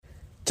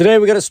Today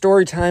we got a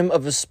story time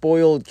of a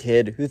spoiled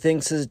kid who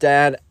thinks his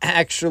dad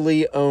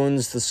actually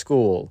owns the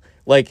school.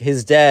 Like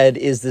his dad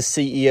is the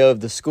CEO of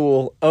the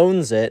school,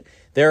 owns it,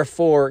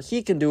 therefore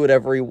he can do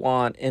whatever he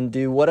wants and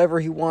do whatever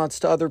he wants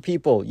to other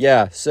people.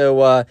 Yeah,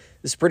 so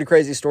this is a pretty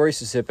crazy story,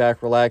 so sit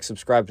back, relax,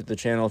 subscribe to the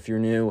channel if you're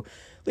new.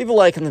 Leave a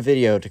like on the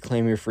video to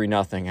claim your free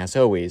nothing, as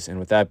always. And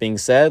with that being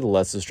said,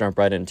 let's just jump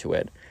right into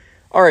it.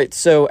 Alright,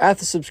 so at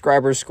the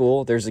subscriber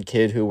school, there's a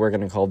kid who we're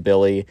going to call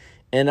Billy.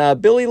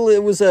 And Billy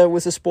was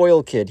a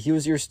spoiled kid. He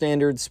was your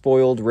standard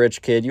spoiled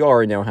rich kid. You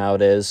already know how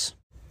it is.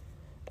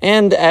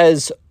 And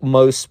as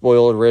most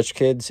spoiled rich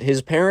kids,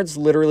 his parents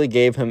literally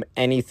gave him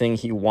anything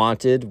he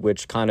wanted,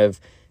 which kind of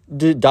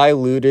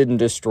diluted and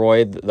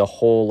destroyed the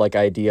whole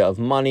idea of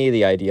money,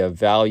 the idea of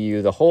value,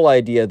 the whole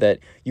idea that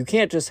you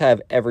can't just have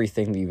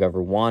everything that you've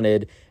ever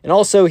wanted. And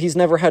also, he's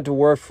never had to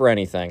work for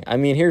anything. I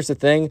mean, here's the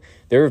thing.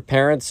 There are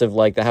parents of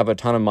that have a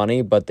ton of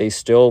money, but they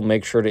still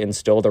make sure to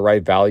instill the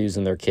right values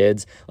in their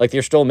kids.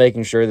 They're still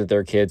making sure that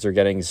their kids are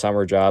getting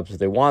summer jobs if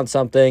they want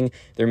something.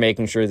 They're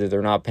making sure that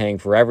they're not paying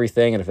for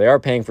everything. And if they are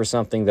paying for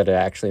something, that it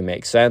actually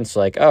makes sense.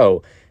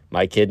 Oh,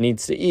 my kid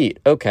needs to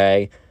eat.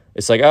 Okay.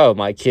 It's oh,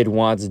 my kid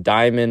wants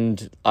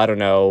diamond, I don't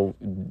know,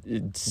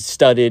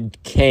 studded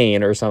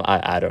cane or something.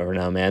 I don't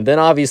know, man. Then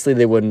obviously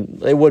they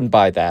wouldn't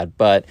buy that.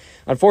 But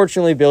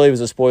unfortunately, Billy was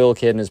a spoiled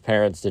kid and his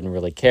parents didn't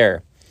really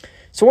care.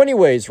 So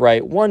anyways,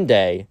 right, one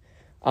day,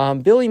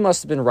 Billy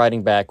must have been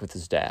riding back with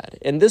his dad.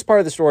 And this part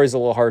of the story is a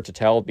little hard to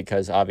tell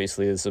because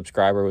obviously the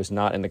subscriber was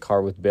not in the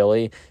car with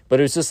Billy. But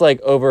it was just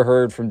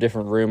overheard from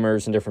different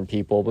rumors and different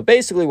people. But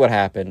basically what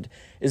happened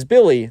is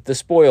Billy, the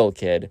spoiled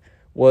kid,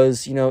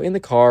 was, in the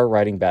car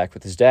riding back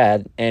with his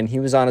dad, and he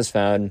was on his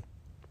phone,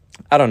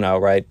 I don't know,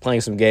 right,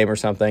 playing some game or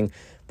something,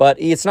 but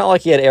it's not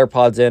like he had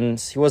AirPods in,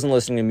 he wasn't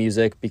listening to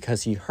music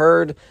because he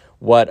heard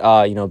what,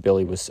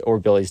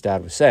 Billy's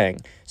dad was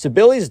saying. So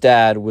Billy's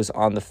dad was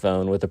on the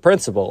phone with the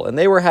principal, and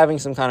they were having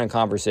some kind of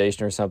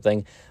conversation or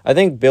something. I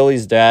think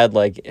Billy's dad,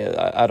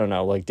 I don't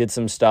know, did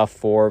some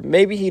stuff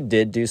maybe he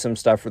did do some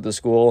stuff for the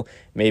school.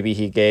 Maybe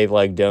he gave,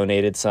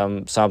 donated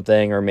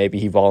something, or maybe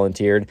he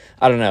volunteered.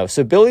 I don't know.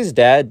 So Billy's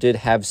dad did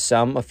have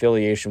some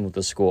affiliation with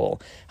the school.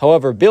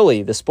 However,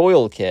 Billy, the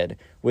spoiled kid,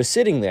 was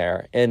sitting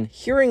there and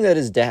hearing that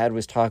his dad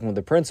was talking with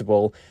the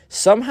principal,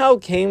 somehow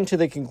came to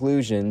the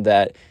conclusion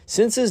that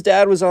since his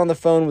dad was on the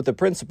phone with the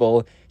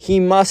principal, he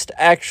must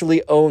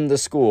actually own the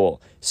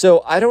school.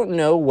 So I don't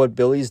know what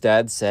Billy's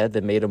dad said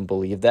that made him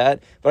believe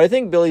that, but I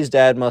think Billy's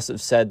dad must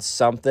have said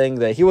something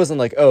that he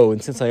wasn't oh,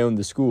 and since I own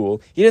the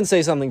school, he didn't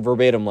say something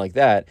verbatim like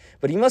that,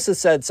 but he must have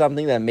said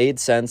something that made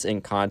sense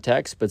in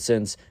context. But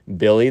since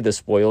Billy, the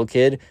spoiled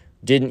kid,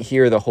 didn't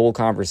hear the whole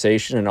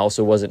conversation and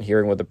also wasn't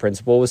hearing what the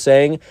principal was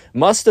saying,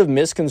 must have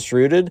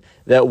misconstrued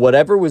that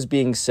whatever was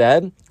being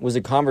said was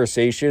a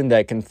conversation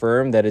that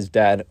confirmed that his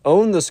dad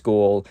owned the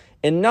school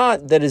and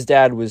not that his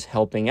dad was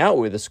helping out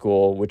with the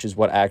school, which is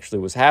what actually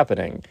was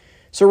happening.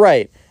 So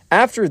right,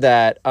 after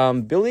that,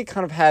 Billy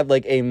kind of had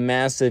a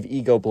massive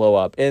ego blow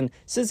up. And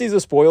since he's a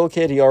spoiled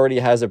kid, he already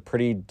has a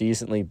pretty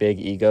decently big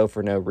ego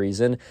for no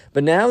reason.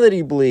 But now that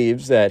he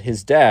believes that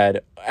his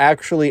dad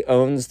actually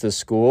owns the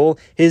school,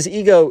 his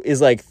ego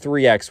is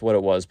 3x what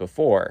it was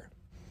before.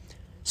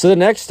 So the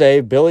next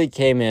day, Billy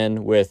came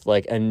in with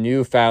a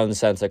newfound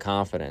sense of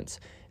confidence.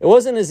 It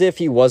wasn't as if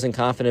he wasn't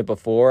confident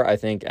before. I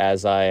think,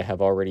 as I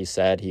have already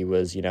said, he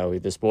was,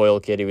 the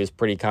spoiled kid. He was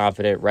pretty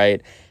confident,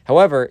 right?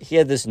 However, he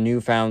had this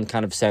newfound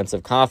kind of sense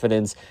of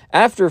confidence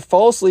after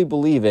falsely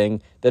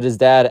believing that his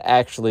dad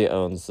actually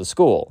owns the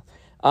school.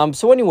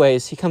 So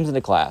anyways, he comes into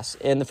class.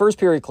 And the first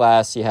period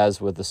class he has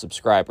with the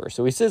subscriber.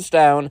 So he sits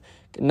down,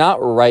 not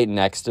right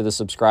next to the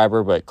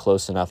subscriber, but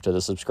close enough to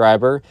the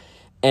subscriber.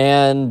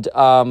 And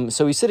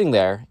so he's sitting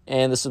there,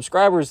 and the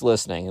subscriber's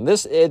listening. And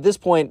at this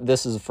point,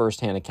 this is a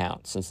first-hand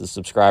account, since the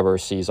subscriber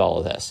sees all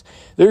of this.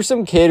 There's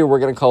some kid who we're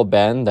going to call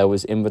Ben that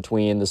was in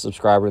between the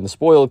subscriber and the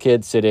spoiled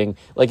kid sitting.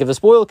 If the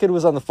spoiled kid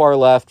was on the far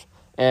left,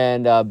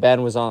 and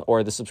Ben was on,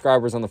 or the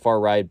subscriber was on the far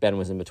right, Ben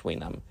was in between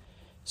them.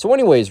 So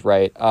anyways,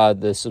 right,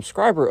 the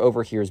subscriber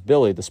overhears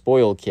Billy, the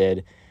spoiled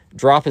kid,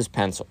 drop his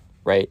pencil,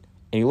 right?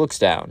 And he looks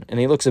down, and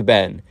he looks at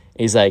Ben, and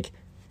he's like,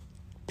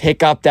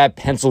 "Pick up that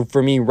pencil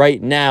for me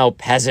right now,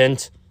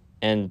 peasant."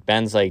 And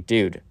Ben's like,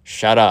 "Dude,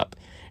 shut up."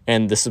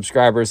 And the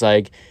subscriber's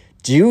like,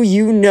 "Do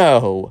you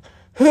know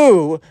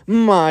who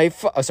my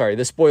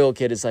the spoiled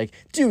kid is like,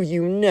 "Do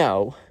you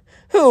know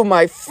who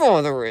my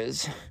father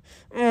is?"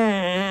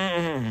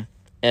 And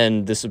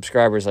the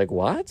subscriber's like,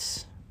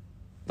 "What?"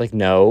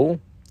 No.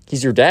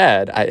 He's your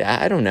dad.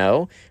 I don't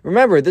know.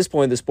 Remember, at this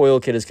point, the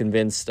spoiled kid is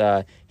convinced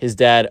his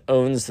dad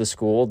owns the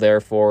school.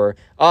 Therefore,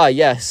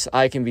 yes,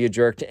 I can be a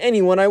jerk to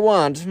anyone I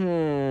want.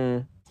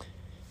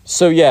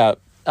 So, yeah,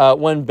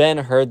 when Ben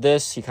heard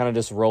this, he kind of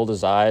just rolled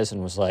his eyes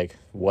and was like,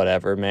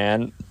 "Whatever,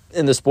 man."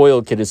 And the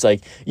spoiled kid is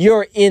like,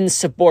 "Your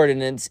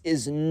insubordinance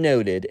is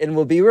noted and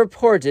will be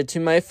reported to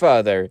my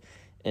father."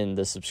 And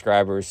the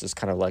subscribers just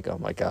kind of oh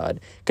my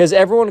God. Because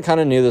everyone kind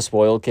of knew the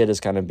spoiled kid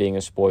as kind of being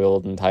a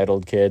spoiled,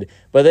 entitled kid.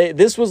 But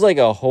this was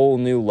a whole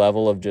new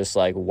level of just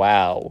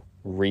wow,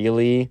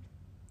 really?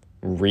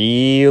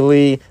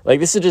 really? Like,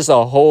 this is just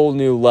a whole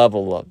new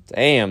level of,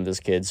 damn, this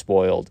kid's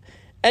spoiled.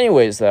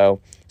 Anyways,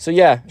 though, so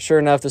yeah, sure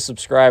enough, the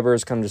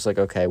subscribers kind of just like,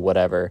 okay,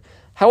 whatever.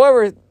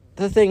 However,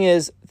 the thing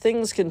is,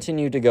 things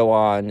continue to go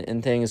on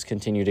and things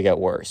continue to get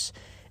worse.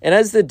 And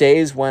as the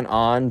days went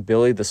on,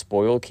 Billy the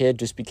spoiled kid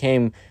just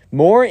became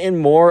more and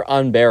more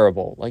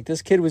unbearable. Like,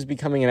 this kid was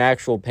becoming an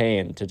actual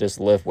pain to just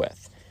live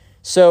with.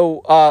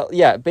 So,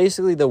 yeah,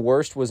 basically the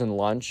worst was in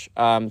lunch.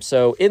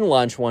 So in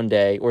lunch one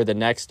day or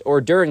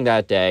during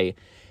that day,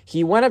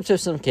 he went up to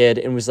some kid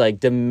and was like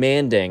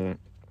demanding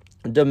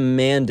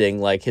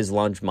like his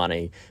lunch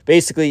money.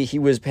 Basically, he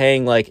was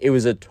paying like it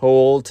was a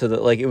toll to the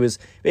like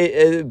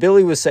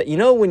Billy was set. You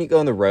know when you go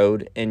on the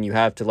road and you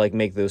have to like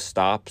make those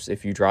stops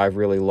if you drive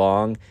really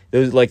long,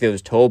 those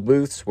toll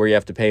booths where you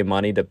have to pay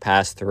money to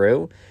pass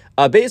through.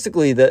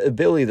 Basically,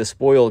 Billy, the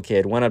spoiled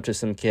kid, went up to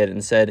some kid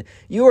and said,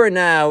 "You are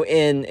now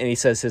in," and he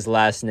says his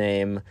last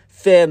name,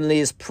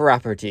 "family's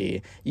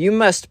property. You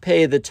must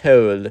pay the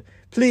toll.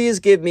 Please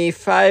give me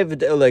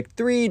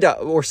 $3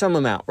 or some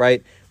amount,"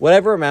 right?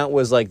 Whatever amount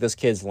was like this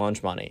kid's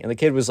lunch money. And the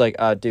kid was like,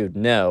 dude,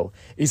 no.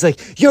 He's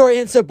like, "Your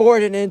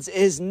insubordinance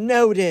is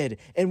noted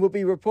and will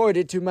be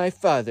reported to my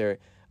father.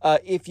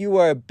 If you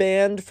are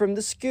banned from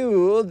the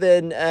school,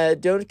 then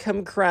don't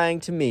come crying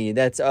to me.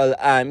 That's all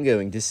I'm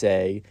going to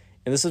say."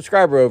 And the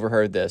subscriber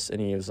overheard this,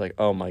 and he was like,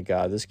 oh my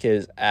god, this kid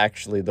is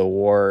actually the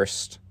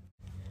worst.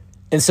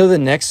 And so the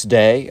next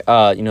day,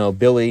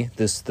 Billy,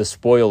 the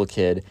spoiled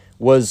kid,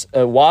 was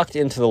walked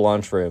into the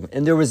lunchroom,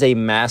 and there was a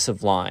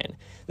massive line.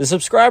 The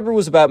subscriber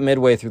was about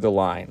midway through the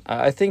line.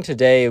 I think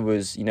today it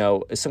was,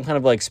 some kind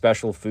of like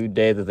special food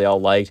day that they all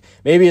liked.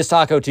 Maybe it's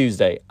Taco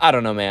Tuesday. I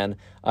don't know, man.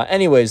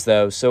 Anyways,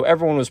 though, so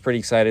everyone was pretty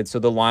excited. So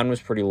the line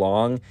was pretty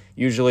long.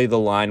 Usually the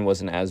line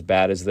wasn't as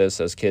bad as this,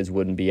 as kids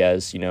wouldn't be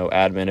as,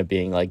 adamant of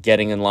being like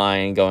getting in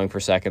line, going for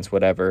seconds,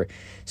 whatever.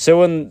 So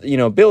when,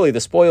 Billy, the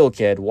spoiled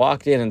kid,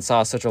 walked in and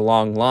saw such a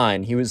long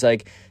line, he was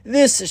like,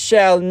 "This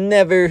shall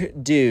never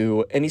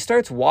do." And he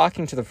starts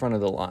walking to the front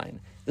of the line.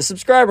 The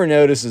subscriber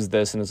notices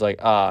this and is like,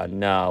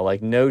 no,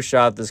 like no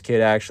shot this kid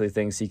actually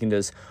thinks he can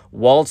just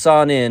waltz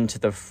on in to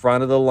the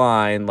front of the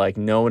line like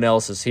no one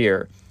else is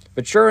here.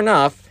 But sure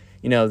enough,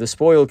 the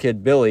spoiled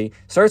kid, Billy,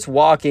 starts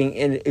walking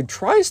and it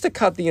tries to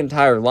cut the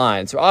entire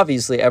line. So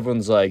obviously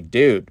everyone's like,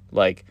 dude,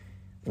 like,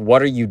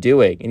 what are you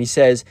doing? And he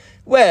says,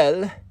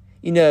 "Well,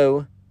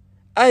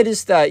 I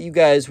just thought you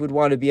guys would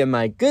want to be on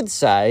my good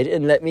side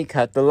and let me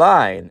cut the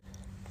line."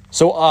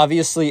 So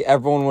obviously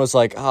everyone was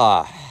like,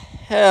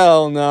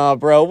 hell no,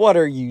 bro, what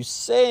are you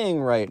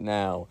saying right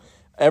now?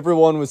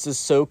 Everyone was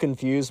just so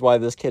confused why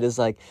this kid is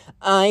like,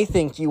 "I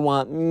think you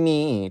want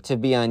me to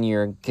be on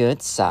your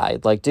good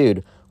side." Like,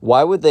 dude,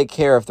 why would they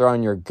care if they're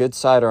on your good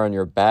side or on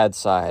your bad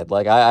side?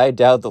 Like, I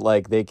doubt that,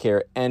 like, they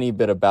care any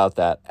bit about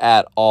that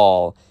at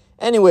all.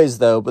 Anyways,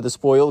 though, but the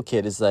spoiled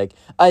kid is like,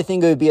 "I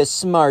think it would be a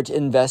smart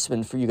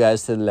investment for you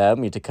guys to allow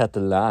me to cut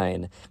the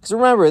line." Because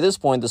remember, at this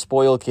point, the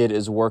spoiled kid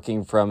is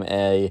working from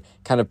a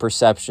kind of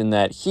perception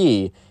that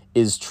he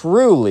is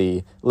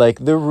truly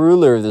like the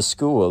ruler of the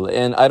school.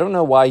 And I don't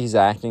know why he's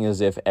acting as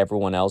if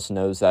everyone else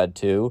knows that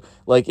too.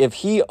 Like, if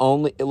he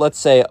only, let's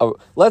say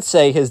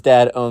his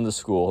dad owned the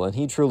school and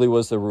he truly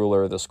was the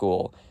ruler of the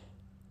school.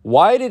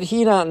 Why did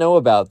he not know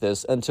about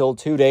this until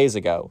 2 days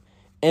ago?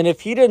 And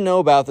if he didn't know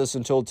about this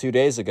until 2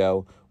 days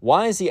ago,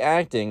 why is he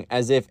acting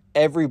as if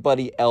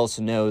everybody else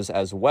knows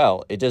as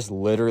well? It just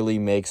literally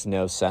makes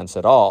no sense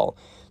at all.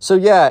 So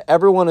yeah,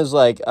 everyone is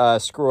like,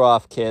 screw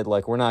off, kid.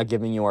 Like, we're not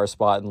giving you our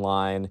spot in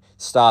line.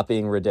 Stop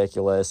being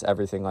ridiculous,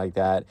 everything like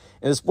that.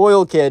 And the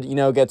spoiled kid,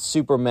 gets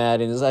super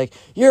mad and is like,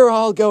 "You're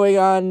all going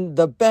on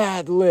the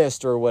bad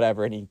list," or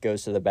whatever. And he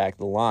goes to the back of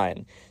the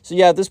line. So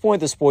yeah, at this point,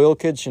 the spoiled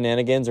kid's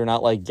shenanigans are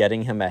not like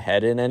getting him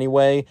ahead in any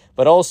way,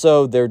 but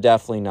also they're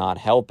definitely not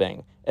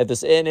helping at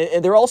this. And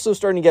they're also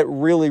starting to get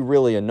really,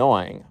 really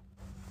annoying.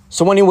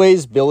 So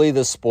anyways, Billy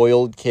the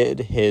spoiled kid,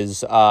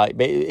 his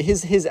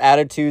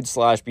attitude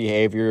 /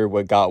 behavior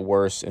got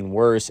worse and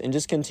worse and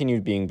just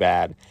continued being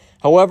bad.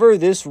 However,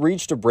 this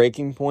reached a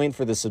breaking point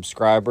for the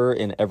subscriber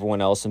and everyone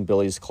else in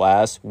Billy's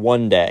class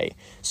one day.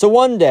 So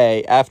one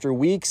day, after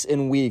weeks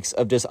and weeks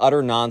of just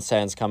utter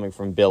nonsense coming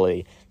from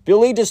Billy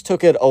just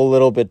took it a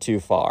little bit too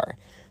far.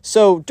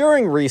 So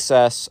during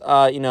recess,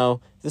 the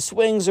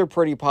swings are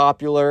pretty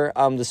popular.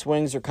 The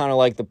swings are kind of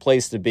like the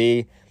place to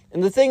be.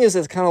 And the thing is,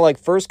 it's kind of like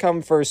first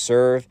come, first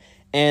serve,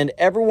 and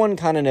everyone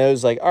kind of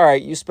knows, like, all right,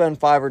 you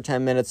spend 5 or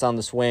 10 minutes on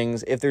the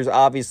swings. If there's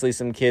obviously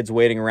some kids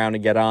waiting around to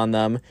get on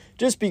them,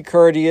 just be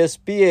courteous,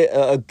 be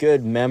a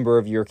good member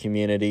of your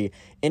community,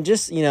 and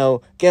just,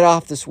 get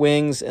off the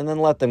swings and then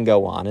let them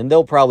go on, and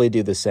they'll probably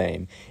do the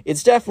same.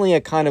 It's definitely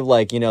a kind of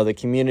like, the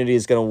community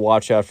is going to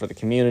watch out for the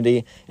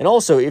community. And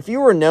also, if you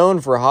were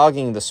known for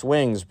hogging the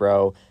swings,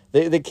 bro,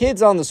 the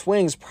kids on the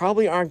swings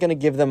probably aren't going to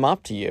give them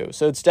up to you.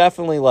 So it's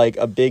definitely like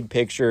a big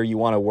picture. You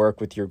want to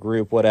work with your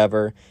group,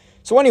 whatever.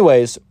 So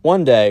anyways,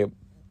 one day,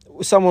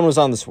 someone was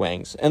on the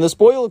swings. And the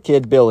spoiled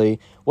kid, Billy,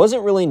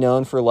 wasn't really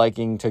known for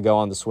liking to go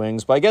on the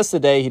swings, but I guess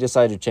today he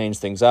decided to change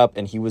things up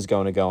and he was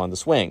going to go on the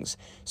swings.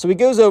 So he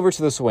goes over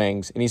to the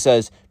swings and he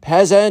says,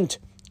 "Peasant,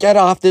 get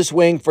off this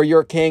swing for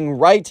your king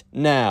right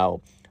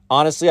now."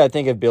 Honestly, I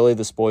think if Billy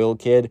the spoiled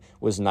kid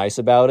was nice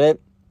about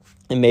it,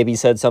 and maybe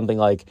said something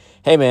like,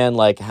 "Hey man,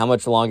 like, how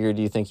much longer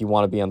do you think you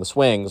want to be on the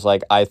swings?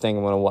 Like, I think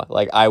I'm going to,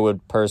 like, I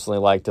would personally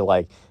like to,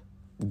 like,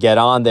 get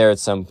on there at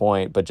some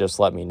point, but just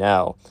let me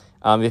know."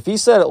 If he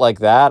said it like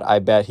that, I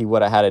bet he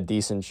would have had a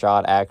decent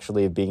shot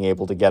actually of being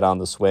able to get on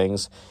the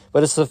swings.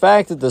 But it's the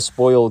fact that the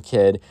spoiled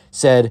kid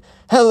said,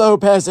 "Hello,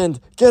 peasant,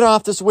 get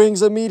off the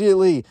swings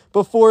immediately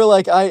before,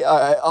 like, I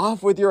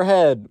off with your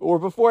head, or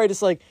before I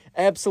just, like,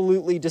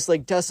 absolutely just,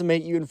 like,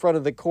 decimate you in front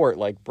of the court."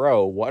 Like,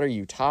 bro, what are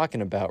you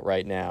talking about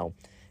right now?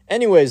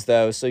 Anyways,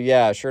 though, so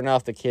yeah, sure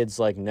enough, the kid's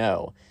like,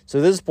 no. So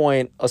at this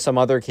point, some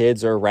other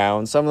kids are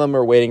around. Some of them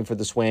are waiting for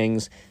the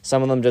swings.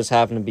 Some of them just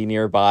happen to be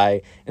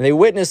nearby. And they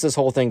witness this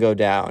whole thing go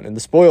down. And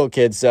the spoiled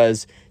kid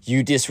says,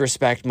 "You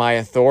disrespect my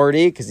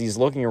authority," because he's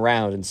looking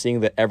around and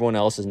seeing that everyone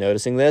else is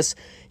noticing this.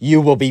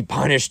 "You will be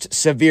punished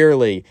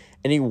severely."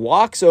 And he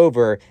walks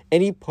over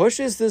and he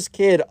pushes this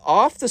kid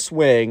off the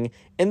swing.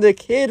 And the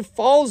kid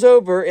falls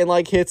over and,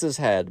 like, hits his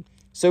head.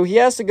 So he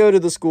has to go to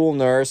the school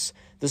nurse.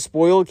 The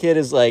spoiled kid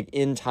is, like,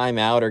 in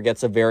timeout or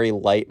gets a very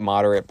light,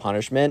 moderate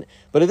punishment.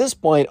 But at this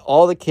point,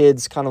 all the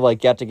kids kind of, like,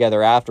 get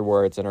together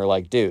afterwards and are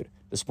like, dude,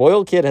 the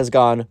spoiled kid has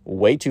gone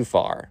way too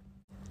far.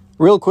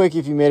 Real quick,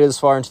 if you made it this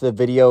far into the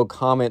video,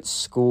 comment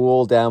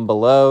 "school" down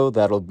below.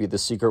 That'll be the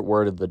secret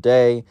word of the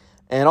day.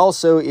 And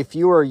also, if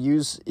you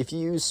use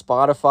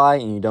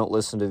Spotify and you don't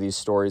listen to these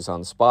stories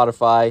on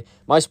Spotify,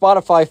 my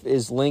Spotify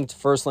is linked,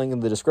 first link in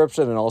the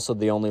description, and also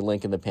the only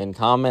link in the pinned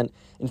comment.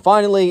 And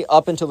finally,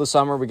 up until the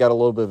summer, we got a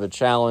little bit of a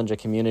challenge, a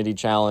community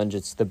challenge.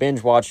 It's the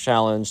binge watch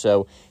challenge.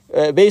 So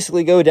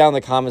basically, go down the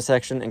comment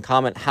section and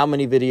comment how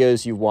many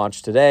videos you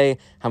watched today,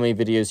 how many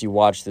videos you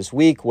watched this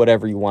week,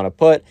 whatever you want to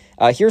put.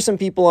 Here's some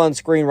people on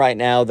screen right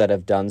now that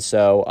have done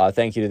so.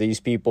 Thank you to these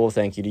people.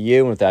 Thank you to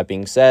you. And with that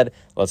being said,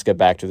 let's get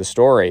back to the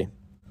story.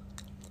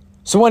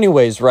 So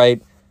anyways, right,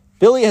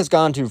 Billy has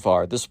gone too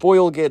far. The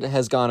spoiled kid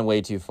has gone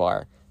way too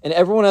far. And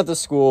everyone at the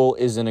school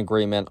is in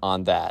agreement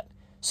on that.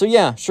 So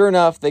yeah, sure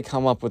enough, they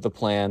come up with a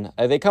plan.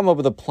 They come up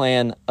with a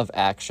plan of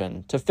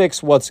action to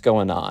fix what's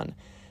going on.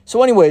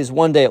 So anyways,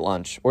 one day at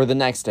lunch, or the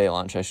next day at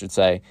lunch, I should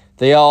say,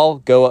 they all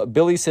go,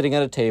 Billy's sitting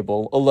at a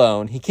table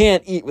alone. He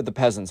can't eat with the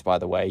peasants, by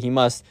the way. He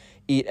must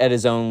eat at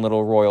his own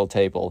little royal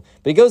table.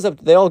 But he goes up,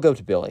 they all go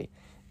to Billy.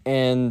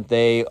 And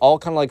they all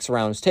kind of like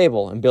surround his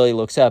table. And Billy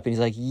looks up and he's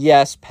like,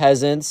 "Yes,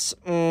 peasants."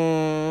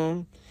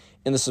 And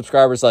the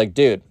subscriber's like,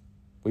 "Dude,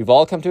 we've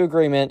all come to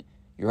agreement.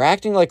 You're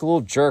acting like a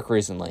little jerk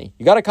recently.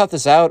 You got to cut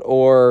this out,"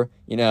 or,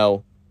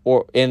 the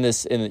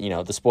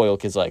spoiled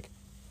kid's like,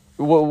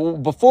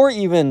 before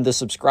even the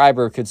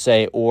subscriber could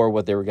say or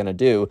what they were going to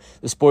do,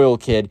 the spoiled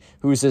kid,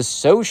 who's just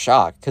so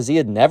shocked because he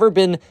had never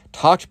been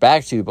talked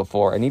back to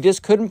before, and he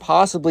just couldn't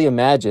possibly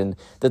imagine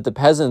that the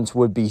peasants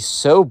would be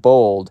so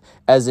bold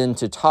as in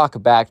to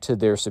talk back to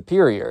their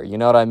superior. You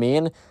know what I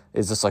mean?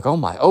 It's just like,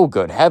 oh,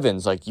 good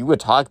heavens, like, you would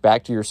talk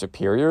back to your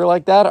superior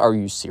like that? Are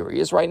you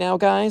serious right now,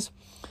 guys?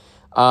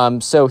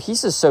 So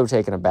he's just so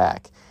taken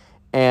aback.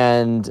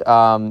 And,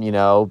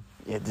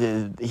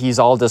 he's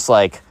all just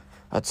like,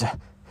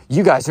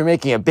 "You guys are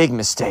making a big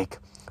mistake.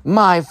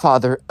 My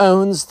father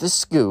owns the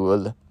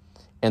school."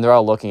 And they're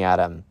all looking at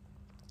him.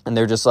 And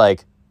they're just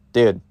like,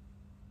 "Dude,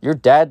 your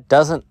dad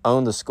doesn't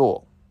own the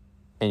school.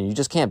 And you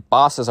just can't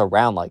boss us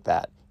around like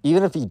that.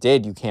 Even if he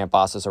did, you can't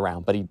boss us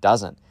around, but he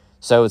doesn't.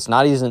 So it's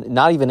not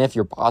even if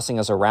you're bossing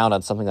us around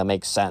on something that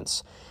makes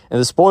sense." And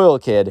the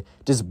spoiled kid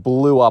just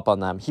blew up on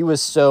them. He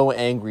was so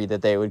angry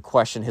that they would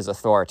question his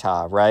authority,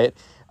 right?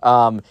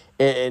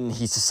 And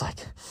he's just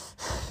like...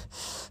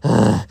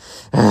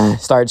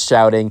 starts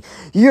shouting,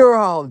 "You're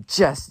all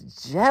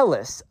just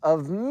jealous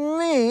of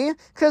me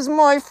because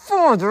my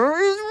father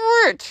is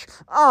rich.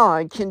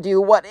 I can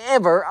do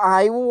whatever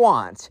I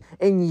want,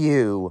 and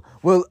you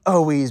will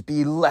always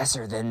be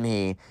lesser than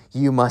me.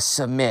 You must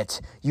submit.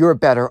 You're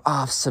better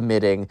off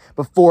submitting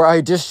before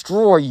I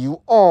destroy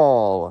you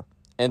all."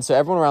 And so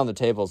everyone around the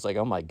table is like,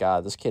 "Oh my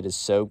God, this kid is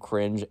so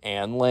cringe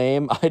and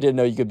lame. I didn't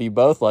know you could be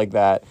both like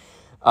that."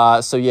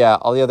 So yeah,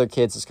 all the other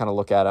kids just kind of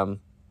look at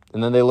him.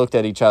 And then they looked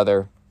at each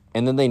other,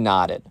 and then they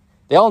nodded.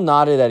 They all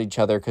nodded at each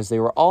other because they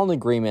were all in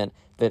agreement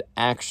that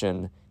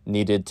action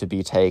needed to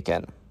be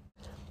taken.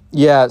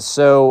 Yeah,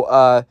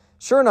 so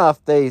sure enough,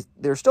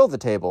 they're still at the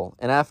table.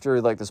 And after,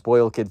 like, the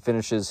spoiled kid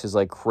finishes his,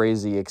 like,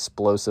 crazy,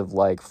 explosive,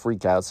 like,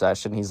 freak-out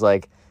session, he's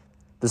like,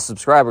 the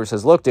subscriber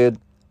says, "Look, dude,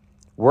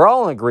 we're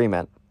all in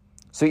agreement.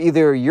 So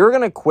either you're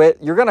going to quit,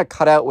 you're going to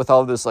cut out with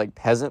all this, like,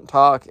 peasant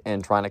talk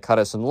and trying to cut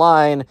us in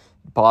line,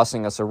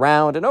 bossing us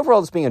around, and overall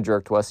just being a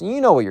jerk to us, and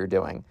you know what you're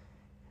doing.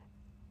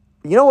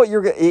 You know what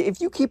if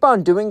you keep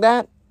on doing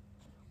that,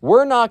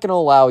 we're not going to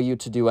allow you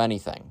to do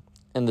anything."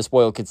 And the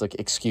spoiled kid's like,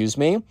 "Excuse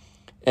me?"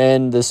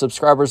 And the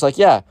subscriber's like,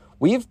 "Yeah,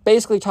 we've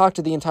basically talked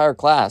to the entire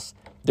class.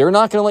 They're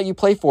not going to let you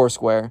play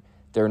Foursquare.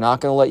 They're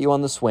not going to let you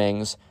on the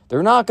swings.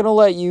 They're not going to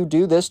let you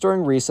do this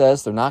during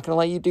recess. They're not going to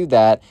let you do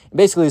that. And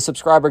basically, the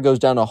subscriber goes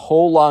down a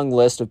whole long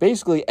list of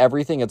basically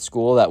everything at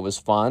school that was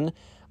fun.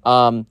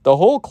 The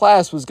whole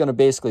class was going to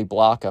basically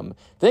block him.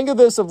 Think of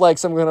this of like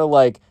some kind of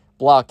like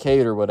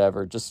blockade or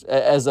whatever, just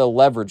as a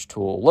leverage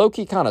tool.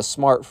 Low-key kind of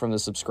smart from the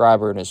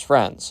subscriber and his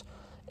friends.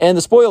 And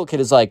the spoiled kid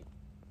is like,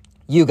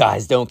 you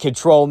guys don't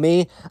control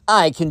me.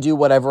 I can do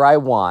whatever I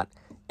want.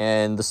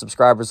 And the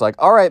subscriber's like,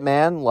 all right,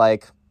 man,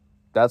 like,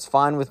 that's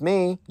fine with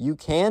me. You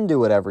can do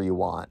whatever you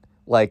want.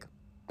 Like,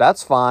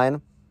 that's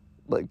fine.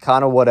 Like,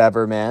 kind of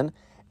whatever, man.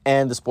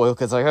 And the spoiled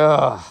kid's like,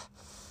 ugh,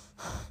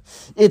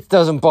 it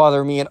doesn't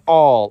bother me at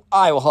all.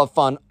 I will have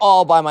fun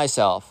all by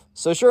myself.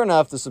 So sure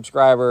enough, the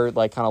subscriber,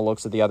 like, kind of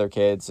looks at the other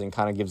kids and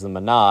kind of gives them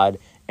a nod.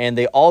 And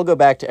they all go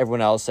back to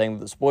everyone else saying that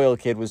the spoiled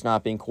kid was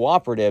not being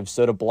cooperative,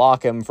 so to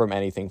block him from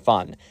anything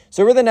fun.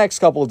 So over the next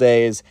couple of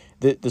days,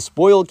 the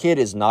spoiled kid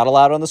is not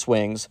allowed on the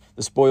swings.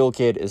 The spoiled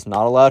kid is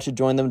not allowed to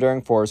join them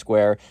during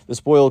Foursquare. The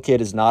spoiled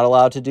kid is not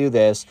allowed to do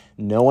this.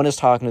 No one is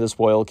talking to the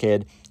spoiled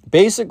kid.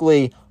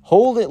 Basically,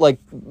 hold it, like,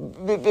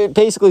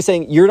 basically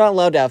saying you're not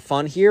allowed to have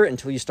fun here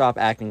until you stop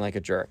acting like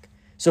a jerk.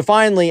 So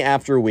finally,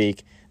 after a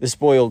week, the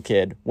spoiled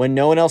kid, when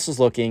no one else is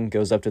looking,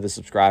 goes up to the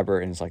subscriber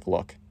and is like,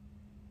 look,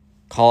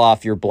 call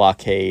off your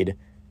blockade.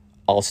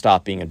 I'll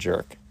stop being a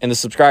jerk. And the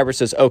subscriber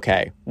says,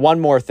 okay, one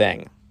more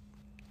thing.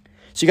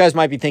 So you guys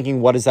might be thinking,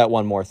 what is that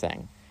one more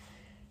thing?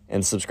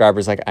 And the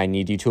subscriber's like, I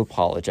need you to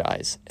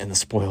apologize. And the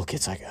spoiled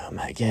kid's like, oh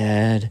my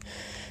God.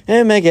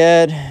 Oh my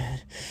God.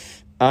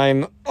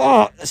 I'm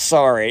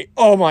sorry.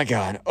 Oh my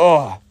God.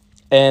 Oh.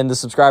 And the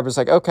subscriber's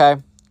like, okay,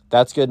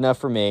 that's good enough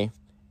for me.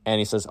 And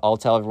he says, I'll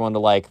tell everyone to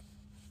like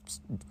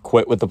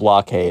quit with the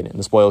blockade. And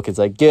the spoiled kid's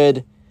like,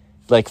 good.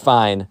 Like,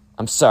 fine.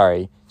 I'm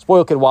sorry.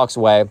 Spoiled kid walks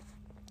away.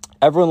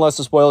 Everyone lets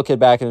the spoiled kid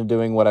back into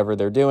doing whatever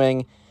they're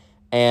doing.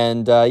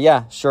 And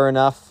yeah, sure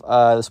enough,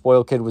 the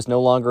spoiled kid was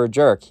no longer a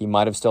jerk. He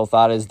might have still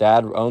thought his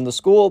dad owned the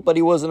school, but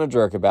he wasn't a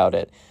jerk about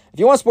it. If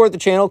you want to support the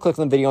channel, click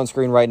on the video on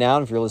screen right now.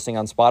 And if you're listening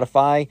on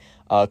Spotify,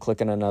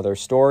 click on another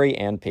story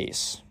and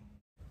peace.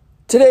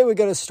 Today we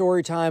got a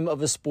story time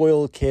of a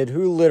spoiled kid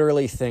who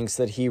literally thinks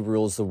that he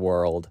rules the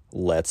world.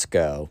 Let's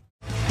go.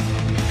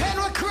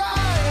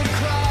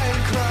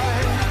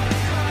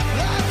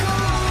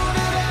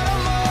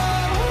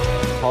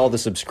 Call the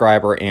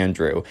subscriber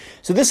Andrew.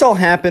 So this all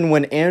happened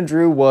when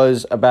Andrew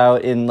was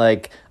about in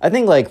like, I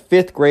think like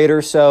 5th grade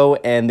or so,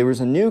 and there was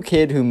a new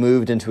kid who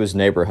moved into his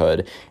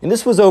neighborhood. And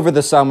this was over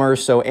the summer,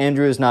 so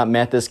Andrew has not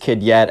met this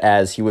kid yet,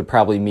 as he would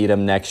probably meet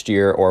him next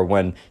year or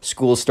when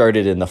school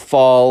started in the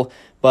fall.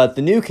 But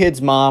the new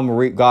kid's mom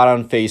got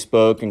on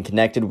Facebook and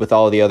connected with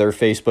all the other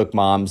Facebook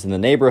moms in the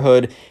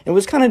neighborhood and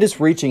was kind of just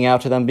reaching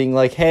out to them, being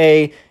like,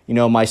 hey, you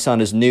know, my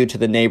son is new to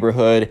the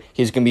neighborhood.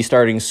 He's going to be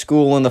starting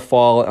school in the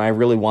fall, and I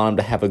really want him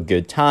to have a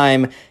good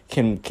time.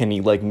 Can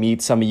he, like,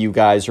 meet some of you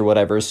guys or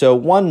whatever? So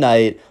one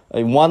night,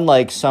 one,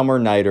 like, summer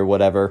night or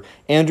whatever,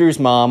 Andrew's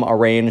mom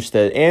arranged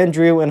that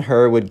Andrew and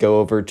her would go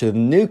over to the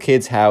new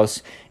kid's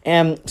house,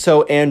 and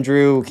so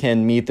Andrew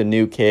can meet the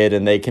new kid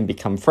and they can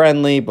become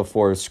friendly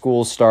before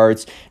school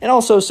starts, and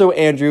also so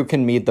Andrew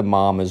can meet the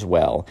mom as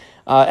well.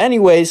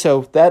 Anyway,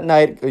 so that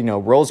night, you know,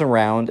 rolls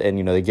around and,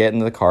 you know, they get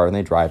into the car and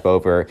they drive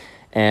over.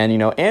 And, you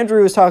know,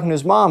 Andrew is talking to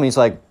his mom. He's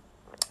like,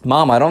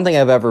 Mom, I don't think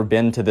I've ever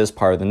been to this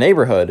part of the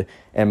neighborhood.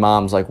 And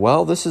Mom's like,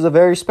 well, this is a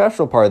very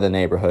special part of the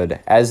neighborhood,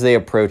 as they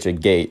approach a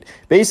gate.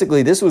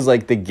 Basically, this was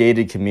like the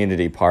gated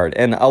community part.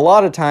 And a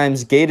lot of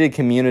times, gated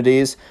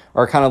communities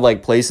are kind of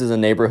like places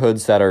in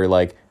neighborhoods that are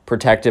like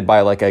protected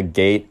by like a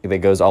gate that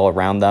goes all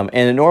around them.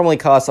 And it normally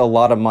costs a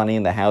lot of money,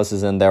 and the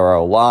houses in there are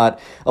a lot.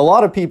 A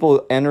lot of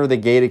people enter the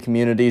gated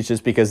communities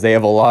just because they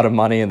have a lot of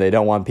money and they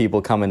don't want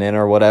people coming in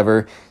or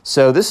whatever.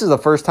 So this is the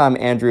first time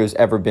Andrew has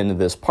ever been to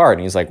this part.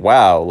 And he's like,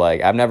 wow,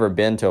 like I've never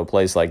been to a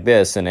place like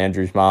this. And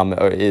Andrew's mom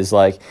is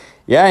like,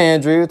 yeah,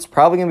 Andrew, it's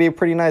probably going to be a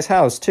pretty nice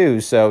house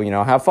too. So, you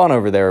know, have fun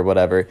over there or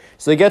whatever.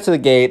 So they get to the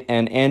gate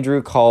and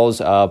Andrew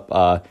calls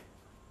up,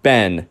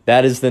 Ben,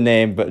 that is the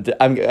name, but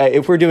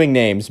if we're doing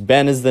names,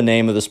 Ben is the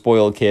name of the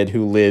spoiled kid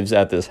who lives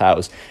at this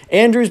house.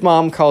 Andrew's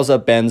mom calls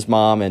up Ben's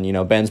mom, and, you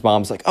know, Ben's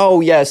mom's like,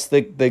 oh, yes,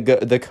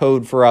 the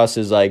code for us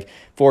is like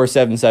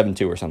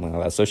 4772 or something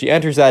like that. So she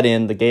enters that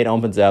in, the gate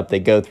opens up, they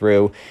go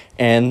through,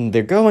 and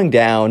they're going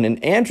down,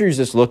 and Andrew's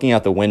just looking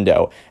out the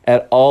window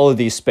at all of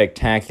these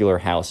spectacular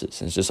houses.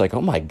 And it's just like,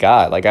 oh my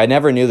God, like I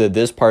never knew that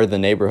this part of the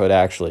neighborhood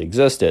actually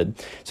existed.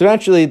 So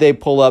eventually they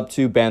pull up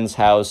to Ben's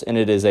house, and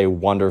it is a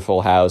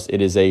wonderful house.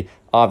 It is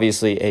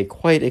obviously a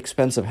quite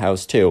expensive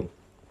house too.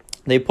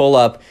 They pull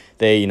up,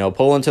 they, you know,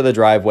 pull into the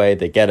driveway,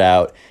 they get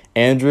out.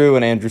 Andrew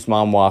and Andrew's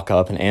mom walk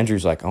up, and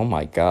Andrew's like, oh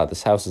my God,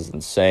 this house is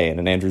insane.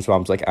 And Andrew's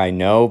mom's like, I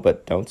know,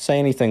 but don't say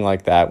anything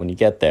like that when you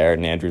get there.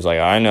 And Andrew's like,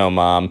 I know,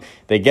 Mom.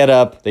 They get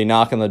up, they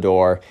knock on the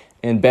door,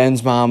 and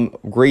Ben's mom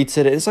greets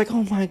it. It's like,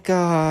 oh my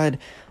God,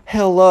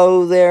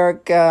 hello there,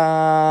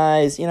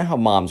 guys. You know how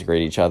moms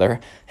greet each other.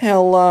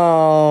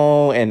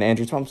 Hello. And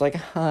Andrew's mom's like,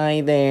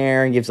 hi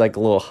there, and gives like a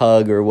little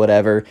hug or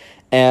whatever.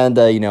 And,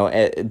 you know,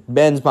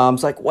 Ben's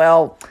mom's like,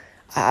 well,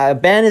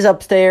 Ben is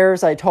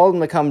upstairs. I told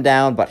him to come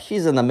down, but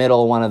he's in the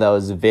middle of one of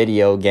those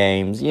video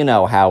games. You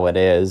know how it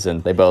is."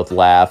 And they both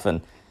laugh,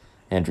 and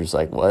Andrew's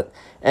like, "What?"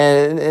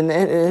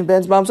 And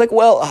Ben's mom's like,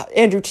 "Well,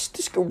 Andrew,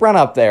 just run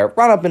up there.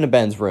 Run up into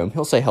Ben's room.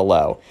 He'll say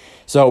hello."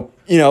 So,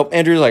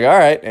 Andrew's like, "All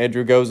right."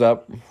 Andrew goes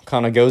up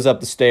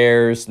the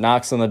stairs,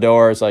 knocks on the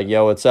door. It's like,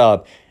 "Yo, what's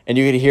up?" And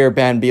you could hear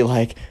Ben be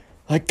like,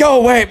 "Go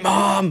away,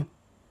 Mom."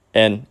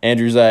 And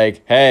Andrew's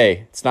like,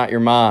 "Hey, it's not your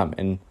mom."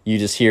 And you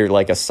just hear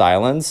like a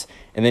silence.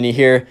 And then you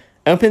hear,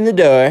 "Open the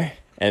door."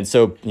 And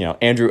so,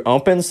 Andrew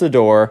opens the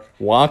door,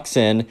 walks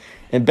in,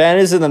 and Ben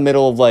is in the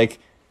middle of like,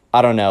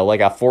 I don't know,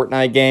 like a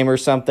Fortnite game or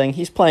something.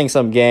 He's playing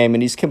some game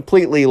and he's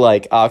completely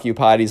like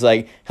occupied. He's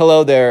like,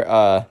 "Hello there,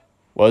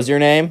 what was your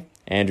name?"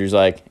 Andrew's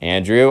like,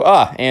 "Andrew."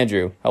 "Ah,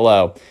 Andrew,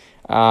 hello.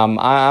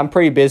 I'm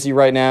pretty busy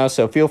right now,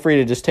 so feel free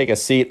to just take a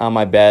seat on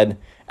my bed."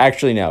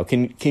 "Actually, no.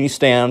 Can you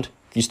stand?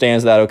 Can you stand?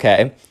 Is that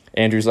okay?"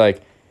 Andrew's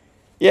like,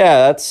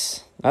 "Yeah,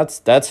 that's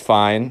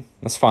fine.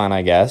 That's fine,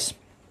 I guess."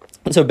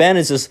 And so Ben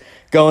is just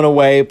going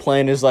away,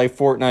 playing his like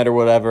Fortnite or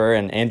whatever,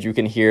 and Andrew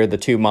can hear the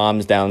two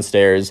moms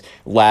downstairs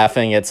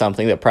laughing at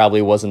something that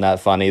probably wasn't that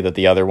funny that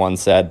the other one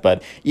said,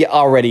 but you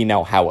already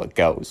know how it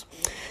goes.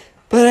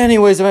 But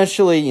anyways,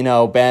 eventually,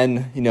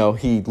 Ben,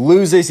 he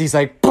loses. He's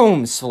like,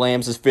 boom,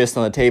 slams his fist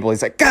on the table.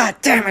 He's like, "God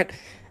damn it."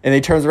 And he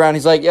turns around.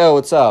 He's like, "Yo,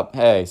 what's up?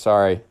 Hey,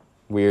 sorry.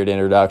 Weird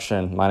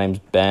introduction. My name's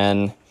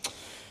Ben.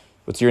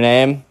 What's your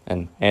name?"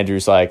 And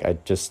Andrew's like, "I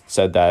just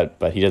said that,"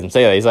 but he doesn't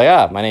say that. He's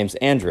like, "My name's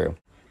Andrew."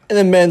 And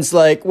then Ben's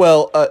like,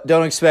 "Well,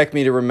 don't expect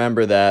me to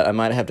remember that. I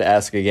might have to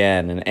ask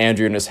again." And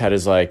Andrew in his head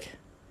is like,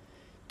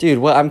 "Dude,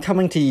 well, I'm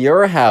coming to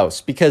your house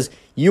because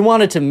you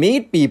wanted to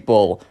meet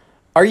people.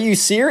 Are you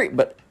serious?"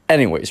 But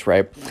anyways,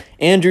 right?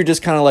 Andrew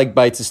just kind of like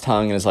bites his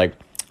tongue and is like,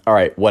 "All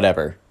right,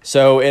 whatever."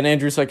 And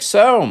Andrew's like,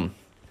 "So,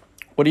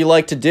 what do you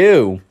like to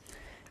do?"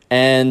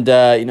 And,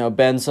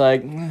 Ben's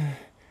like,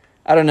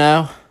 "I don't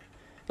know.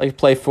 I like to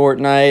play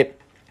Fortnite.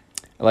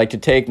 I like to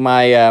take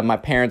my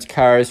parents'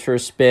 cars for a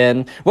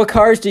spin." "What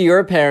cars do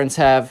your parents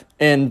have?"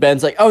 And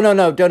Ben's like, "Oh,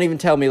 no, don't even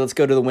tell me. Let's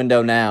go to the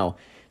window now."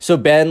 So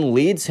Ben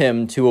leads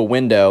him to a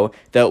window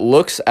that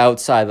looks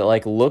outside, that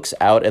like looks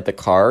out at the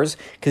cars,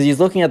 because he's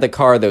looking at the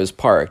car that was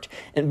parked.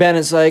 And Ben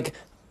is like,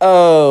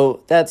 "Oh,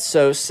 that's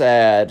so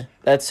sad.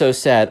 That's so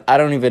sad. I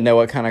don't even know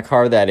what kind of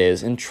car that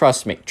is. And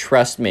trust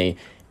me,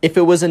 if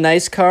it was a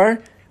nice car,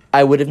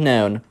 I would have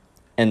known."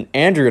 And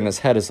Andrew in his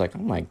head is like, "Oh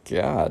my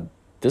God.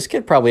 This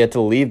kid probably had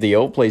to leave the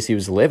old place he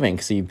was living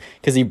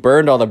because he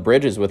burned all the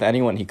bridges with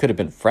anyone he could have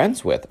been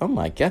friends with. Oh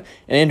my God."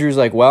 And Andrew's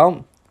like,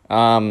 "Well,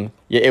 yeah,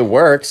 it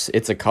works.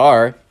 It's a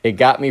car. It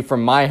got me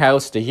from my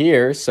house to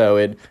here, so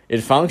it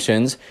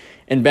functions."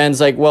 And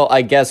Ben's like, "Well,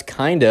 I guess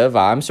kind of.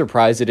 I'm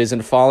surprised it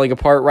isn't falling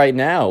apart right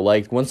now.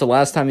 Like, when's the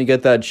last time you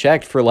got that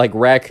checked for like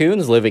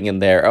raccoons living in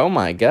there? Oh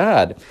my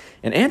God."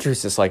 And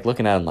Andrew's just like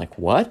looking at him like,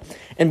 "What?"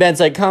 And Ben's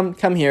like,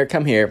 come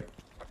here.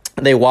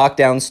 They walk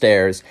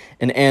downstairs,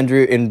 and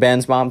Andrew and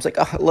Ben's mom's like,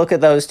 "Oh, look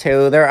at those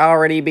two. They're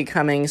already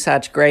becoming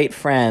such great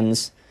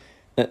friends."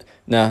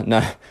 No,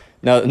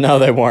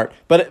 they weren't.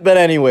 But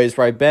anyways,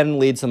 right, Ben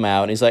leads them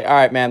out, and he's like, "All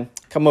right, man,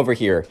 come over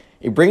here."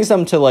 He brings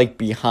them to, like,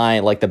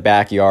 behind, like, the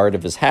backyard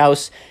of his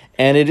house,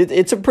 and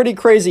it's a pretty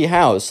crazy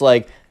house.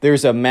 Like,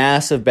 there's a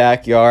massive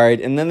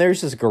backyard, and then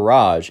there's this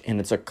garage, and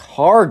it's a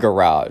car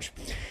garage.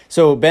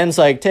 So Ben's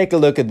like, "Take a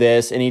look at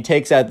this," and he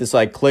takes out this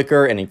like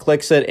clicker and he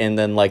clicks it, and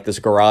then like this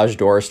garage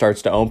door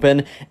starts to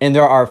open, and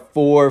there are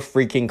 4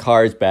 freaking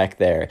cars back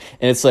there,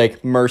 and it's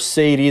like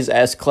Mercedes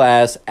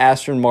S-Class,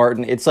 Aston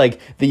Martin. It's like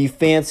the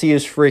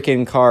fanciest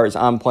freaking cars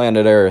on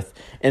planet Earth.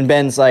 And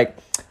Ben's like,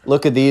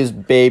 "Look at these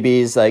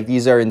babies, like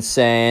these are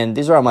insane.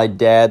 These are all my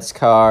dad's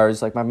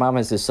cars. Like my mom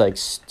has this like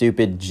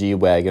stupid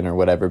G-Wagon or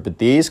whatever, but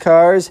these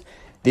cars,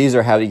 these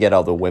are how you get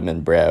all the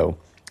women, bro."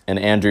 And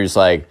Andrew's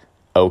like,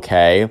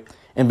 "Okay."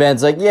 And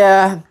Ben's like,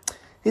 "Yeah,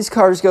 these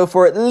cars go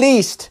for at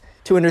least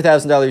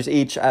 $200,000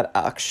 each at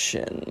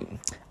auction.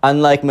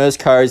 Unlike most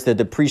cars that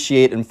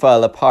depreciate and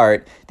fall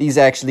apart, these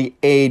actually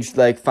aged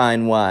like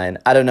fine wine.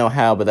 I don't know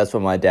how, but that's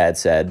what my dad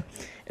said."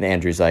 And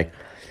Andrew's like,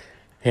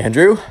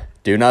 "Andrew,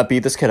 do not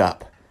beat this kid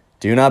up.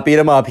 Do not beat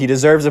him up. He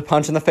deserves a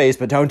punch in the face,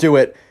 but don't do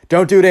it.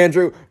 Don't do it,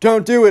 Andrew.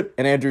 Don't do it."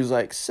 And Andrew's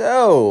like,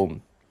 "So,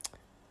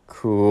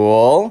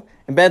 cool."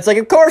 And Ben's like,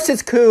 "Of course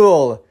it's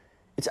cool.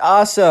 It's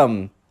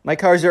awesome. My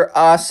cars are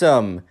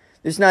awesome.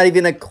 There's not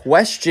even a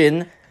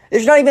question.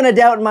 There's not even a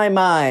doubt in my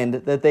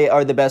mind that they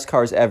are the best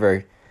cars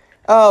ever.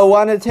 Oh,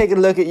 want to take a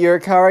look at your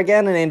car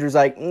again?" And Andrew's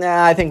like,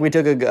 "Nah, I think we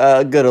took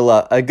a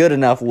good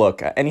enough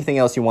look. Anything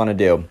else you want to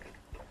do?"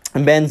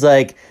 And Ben's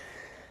like,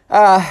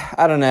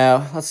 I don't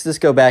know. Let's just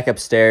go back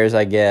upstairs,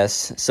 I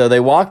guess." So they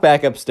walk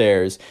back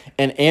upstairs,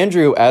 and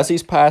Andrew, as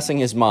he's passing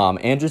his mom,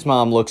 Andrew's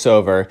mom looks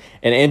over,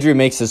 and Andrew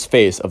makes this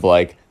face of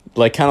like,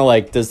 like kind of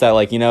like does that,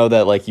 like, you know,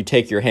 that like you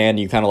take your hand,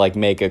 you kind of like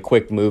make a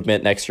quick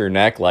movement next to your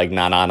neck, like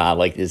nah,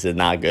 like this is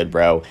not good,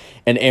 bro.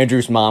 And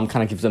Andrew's mom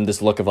kind of gives him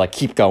this look of like,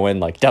 keep going,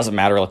 like doesn't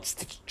matter,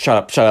 let's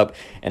shut up.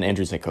 And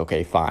Andrew's like,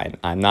 okay, fine,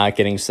 I'm not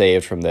getting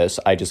saved from this,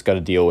 I just got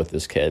to deal with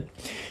this kid.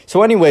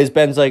 So anyways,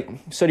 Ben's like,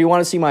 so do you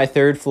want to see my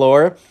third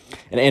floor?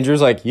 And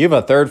Andrew's like, you have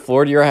a third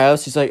floor to your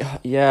house? He's like,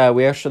 yeah,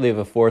 we actually have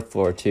a fourth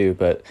floor too,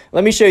 but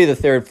let me show you the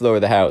third floor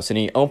of the house. And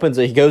he opens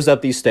it, he goes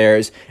up these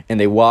stairs, and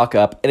they walk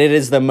up, and it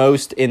is the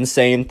most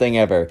insane thing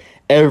ever.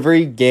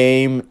 Every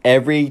game,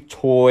 every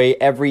toy,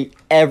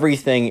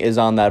 everything is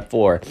on that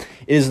floor.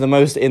 It is the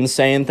most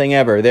insane thing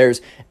ever.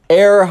 There's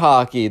air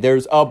hockey,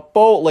 there's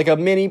like a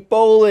mini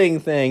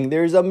bowling thing,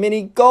 there's a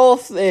mini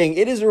golf thing.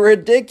 It is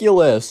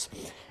ridiculous.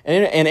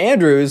 And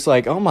Andrew's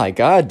like, oh my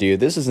God, dude,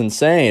 this is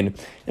insane.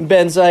 And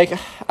Ben's like,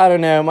 I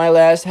don't know, my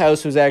last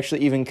house was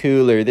actually even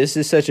cooler. This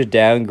is such a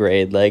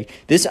downgrade. Like,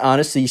 this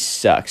honestly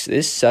sucks.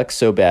 This sucks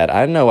so bad.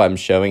 I don't know why I'm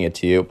showing it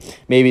to you.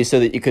 Maybe so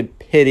that you could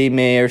pity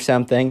me or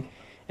something.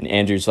 And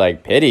Andrew's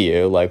like, pity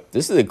you? Like,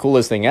 this is the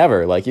coolest thing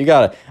ever. Like,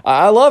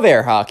 I love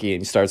air hockey.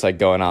 And he starts like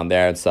going on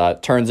there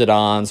and turns it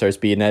on, starts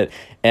beating it.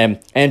 And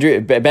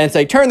Ben's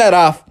like, turn that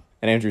off.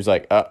 And Andrew's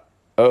like,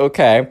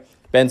 okay.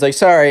 Ben's like,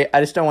 sorry, I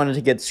just don't want it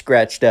to get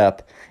scratched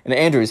up. And in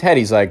Andrew's head,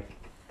 he's like,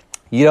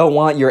 you don't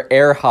want your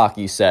air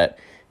hockey set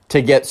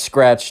to get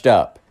scratched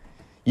up.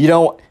 You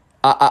don't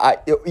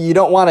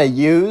want to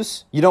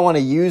use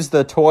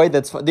the toy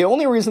that's fun. The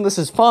only reason this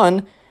is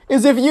fun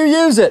is if you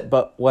use it.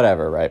 But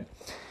whatever, right?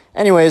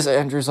 Anyways,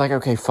 Andrew's like,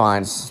 okay,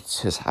 fine.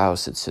 It's his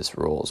house. It's his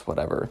rules,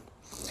 whatever.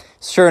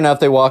 Sure enough,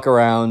 they walk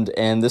around,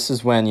 and this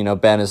is when,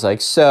 Ben is like,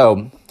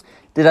 so,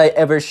 did I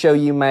ever show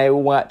you my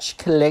watch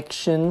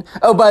collection?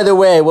 Oh, by the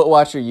way, what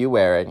watch are you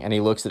wearing? And he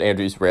looks at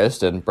Andrew's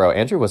wrist, and bro,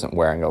 Andrew wasn't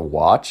wearing a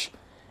watch.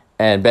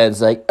 And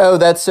Ben's like, oh,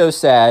 that's so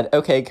sad.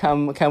 Okay,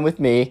 come with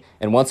me.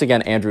 And once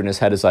again, Andrew in his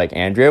head is like,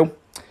 Andrew,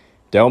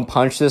 don't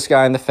punch this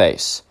guy in the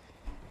face.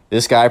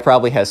 This guy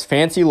probably has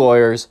fancy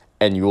lawyers,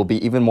 and you will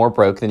be even more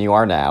broke than you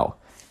are now.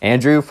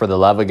 Andrew, for the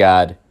love of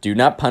God, do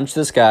not punch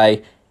this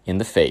guy in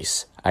the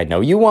face. I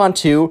know you want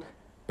to,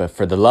 but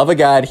for the love of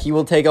God, he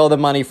will take all the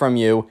money from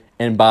you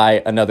and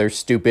buy another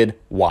stupid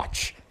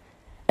watch.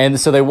 And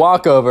so they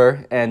walk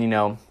over,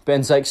 and,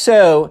 Ben's like,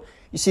 so,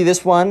 you see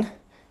this one?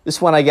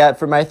 This one I got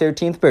for my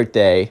 13th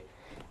birthday,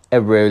 a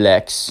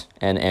Rolex.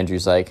 And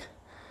Andrew's like,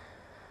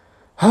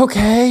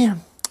 okay,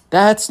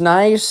 that's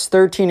nice.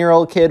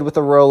 13-year-old kid with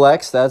a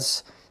Rolex,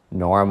 that's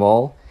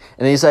normal.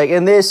 And he's like,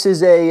 and this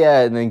is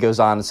and then goes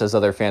on and says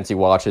other fancy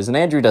watches. And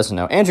Andrew doesn't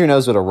know. Andrew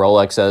knows what a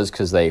Rolex is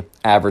because they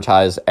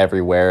advertise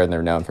everywhere and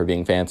they're known for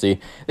being fancy.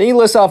 Then he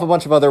lists off a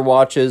bunch of other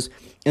watches.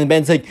 And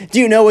Ben's like,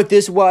 do you know what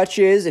this watch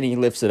is? And he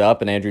lifts it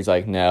up, and Andrew's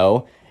like,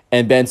 no.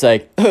 And Ben's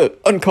like,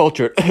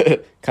 uncultured,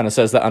 kind of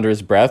says that under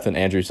his breath. And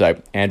Andrew's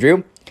like,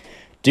 Andrew,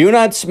 do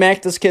not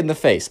smack this kid in the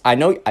face.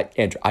 Andrew,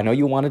 I know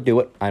you want to do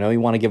it. I know you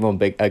want to give him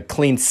a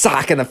clean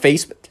sock in the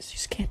face, but you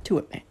just can't do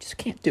it, man. Just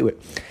can't do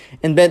it.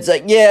 And Ben's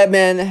like, yeah,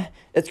 man,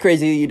 that's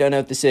crazy. You don't know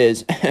what this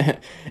is.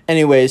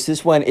 Anyways,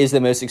 this one is the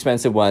most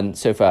expensive one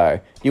so far.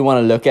 Do you want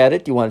to look at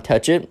it? Do you want to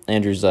touch it?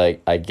 Andrew's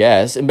like, I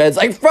guess. And Ben's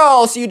like,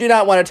 false. You do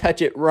not want to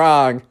touch it.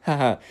 Wrong.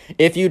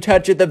 If you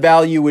touch it, the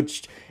value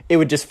it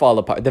would just fall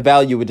apart. The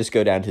value would just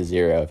go down to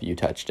zero if you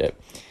touched it.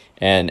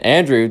 And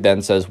Andrew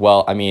then says,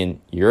 well, I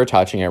mean, you're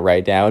touching it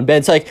right now. And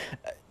Ben's like,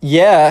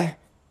 yeah,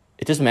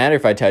 it doesn't matter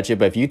if I touch it,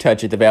 but if you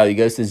touch it, the value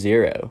goes to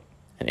zero.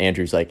 And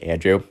Andrew's like,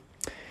 Andrew,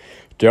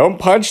 don't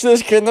punch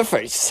this kid in the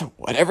face.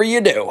 Whatever you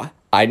do,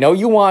 I know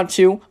you want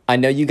to. I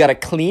know you got a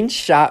clean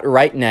shot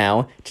right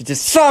now to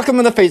just sock him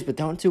in the face, but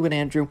don't do it,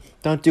 Andrew.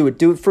 Don't do it.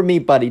 Do it for me,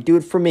 buddy. Do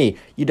it for me.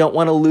 You don't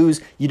want to lose.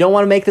 You don't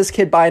want to make this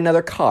kid buy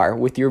another car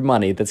with your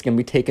money that's going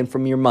to be taken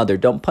from your mother.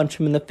 Don't punch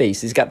him in the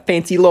face. He's got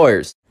fancy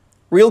lawyers.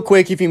 Real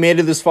quick, if you made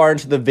it this far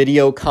into the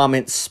video,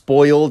 comment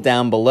spoil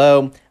down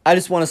below. I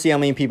just want to see how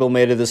many people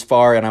made it this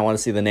far, and I want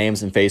to see the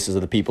names and faces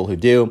of the people who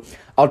do.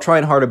 I'll try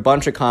and heart a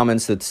bunch of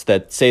comments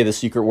that say the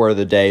secret word of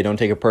the day. Don't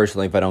take it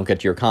personally if I don't get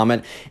to your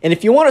comment. And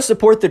if you want to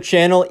support the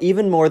channel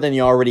even more than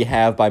you already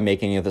have by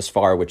making it this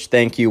far, which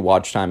thank you,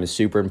 watch time is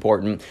super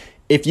important.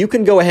 If you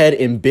can go ahead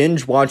and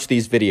binge watch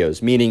these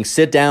videos, meaning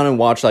sit down and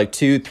watch like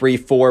 2, 3,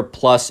 4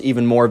 plus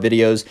even more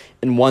videos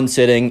in one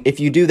sitting. If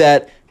you do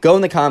that, go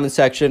in the comment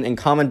section and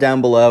comment down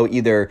below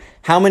either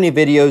how many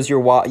videos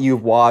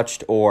you've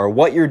watched or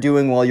what you're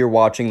doing while you're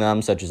watching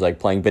them, such as like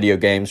playing video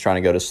games, trying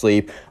to go to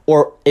sleep,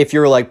 or if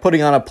you're like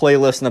putting on a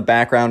playlist in the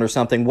background or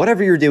something.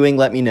 Whatever you're doing,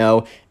 let me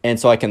know, and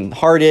so I can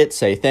heart it,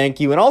 say thank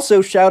you, and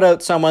also shout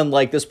out someone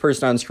like this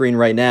person on screen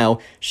right now,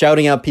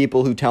 shouting out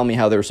people who tell me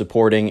how they're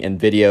supporting in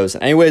videos.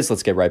 Anyways,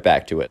 let's get right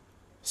back to it.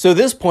 So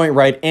this point,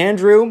 right,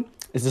 Andrew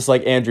is just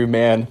like, Andrew,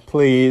 man,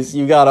 please,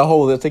 you gotta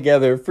hold it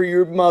together for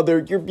your mother,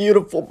 your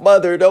beautiful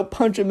mother. Don't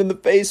punch him in the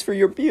face for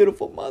your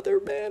beautiful mother,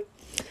 man.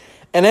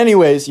 And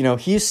anyways,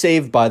 he's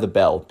saved by the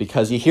bell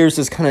because he hears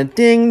this kind of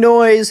ding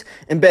noise,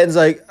 and Ben's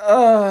like,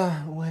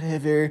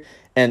 whatever.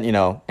 And,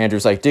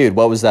 Andrew's like, dude,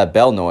 what was that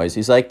bell noise?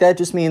 He's like, that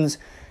just means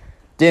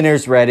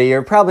dinner's ready,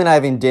 or probably not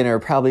even dinner,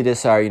 probably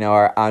just our,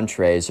 our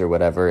entrees or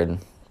whatever.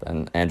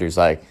 And Andrew's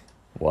like,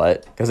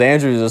 what? Because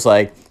Andrew's just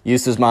like,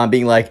 used to his mom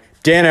being like,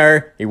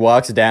 dinner. He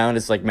walks down,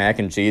 it's like mac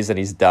and cheese, and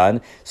he's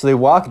done. So they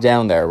walk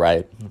down there,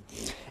 right?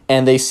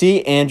 And they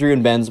see Andrew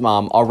and Ben's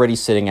mom already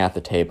sitting at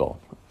the table.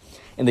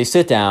 And they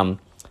sit down,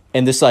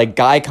 and this like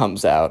guy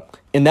comes out.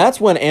 And that's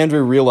when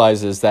Andrew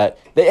realizes that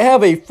they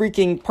have a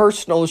freaking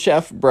personal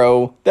chef,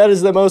 bro. That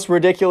is the most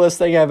ridiculous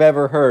thing I've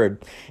ever heard.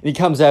 And he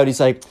comes out, he's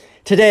like,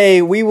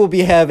 today we will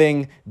be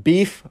having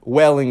beef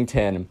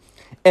Wellington.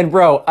 And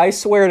bro, I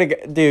swear to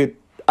God, dude,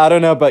 I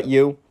don't know about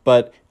you,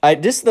 but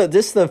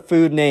the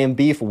food name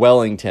beef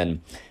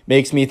Wellington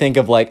makes me think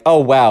of like, oh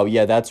wow,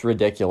 yeah, that's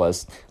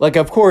ridiculous. Like,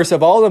 of course,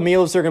 of all the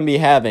meals they're gonna be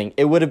having,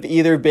 it would have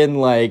either been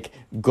like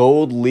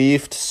gold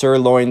leafed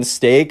sirloin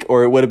steak,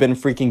 or it would have been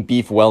freaking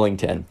beef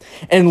Wellington.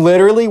 And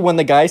literally, when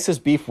the guy says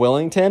beef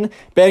Wellington,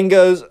 Ben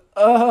goes,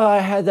 "Oh, I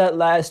had that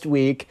last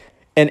week."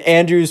 And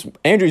Andrew's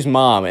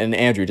mom and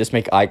Andrew just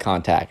make eye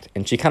contact,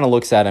 and she kind of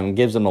looks at him and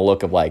gives him a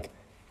look of like,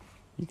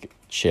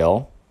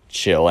 chill,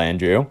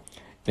 Andrew.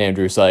 And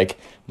Andrew's like,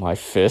 my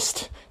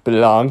fist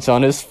belongs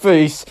on his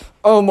face.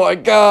 Oh my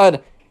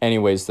God.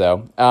 Anyways,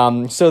 though,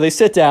 so they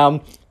sit down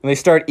and they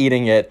start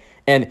eating it,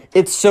 and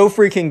it's so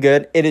freaking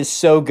good. It is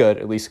so good,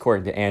 at least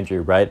according to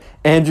Andrew, right?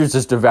 Andrew's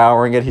just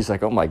devouring it. He's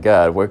like, oh my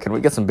God, where can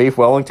we get some beef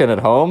Wellington at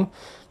home?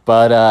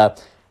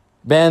 But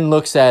Ben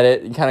looks at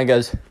it and kind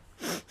of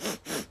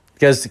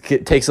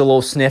takes a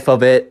little sniff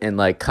of it and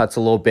like cuts a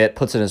little bit,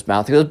 puts it in his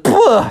mouth. He goes,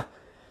 "Bleh!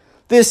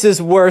 This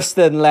is worse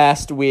than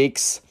last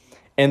week's."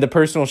 And the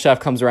personal chef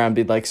comes around and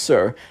be like,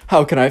 sir,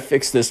 how can I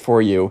fix this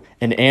for you?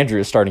 And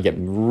Andrew is starting to get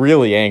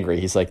really angry.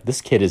 He's like,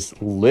 this kid is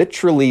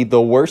literally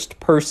the worst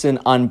person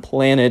on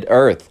planet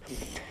Earth.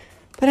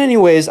 But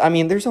anyways, I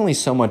mean, there's only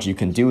so much you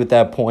can do at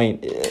that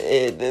point.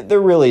 There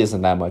really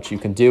isn't that much you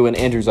can do. And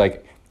Andrew's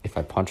like, if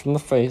I punch him in the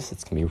face,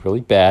 it's going to be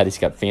really bad. He's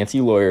got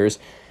fancy lawyers.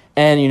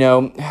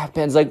 And,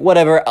 Ben's like,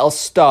 whatever, I'll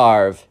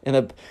starve.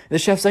 And the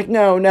chef's like,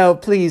 no,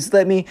 please,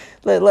 let me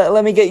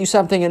get you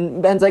something.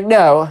 And Ben's like,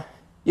 no.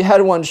 You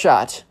had one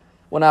shot,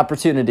 one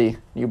opportunity,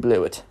 you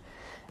blew it.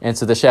 And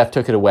so the chef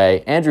took it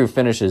away. Andrew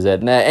finishes it.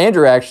 And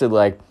Andrew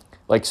actually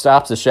like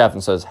stops the chef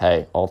and says,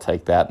 hey, I'll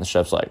take that. And the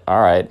chef's like,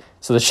 all right.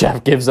 So the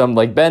chef gives him,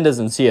 like, Ben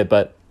doesn't see it,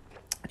 but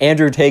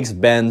Andrew takes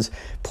Ben's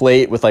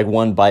plate with like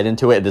one bite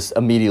into it and just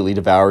immediately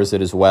devours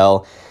it as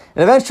well.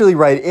 And eventually,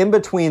 right in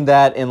between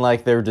that and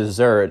like their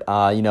dessert,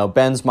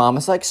 Ben's mom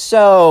is like,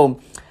 so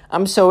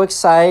I'm so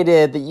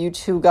excited that you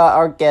two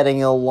are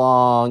getting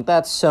along.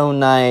 That's so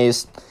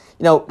nice.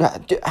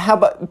 How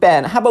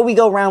about we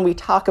go around, we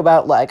talk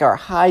about like our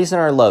highs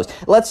and our lows.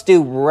 Let's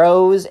do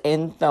rose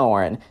and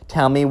thorn.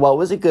 Tell me what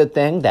was a good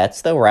thing,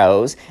 that's the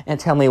rose, and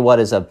tell me what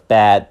is a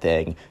bad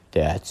thing,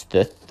 that's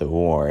the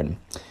thorn.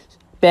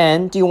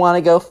 Ben, do you want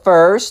to go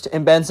first?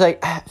 And Ben's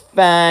like,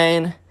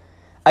 fine.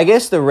 I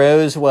guess the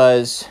rose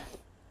was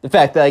the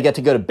fact that I get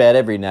to go to bed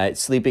every night.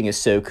 Sleeping is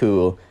so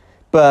cool.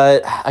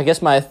 But I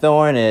guess my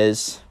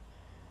thorn's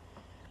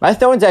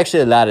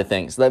actually a lot of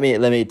things. Let me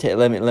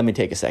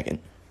take a second.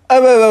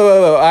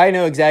 Oh, I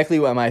know exactly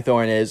what my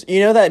thorn is. You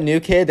know that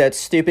new kid, that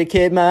stupid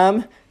kid,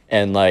 Mom?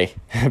 And, like,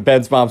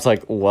 Ben's mom's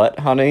like, what,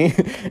 honey?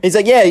 He's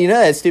like, yeah, you know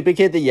that stupid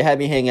kid that you had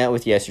me hang out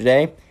with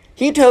yesterday?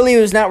 He totally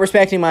was not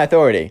respecting my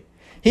authority.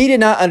 He did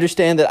not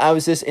understand that I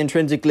was just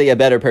intrinsically a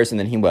better person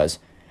than he was.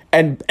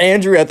 And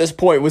Andrew at this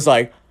point was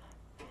like,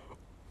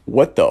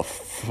 what the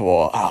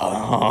fuck?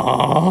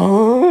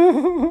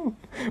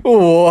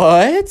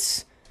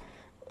 What?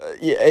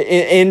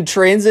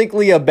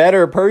 Intrinsically a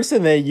better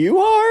person than you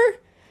are?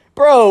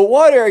 Bro,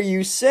 what are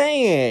you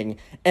saying?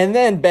 And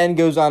then Ben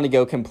goes on to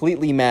go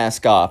completely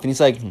mask off. And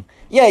he's like,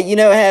 yeah, you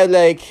know how,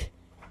 like,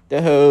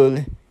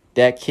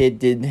 that kid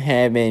didn't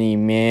have any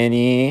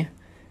money?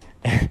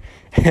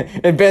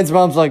 And Ben's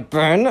mom's like,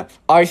 Ben,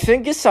 I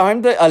think it's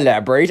time to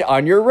elaborate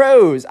on your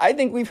rose. I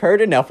think we've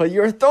heard enough of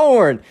your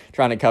thorn.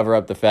 Trying to cover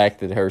up the fact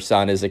that her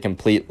son is a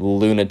complete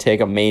lunatic,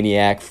 a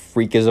maniac,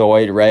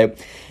 freakazoid, right?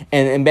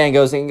 And Ben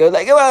goes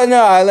like, well,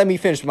 no, let me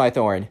finish my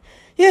thorn.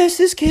 Yes,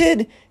 this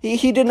kid,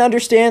 he didn't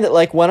understand that,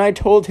 like, when I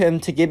told him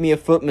to give me a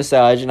foot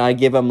massage and I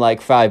give him, like,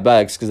 $5,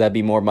 because that'd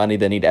be more money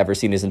than he'd ever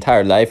seen his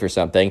entire life or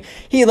something,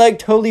 he, like,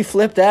 totally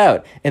flipped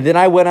out. And then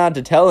I went on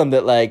to tell him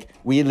that, like,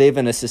 we live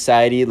in a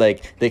society,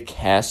 like, the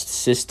caste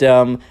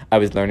system. I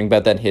was learning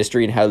about that in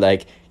history and how,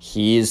 like,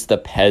 he's the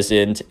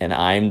peasant and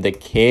I'm the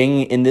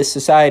king in this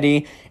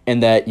society.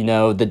 And that,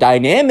 the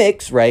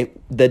dynamics, right,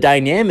 the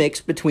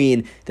dynamics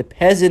between the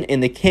peasant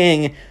and the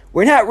king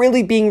were not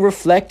really being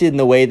reflected in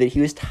the way that he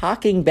was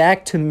talking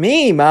back to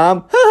me,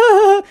 Mom.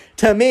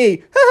 To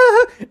me.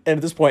 And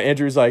at this point,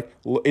 Andrew's like,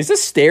 is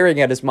this staring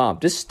at his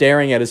mom? Just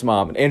staring at his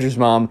mom. And Andrew's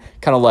mom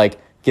kind of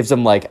like gives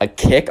him like a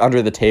kick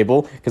under the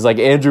table. Because like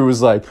Andrew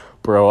was like,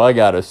 bro, I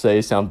gotta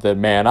say something,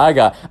 man. I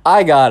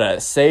gotta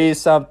say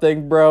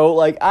something, bro.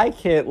 Like, I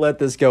can't let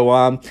this go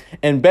on.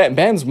 And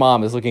Ben's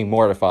mom is looking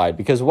mortified.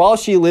 Because while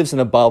she lives in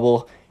a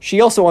bubble,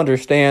 she also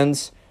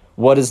understands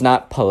what is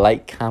not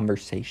polite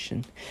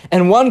conversation.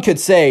 And one could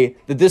say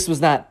that this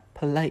was not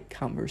polite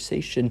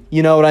conversation.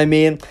 You know what I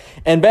mean?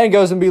 And Ben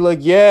goes and be like,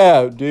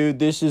 yeah, dude,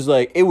 this is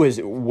like, it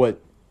was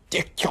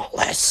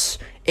ridiculous.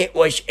 It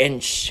was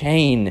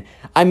insane.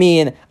 I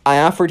mean, I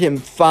offered him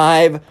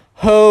 $5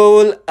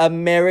 whole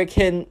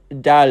American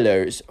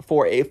dollars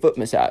for a foot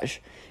massage.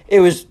 It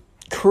was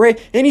crazy.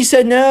 And he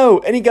said no.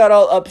 And he got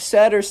all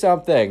upset or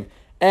something.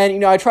 And, you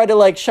know, I tried to,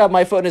 like, shove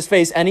my foot in his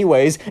face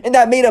anyways. And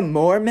that made him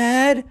more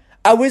mad.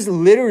 I was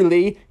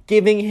literally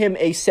giving him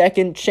a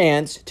second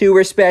chance to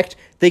respect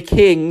the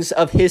kings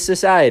of his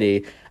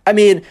society. I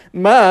mean,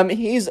 Mom,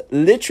 he's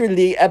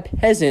literally a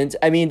peasant.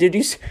 I mean, did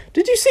you see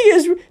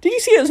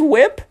his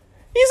whip?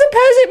 He's a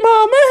peasant,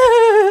 Mom.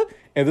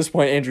 At this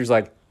point, Andrew's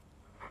like,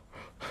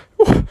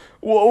 what?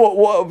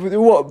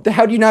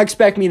 How do you not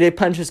expect me to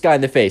punch this guy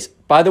in the face?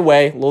 By the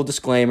way, little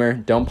disclaimer,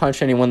 don't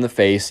punch anyone in the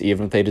face,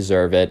 even if they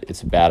deserve it.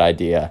 It's a bad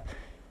idea.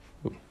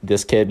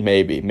 This kid,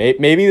 maybe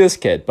this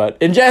kid. But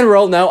in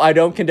general, no, I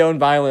don't condone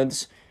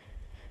violence.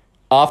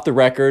 Off the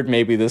record,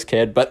 maybe this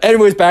kid. But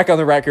anyways, back on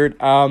the record.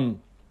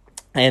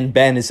 And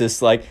Ben is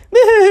just like,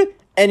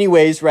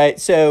 anyways, right?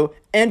 So,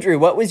 Andrew,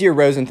 what was your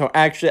rose and thorn?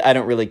 Actually, I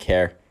don't really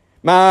care.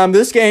 Mom,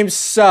 this game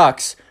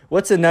sucks.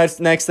 What's the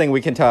next thing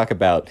we can talk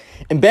about?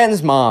 And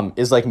Ben's mom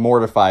is like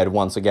mortified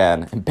once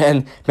again. And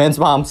Ben's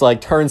mom's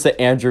like turns to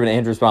Andrew, and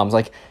Andrew's mom's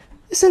like,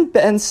 isn't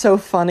Ben so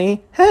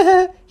funny?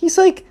 He's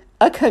like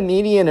a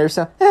comedian or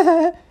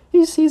something.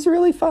 He's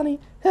really funny.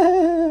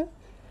 And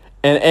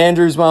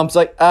Andrew's mom's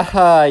like,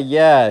 aha,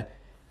 yeah.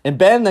 And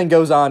Ben then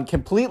goes on,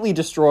 completely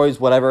destroys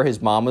whatever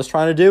his mom was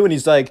trying to do. And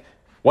he's like,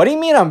 what do you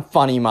mean I'm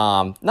funny,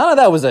 Mom? None of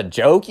that was a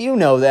joke. You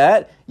know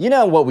that. You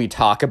know what we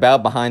talk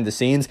about behind the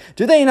scenes.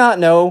 Do they not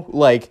know,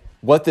 like,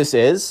 what this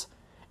is?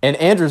 And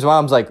Andrew's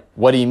mom's like,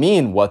 what do you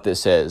mean what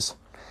this is?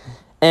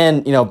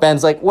 And, you know,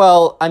 Ben's like,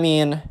 well, I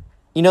mean,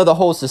 you know, the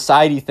whole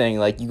society thing,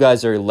 like, you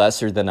guys are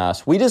lesser than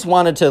us. We just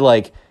wanted to,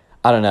 like,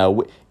 I don't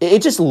know.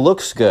 It just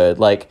looks good.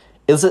 Like,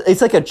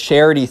 it's like a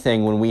charity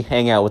thing when we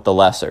hang out with the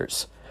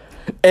lessers.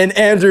 And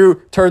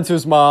Andrew turns to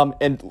his mom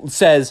and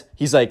says,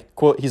 he's like,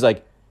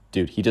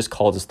 dude, he just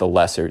called us the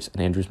lessers.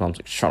 And Andrew's mom's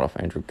like, shut up,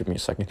 Andrew, give me a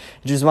second.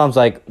 Andrew's mom's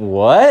like,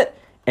 what?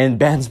 And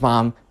Ben's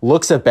mom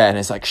looks at Ben and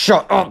is like,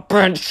 shut up,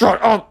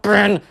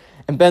 Ben.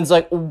 And Ben's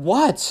like,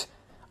 what?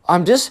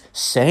 I'm just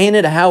saying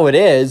it how it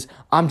is.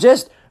 I'm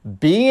just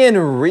being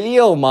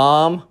real,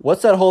 Mom.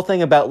 What's that whole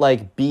thing about,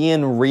 like,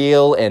 being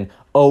real and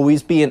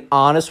always being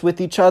honest with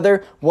each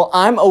other? Well,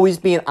 I'm always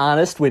being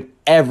honest with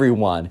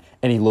everyone.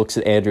 And he looks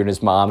at Andrew and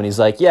his mom and he's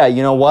like, yeah,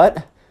 you know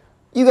what?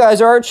 You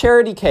guys are a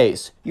charity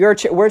case.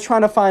 We're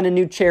trying to find a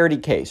new charity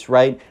case,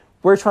 right?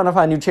 We're trying to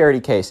find a new charity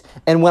case.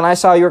 And when I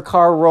saw your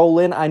car roll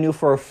in, I knew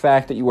for a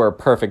fact that you were a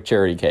perfect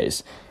charity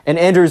case. And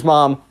Andrew's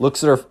mom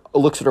looks at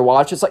her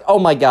watch. It's like, oh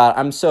my God,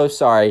 I'm so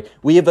sorry.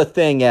 We have a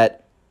thing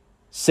at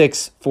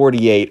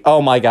 6:48.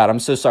 Oh my God, I'm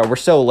so sorry. We're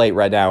so late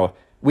right now.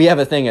 We have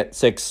a thing at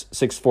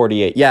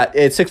 6:48. Yeah,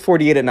 it's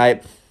 6:48 at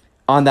night.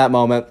 On that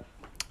moment,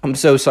 I'm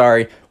so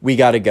sorry. We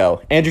gotta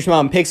go. Andrew's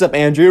mom picks up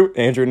Andrew.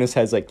 Andrew in his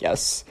head's like,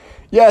 yes,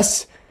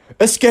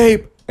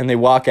 escape. And they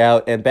walk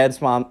out, and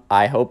Ben's mom,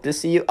 I hope to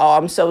see you. Oh,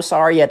 I'm so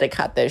sorry you had to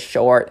cut this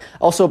short.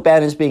 Also,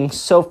 Ben is being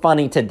so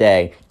funny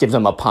today. Gives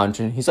him a punch,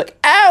 and he's like,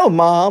 ow,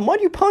 Mom,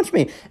 why'd you punch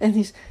me? And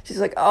she's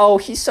like, oh,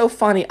 he's so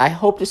funny. I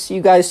hope to see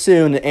you guys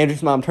soon. And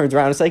Andrew's mom turns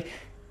around and is like,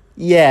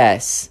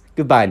 yes,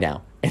 goodbye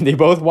now. And they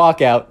both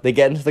walk out. They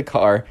get into the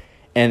car,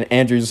 and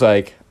Andrew's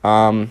like,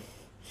 do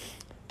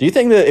you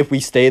think that if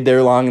we stayed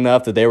there long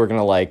enough that they were going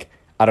to, like,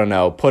 I don't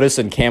know, put us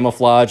in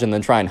camouflage and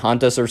then try and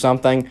hunt us or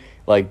something?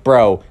 Like,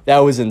 bro, that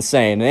was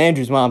insane. And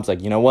Andrew's mom's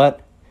like, you know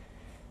what?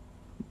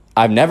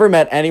 I've never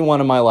met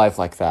anyone in my life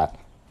like that.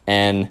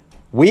 And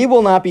we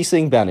will not be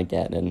seeing Ben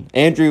again. And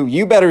Andrew,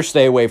 you better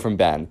stay away from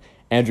Ben.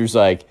 Andrew's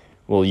like,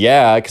 well,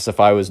 yeah, because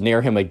if I was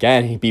near him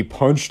again, he'd be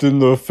punched in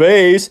the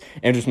face.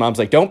 Andrew's mom's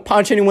like, don't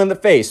punch anyone in the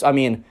face. I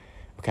mean,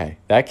 okay,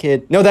 that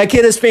kid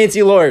has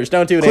fancy lawyers.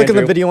 Don't do it, Click Andrew.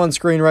 on the video on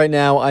screen right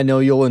now. I know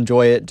you'll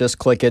enjoy it. Just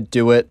click it.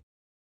 Do it.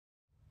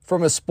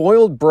 From a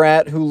spoiled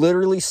brat who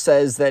literally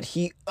says that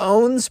he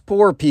owns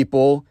poor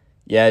people.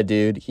 Yeah,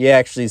 dude, he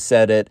actually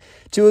said it.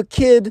 To a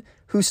kid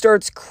who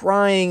starts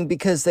crying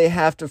because they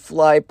have to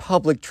fly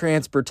public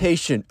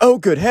transportation. Oh,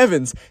 good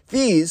heavens.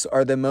 These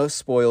are the most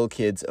spoiled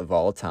kids of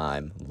all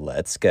time.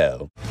 Let's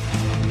go.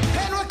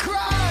 And we're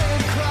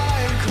crying,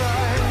 crying,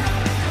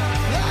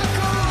 crying, like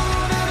a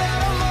wounded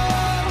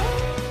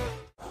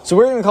animal. So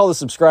we're going to call the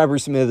subscriber who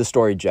submitted the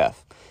story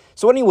Jeff.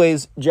 So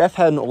anyways, Jeff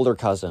had an older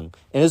cousin,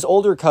 and his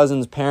older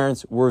cousin's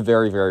parents were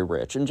very, very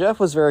rich. And Jeff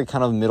was very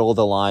kind of middle of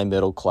the line,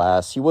 middle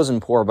class. He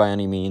wasn't poor by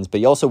any means, but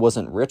he also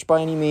wasn't rich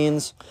by any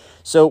means.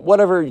 So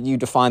whatever you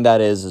define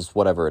that is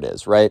whatever it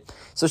is, right?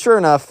 So sure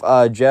enough,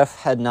 Jeff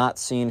had not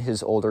seen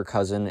his older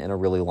cousin in a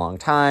really long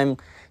time.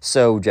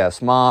 So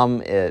Jeff's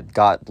mom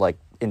got like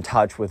in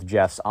touch with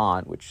Jeff's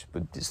aunt, which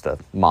is the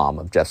mom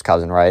of Jeff's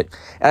cousin, right?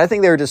 And I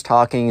think they were just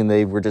talking and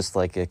they were just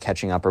like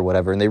catching up or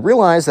whatever. And they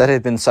realized that it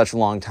had been such a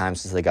long time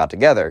since they got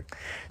together.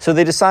 So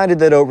they decided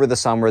that over the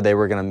summer they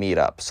were going to meet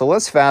up. So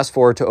let's fast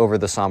forward to over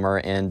the summer.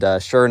 And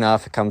sure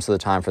enough, it comes to the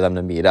time for them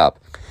to meet up.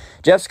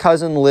 Jeff's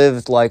cousin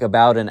lived like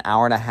about an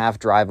hour and a half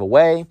drive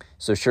away.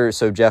 So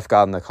Jeff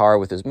got in the car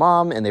with his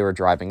mom and they were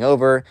driving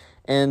over.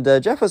 And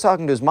Jeff was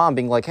talking to his mom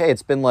being like, hey,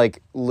 it's been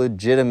like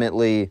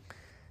legitimately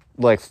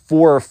like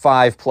 4 or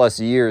 5 plus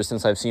years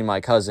since I've seen my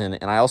cousin.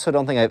 And I also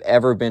don't think I've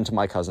ever been to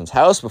my cousin's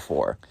house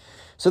before.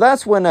 So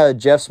that's when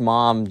Jeff's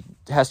mom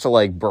has to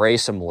like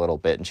brace him a little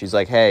bit. And she's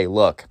like, hey,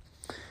 look,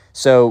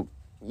 so,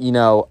 you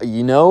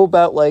know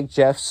about like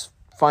Jeff's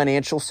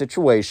financial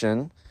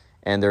situation.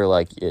 And they're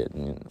like,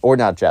 or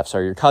not Jeff,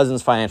 sorry, your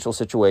cousin's financial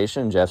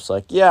situation. And Jeff's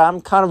like, yeah,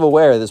 I'm kind of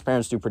aware that his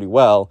parents do pretty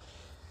well.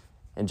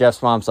 And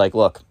Jeff's mom's like,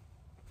 look,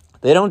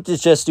 they don't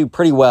just do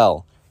pretty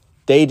well.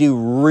 They do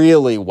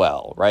really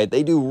well, right?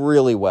 They do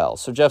really well.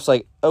 So Jeff's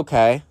like,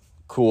 okay,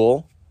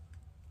 cool.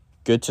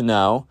 Good to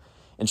know.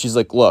 And she's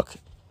like, look,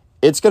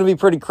 it's going to be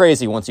pretty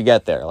crazy once you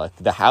get there. Like,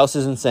 the house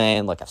is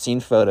insane. Like, I've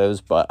seen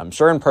photos, but I'm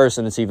sure in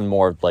person it's even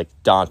more, like,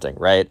 daunting,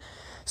 right?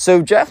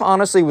 So Jeff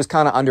honestly was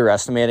kind of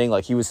underestimating.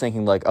 Like, he was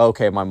thinking, like,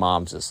 okay, my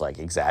mom's just, like,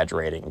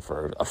 exaggerating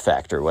for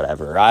effect or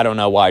whatever. I don't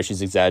know why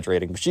she's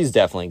exaggerating, but she's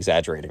definitely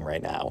exaggerating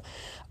right now.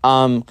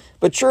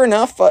 But sure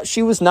enough,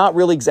 she was not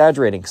really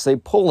exaggerating, because they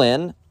pull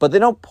in, but they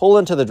don't pull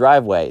into the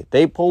driveway.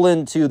 They pull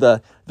into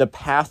the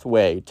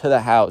pathway to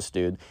the house,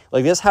 dude.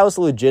 Like, this house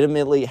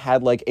legitimately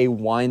had like a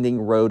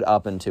winding road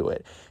up into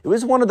it. It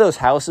was one of those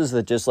houses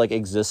that just like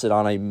existed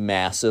on a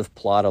massive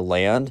plot of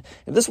land.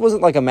 And this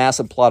wasn't like a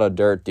massive plot of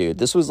dirt, dude.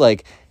 This was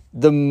like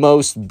the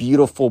most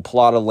beautiful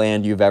plot of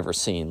land you've ever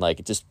seen. Like,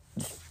 it just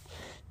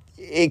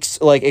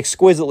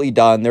exquisitely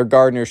done. Their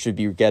gardener should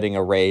be getting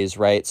a raise,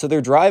 right? So they're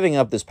driving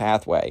up this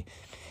pathway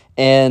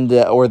and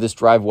or this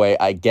driveway,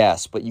 I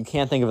guess, but you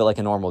can't think of it like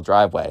a normal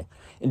driveway.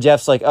 And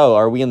Jeff's like, oh,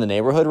 are we in the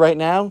neighborhood right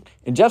now?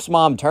 And Jeff's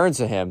mom turns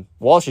to him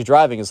while she's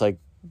driving and is like,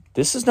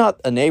 this is not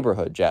a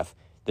neighborhood, Jeff.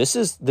 This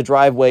is the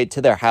driveway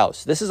to their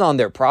house. This is on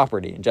their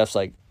property. And Jeff's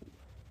like,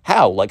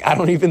 how? Like, I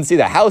don't even see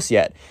the house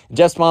yet. And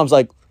Jeff's mom's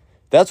like,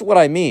 that's what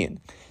I mean.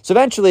 So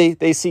eventually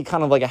they see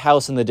kind of like a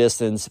house in the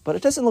distance, but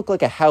it doesn't look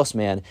like a house,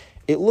 man.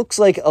 It looks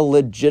like a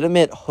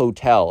legitimate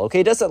hotel.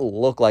 Okay, it doesn't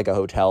look like a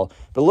hotel,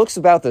 but it looks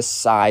about the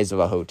size of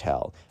a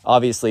hotel.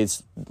 Obviously,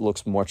 it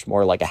looks much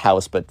more like a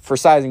house, but for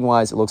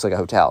sizing-wise, it looks like a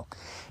hotel.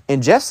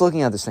 And Jeff's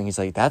looking at this thing. He's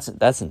like,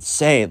 that's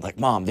insane. Like,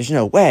 Mom, there's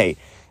no way.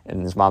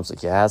 And his mom's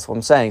like, yeah, that's what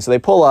I'm saying. So they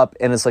pull up,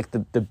 and it's like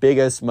the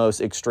biggest,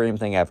 most extreme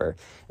thing ever.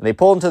 And they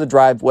pull into the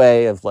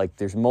driveway of, like,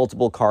 there's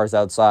multiple cars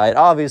outside.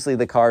 Obviously,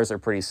 the cars are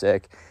pretty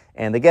sick.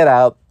 And they get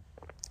out.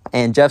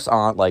 And Jeff's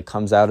aunt, like,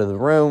 comes out of the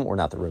room, or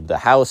not the room, the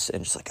house,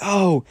 and she's like,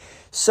 oh,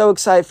 so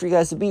excited for you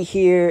guys to be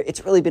here.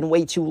 It's really been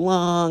way too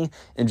long.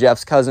 And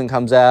Jeff's cousin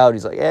comes out.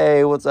 He's like,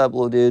 hey, what's up,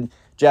 little dude?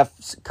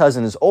 Jeff's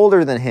cousin is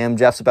older than him.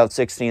 Jeff's about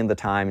 16 at the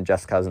time, and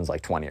Jeff's cousin's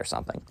like 20 or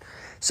something.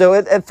 So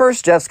at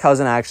first, Jeff's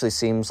cousin actually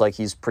seems like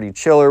he's pretty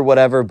chill or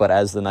whatever, but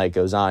as the night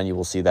goes on, you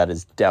will see that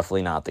is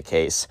definitely not the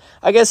case.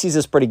 I guess he's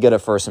just pretty good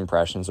at first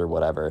impressions or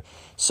whatever.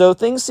 So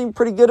things seem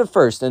pretty good at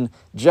first, and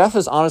Jeff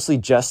is honestly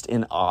just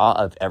in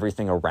awe of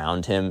everything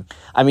around him.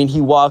 I mean, he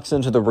walks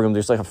into the room,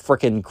 there's like a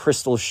freaking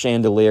crystal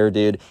chandelier,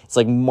 dude. It's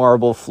like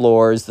marble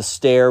floors, the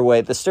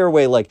stairway,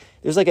 like,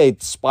 there's like a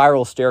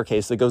spiral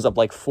staircase that goes up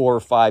like 4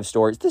 or 5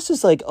 stories. This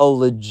is like a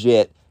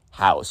legit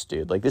house,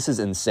 dude. Like, this is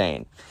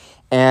insane.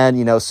 And,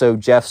 you know, so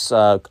Jeff's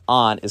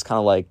aunt is kind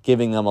of like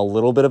giving them a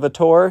little bit of a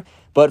tour,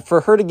 but for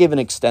her to give an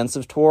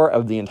extensive tour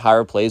of the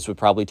entire place would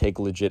probably take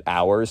legit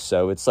hours.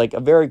 So it's like a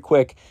very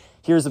quick,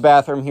 here's the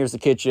bathroom, here's the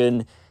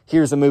kitchen,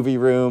 here's the movie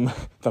room.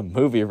 The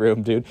movie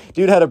room, dude.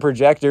 Dude had a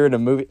projector and a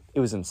movie. It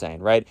was insane,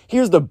 right?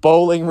 Here's the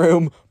bowling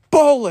room.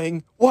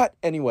 Bowling? What?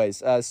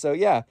 Anyways, so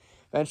yeah.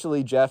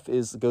 Eventually, Jeff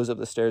goes up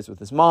the stairs with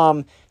his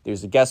mom.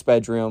 There's a guest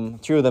bedroom.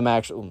 2 of them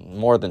actually,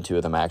 more than 2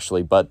 of them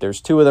actually, but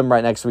there's 2 of them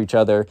right next to each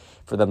other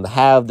for them to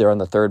have. They're on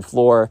the 3rd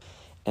floor,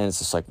 and it's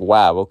just like,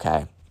 wow,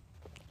 okay.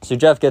 So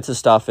Jeff gets his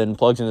stuff in,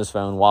 plugs in his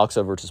phone, walks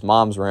over to his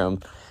mom's room.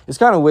 He's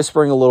kind of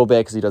whispering a little bit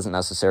because he doesn't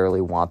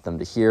necessarily want them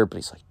to hear, but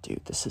he's like,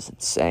 dude, this is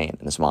insane.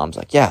 And his mom's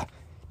like, yeah,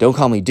 don't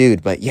call me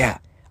dude, but yeah,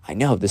 I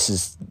know, this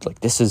is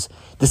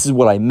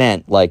what I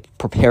meant. Like,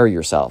 prepare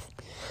yourself.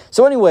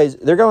 So anyways,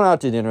 they're going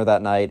out to dinner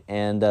that night,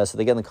 and so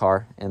they get in the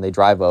car, and they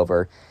drive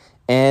over,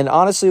 and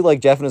honestly, like,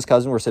 Jeff and his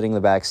cousin were sitting in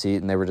the back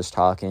seat, and they were just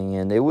talking,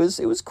 and it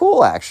was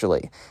cool,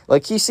 actually.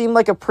 Like, he seemed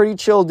like a pretty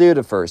chill dude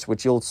at first,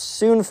 which you'll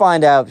soon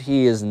find out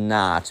he is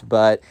not,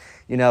 but,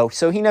 you know,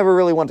 so he never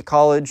really went to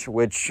college,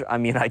 which, I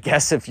mean, I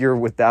guess if you're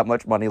with that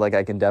much money, like,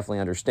 I can definitely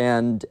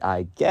understand,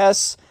 I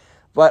guess,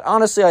 but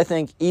honestly, I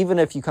think even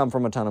if you come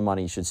from a ton of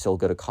money, you should still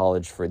go to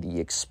college for the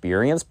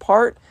experience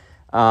part.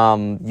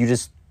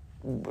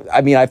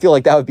 I feel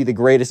like that would be the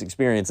greatest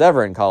experience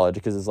ever in college,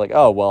 because it's like,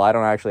 oh, well, I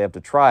don't actually have to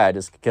try. I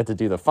just get to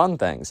do the fun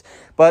things.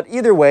 But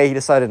either way, he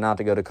decided not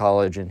to go to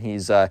college, and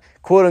he's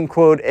quote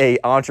unquote a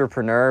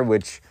entrepreneur,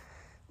 which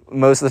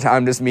most of the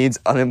time just means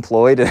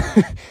unemployed.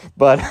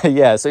 But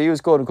yeah, so he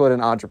was quote unquote an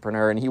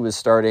entrepreneur, and he was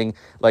starting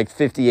like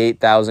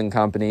 58,000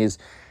 companies.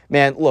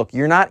 Man, look,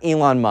 you're not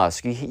Elon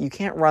Musk. You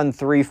can't run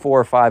 3,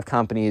 4, 5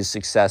 companies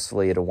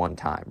successfully at a one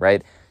time,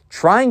 right?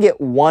 try and get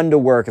one to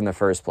work in the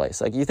first place.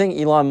 Like, you think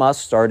Elon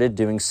Musk started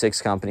doing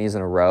 6 companies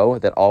in a row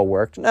that all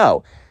worked?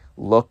 No.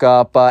 Look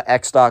up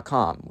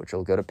X.com, which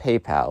will go to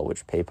PayPal,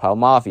 which PayPal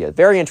Mafia.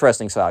 Very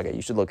interesting saga.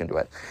 You should look into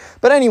it.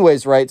 But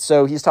anyways, right,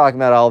 so he's talking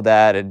about all of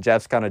that, and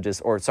Jeff's kind of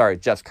just, or sorry,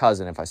 Jeff's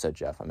cousin. If I said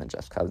Jeff, I meant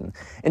Jeff's cousin.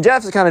 And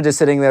Jeff is kind of just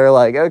sitting there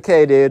like,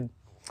 okay, dude,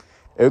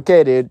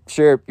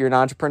 sure, you're an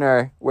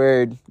entrepreneur.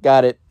 Word,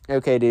 got it.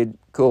 Okay, dude,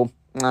 cool.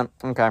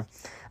 Okay.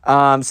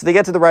 So they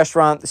get to the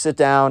restaurant, they sit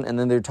down, and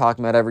then they're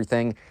talking about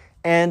everything.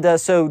 And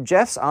so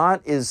Jeff's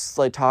aunt is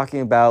like talking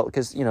about,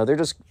 because, you know, they're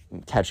just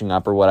catching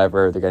up or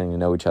whatever. They're getting to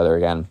know each other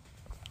again.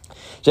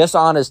 Jeff's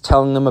aunt is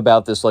telling them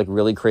about this like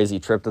really crazy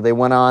trip that they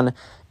went on.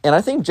 And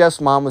I think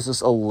Jeff's mom was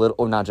just a little,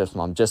 or not Jeff's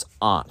mom, just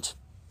aunt.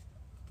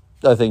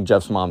 I think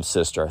Jeff's mom's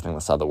sister. I think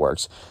that's how that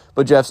works.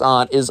 But Jeff's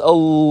aunt is a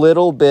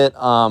little bit,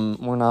 well,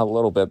 not a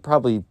little bit,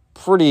 probably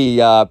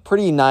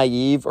pretty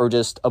naive or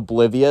just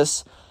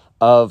oblivious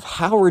of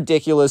how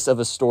ridiculous of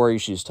a story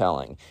she's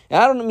telling.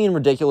 And I don't mean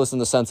ridiculous in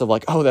the sense of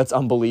like, oh, that's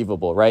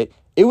unbelievable, right?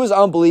 It was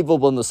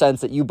unbelievable in the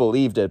sense that you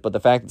believed it, but the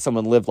fact that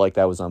someone lived like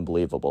that was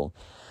unbelievable.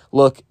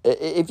 Look,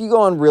 if you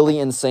go on really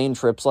insane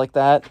trips like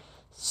that,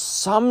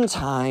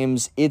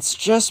 sometimes it's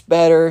just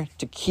better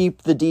to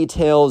keep the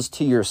details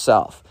to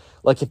yourself.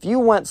 Like, if you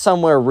went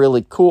somewhere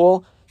really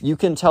cool, you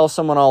can tell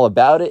someone all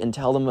about it and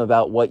tell them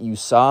about what you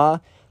saw.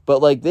 But,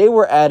 like, they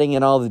were adding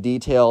in all the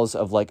details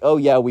of, like, oh,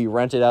 yeah, we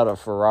rented out a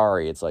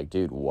Ferrari. It's like,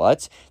 dude,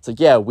 what? It's like,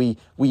 yeah, we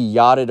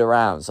yachted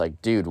around. It's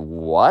like, dude,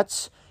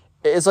 what?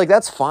 It's like,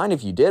 that's fine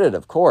if you did it,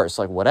 of course,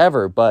 like,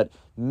 whatever. But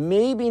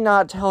maybe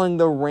not telling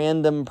the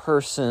random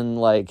person,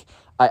 like,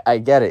 I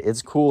get it,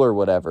 it's cool or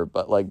whatever.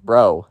 But, like,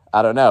 bro,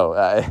 I don't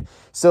know.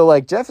 So,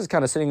 like, Jeff is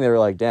kind of sitting there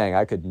like, dang,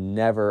 I could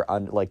never,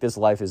 like, this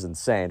life is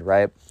insane,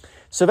 right?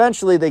 So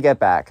eventually they get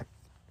back.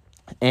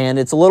 And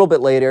it's a little bit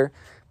later.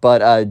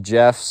 But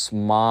Jeff's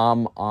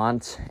mom,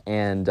 aunt,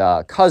 and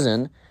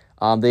cousin,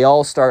 they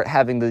all start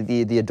having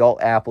the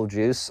adult apple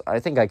juice. I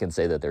think I can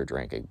say that they're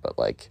drinking, but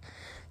like,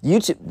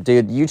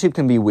 YouTube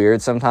can be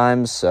weird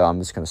sometimes, so I'm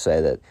just going to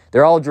say that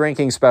they're all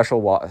drinking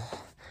special water.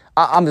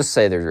 I'm just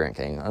say they're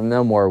drinking.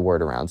 No more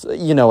word around.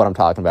 You know what I'm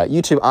talking about.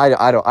 YouTube,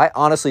 I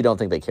honestly don't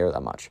think they care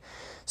that much.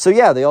 So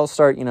yeah, they all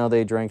start, you know,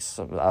 they drink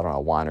some, I don't know,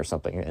 wine or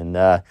something. And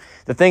the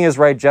thing is,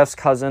 right, Jeff's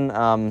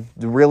cousin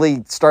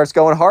really starts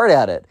going hard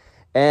at it.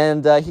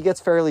 And he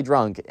gets fairly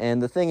drunk.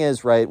 And the thing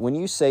is, right, when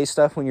you say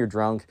stuff when you're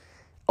drunk,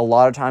 a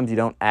lot of times you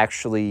don't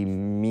actually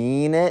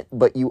mean it,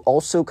 but you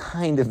also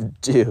kind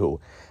of do.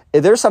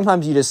 There's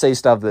sometimes you just say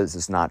stuff that is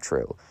just not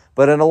true.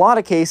 But in a lot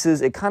of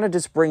cases, it kind of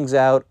just brings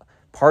out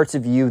parts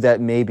of you that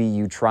maybe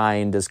you try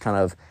and just kind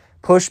of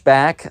push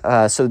back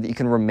so that you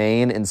can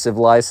remain in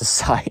civilized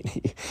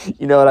society.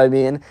 You know what I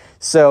mean?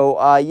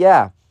 So,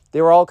 yeah.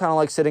 They were all kind of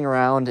like sitting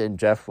around, and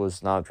Jeff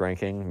was not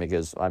drinking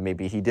because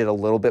maybe he did a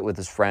little bit with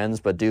his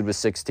friends, but dude was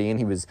 16.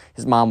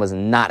 His mom was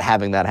not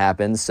having that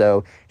happen,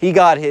 so he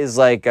got his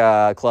like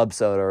club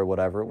soda or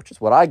whatever, which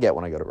is what I get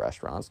when I go to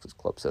restaurants because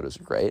club sodas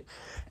are great.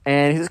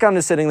 And he's kind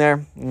of sitting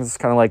there, he's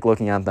kind of like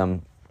looking at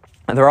them,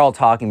 and they're all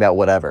talking about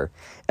whatever.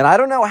 And I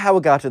don't know how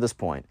it got to this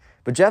point,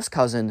 but Jeff's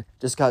cousin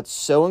just got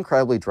so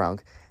incredibly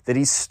drunk that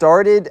he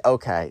started.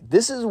 Okay,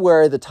 this is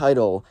where the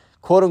title,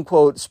 quote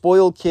unquote,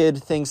 spoiled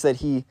kid thinks that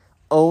he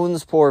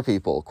owns poor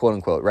people, quote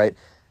unquote, right?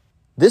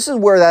 This is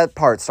where that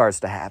part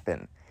starts to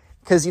happen.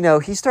 Because, you know,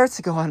 he starts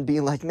to go on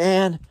being like,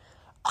 man,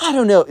 I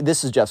don't know.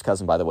 This is Jeff's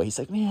cousin, by the way. He's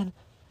like, man,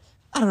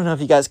 I don't know if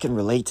you guys can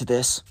relate to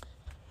this.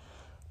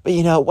 But,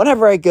 you know,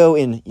 whenever I go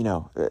in, you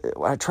know,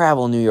 when I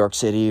travel in New York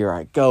City or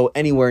I go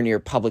anywhere near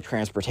public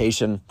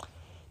transportation,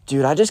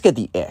 dude, I just get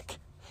the ick.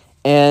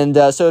 And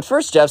so at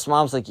first Jeff's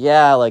mom's like,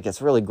 yeah, like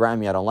it's really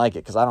grimy. I don't like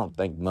it because I don't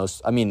think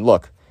most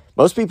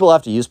people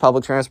have to use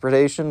public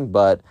transportation,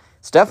 but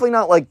it's definitely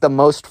not like the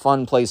most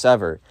fun place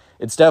ever.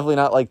 It's definitely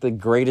not like the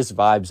greatest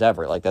vibes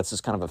ever. Like that's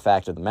just kind of a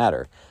fact of the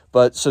matter.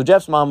 But so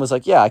Jeff's mom was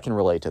like, yeah, I can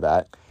relate to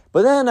that.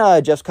 But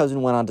then Jeff's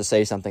cousin went on to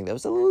say something that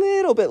was a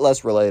little bit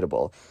less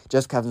relatable.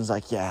 Jeff's cousin's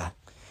like, yeah,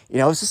 you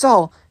know, it's just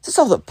all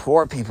the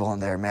poor people in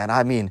there, man.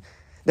 I mean,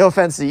 no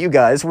offense to you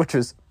guys, which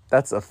is,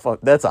 that's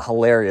a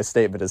hilarious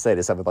statement to say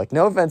to someone, like,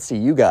 no offense to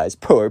you guys,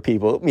 poor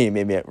people, me,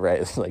 right?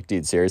 It's like,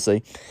 dude,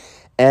 seriously.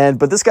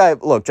 But this guy,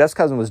 look, Jeff's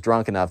cousin was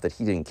drunk enough that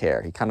he didn't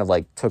care. He kind of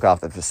like took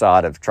off the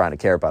facade of trying to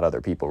care about other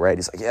people, right?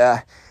 He's like,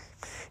 yeah.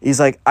 He's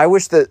like, I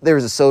wish that there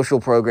was a social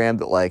program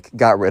that like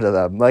got rid of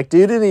them. Like,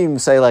 dude didn't even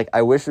say like,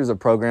 I wish there was a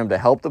program to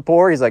help the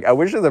poor. He's like, I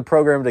wish there was a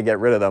program to get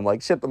rid of them.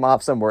 Like, ship them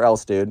off somewhere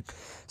else, dude.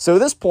 So at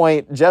this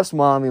point, Jeff's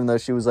mom, even though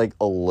she was like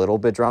a little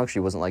bit drunk,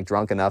 she wasn't like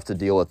drunk enough to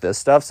deal with this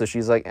stuff. So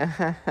she's like,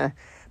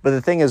 But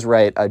the thing is,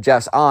 right,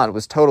 Jeff's aunt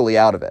was totally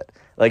out of it.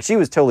 Like, she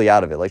was totally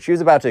out of it. Like, she was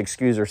about to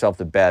excuse herself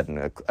to bed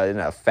in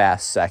a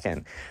fast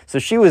second. So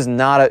she was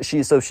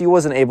she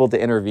wasn't able to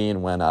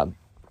intervene when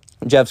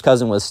Jeff's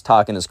cousin was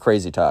talking his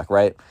crazy talk,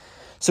 right?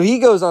 So he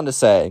goes on to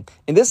say,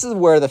 and this is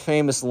where the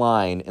famous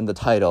line in the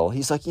title,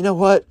 he's like, you know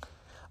what?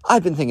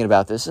 I've been thinking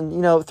about this, and, you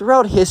know,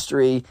 throughout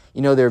history,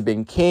 you know, there have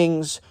been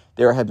kings,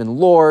 there have been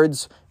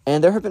lords,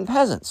 and there have been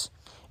peasants.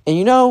 And,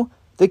 you know,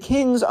 The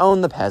kings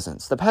own the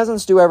peasants. The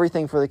peasants do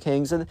everything for the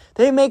kings, and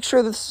they make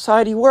sure that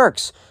society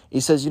works. He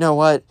says, you know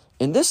what?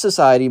 In this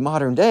society,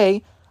 modern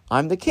day,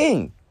 I'm the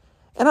king,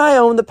 and I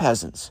own the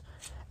peasants.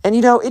 And,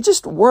 it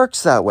just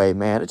works that way,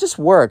 man. It just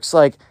works.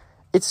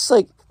 It's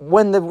like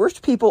when the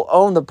rich people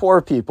own the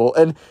poor people.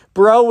 And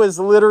bro is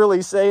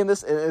literally saying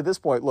this at this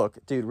point.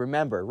 Look, dude,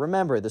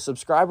 remember, the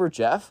subscriber,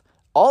 Jeff,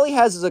 all he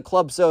has is a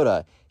club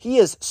soda. He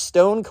is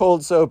stone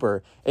cold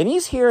sober. And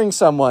he's hearing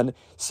someone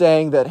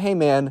saying that, hey,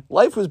 man,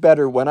 life was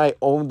better when I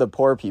owned the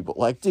poor people.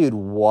 Like, dude,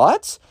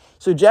 what?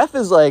 So Jeff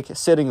is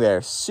sitting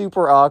there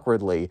super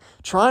awkwardly,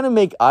 trying to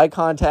make eye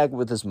contact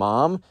with his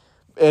mom.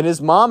 And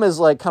his mom is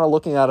kind of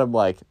looking at him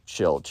like,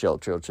 chill.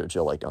 Don't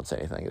say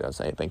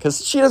anything.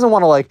 Because she doesn't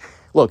want to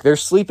look, they're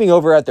sleeping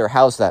over at their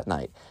house that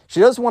night. She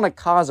doesn't want to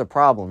cause a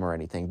problem or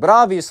anything. But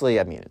obviously,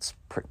 it's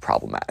pretty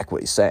problematic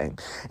what he's saying.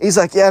 He's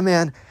like, yeah,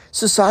 man,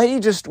 society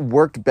just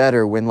worked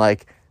better when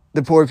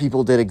the poor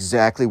people did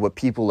exactly what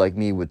people like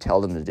me would tell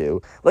them to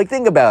do.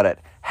 Think about it.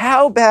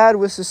 How bad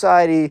was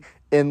society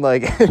in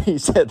he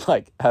said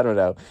I don't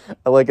know,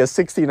 a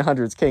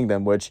 1600s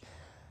kingdom, which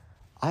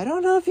I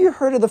don't know if you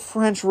heard of the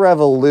French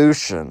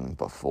Revolution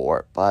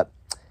before, but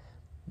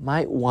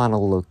might want to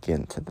look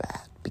into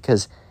that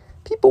because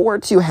people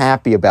weren't too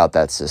happy about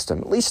that system,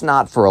 at least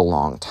not for a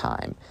long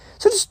time.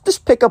 So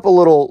just pick up a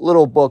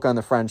little book on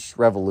the French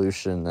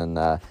Revolution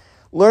and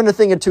learn a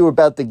thing or two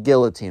about the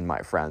guillotine,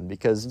 my friend,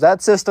 because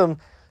that system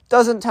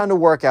doesn't tend to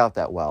work out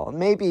that well. And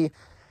maybe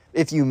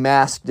if you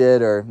masked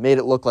it or made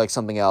it look like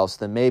something else,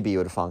 then maybe it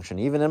would function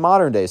even in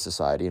modern day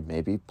society. And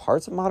maybe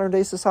parts of modern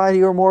day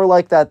society are more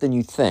like that than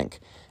you think.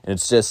 And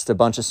it's just a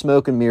bunch of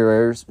smoke and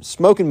mirrors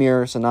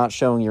and not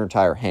showing your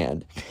entire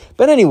hand.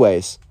 But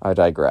anyways, I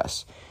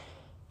digress.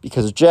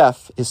 Because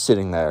Jeff is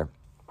sitting there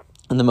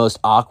in the most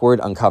awkward,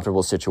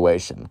 uncomfortable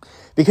situation.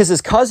 Because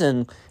his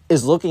cousin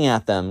is looking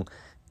at them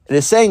and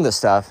is saying this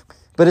stuff,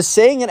 but is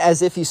saying it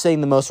as if he's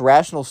saying the most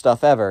rational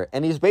stuff ever.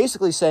 And he's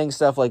basically saying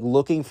stuff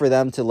looking for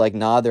them to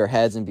nod their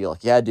heads and be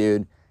like, yeah,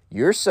 dude,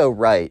 you're so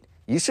right.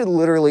 You should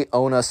literally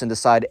own us and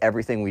decide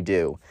everything we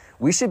do.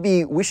 We should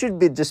be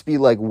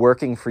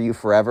working for you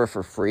forever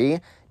for free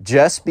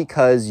just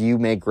because you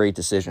make great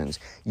decisions.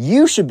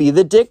 You should be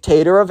the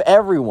dictator of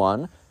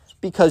everyone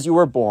because you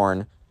were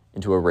born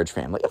into a rich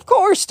family. Of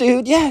course,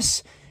 dude.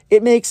 Yes.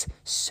 It makes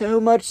so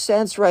much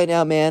sense right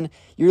now, man.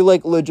 You're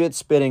legit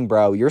spitting,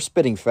 bro. You're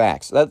spitting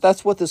facts.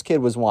 That's what this kid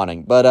was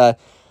wanting. But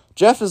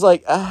Jeff is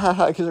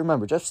because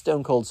remember, Jeff's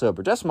stone cold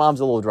sober. Jeff's mom's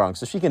a little drunk,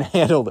 so she can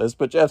handle this.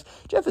 But Jeff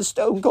is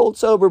stone cold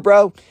sober,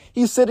 bro.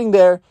 He's sitting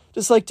there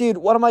just dude,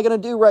 what am I going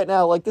to do right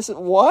now? This is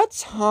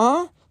what?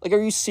 Huh?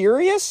 Are you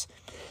serious?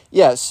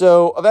 Yeah,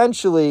 so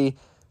eventually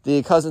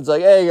the cousin's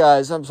hey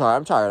guys, I'm sorry,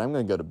 I'm tired. I'm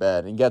going to go to bed.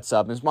 And he gets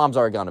up, and his mom's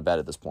already gone to bed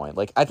at this point.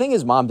 I think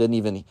his mom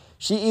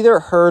she either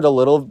heard a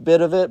little bit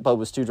of it, but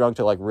was too drunk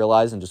to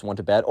realize and just went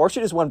to bed, or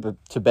she just went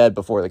to bed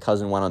before the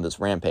cousin went on this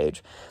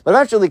rampage. But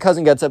eventually the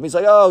cousin gets up, and he's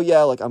oh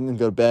yeah, I'm going to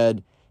go to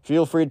bed.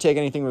 Feel free to take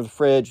anything from the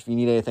fridge. If you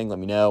need anything, let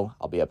me know.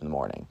 I'll be up in the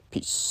morning.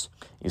 Peace.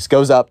 He just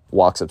goes up,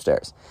 walks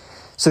upstairs.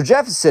 So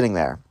Jeff is sitting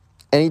there,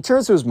 and he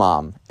turns to his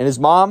mom, and his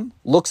mom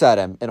looks at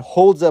him and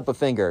holds up a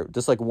finger,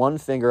 just one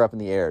finger up in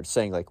the air,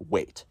 saying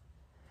wait.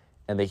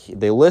 And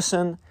they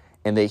listen,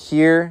 and they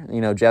hear,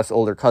 Jeff's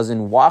older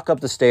cousin walk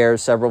up the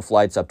stairs several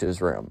flights up to his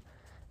room.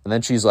 And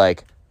then she's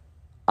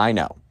I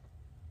know.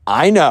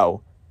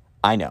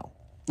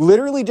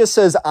 Literally just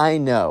says, I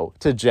know,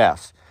 to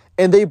Jeff.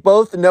 And they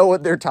both know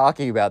what they're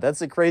talking about. That's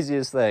the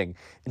craziest thing.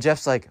 And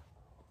Jeff's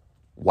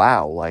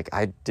wow,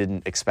 I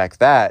didn't expect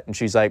that. And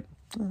she's I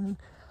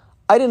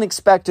didn't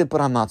expect it, but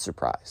I'm not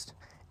surprised.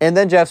 And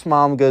then Jeff's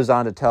mom goes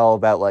on to tell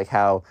about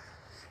how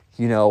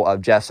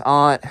Jeff's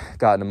aunt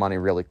got into money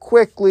really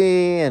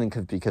quickly,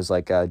 and because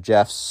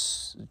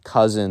Jeff's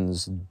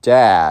cousin's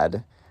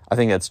dad, I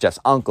think that's Jeff's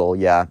uncle,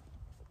 yeah,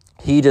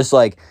 he just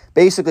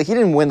basically, he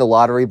didn't win the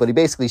lottery, but he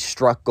basically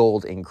struck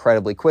gold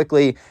incredibly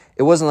quickly.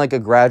 It wasn't a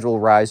gradual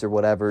rise or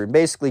whatever. And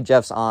basically,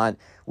 Jeff's aunt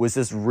was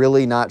just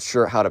really not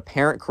sure how to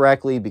parent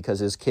correctly because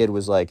his kid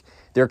was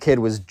their kid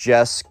was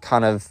just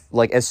kind of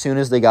as soon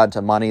as they got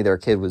into money, their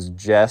kid was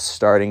just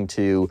starting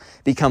to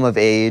become of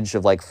age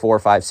of 4,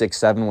 5, 6,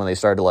 7 when they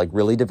started to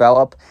really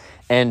develop.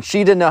 And she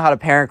didn't know how to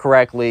parent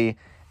correctly,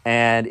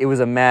 and it was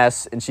a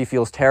mess, and she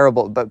feels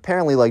terrible. But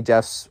apparently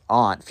Jeff's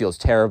aunt feels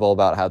terrible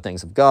about how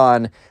things have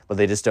gone, but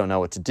they just don't know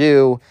what to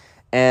do.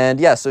 And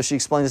yeah, so she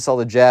explains this all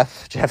to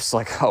Jeff. Jeff's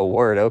oh,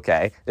 word,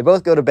 okay. They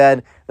both go to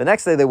bed. The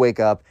next day they wake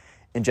up,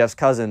 and Jeff's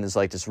cousin is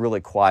just really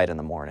quiet in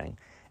the morning.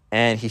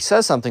 And he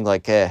says something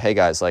hey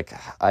guys,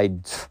 I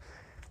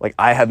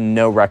have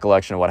no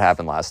recollection of what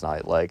happened last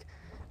night.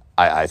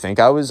 I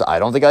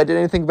don't think I did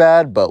anything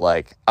bad, but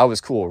I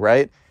was cool,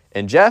 right?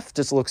 And Jeff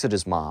just looks at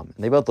his mom,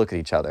 and they both look at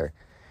each other.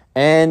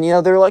 And,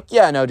 they're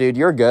yeah, no, dude,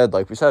 you're good.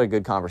 We just had a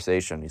good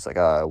conversation. He's what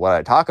did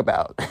I talk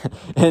about?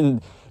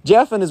 And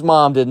Jeff and his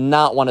mom did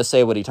not want to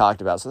say what he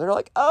talked about. So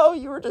they're oh,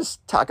 you were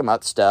just talking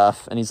about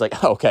stuff. And he's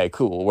okay,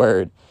 cool,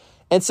 word.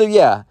 And so,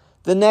 yeah,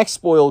 the next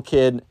spoiled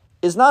kid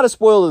is not as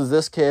spoiled as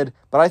this kid,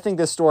 but I think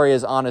this story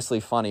is honestly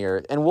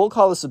funnier. And we'll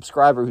call the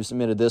subscriber who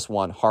submitted this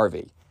one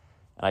Harvey.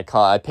 And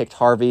I picked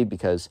Harvey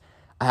because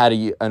I had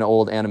an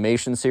old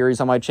animation series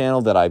on my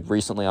channel that I've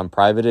recently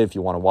unprivated. If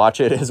you want to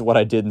watch it, is what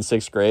I did in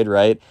 6th grade,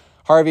 right?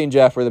 Harvey and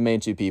Jeff were the main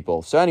two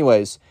people. So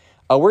anyways,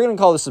 we're going to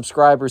call the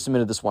subscriber who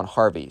submitted this one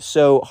Harvey.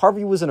 So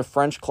Harvey was in a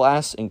French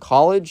class in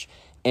college,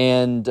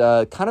 and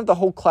kind of the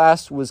whole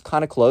class was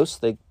kind of close.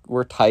 They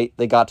were tight.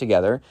 They got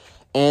together.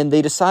 And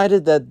they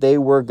decided that they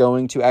were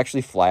going to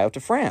actually fly out to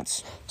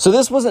France. So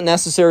this wasn't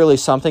necessarily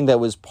something that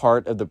was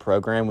part of the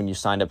program when you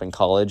signed up in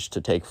college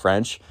to take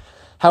French.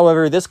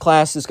 However, this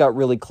class just got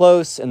really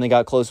close, and they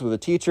got close with a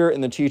teacher,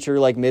 and the teacher,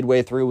 like,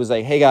 midway through was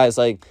like, hey, guys,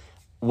 like,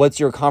 what's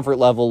your comfort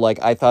level?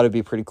 Like, I thought it'd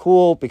be pretty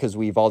cool because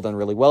we've all done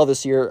really well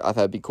this year. I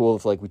thought it'd be cool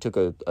if, like, we took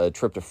a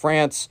trip to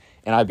France,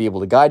 and I'd be able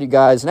to guide you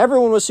guys. And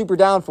everyone was super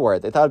down for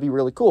it. They thought it'd be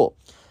really cool.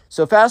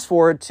 So fast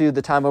forward to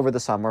the time over the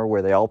summer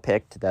where they all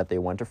picked that they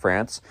went to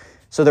France.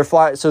 So they're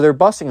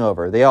busing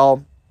over. They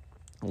all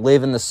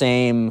live in the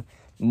same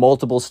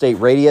multiple state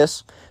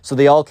radius. So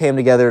they all came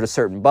together at a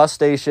certain bus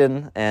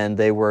station, and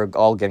they were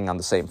all getting on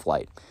the same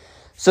flight.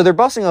 So they're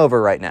busing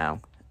over right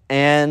now.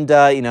 And,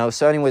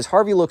 so anyways,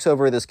 Harvey looks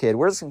over at this kid.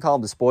 We're just going to call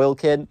him the spoiled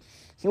kid.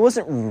 He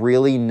wasn't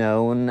really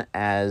known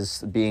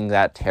as being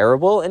that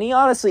terrible, and he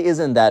honestly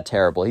isn't that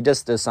terrible. He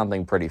just does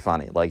something pretty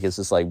funny. Like, it's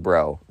just like,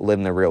 bro, live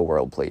in the real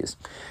world, please.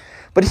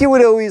 But he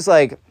would always,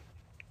 like,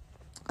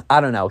 I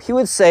don't know, he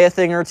would say a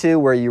thing or two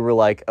where you were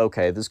like,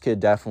 okay, this kid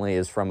definitely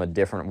is from a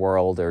different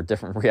world or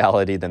different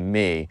reality than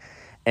me.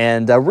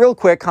 And real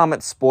quick,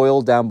 comment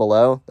spoiled down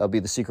below. That'll be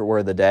the secret word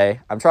of the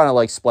day. I'm trying to,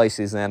 like, splice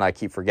these in. I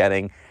keep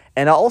forgetting.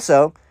 And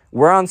also,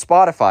 we're on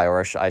Spotify,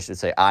 or I should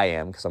say I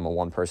am, because I'm a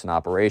one-person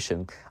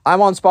operation.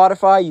 I'm on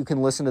Spotify. You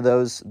can listen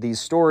to these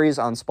stories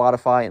on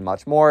Spotify and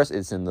much more.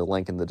 It's in the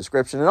link in the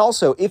description. And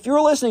also, if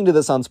you're listening to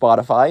this on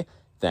Spotify,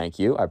 thank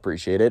you. I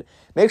appreciate it.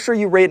 Make sure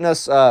you rated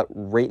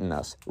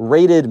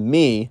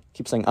me,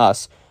 keep saying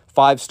us,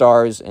 5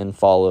 stars and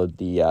followed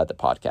the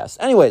podcast.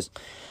 Anyways,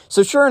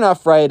 so sure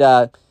enough, right,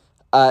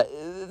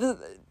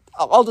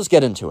 I'll just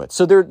get into it.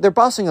 So they're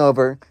busing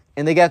over,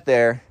 and they get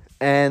there,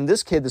 and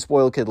this kid, the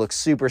spoiled kid, looks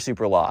super,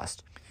 super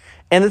lost.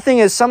 And the thing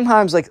is,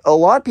 sometimes, like, a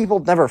lot of people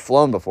have never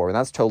flown before, and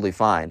that's totally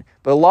fine.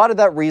 But a lot of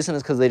that reason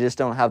is because they just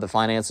don't have the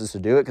finances to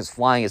do it, because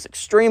flying is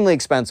extremely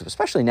expensive,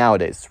 especially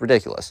nowadays. It's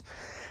ridiculous.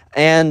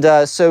 And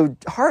so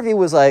Harvey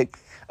was like,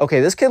 okay,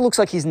 this kid looks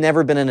like he's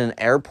never been in an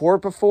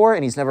airport before,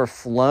 and he's never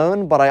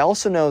flown, but I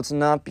also know it's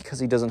not because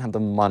he doesn't have the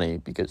money,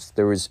 because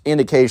there was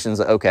indications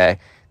that, okay,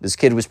 this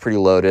kid was pretty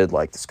loaded,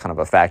 like, this kind of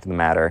a fact of the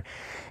matter.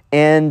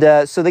 And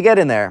so they get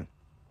in there,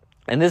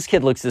 and this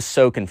kid looks just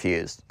so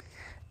confused.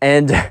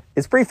 And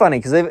it's pretty funny,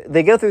 because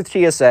they go through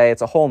TSA,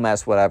 it's a whole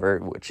mess, whatever,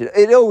 which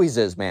it always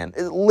is, man.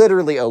 It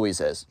literally always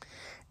is.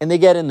 And they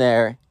get in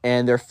there,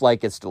 and their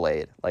flight gets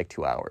delayed, like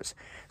 2 hours.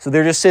 So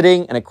they're just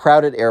sitting in a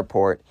crowded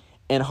airport,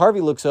 and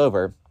Harvey looks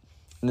over,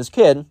 and this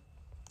kid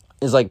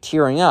is, like,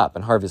 tearing up,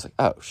 and Harvey's like,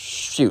 oh,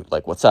 shoot,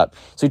 like, what's up?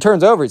 So he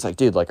turns over, he's like,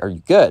 dude, like, are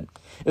you good?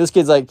 And this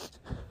kid's like,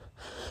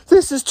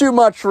 this is too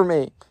much for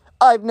me.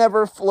 I've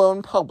never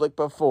flown public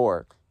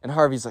before. And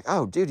Harvey's like,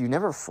 oh, dude, you've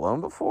never flown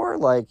before?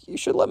 Like, you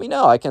should let me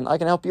know. I can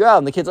help you out.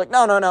 And the kid's like,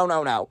 no.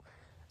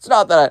 It's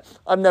not that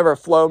I've never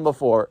flown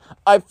before.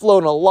 I've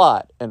flown a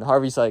lot. And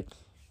Harvey's like,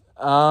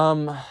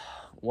 what?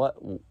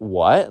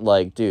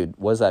 Like, dude,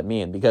 what does that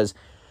mean? Because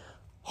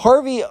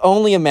Harvey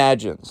only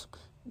imagines,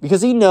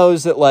 because he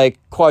knows that, like,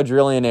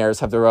 quadrillionaires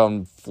have their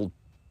own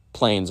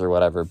planes or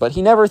whatever, but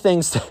he never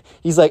thinks,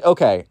 he's like,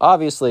 okay,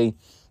 obviously,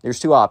 there's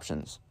 2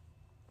 options.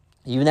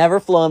 You've never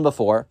flown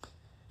before,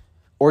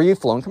 or you've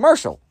flown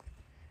commercial.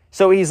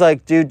 So he's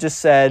like, dude just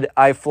said,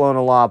 I've flown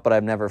a lot, but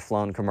I've never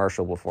flown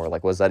commercial before.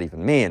 Like, what does that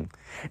even mean?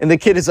 And the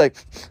kid is like,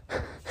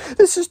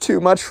 this is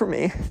too much for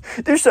me.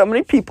 There's so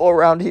many people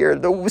around here.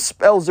 The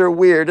smells are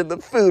weird, and the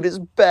food is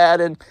bad,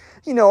 and,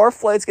 our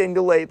flight's getting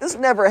delayed. This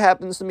never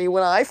happens to me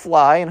when I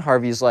fly. And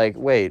Harvey's like,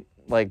 wait,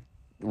 like,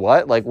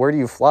 what? Like, where do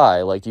you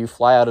fly? Like, do you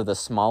fly out of the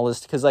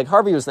smallest? Because, like,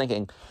 Harvey was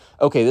thinking,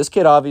 okay, this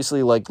kid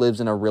obviously, like,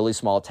 lives in a really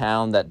small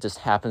town that just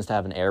happens to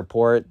have an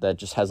airport that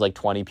just has, like,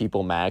 20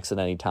 people max at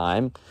any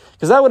time.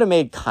 Because that would have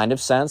made kind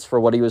of sense for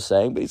what he was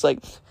saying. But he's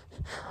like,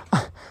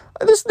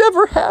 this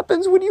never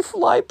happens when you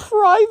fly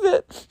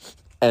private.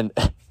 And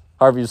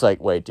Harvey's like,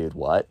 wait, dude,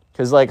 what?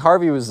 Because, like,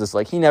 Harvey was just,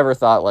 like, he never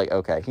thought, like,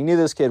 okay, he knew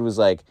this kid was,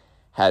 like,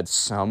 had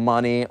some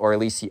money, or at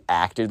least he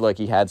acted like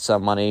he had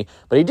some money.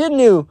 But he didn't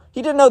know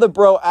the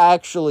bro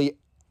actually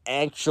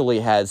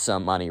had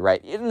some money,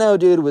 right? You know,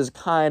 dude was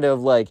kind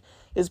of like,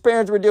 his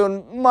parents were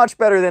doing much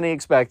better than he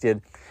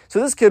expected. So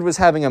this kid was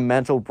having a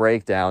mental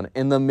breakdown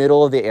in the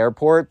middle of the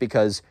airport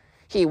because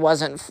he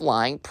wasn't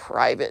flying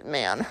private,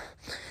 man.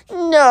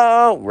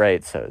 No!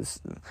 Right, so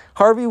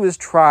Harvey was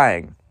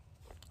trying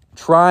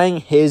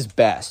his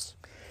best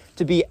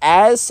to be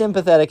as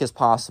sympathetic as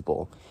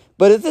possible.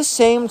 But at the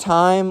same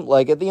time,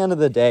 like, at the end of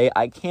the day,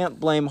 I can't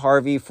blame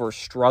Harvey for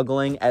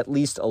struggling at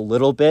least a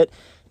little bit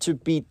to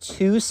be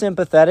too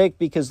sympathetic,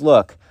 because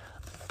look,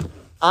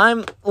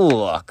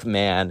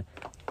 man,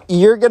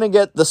 you're going to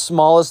get the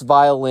smallest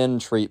violin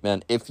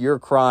treatment if you're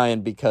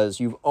crying because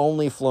you've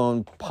only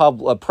flown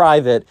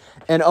private,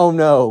 and oh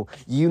no,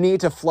 you need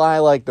to fly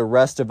like the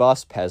rest of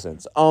us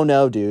peasants. Oh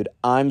no, dude,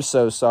 I'm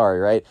so sorry,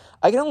 right?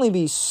 I can only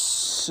be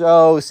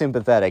so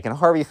sympathetic, and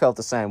Harvey felt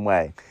the same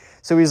way.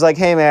 So he's like,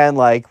 hey man,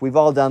 like, we've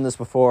all done this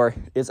before.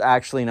 It's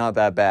actually not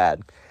that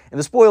bad. And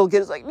the spoiled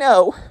kid is like,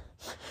 no,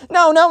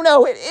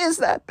 it is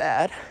that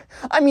bad.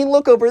 I mean,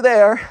 look over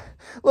there.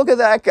 Look at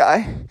that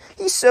guy.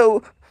 He's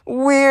so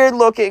weird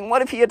looking.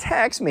 What if he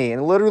attacks me?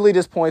 And literally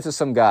just points to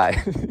some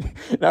guy.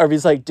 And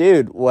Harvey's like,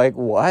 dude, like,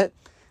 what?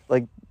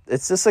 Like,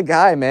 it's just a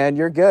guy, man.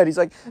 You're good. He's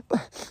like,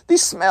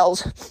 these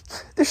smells,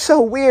 they're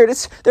so weird.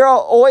 They're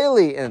all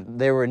oily. And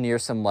they were near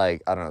some,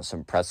 like, I don't know,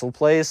 some pretzel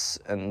place.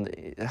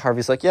 And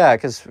Harvey's like, yeah,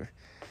 because,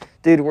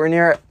 dude, we're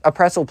near a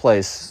pretzel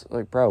place.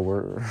 Like, bro,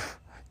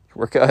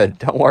 we're good.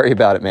 Don't worry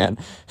about it, man.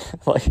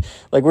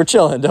 like we're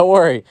chilling. Don't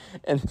worry.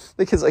 And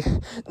the kid's like,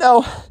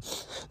 no,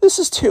 this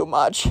is too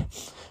much.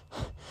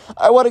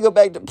 I want to go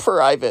back to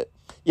private.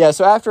 Yeah,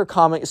 so after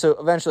comment, so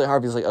eventually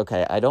Harvey's like,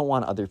 okay, I don't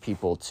want other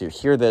people to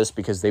hear this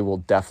because they will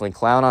definitely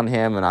clown on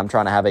him, and I'm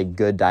trying to have a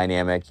good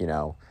dynamic,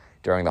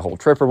 during the whole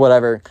trip or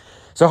whatever.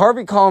 So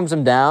Harvey calms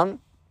him down,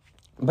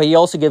 but he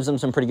also gives him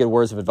some pretty good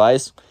words of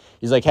advice.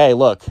 He's like, hey,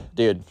 look,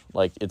 dude,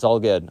 like, it's all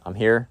good. I'm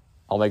here.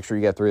 I'll make sure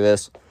you get through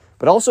this.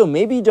 But also,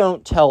 maybe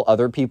don't tell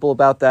other people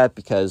about that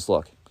because,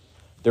 look,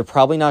 they're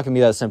probably not going to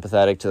be that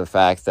sympathetic to the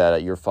fact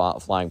that you're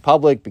flying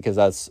public because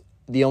that's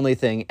the only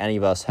thing any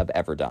of us have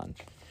ever done.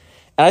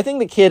 And I think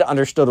the kid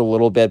understood a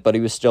little bit, but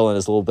he was still in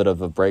his little bit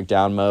of a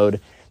breakdown mode.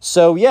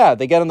 So, yeah,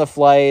 they get on the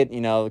flight.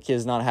 The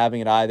kid's not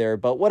having it either,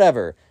 but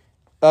whatever.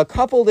 A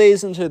couple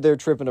days into their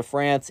trip into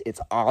France,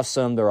 it's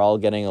awesome. They're all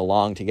getting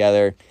along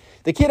together.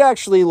 The kid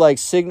actually,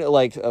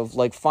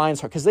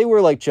 finds her, because they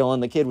were,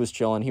 chilling. The kid was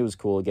chilling. He was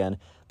cool again.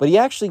 But he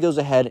actually goes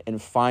ahead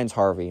and finds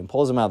Harvey and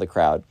pulls him out of the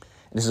crowd.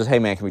 And he says, hey,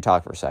 man, can we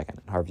talk for a second?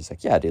 And Harvey's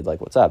like, yeah, dude,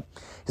 what's up?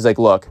 He's like,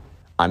 look,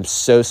 I'm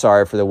so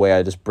sorry for the way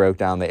I just broke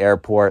down the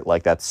airport.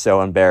 That's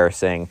so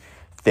embarrassing.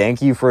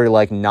 Thank you for,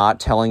 not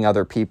telling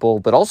other people.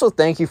 But also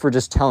thank you for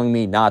just telling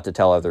me not to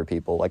tell other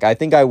people. I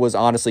think I was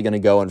honestly going to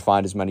go and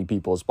find as many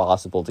people as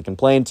possible to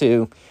complain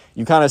to.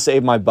 You kind of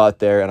saved my butt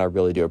there, and I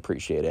really do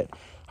appreciate it.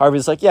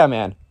 Harvey's like, yeah,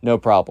 man, no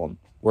problem.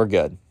 We're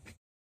good.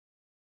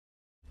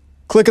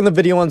 Click on the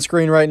video on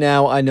screen right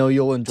now. I know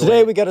you'll enjoy Today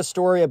it. we got a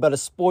story about a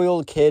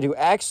spoiled kid who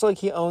acts like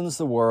he owns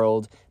the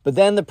world, but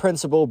then the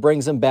principal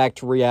brings him back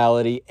to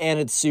reality, and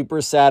it's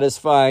super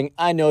satisfying.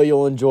 I know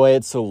you'll enjoy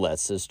it, so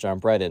let's just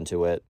jump right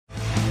into it.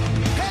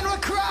 And we're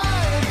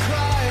crying,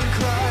 crying,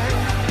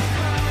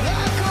 crying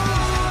like a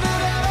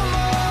wounded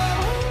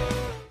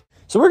animal.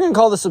 So we're going to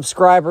call the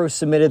subscriber who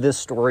submitted this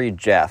story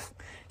Jeff.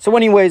 So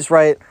anyways,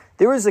 right,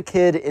 there was a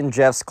kid in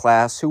Jeff's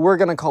class who we're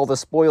going to call the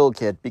spoiled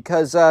kid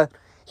because,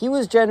 he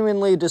was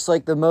genuinely just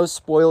the most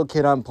spoiled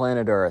kid on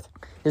planet Earth.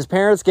 His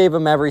parents gave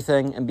him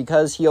everything, and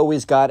because he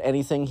always got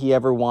anything he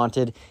ever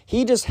wanted,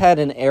 he just had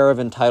an air of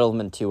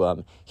entitlement to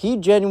him. He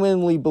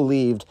genuinely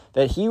believed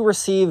that he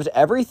received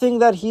everything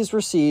that he's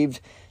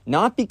received,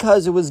 not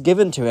because it was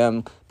given to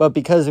him, but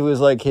because it was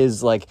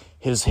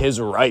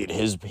his right.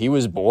 He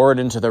was born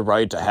into the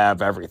right to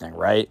have everything,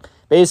 right?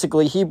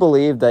 Basically, he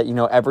believed that,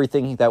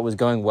 everything that was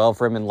going well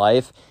for him in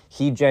life,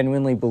 he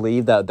genuinely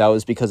believed that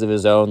was because of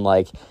his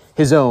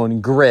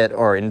own grit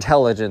or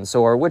intelligence,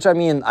 or, which,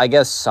 I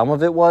guess some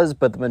of it was,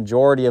 but the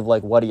majority of,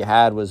 what he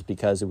had was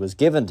because it was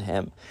given to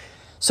him.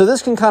 So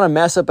this can kind of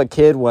mess up a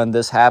kid when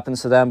this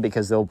happens to them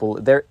because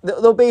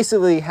they'll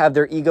basically have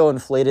their ego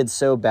inflated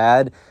so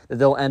bad that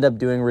they'll end up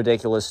doing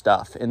ridiculous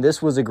stuff. And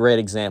this was a great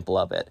example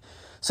of it.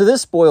 So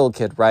this spoiled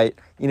kid, right,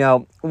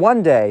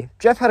 one day,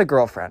 Jeff had a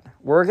girlfriend.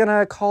 We're going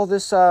to call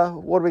this, what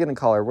are we going to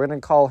call her? We're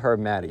going to call her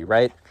Maddie,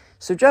 right?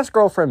 So Jeff's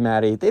girlfriend,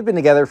 Maddie, they've been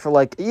together for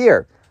a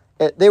year.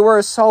 They were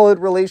a solid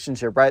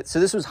relationship, right? So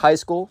this was high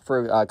school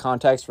for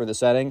context for the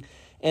setting.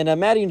 And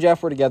Maddie and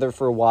Jeff were together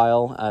for a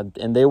while,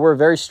 and they were a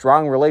very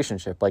strong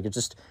relationship.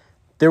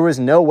 There was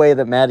no way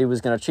that Maddie was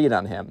going to cheat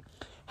on him.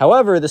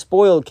 However, the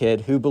spoiled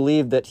kid who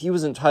believed that he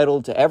was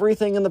entitled to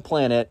everything in the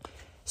planet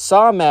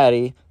saw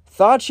Maddie,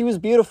 thought she was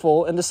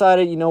beautiful, and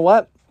decided, you know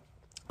what?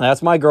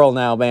 That's my girl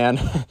now, man.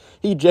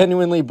 He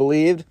genuinely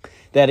believed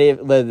that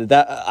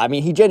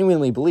he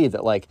genuinely believed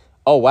that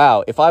oh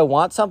wow, if I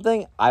want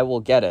something, I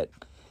will get it.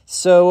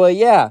 So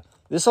yeah,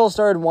 this all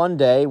started one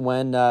day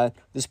when the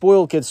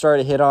spoiled kid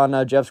started to hit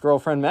on Jeff's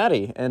girlfriend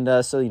Maddie,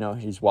 and so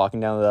he's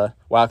walking down the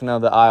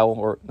aisle,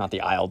 or not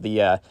the aisle,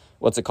 the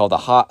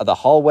the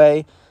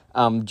hallway.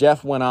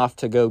 Jeff went off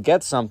to go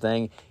get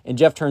something, and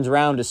Jeff turns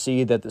around to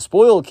see that the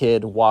spoiled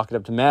kid walked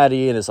up to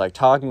Maddie and is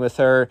talking with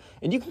her,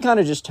 and you can kind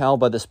of just tell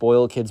by the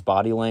spoiled kid's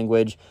body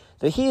language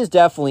that he is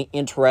definitely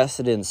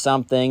interested in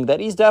something, that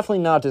he's definitely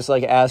not just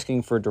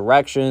asking for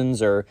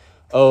directions or,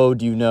 oh,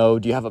 do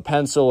you have a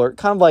pencil, or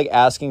kind of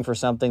asking for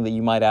something that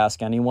you might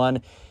ask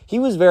anyone. He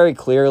was very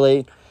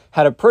clearly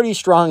had a pretty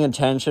strong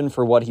intention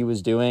for what he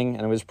was doing,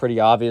 and it was pretty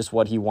obvious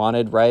what he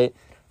wanted, right?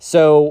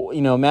 So,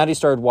 Maddie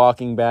started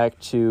walking back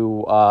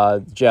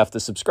to Jeff, the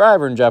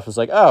subscriber, and Jeff was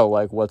like, oh,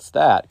 like, what's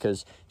that?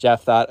 Because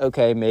Jeff thought,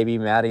 okay, maybe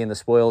Maddie and the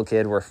spoiled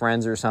kid were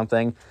friends or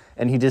something,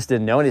 and he just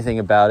didn't know anything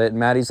about it. And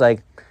Maddie's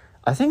like,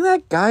 I think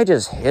that guy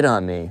just hit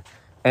on me.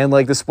 And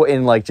like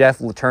Jeff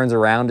turns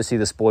around to see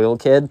the spoiled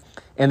kid,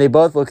 and they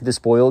both look at the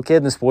spoiled kid,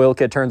 and the spoiled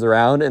kid turns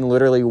around and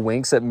literally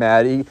winks at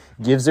Maddie,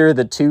 gives her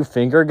the 2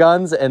 finger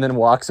guns, and then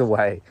walks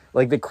away.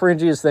 Like the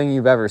cringiest thing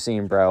you've ever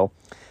seen, bro.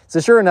 So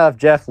sure enough,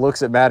 Jeff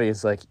looks at Maddie.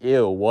 He's like,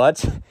 ew,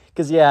 what?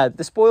 Because, yeah,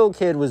 the spoiled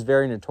kid was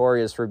very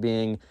notorious for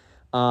being,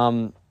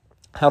 how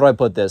do I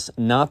put this?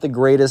 Not the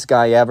greatest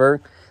guy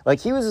ever. Like,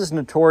 he was just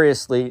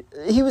notorious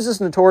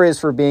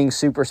for being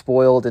super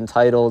spoiled,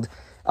 entitled,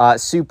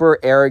 super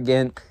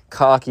arrogant,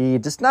 cocky,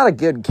 just not a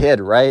good kid,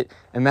 right?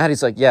 And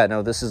Maddie's like, yeah,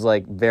 no, this is,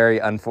 like, very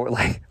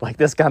unfortunate. Like,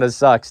 this kind of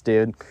sucks,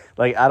 dude.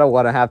 Like, I don't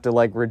want to have to,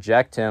 like,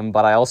 reject him,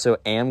 but I also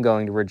am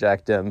going to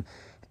reject him.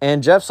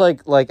 And Jeff's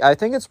like, I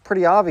think it's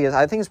pretty obvious.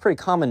 I think it's pretty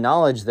common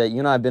knowledge that you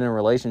and I have been in a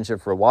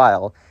relationship for a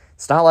while.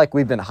 It's not like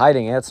we've been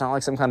hiding it. It's not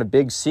like some kind of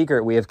big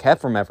secret we have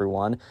kept from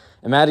everyone.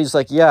 And Maddie's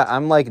like, yeah,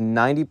 I'm like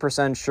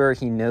 90% sure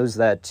he knows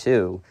that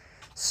too.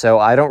 So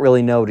I don't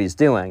really know what he's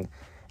doing.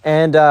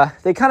 And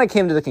they kind of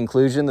came to the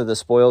conclusion that the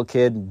spoiled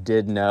kid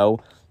did know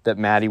that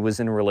Maddie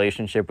was in a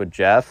relationship with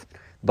Jeff.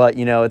 But,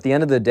 at the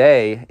end of the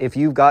day, if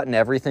you've gotten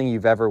everything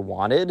you've ever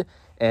wanted,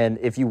 and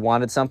if you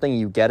wanted something,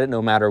 you get it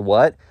no matter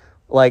what.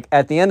 Like,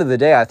 at the end of the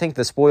day, I think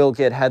the spoiled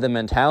kid had the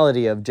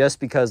mentality of just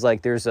because,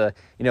 like, there's a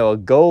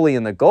goalie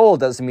in the goal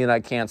doesn't mean I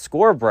can't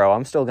score, bro.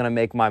 I'm still going to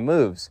make my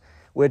moves,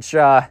 which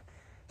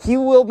he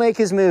will make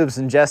his moves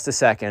in just a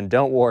second.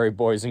 Don't worry,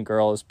 boys and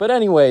girls. But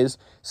anyways,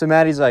 so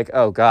Maddie's like,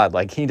 oh, God,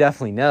 like, he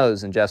definitely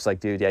knows. And Jeff's like,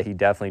 dude, yeah, he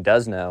definitely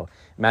does know.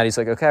 Maddie's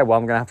like, okay, well,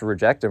 I'm going to have to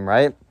reject him,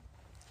 right?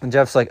 And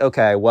Jeff's like,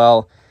 okay,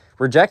 well,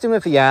 reject him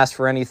if he asks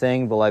for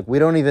anything, but, like, we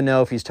don't even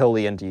know if he's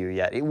totally into you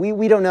yet.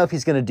 We don't know if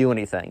he's going to do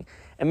anything.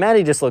 And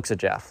Maddie just looks at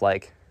Jeff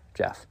like,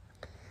 Jeff,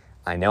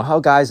 I know how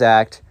guys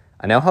act.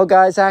 I know how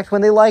guys act when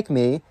they like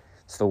me.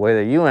 It's the way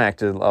that you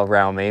acted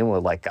around me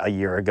like a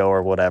year ago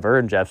or whatever.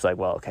 And Jeff's like,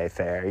 well, okay,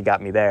 fair. You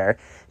got me there.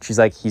 She's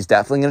like, he's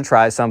definitely going to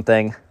try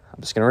something.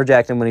 I'm just going to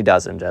reject him when he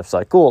doesn't. Jeff's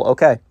like, cool,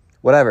 okay,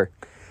 whatever.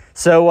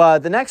 So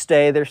the next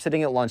day, they're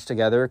sitting at lunch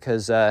together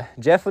because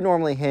Jeff would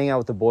normally hang out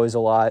with the boys a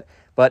lot,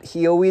 but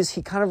he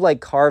kind of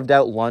like carved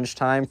out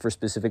lunchtime for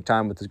specific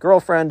time with his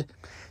girlfriend.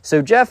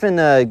 So Jeff and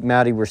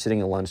Maddie were sitting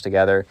at lunch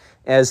together,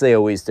 as they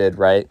always did,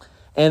 right?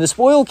 And the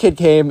spoiled kid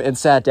came and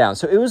sat down.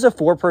 So it was a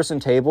 4-person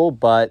table,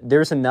 but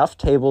there's enough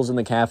tables in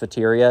the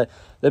cafeteria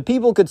that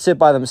people could sit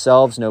by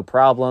themselves, no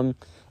problem.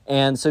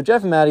 And so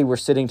Jeff and Maddie were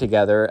sitting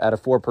together at a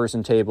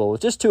 4-person table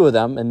with just 2 of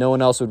them, and no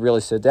one else would really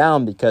sit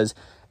down because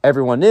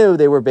everyone knew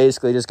they were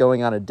basically just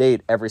going on a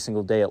date every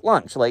single day at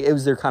lunch. Like, it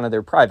was their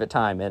private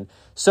time, and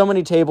so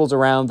many tables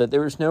around that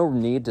there was no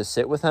need to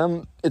sit with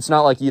him. It's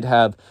not like you'd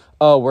have,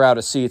 oh, we're out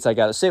of seats, I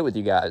gotta sit with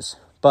you guys.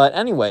 But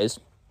anyways,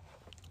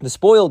 the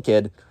spoiled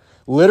kid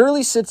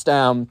literally sits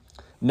down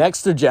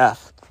next to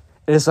Jeff.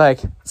 And it's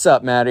like, what's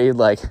up, Maddie?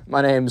 Like,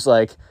 my name's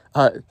like,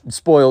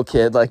 spoiled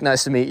kid, like,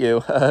 nice to meet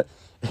you.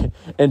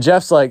 And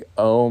Jeff's like,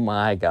 oh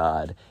my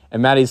God.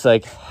 And Maddie's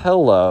like,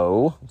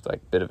 hello. It's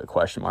like a bit of a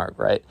question mark,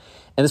 right?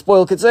 And the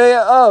spoiled kid say,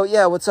 oh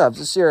yeah, what's up?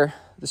 Is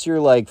this your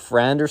like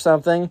friend or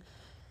something?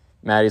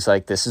 Maddie's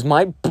like, this is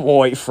my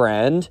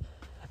boyfriend.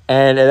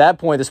 And at that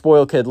point, the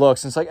spoiled kid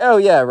looks and it's like, oh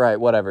yeah, right,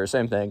 whatever,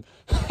 same thing.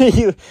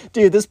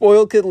 Dude, the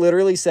spoiled kid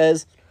literally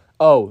says,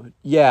 oh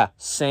yeah,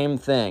 same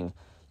thing.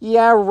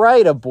 Yeah,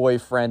 right, a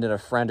boyfriend and a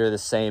friend are the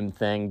same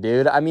thing,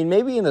 dude. I mean,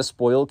 maybe in the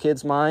spoiled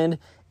kid's mind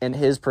and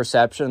his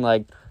perception,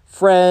 like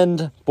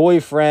friend,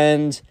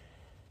 boyfriend,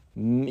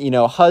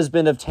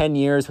 husband of 10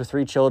 years with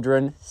 3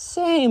 children,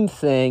 same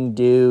thing,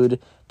 dude.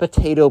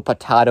 Potato,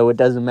 it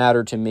doesn't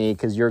matter to me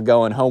because you're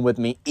going home with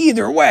me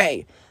either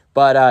way.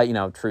 But,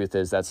 truth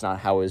is that's not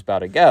how it was about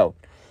to go.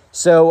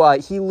 So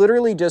he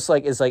literally just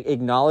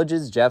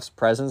acknowledges Jeff's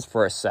presence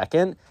for a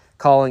second,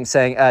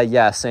 saying,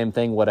 yeah, same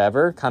thing,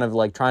 whatever, kind of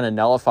like trying to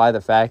nullify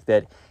the fact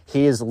that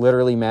he is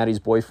literally Maddie's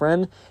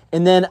boyfriend,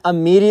 and then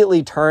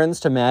immediately turns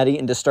to Maddie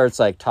and just starts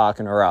like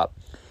talking her up.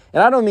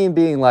 And I don't mean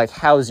being like,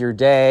 how's your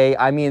day?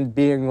 I mean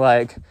being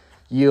like,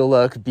 you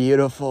look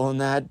beautiful in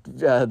that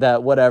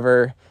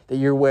whatever that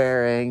you're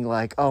wearing.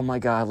 Like, oh my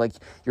God, like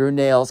your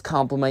nails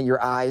complement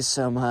your eyes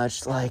so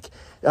much. Like,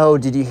 oh,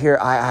 did you hear?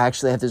 I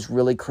actually have this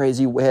really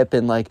crazy whip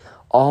and like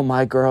all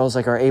my girls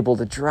like are able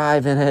to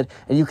drive in it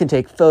and you can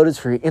take photos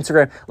for your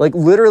Instagram. Like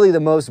literally the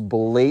most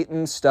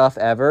blatant stuff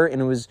ever.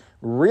 And it was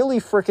really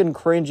freaking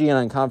cringy and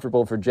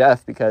uncomfortable for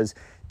Jeff because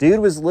dude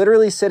was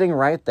literally sitting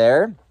right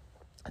there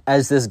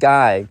as this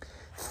guy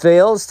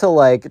fails to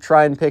like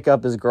try and pick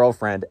up his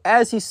girlfriend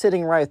as he's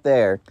sitting right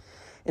there.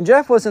 And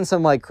Jeff wasn't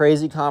some like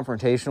crazy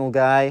confrontational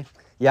guy.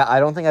 Yeah, I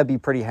don't think I'd be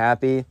pretty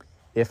happy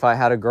if I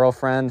had a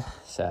girlfriend.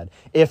 Sad.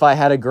 If I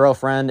had a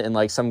girlfriend and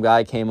like some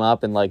guy came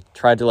up and like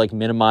tried to like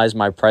minimize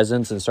my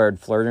presence and started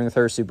flirting with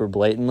her super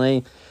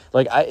blatantly.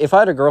 Like if I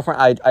had a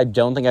girlfriend, I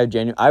don't think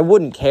I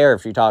wouldn't care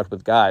if she talked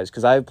with guys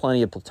because I have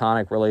plenty of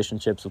platonic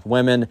relationships with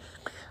women.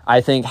 I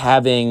think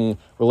having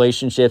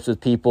relationships with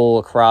people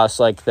across,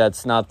 like,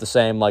 that's not the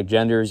same, like,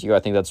 gender as you,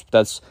 I think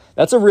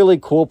that's a really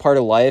cool part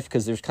of life,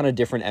 because there's kind of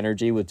different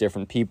energy with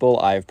different people,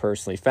 I've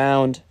personally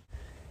found.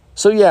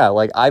 So yeah,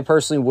 like, I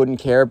personally wouldn't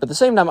care, but at the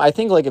same time, I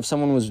think, like, if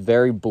someone was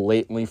very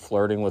blatantly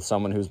flirting with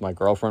someone who's my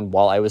girlfriend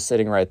while I was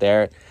sitting right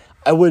there,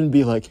 I wouldn't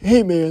be like,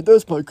 hey man,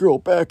 that's my girl,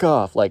 back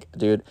off. Like,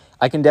 dude,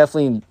 I can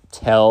definitely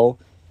tell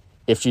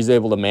if she's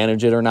able to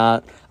manage it or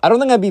not. I don't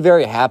think I'd be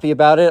very happy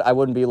about it. I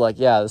wouldn't be like,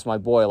 yeah, this is my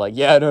boy. Like,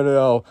 yeah,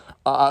 no.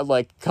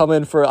 Like, come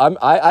in for,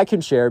 I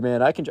can share,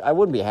 man. I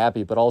wouldn't be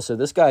happy, but also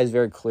this guy is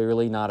very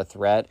clearly not a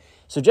threat.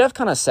 So Jeff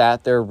kind of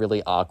sat there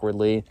really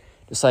awkwardly,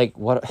 just like,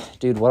 what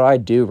do I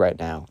do right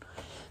now?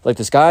 Like,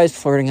 this guy's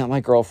flirting at my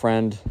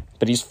girlfriend,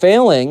 but he's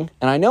failing,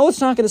 and I know it's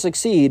not going to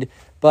succeed,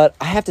 but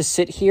I have to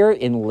sit here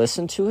and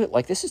listen to it.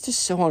 Like, this is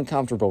just so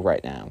uncomfortable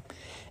right now.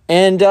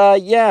 And,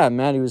 yeah,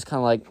 Maddie was kind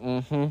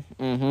of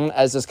like,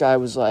 as this guy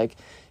was like,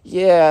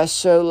 yeah,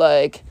 so,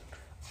 like,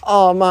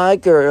 all my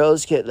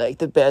girls get, like,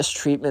 the best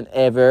treatment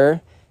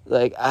ever.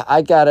 Like,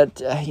 I got it,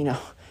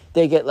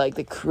 they get, like,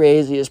 the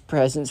craziest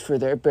presents for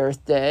their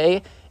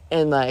birthday.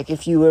 And, like,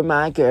 if you were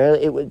my girl,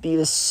 it would be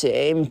the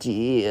same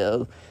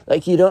deal.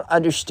 Like, you don't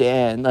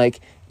understand.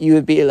 Like, you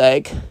would be,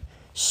 like,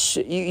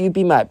 you'd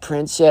be my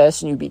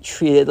princess, and you'd be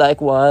treated like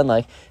one.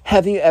 Like,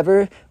 have you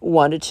ever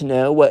wanted to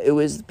know what it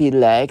would be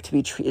like to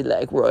be treated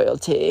like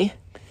royalty?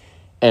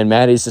 And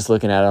Maddie's just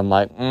looking at him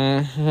like,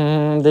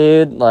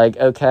 dude, like,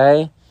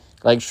 okay.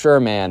 Like,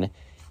 sure, man,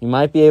 you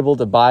might be able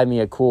to buy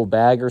me a cool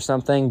bag or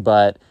something,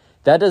 but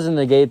that doesn't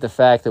negate the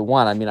fact that,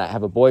 one, I mean, I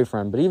have a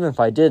boyfriend, but even if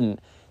I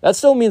didn't, that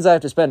still means I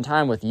have to spend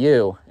time with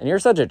you. And you're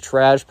such a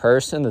trash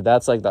person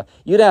that's like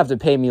you'd have to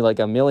pay me like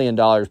 $1 million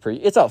per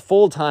year. It's a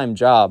full-time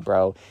job,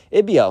 bro.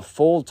 It'd be a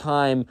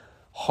full-time,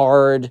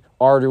 hard,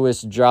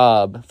 arduous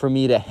job for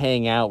me to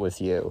hang out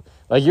with you.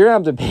 Like, you're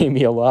going to have to pay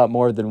me a lot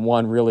more than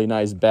one really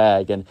nice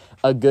bag and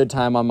a good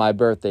time on my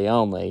birthday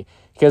only.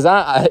 Because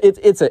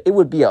it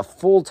would be a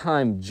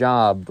full-time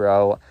job,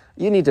 bro.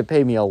 You need to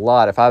pay me a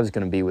lot if I was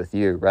going to be with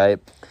you, right?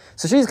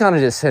 So she's kind of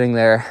just sitting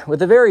there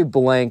with a very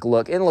blank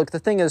look. And look, the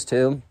thing is,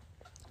 too,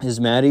 is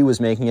Maddie was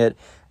making it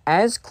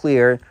as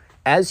clear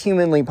as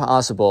humanly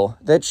possible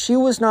that she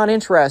was not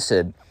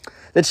interested,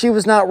 that she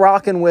was not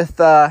rocking with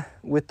the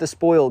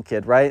spoiled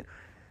kid, right?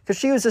 Because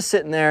she was just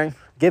sitting there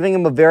giving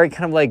him a very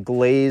kind of like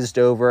glazed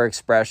over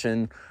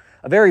expression,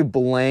 a very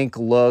blank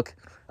look,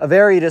 a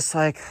very just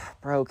like,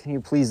 bro, can you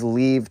please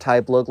leave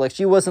type look. Like,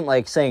 she wasn't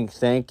like saying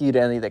thank you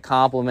to any of the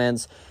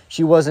compliments.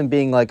 She wasn't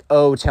being like,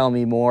 oh, tell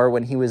me more,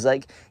 when he was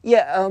like,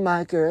 yeah, oh,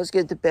 my girls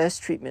get the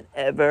best treatment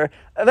ever.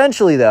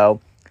 Eventually, though,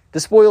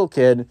 the spoiled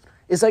kid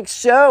is like,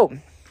 so,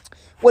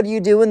 what are you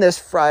doing this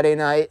Friday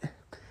night?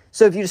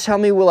 So if you just tell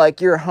me, well,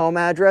 like, your home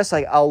address,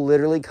 like, I'll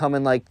literally come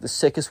in, like, the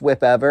sickest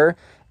whip ever,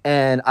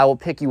 and I will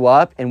pick you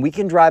up, and we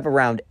can drive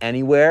around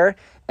anywhere,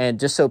 and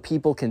just so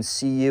people can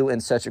see you in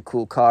such a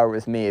cool car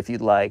with me if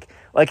you'd like.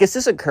 Like, it's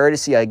just a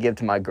courtesy I give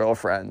to my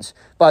girlfriends.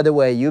 By the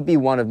way, you'd be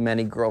one of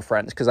many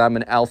girlfriends, because I'm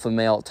an alpha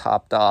male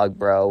top dog,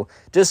 bro.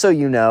 Just so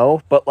you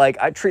know, but, like,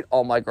 I treat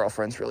all my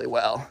girlfriends really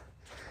well.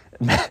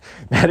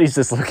 Maddie's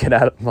just looking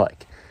at him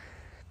like,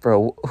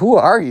 bro, who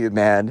are you,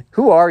 man?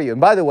 Who are you? And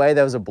by the way,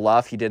 that was a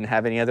bluff. He didn't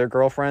have any other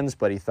girlfriends,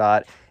 but he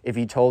thought if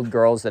he told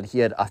girls that he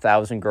had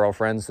 1,000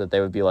 girlfriends, that they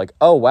would be like,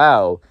 oh,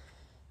 wow.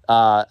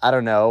 I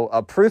don't know,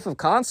 a proof of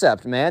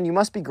concept, man. You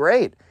must be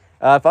great.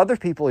 If other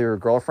people are your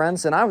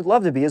girlfriends, then I would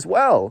love to be as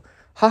well.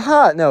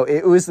 Haha. No,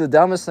 it was the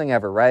dumbest thing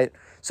ever, right?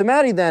 So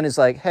Maddie then is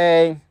like,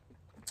 hey,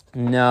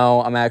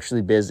 no, I'm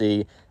actually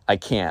busy. I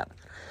can't.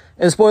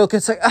 And the spoiled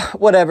kid's like,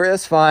 whatever,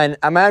 that's fine.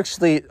 I'm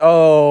actually,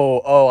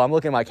 I'm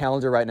looking at my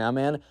calendar right now,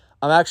 man.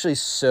 I'm actually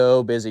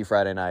so busy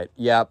Friday night.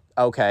 Yep,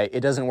 okay,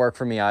 it doesn't work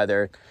for me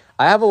either.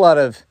 I have a lot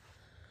of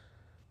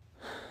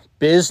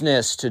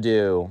business to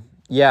do.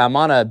 Yeah, I'm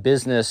on a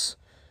business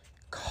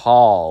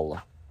call.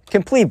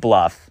 Complete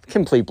bluff,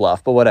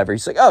 but whatever.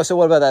 He's like, oh, so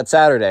what about that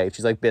Saturday?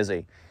 She's like,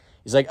 busy.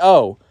 He's like,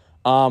 oh,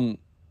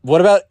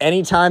 what about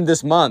any time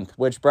this month?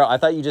 Which, bro, I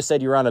thought you just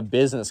said you were on a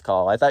business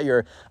call. I thought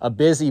you're a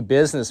busy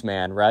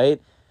businessman,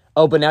 right?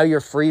 Oh, but now you're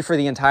free for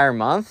the entire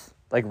month?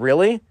 Like,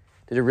 really?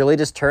 Did it really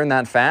just turn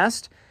that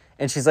fast?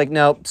 And she's like,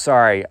 nope,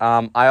 sorry.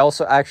 I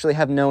also actually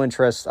have no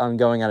interest on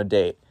going on a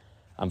date.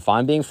 I'm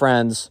fine being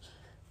friends,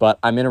 but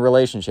I'm in a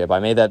relationship. I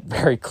made that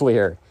very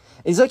clear.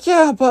 And he's like,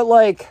 yeah,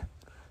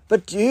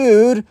 but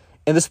dude.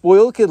 And the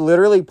spoiled kid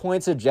literally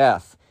points at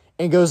Jeff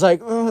and goes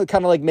like, kind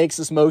of like makes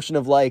this motion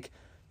of like,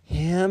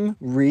 him?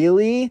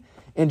 Really?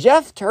 And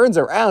Jeff turns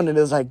around and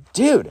is like,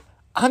 dude,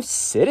 I'm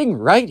sitting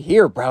right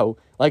here, bro.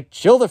 Like,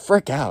 chill the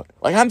frick out.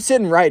 Like, I'm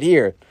sitting right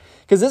here.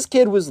 Because this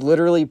kid was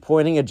literally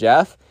pointing at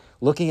Jeff,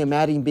 looking at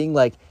Maddie and being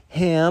like,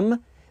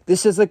 him?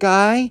 This is the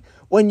guy?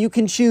 When you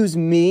can choose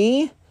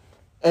me?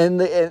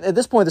 And at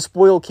this point, the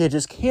spoiled kid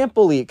just can't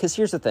believe, because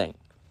here's the thing.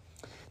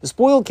 The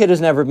spoiled kid has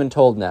never been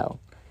told no.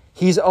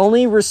 He's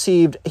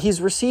received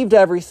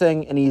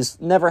everything, and he's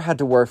never had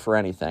to work for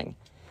anything.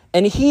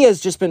 And he has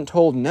just been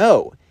told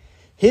no.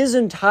 His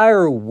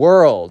entire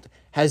world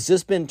has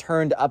just been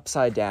turned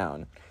upside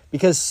down.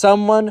 because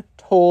someone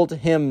told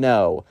him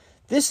no.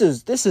 This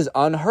is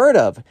unheard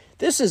of.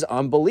 This is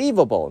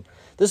unbelievable.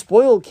 The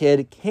spoiled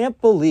kid can't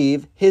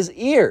believe his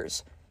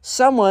ears.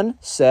 Someone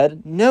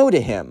said no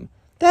to him.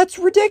 That's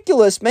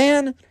ridiculous,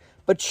 man.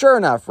 But sure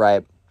enough,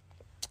 right?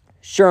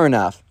 Sure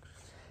enough,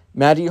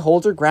 Maddie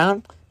holds her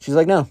ground. She's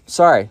like, no,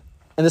 sorry.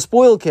 And the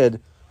spoiled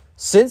kid,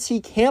 since he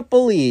can't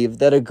believe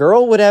that a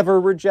girl would ever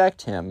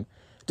reject him,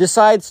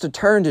 decides to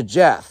turn to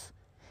Jeff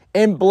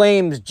and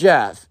blames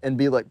Jeff and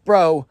be like,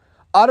 bro,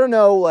 I don't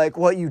know, like,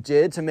 what you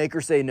did to make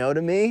her say no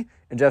to me.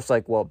 And Jeff's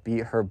like, well, be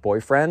her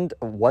boyfriend?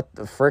 What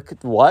the frick?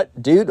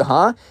 What? Dude,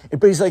 huh?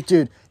 But he's like,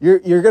 dude,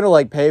 you're gonna,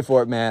 like, pay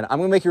for it, man. I'm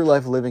gonna make your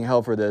life a living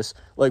hell for this.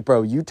 Like,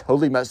 bro, you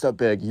totally messed up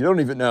big. You don't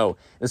even know.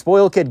 The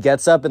spoiled kid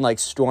gets up and, like,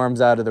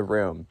 storms out of the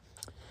room.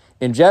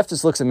 And Jeff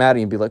just looks at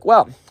Maddie and be like,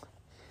 well,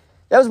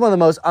 that was one of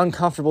the most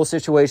uncomfortable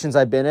situations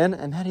I've been in.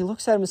 And Maddie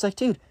looks at him and is like,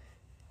 dude,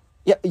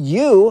 yeah,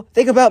 you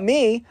think about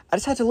me. I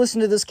just had to listen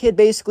to this kid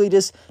basically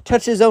just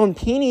touch his own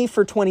peenie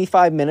for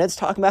 25 minutes,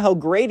 talking about how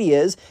great he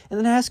is, and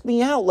then ask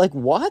me out. Like,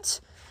 what?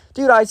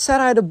 Dude, I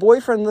said I had a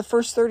boyfriend in the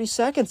first 30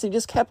 seconds. He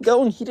just kept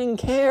going. He didn't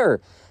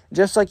care.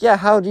 Just like, yeah,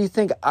 how do you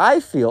think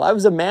I feel? I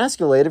was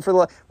emasculated for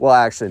the... Well,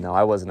 actually, no,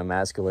 I wasn't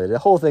emasculated. The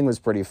whole thing was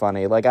pretty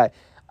funny. Like,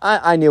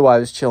 I knew I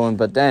was chilling,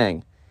 but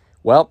dang.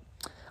 Well,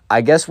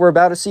 I guess we're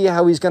about to see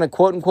how he's going to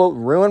quote-unquote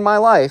ruin my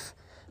life.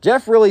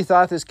 Jeff really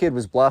thought this kid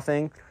was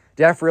bluffing.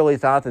 Jeff really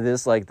thought that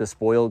this, like, the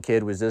spoiled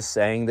kid was just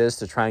saying this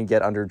to try and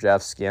get under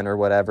Jeff's skin or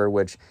whatever,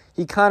 which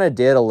he kind of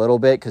did a little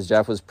bit because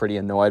Jeff was pretty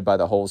annoyed by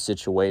the whole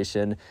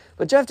situation.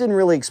 But Jeff didn't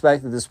really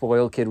expect that the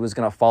spoiled kid was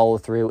going to follow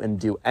through and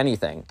do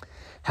anything.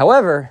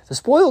 However, the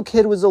spoiled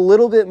kid was a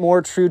little bit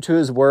more true to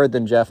his word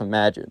than Jeff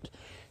imagined.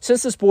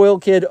 Since the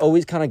spoiled kid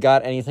always kind of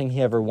got anything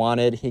he ever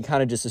wanted, he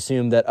kind of just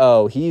assumed that,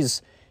 oh,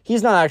 he's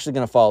not actually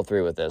going to follow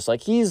through with this.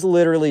 Like, he's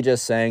literally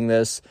just saying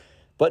this.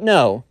 But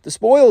no, the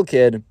spoiled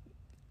kid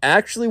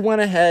actually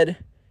went ahead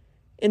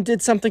and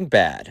did something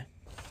bad.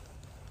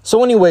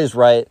 So anyways,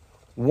 right,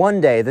 one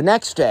day, the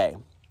next day,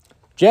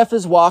 Jeff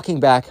is walking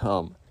back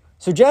home.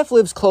 So Jeff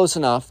lives close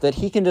enough that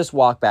he can just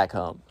walk back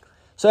home.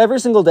 So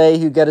every single day,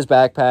 he'd get his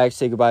backpack,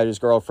 say goodbye to his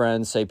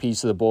girlfriend, say peace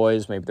to the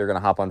boys. Maybe they're going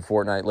to hop on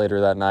Fortnite later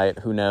that night.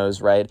 Who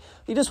knows, right?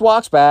 He just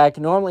walks back.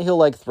 Normally, he'll,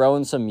 like, throw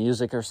in some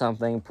music or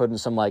something, put in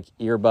some, like,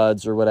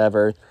 earbuds or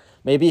whatever.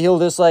 Maybe he'll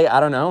just, like, I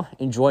don't know,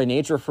 enjoy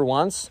nature for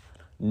once.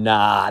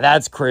 Nah,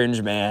 that's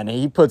cringe, man.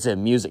 He puts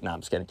in music. No,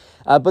 I'm just kidding.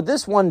 But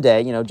this one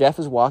day, you know, Jeff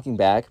is walking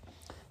back,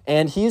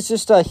 and he's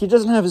just, he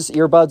doesn't have his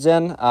earbuds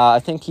in. I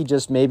think he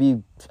just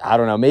maybe, I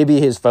don't know,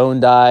 maybe his phone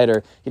died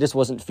or he just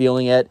wasn't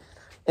feeling it.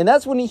 And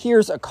that's when he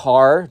hears a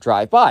car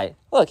drive by.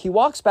 Look, he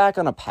walks back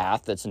on a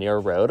path that's near a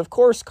road. Of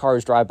course,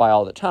 cars drive by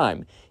all the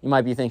time. You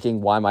might be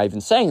thinking, why am I even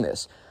saying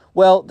this?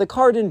 Well, the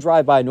car didn't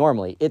drive by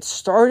normally. It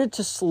started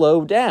to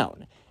slow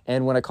down.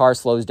 And when a car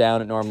slows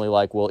down, it normally,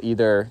 like, will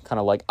either kind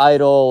of, like,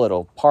 idle,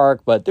 it'll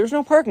park, but there's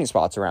no parking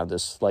spots around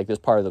this, like, this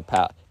part of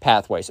the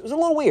pathway. So it was a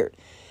little weird.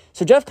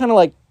 So Jeff kind of,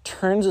 like,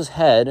 turns his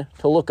head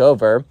to look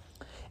over,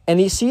 and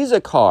he sees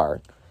a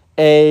car,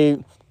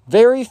 a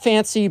very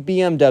fancy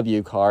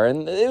BMW car,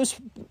 and it was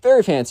a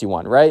very fancy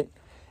one, right?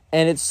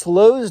 And it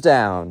slows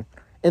down,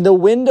 and the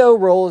window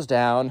rolls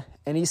down,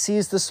 and he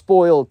sees the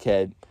spoiled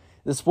kid.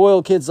 The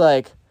spoiled kid's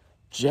like,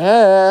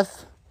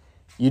 Jeff,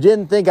 you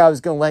didn't think I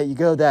was going to let you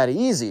go that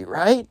easy,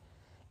 right?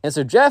 And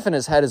so Jeff in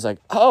his head is like,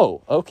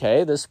 oh,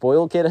 okay, the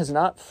spoiled kid has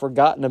not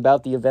forgotten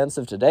about the events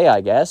of today,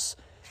 I guess.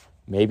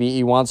 Maybe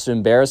he wants to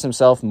embarrass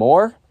himself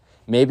more.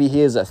 Maybe he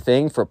has a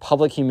thing for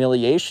public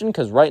humiliation,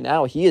 because right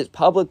now he is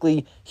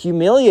publicly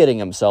humiliating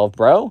himself,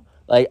 bro.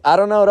 Like, I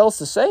don't know what else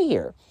to say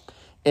here.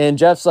 And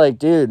Jeff's like,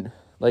 dude,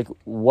 like,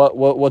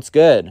 what's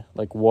good?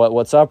 Like,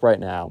 what's up right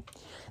now?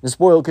 And the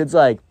spoiled kid's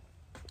like,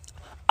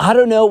 I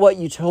don't know what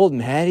you told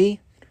Maddie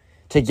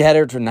to get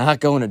her to not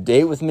go on a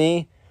date with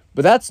me,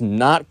 but that's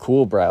not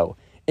cool, bro.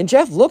 And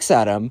Jeff looks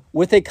at him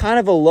with a kind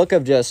of a look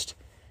of just,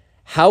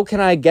 how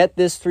can I get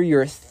this through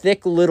your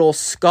thick little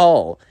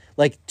skull?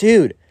 Like,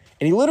 dude,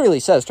 and he literally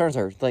says, turns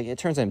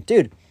to him,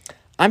 dude,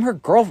 I'm her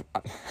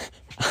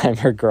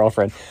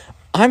girlfriend.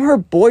 I'm her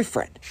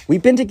boyfriend.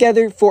 We've been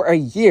together for a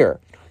year.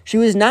 She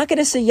was not going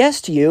to say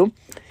yes to you,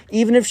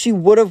 even if she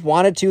would have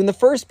wanted to in the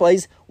first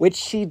place, which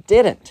she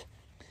didn't.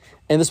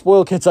 And the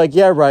spoiled kid's like,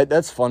 yeah, right,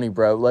 that's funny,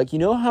 bro. Like, you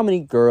know how many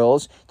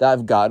girls that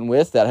I've gotten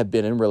with that have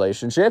been in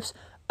relationships?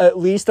 At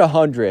least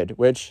 100,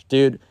 which,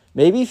 dude,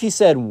 maybe if he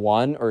said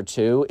 1 or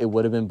 2, it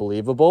would have been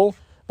believable.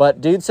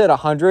 But dude said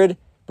 100,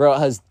 bro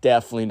has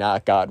definitely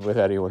not gotten with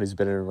anyone who's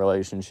been in a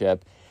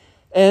relationship.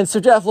 And so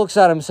Jeff looks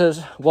at him and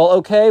says, well,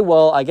 okay,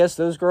 well, I guess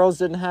those girls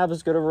didn't have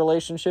as good a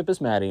relationship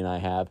as Maddie and I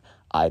have.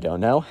 I don't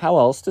know how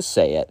else to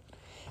say it.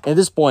 At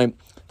this point,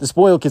 the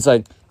spoiled kid's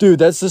like, dude,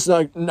 that's just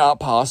not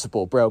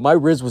possible, bro. My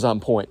Riz was on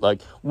point, like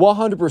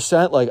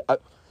 100%. Like,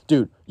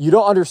 dude, you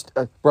don't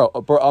understand, bro.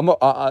 I'm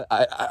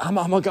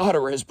a god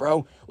of Riz,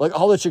 bro. Like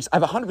all the chicks, I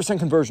have 100%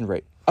 conversion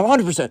rate. I'm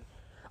 100%.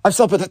 I've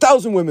slept with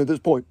 1,000 women at this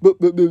point.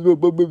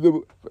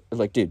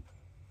 Like, dude,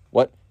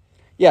 what?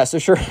 Yeah, so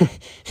sure.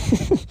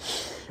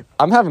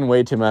 I'm having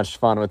way too much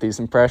fun with these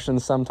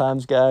impressions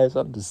sometimes, guys.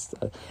 I'm just...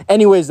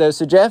 Anyways, though,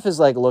 so Jeff is,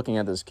 like, looking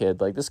at this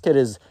kid. Like, this kid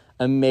is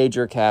a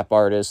major cap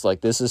artist. Like,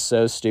 this is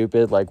so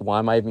stupid. Like, why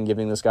am I even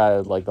giving this guy,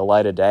 like, the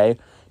light of day?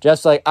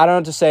 Jeff's like, I don't know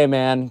what to say,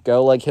 man.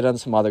 Go, like, hit on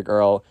some other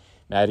girl.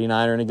 Maddie and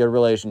I are in a good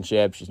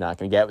relationship. She's not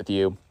going to get with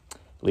you.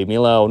 Leave me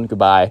alone.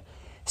 Goodbye.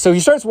 So he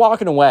starts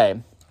walking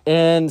away.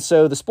 And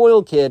so the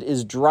spoiled kid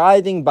is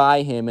driving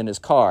by him in his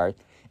car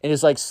and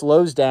is like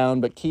slows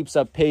down but keeps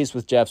up pace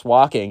with Jeff's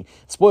walking.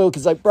 Spoiled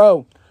kid's like,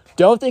 bro,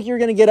 don't think you're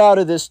going to get out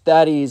of this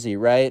that easy,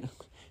 right?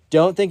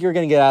 Don't think you're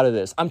going to get out of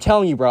this. I'm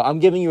telling you, bro, I'm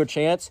giving you a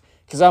chance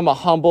because I'm a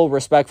humble,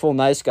 respectful,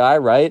 nice guy,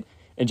 right?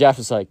 And Jeff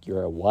is like,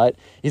 you're a what?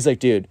 He's like,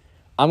 dude,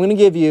 I'm going to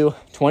give you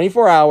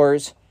 24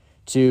 hours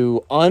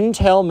to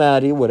untell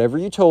Maddie whatever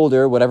you told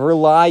her, whatever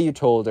lie you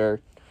told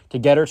her, to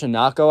get her to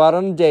not go out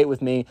on a date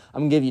with me.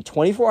 I'm going to give you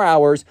 24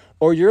 hours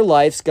or your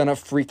life's going to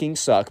freaking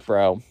suck,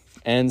 bro.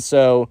 And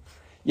so,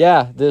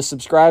 yeah, the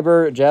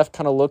subscriber, Jeff,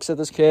 kind of looks at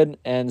this kid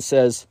and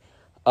says,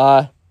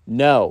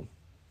 no.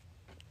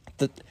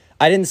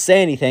 I didn't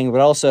say anything,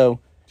 but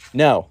also,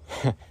 no.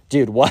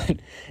 Dude, what?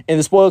 And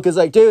the spoiled kid's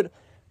like, dude,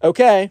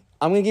 okay,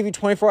 I'm going to give you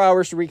 24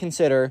 hours to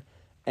reconsider.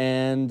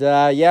 And,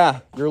 yeah,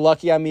 you're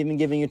lucky I'm even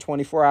giving you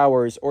 24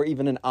 hours or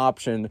even an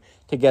option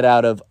to get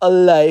out of a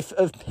life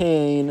of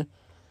pain.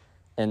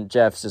 And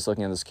Jeff's just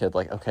looking at this kid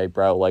like, okay,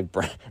 bro, like,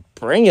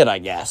 bring it, I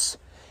guess.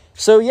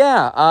 So,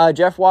 yeah,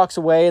 Jeff walks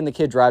away and the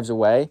kid drives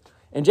away.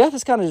 And Jeff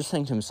is kind of just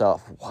thinking to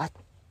himself, what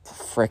the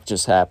frick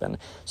just happened?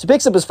 So he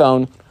picks up his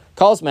phone,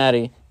 calls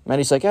Maddie.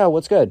 Maddie's like, oh,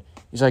 what's good?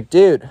 He's like,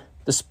 dude,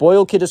 the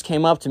spoiled kid just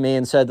came up to me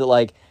and said that,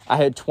 like, I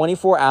had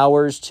 24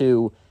 hours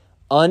to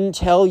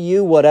untell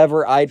you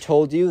whatever I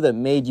told you that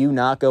made you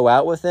not go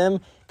out with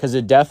him. Because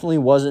it definitely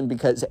wasn't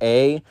because,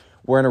 A,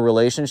 we're in a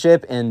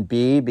relationship, and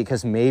B,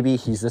 because maybe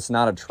he's just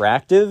not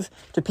attractive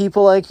to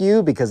people like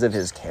you because of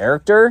his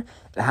character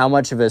and how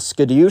much of a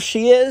skadoosh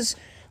he is.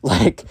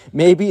 Like,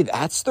 maybe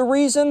that's the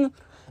reason.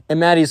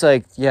 And Maddie's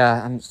like,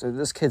 yeah,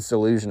 this kid's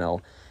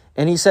delusional.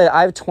 And he said,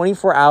 I have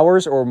 24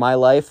 hours or my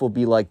life will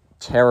be, like,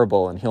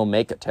 terrible, and he'll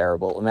make it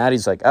terrible. And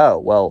Maddie's like, oh,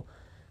 well,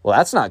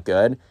 that's not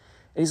good. And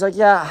he's like,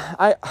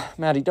 yeah,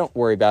 Maddie, don't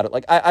worry about it.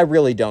 Like, I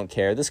really don't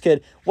care. This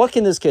kid, what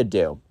can this kid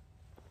do?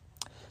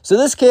 So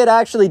this kid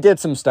actually did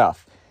some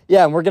stuff.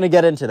 Yeah, and we're going to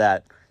get into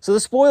that. So the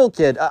spoiled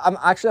kid, I'm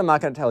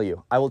not going to tell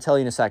you. I will tell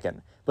you in a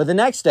second. But the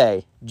next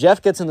day, Jeff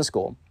gets into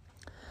school.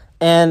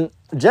 And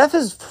Jeff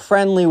is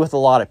friendly with a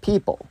lot of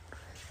people.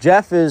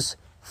 Jeff is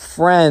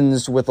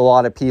friends with a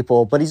lot of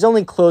people, but he's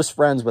only close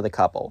friends with a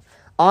couple.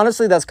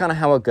 Honestly, that's kind of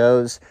how it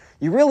goes.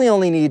 You really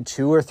only need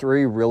 2 or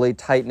 3 really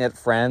tight-knit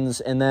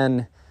friends, and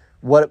then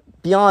what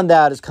beyond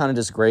that is kind of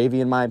just gravy,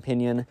 in my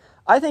opinion.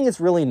 I think it's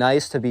really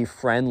nice to be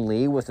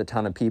friendly with a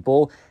ton of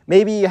people.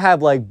 Maybe you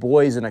have, like,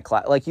 boys in a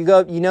class. Like, you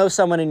know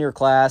someone in your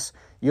class,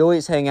 you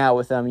always hang out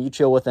with them, you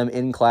chill with them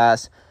in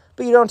class,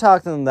 but you don't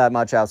talk to them that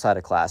much outside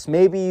of class.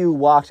 Maybe you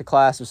walk to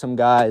class with some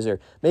guys, or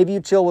maybe you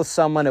chill with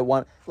someone at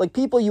one, like,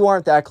 people you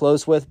aren't that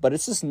close with, but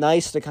it's just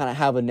nice to kind of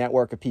have a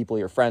network of people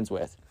you're friends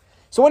with.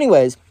 So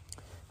anyways,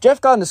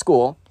 Jeff got into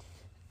school,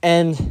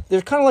 and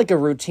there's kind of like a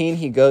routine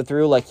he'd go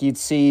through. Like, he'd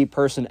see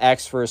person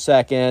X for a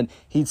second.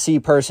 He'd see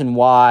person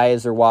Y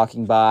as they're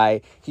walking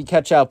by. He'd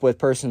catch up with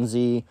person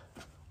Z.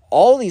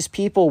 All these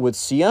people would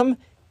see him,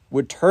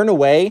 would turn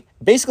away,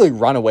 basically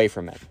run away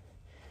from him.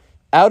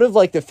 Out of,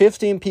 like, the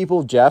 15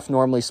 people Jeff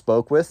normally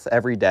spoke with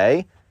every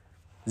day,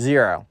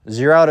 0.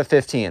 0 out of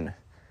 15.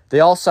 They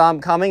all saw him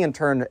coming and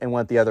turned and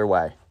went the other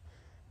way.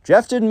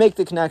 Jeff didn't make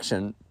the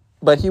connection,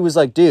 but he was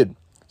like, dude,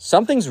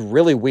 something's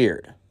really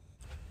weird.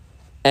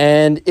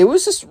 And it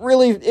was just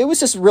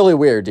really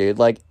weird, dude.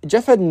 Like,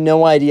 Jeff had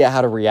no idea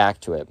how to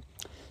react to it.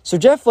 So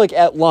Jeff, like,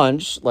 at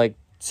lunch, like,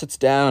 sits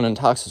down and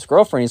talks to his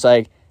girlfriend. He's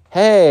like,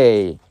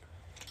 hey,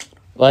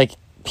 like,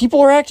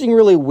 people are acting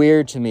really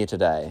weird to me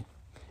today.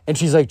 And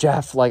she's like,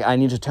 Jeff, like, I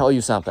need to tell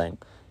you something.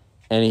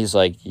 And he's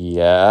like,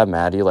 yeah,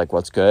 Maddie, like,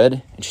 what's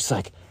good? And she's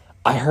like,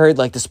 I heard,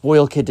 like, the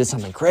spoiled kid did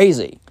something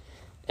crazy.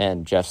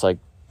 And Jeff's like,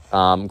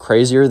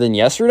 crazier than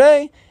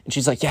yesterday? And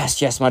she's like,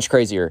 yes, much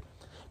crazier.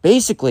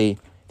 Basically,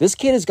 this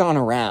kid has gone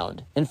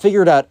around and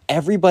figured out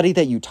everybody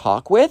that you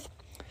talk with,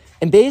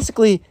 and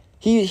basically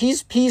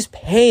he's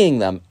paying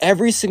them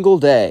every single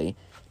day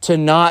to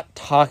not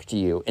talk to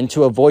you and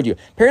to avoid you.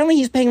 Apparently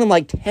he's paying them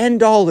like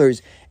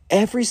 $10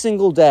 every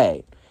single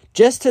day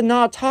just to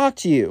not talk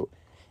to you.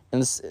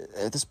 And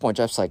at this point,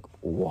 Jeff's like,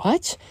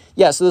 what?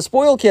 Yeah, so the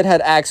spoiled kid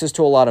had access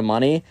to a lot of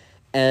money,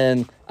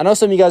 and I know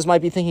some of you guys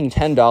might be thinking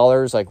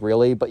 $10, like,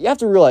 really? But you have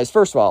to realize,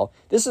 first of all,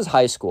 this is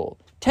high school.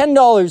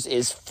 $10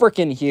 is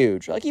freaking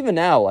huge. Like, even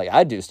now, like,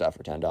 I'd do stuff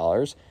for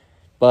 $10.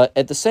 But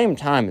at the same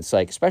time, it's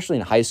like, especially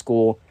in high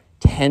school,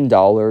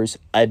 $10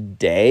 a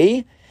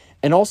day?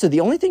 And also,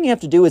 the only thing you have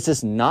to do is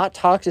just not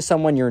talk to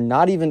someone you're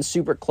not even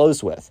super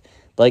close with.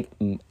 Like,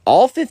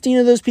 all 15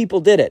 of those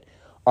people did it.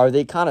 Are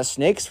they kind of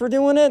snakes for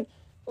doing it?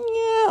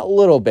 Yeah, a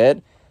little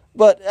bit.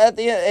 But at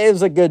the end, it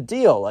was a good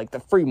deal. Like, the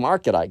free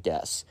market, I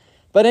guess.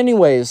 But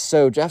anyways,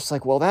 so Jeff's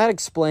like, well, that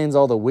explains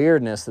all the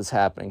weirdness that's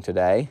happening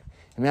today.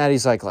 And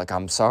Maddie's like,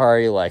 I'm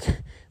sorry, like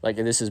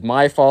this is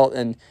my fault.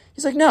 And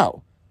he's like,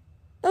 no,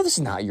 this is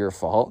not your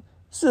fault.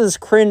 This is this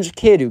cringe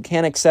kid who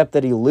can't accept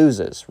that he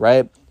loses,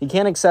 right? He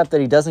can't accept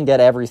that he doesn't get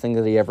everything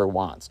that he ever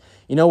wants.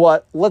 You know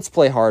what? Let's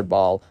play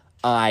hardball.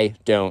 I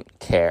don't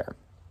care.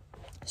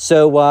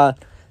 So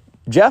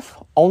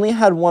Jeff only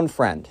had one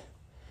friend.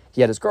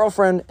 He had his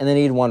girlfriend, and then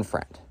he had one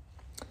friend.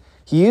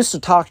 He used to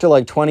talk to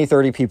like 20,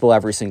 30 people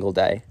every single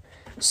day.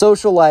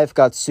 Social life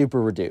got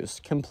super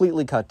reduced,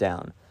 completely cut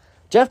down.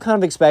 Jeff kind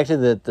of expected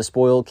that the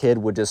spoiled kid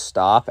would just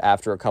stop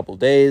after a couple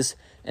days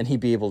and he'd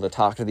be able to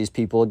talk to these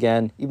people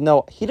again, even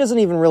though he doesn't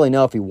even really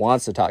know if he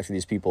wants to talk to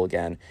these people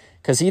again,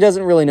 because he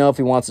doesn't really know if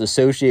he wants to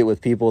associate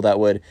with people that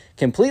would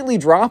completely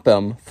drop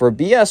him for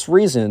BS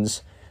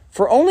reasons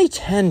for only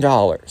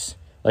 $10.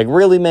 Like,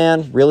 really,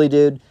 man? Really,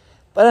 dude?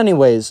 But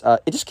anyways,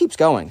 it just keeps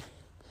going.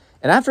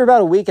 And after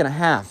about a week and a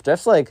half,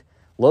 Jeff's like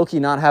low-key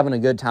not having a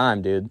good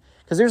time, dude.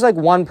 Because there's like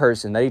one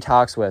person that he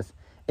talks with,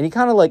 and he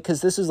kind of like,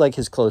 because this is like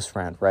his close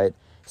friend, right?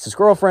 It's his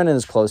girlfriend and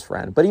his close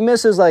friend, but he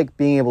misses like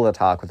being able to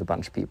talk with a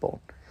bunch of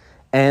people.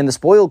 And the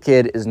spoiled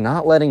kid is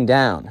not letting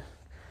down.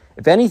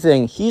 If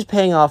anything, he's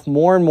paying off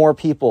more and more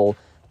people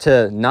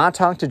to not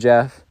talk to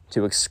Jeff,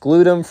 to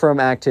exclude him from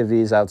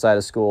activities outside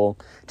of school,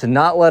 to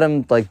not let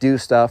him like do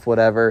stuff,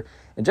 whatever.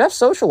 And Jeff's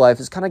social life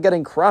is kind of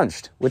getting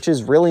crunched, which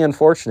is really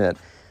unfortunate.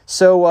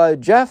 So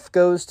Jeff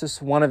goes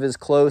to one of his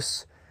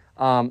close,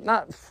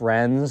 not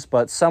friends,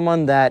 but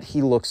someone that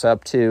he looks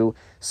up to,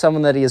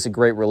 someone that he has a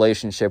great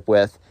relationship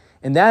with,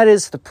 and that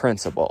is the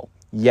principal.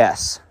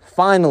 Yes,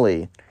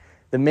 finally,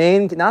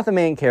 not the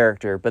main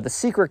character, but the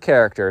secret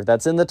character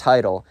that's in the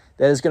title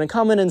that is going to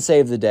come in and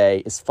save the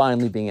day is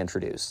finally being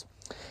introduced.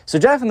 So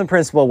Jeff and the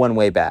principal went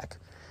way back.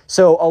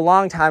 So a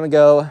long time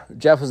ago,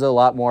 Jeff was a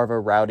lot more of a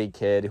rowdy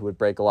kid who would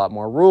break a lot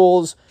more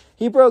rules.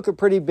 He broke a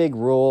pretty big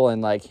rule,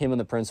 and like him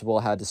and the principal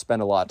had to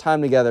spend a lot of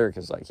time together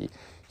because like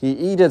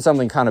he did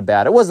something kind of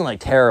bad. It wasn't like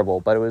terrible,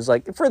 but it was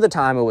like, for the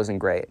time, it wasn't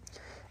great.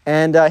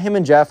 And him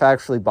and Jeff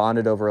actually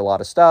bonded over a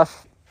lot of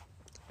stuff.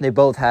 They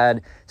both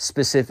had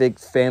specific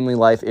family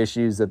life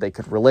issues that they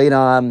could relate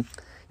on,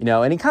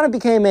 and he kind of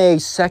became a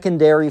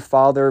secondary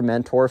father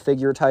mentor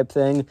figure type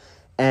thing.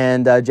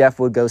 And Jeff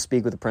would go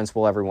speak with the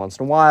principal every once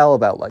in a while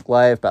about like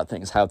life, about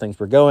things, how things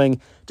were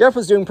going. Jeff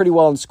was doing pretty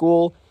well in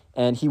school,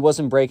 and he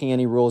wasn't breaking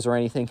any rules or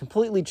anything,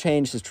 completely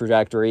changed his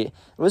trajectory. It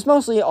was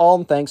mostly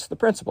all thanks to the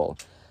principal.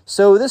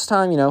 So this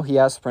time, he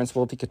asked the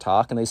principal if he could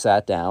talk, and they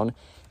sat down.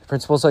 The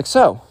principal's like,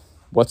 so,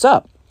 what's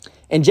up?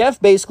 And Jeff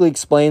basically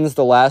explains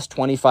the last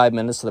 25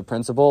 minutes to the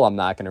principal. I'm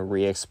not going to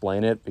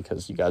re-explain it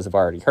because you guys have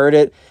already heard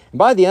it. And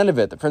by the end of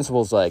it, the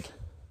principal's like,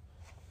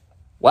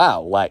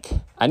 wow, like,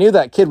 I knew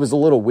that kid was a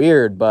little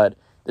weird, but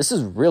this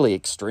is really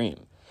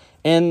extreme.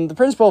 And the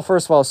principal,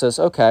 first of all, says,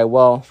 okay,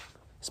 well,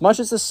 as much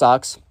as this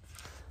sucks,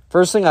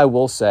 first thing I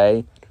will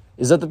say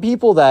is that the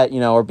people that,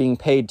 are being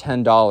paid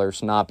 $10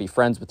 to not be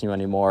friends with you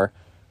anymore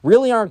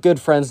really aren't good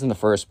friends in the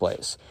first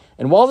place.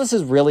 And while this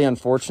is really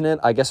unfortunate,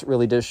 I guess it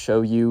really does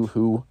show you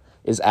who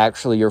is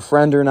actually your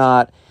friend or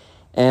not.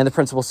 And the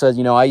principal said,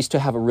 I used to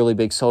have a really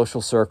big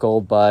social circle,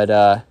 but,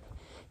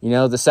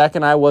 the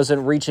second I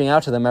wasn't reaching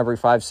out to them every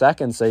 5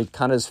 seconds, they just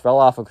kind of fell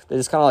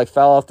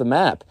off the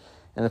map.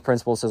 And the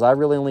principal says, I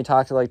really only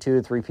talk to like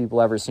 2 to 3 people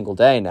every single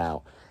day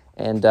now.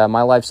 And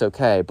my life's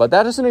okay. But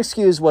that doesn't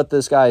excuse what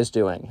this guy is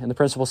doing. And the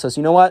principal says,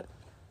 you know what?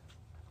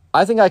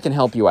 I think I can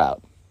help you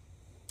out.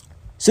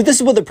 So this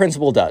is what the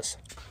principal does.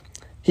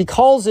 He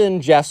calls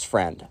in Jeff's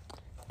friend.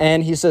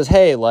 And he says,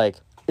 hey, like,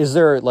 is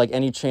there like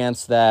any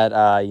chance that,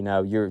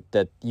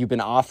 you've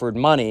been offered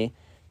money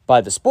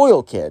by the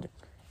spoiled kid?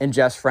 And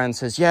Jeff's friend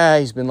says, yeah,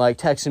 he's been like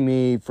texting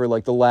me for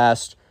like the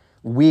last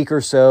week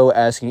or so,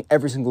 asking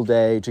every single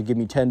day to give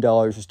me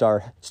 $10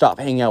 to stop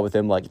hanging out with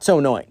him. Like, it's so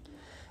annoying.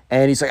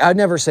 And he's like, I'd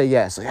never say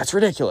yes. Like, that's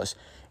ridiculous.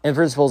 And the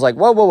principal's like,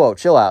 whoa,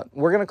 chill out.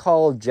 We're going to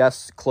call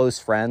Jeff's close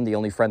friend, the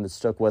only friend that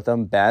stuck with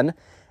him, Ben.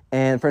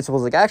 And the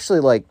principal's like,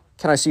 actually, like,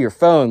 can I see your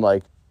phone?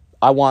 Like,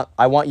 I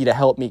want you to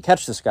help me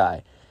catch this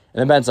guy. And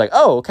then Ben's like,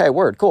 oh, okay,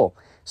 word, cool.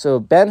 So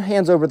Ben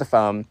hands over the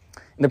phone.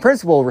 And the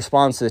principal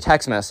responds to the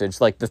text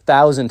message, like the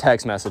 1,000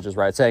 text messages,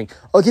 right, saying,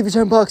 I'll give you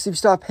 $10 if you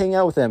stop hanging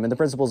out with him. And the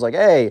principal's like,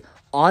 hey,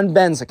 on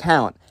Ben's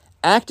account,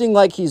 acting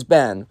like he's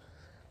Ben,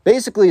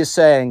 basically is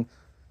saying,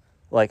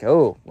 like,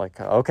 oh, like,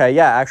 okay,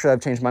 yeah, actually,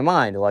 I've changed my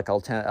mind. Like,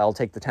 I'll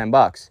take the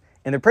 $10.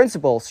 And the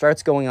principal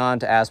starts going on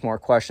to ask more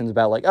questions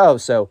about, like, oh,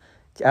 so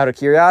out of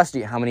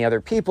curiosity, how many other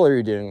people are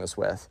you doing this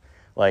with?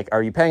 Like,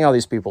 are you paying all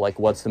these people? Like,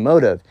 what's the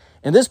motive?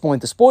 At this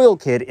point, the spoiled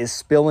kid is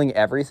spilling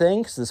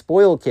everything because the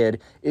spoiled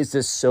kid is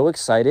just so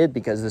excited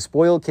because the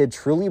spoiled kid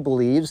truly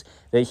believes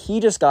that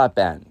he just got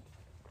Ben.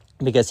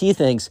 Because he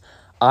thinks,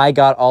 I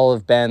got all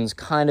of Ben's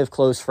kind of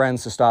close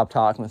friends to stop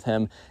talking with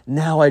him.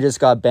 Now I just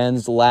got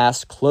Ben's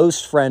last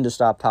close friend to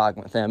stop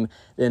talking with him.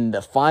 Then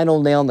the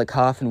final nail in the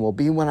coffin will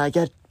be when I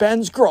get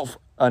Ben's girlfriend.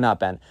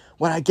 Not Ben.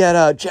 When I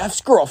get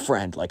Jeff's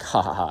girlfriend. Like,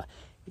 ha ha ha.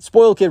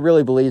 Spoiled kid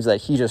really believes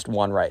that he just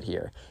won right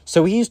here.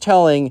 So he's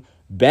telling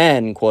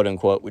Ben, quote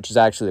unquote, which is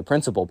actually the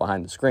principal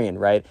behind the screen,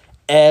 right?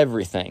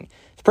 Everything.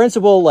 The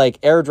principal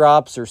like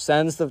airdrops or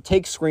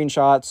takes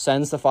screenshots,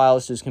 sends the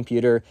files to his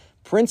computer,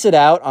 prints it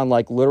out on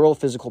like literal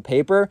physical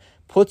paper,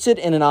 puts it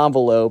in an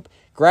envelope,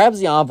 grabs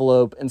the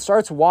envelope, and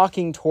starts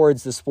walking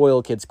towards the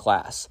spoiled kid's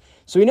class.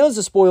 So he knows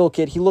the spoiled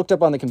kid. He looked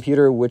up on the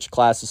computer which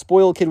class the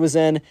spoiled kid was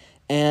in,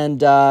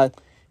 and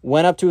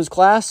went up to his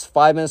class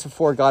 5 minutes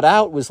before it got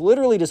out, was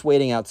literally just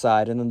waiting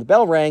outside, and then the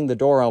bell rang, the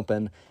door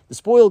opened. The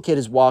spoiled kid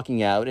is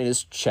walking out, and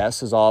his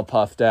chest is all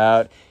puffed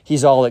out.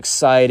 He's all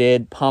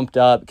excited, pumped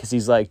up, because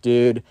he's like,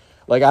 dude,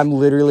 like, I'm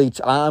literally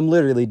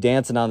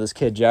dancing on this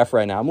kid Jeff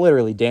right now. I'm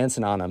literally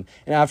dancing on him.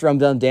 And after I'm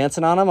done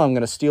dancing on him, I'm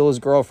going to steal his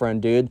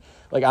girlfriend, dude.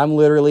 Like, I'm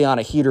literally on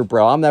a heater,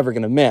 bro. I'm never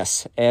going to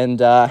miss.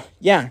 And,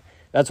 yeah,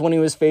 that's when he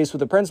was faced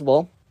with the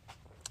principal,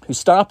 who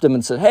stopped him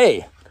and said,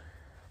 hey,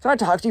 can I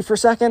talk to you for a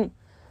second?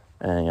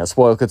 And,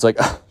 spoiled kid's like,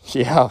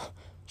 yeah,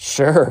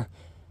 sure,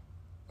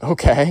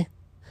 okay.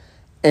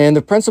 And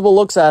the principal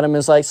looks at him and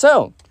is like,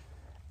 so,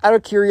 out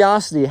of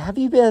curiosity, have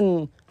you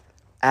been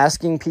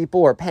asking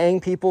people or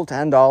paying people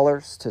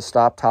 $10 to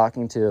stop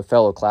talking to a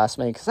fellow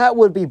classmate? Because that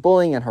would be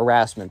bullying and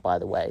harassment, by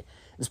the way.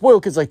 The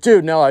spoiled kid's like,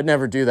 dude, no, I'd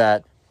never do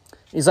that.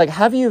 He's like,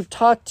 have you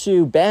talked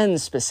to Ben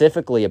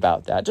specifically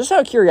about that? Just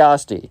out of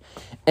curiosity.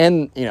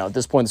 And, at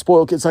this point, the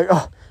spoiled kid's like,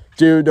 oh,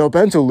 dude, no,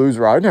 Ben's a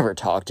loser. I'd never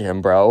talked to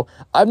him, bro.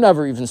 I've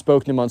never even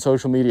spoken to him on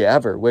social media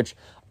ever, which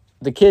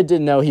the kid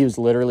didn't know he was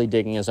literally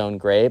digging his own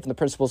grave. And the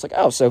principal's like,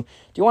 oh, so do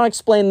you want to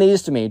explain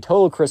these to me?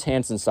 Total Chris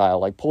Hansen style,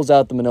 like pulls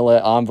out the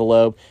manila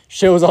envelope,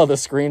 shows all the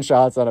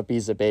screenshots on a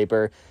piece of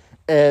paper.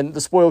 And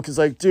the spoiled kid's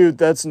like, dude,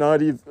 that's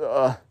not even,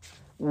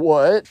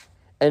 what?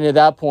 And at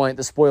that point,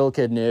 the spoiled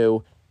kid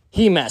knew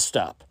he messed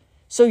up.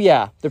 So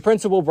yeah, the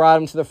principal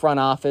brought him to the front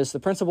office. The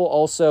principal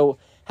also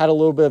had a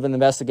little bit of an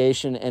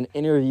investigation and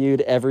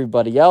interviewed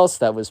everybody else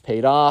that was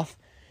paid off.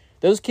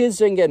 Those kids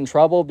didn't get in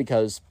trouble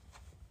because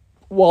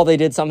while they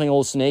did something a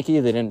little snaky,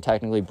 they didn't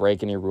technically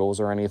break any rules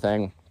or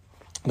anything.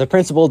 The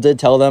principal did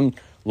tell them,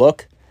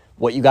 look,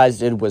 what you guys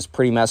did was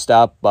pretty messed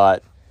up,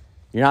 but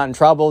you're not in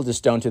trouble.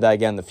 Just don't do that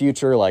again in the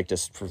future, like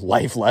just for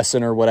life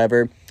lesson or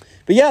whatever.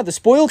 But yeah, the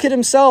spoiled kid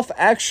himself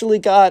actually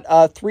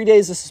got 3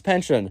 days of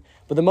suspension.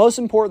 But the most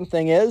important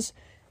thing is,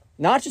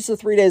 not just the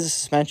 3 days of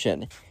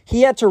suspension,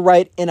 he had to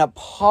write an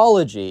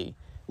apology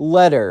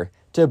letter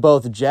to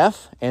both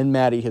Jeff and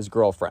Maddie, his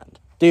girlfriend.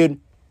 Dude,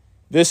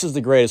 this is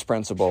the greatest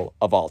principal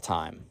of all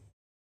time.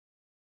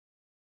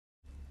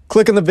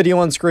 Click on the video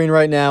on screen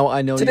right now.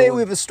 I know today we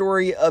have a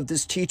story of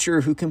this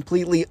teacher who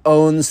completely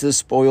owns this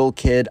spoiled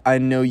kid. I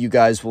know you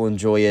guys will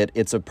enjoy it.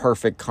 It's a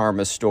perfect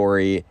karma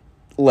story.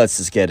 Let's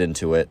just get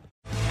into it.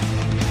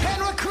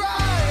 And we're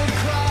crying,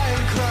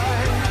 crying,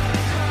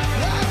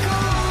 crying like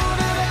a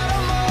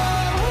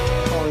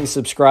wounded animal.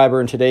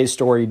 Subscriber in today's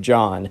story,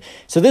 John.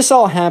 So this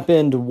all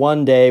happened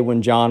one day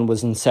when John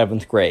was in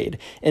 7th grade,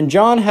 and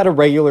John had a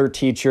regular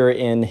teacher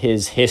in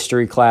his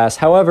history class.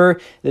 However,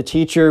 the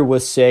teacher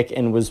was sick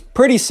and was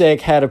pretty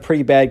sick, had a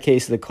pretty bad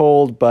case of the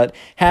cold, but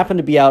happened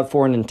to be out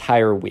for an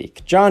entire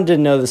week. John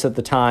didn't know this at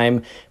the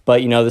time,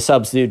 but, the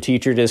substitute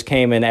teacher just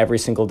came in every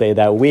single day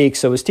that week,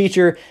 so his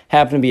teacher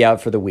happened to be out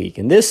for the week.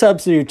 And this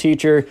substitute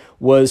teacher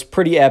was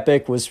pretty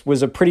epic,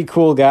 was a pretty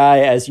cool guy,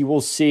 as you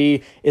will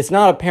see. It's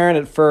not apparent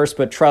at first,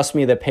 but trust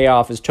me, the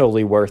payoff is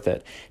totally worth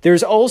it.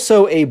 There's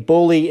also a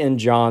bully in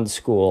John's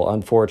school,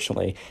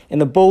 unfortunately,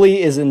 and the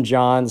bully is in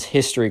John's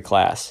history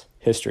class.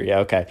 History,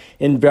 okay.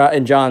 In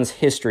John's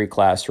history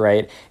class,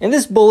 right? And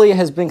this bully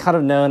has been kind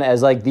of known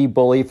as like the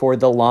bully for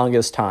the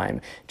longest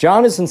time.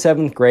 John is in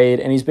 7th grade,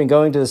 and he's been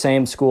going to the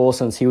same school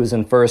since he was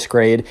in 1st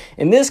grade.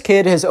 And this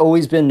kid has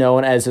always been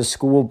known as a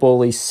school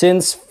bully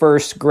since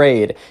 1st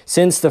grade,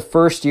 since the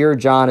first year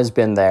John has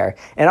been there.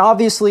 And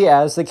obviously,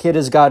 as the kid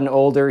has gotten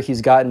older,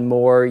 he's gotten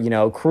more,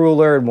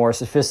 crueler and more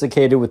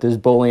sophisticated with his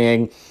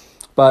bullying.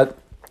 But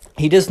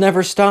he just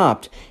never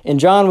stopped. And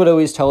John would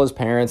always tell his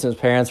parents, and his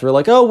parents were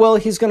like, oh, well,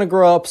 he's going to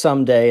grow up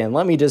someday. And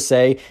let me just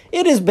say,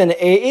 it has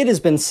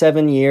been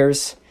 7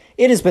 years.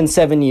 It has been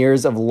 7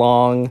 years of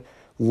long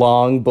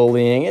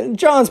bullying. And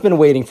John's been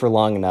waiting for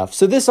long enough.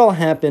 So this all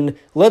happened.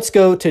 Let's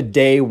go to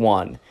day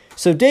one.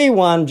 So day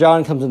one,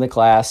 John comes into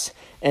class,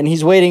 and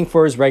he's waiting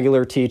for his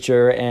regular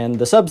teacher, and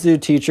the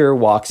substitute teacher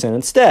walks in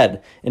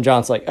instead. And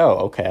John's like, oh,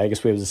 okay, I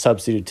guess we have a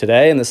substitute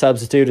today. And the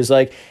substitute is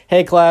like,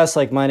 hey, class,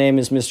 my name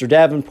is Mr.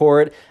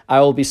 Davenport. I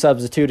will be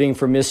substituting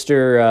for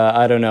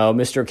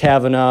Mr.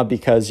 Kavanaugh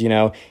because,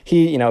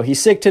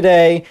 he's sick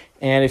today.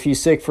 And if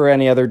he's sick for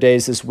any other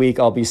days this week,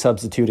 I'll be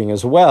substituting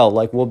as well.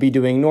 We'll be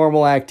doing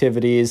normal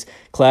activities.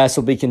 Class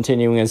will be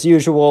continuing as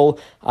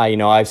usual.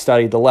 I've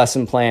studied the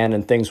lesson plan,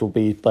 and things will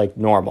be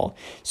normal.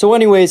 So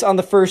anyways, on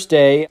the first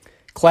day,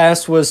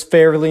 class was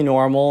fairly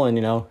normal,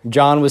 and,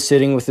 John was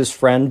sitting with his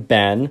friend,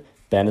 Ben.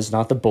 Ben is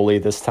not the bully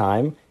this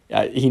time.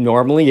 He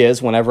normally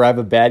is. Whenever I have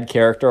a bad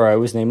character, I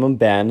always name him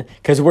Ben,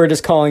 because we're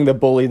just calling the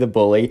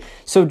bully.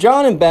 So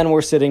John and Ben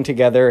were sitting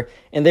together,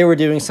 and they were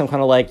doing some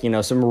kind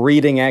of some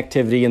reading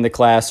activity in the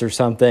class or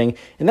something.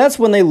 And that's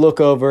when they look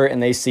over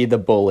and they see the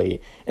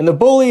bully. And the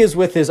bully is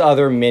with his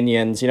other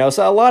minions, you know.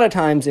 So a lot of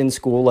times in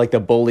school, like the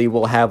bully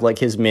will have like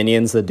his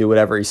minions that do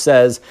whatever he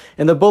says.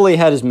 And the bully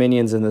had his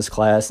minions in this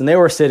class, and they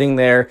were sitting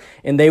there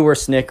and they were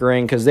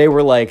snickering because they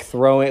were like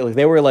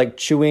they were like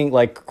chewing,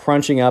 like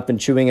crunching up and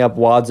chewing up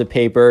wads of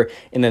paper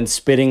and then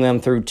spitting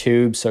them through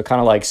tubes. So kind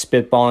of like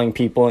spitballing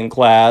people in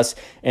class.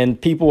 And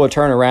people would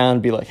turn around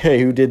and be like, hey,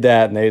 who did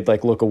that? And they'd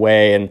like look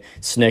away and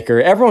snicker.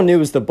 Everyone knew it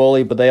was the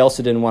bully, but they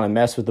also didn't want to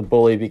mess with the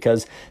bully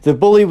because the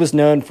bully was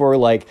known for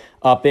like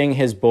upping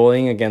his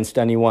bullying against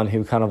anyone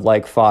who kind of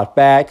like fought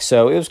back.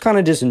 So it was kind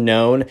of just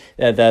known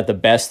that the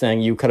best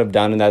thing you could have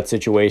done in that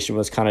situation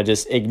was kind of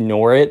just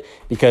ignore it,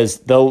 because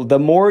the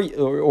more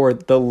or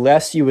the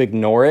less you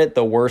ignore it,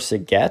 the worse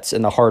it gets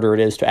and the harder it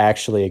is to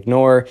actually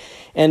ignore.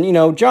 And, you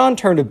know, John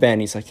turned to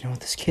Ben. He's like, you know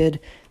what,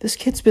 this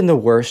kid's been the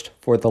worst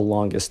for the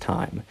longest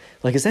time.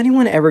 Like, is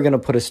anyone ever going to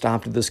put a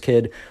stop to this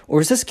kid?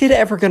 Or is this kid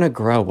ever going to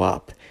grow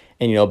up?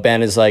 And, you know,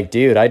 Ben is like,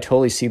 dude, I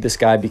totally see this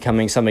guy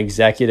becoming some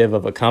executive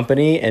of a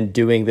company and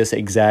doing this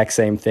exact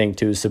same thing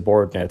to his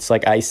subordinates.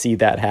 Like, I see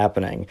that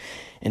happening.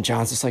 And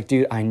John's just like,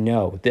 dude, I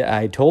know.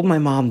 I told my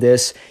mom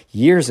this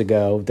years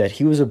ago that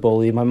he was a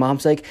bully. My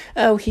mom's like,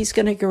 oh, he's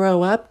going to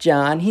grow up,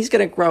 John. He's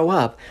going to grow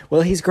up.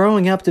 Well, he's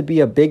growing up to be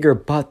a bigger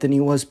butt than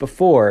he was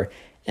before.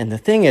 And the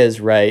thing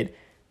is, right,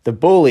 the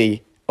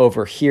bully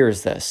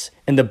overhears this.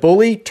 And the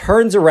bully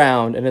turns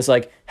around and is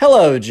like,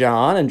 hello,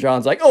 John. And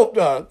John's like,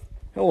 oh,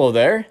 hello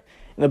there.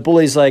 And the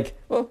bully's like,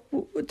 well,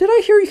 did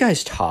I hear you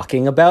guys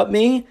talking about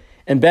me?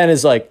 And Ben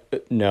is like,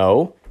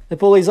 no. The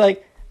bully's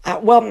like,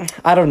 well,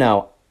 I don't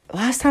know.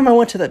 Last time I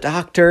went to the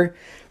doctor,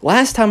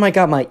 last time I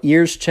got my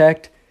ears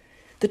checked,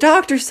 the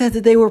doctor said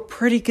that they were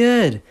pretty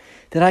good,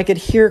 that I could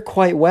hear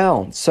quite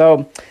well.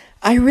 So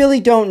I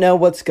really don't know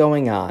what's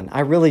going on.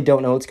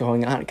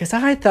 Because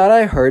I thought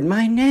I heard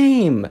my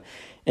name.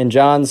 And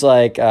John's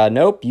like,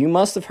 nope, you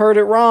must have heard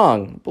it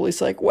wrong. The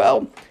bully's like,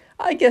 well,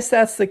 I guess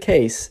that's the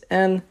case.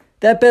 And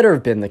that better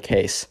have been the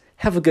case.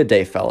 Have a good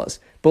day, fellas.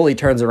 Bully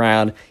turns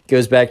around,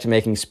 goes back to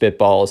making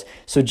spitballs.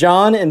 So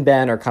John and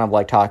Ben are kind of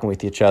like talking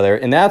with each other.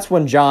 And that's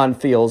when John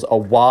feels a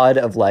wad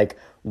of like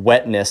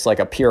wetness like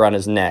appear on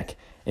his neck.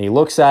 And he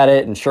looks at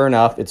it, and sure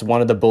enough, it's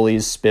one of the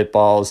bully's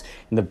spitballs.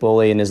 And the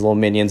bully and his little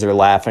minions are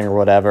laughing or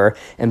whatever.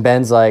 And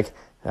Ben's like,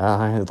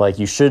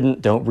 you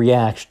shouldn't, don't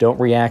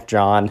react,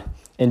 John.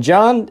 And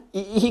John,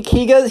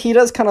 he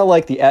does kind of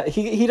like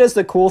he does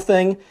the cool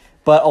thing,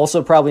 but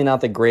also probably not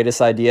the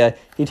greatest idea.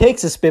 He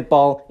takes a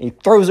spitball and he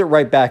throws it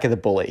right back at the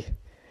bully.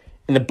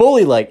 And the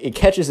bully, like, it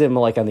catches him,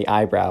 like, on the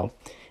eyebrow.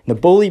 And the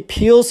bully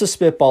peels the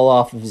spitball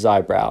off of his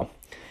eyebrow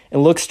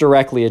and looks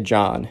directly at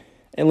John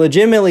and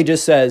legitimately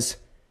just says,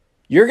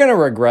 you're going to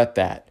regret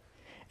that.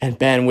 And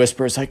Ben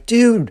whispers, like,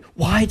 dude,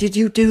 why did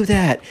you do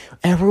that?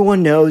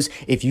 Everyone knows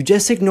if you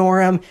just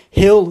ignore him,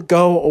 he'll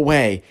go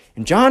away.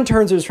 And John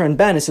turns to his friend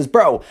Ben and says,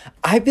 bro,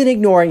 I've been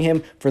ignoring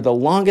him for the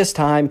longest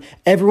time.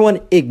 Everyone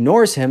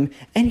ignores him,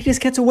 and he just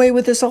gets away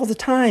with this all the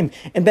time.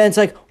 And Ben's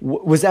like,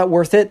 was that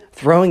worth it?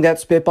 Throwing that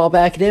spitball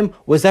back at him?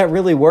 Was that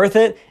really worth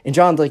it? And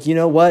John's like, you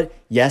know what?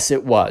 Yes,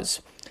 it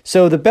was.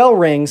 So the bell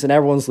rings, and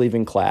everyone's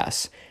leaving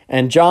class.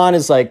 And John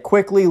is like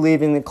quickly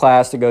leaving the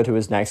class to go to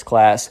his next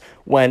class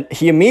when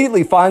he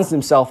immediately finds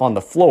himself on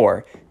the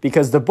floor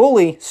because the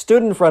bully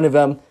stood in front of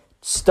him,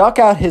 stuck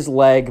out his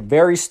leg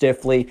very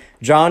stiffly.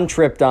 John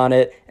tripped on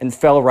it and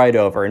fell right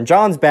over. And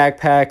John's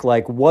backpack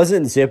like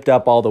wasn't zipped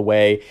up all the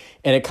way,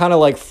 and it kind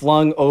of like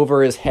flung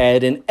over his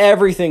head and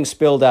everything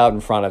spilled out in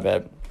front of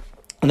it.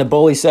 And the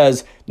bully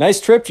says, nice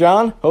trip,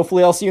 John.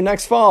 Hopefully I'll see you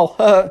next fall.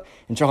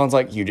 And John's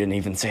like, you didn't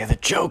even say the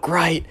joke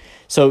right.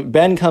 So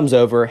Ben comes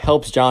over,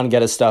 helps John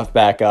get his stuff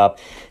back up.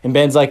 And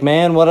Ben's like,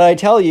 man, what did I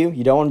tell you?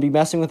 You don't want to be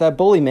messing with that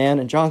bully, man.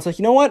 And John's like,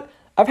 you know what?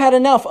 I've had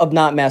enough of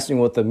not messing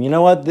with them. You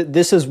know what?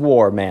 This is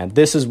war, man.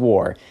 This is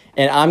war.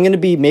 And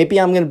maybe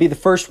I'm going to be the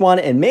first one,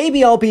 and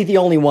maybe I'll be the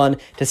only one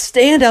to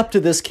stand up to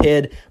this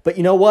kid. But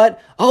you know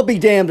what? I'll be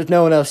damned if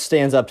no one else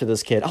stands up to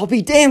this kid. I'll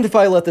be damned if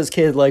I let this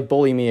kid like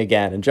bully me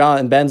again.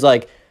 And Ben's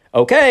like,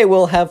 okay,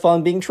 we'll have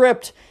fun being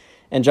tripped.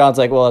 And John's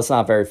like, well, it's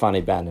not very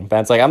funny, Ben. And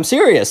Ben's like, I'm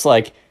serious.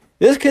 Like,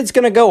 this kid's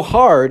going to go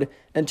hard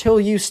until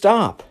you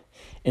stop.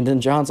 And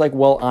then John's like,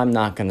 well, I'm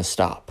not going to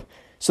stop.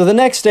 So the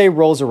next day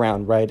rolls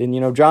around, right? And, you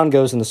know, John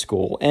goes into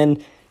school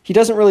and he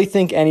doesn't really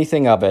think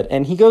anything of it.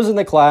 And he goes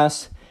into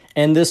class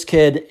and this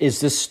kid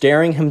is just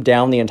staring him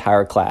down the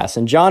entire class.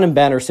 And John and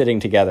Ben are sitting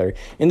together.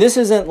 And this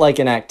isn't like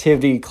an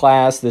activity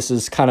class. This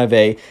is kind of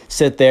a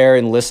sit there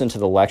and listen to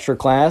the lecture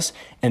class.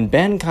 And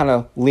Ben kind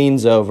of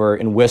leans over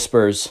and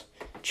whispers,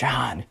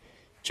 John.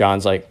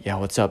 John's like, yeah,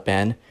 what's up,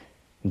 Ben?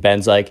 And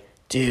Ben's like,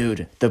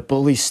 dude, the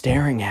bully's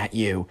staring at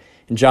you.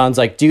 And John's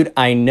like, dude,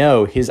 I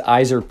know. His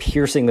eyes are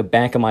piercing the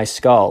back of my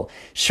skull.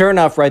 Sure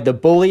enough, right, the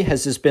bully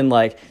has just been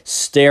like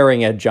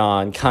staring at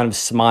John, kind of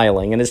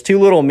smiling. And his two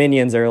little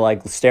minions are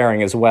like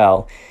staring as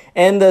well.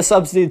 And the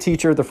substitute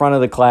teacher at the front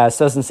of the class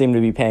doesn't seem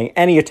to be paying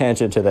any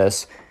attention to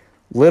this.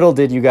 Little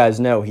did you guys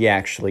know he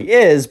actually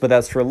is, but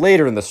that's for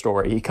later in the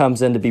story. He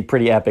comes in to be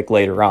pretty epic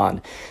later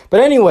on.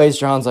 But anyways,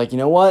 John's like, you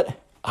know what?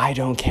 I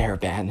don't care,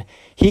 Ben.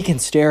 He can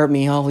stare at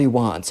me all he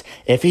wants.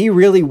 If he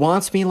really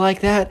wants me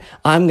like that,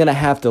 I'm going to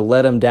have to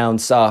let him down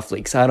softly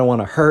because I don't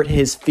want to hurt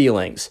his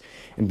feelings.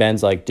 And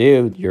Ben's like,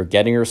 dude, you're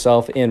getting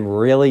yourself in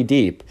really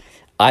deep.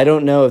 I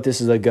don't know if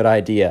this is a good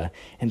idea.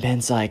 And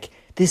Ben's like,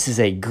 this is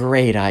a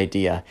great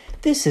idea.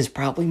 This is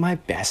probably my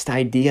best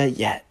idea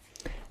yet.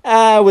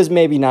 It was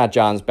maybe not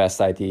John's best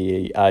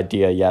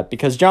idea yet,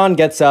 because John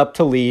gets up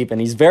to leave and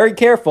he's very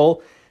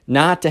careful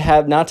not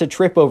to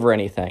trip over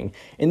anything.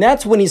 And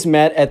that's when he's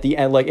met at the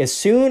end. Like, as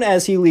soon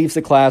as he leaves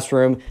the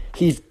classroom,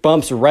 he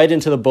bumps right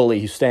into the bully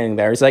who's standing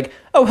there. He's like,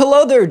 oh,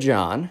 hello there,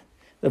 John.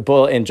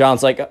 And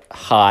John's like,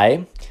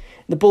 hi.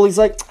 The bully's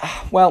like,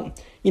 well,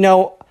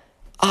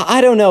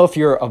 I don't know if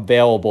you're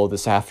available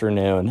this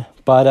afternoon,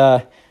 but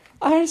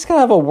I just gotta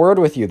have a word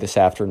with you this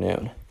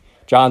afternoon.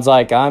 John's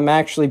like, I'm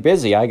actually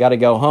busy. I gotta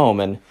go home.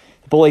 And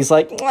the bully's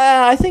like,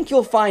 I think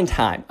you'll find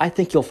time.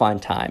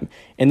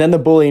 And then the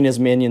bully and his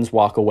minions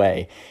walk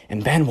away.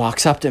 And Ben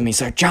walks up to him.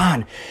 He's like,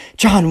 John,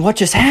 what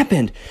just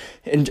happened?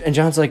 And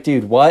John's like,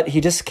 dude, what?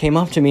 He just came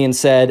up to me and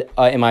said,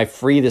 am I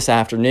free this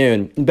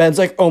afternoon? And Ben's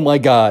like, oh my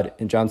God.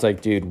 And John's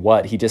like, dude,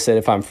 what? He just said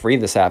if I'm free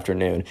this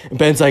afternoon. And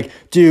Ben's like,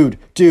 dude,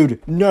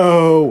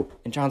 no.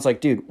 And John's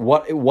like, dude,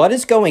 what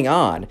is going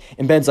on?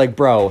 And Ben's like,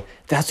 bro,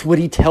 that's what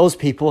he tells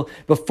people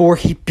before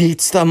he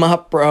beats them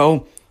up,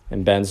 bro.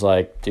 And Ben's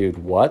like, dude,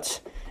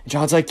 what? And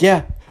John's like,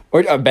 yeah.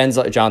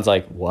 John's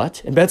like,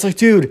 what? And Ben's like,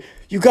 dude,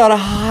 you gotta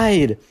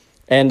hide.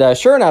 And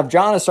sure enough,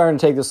 John is starting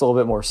to take this a little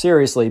bit more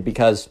seriously,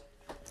 because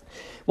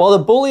while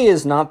the bully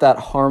is not that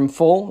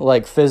harmful,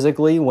 like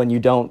physically, when you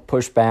don't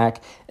push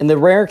back, in the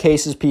rare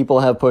cases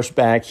people have pushed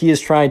back, he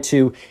is trying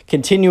to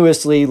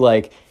continuously,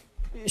 like,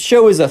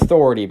 show his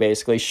authority,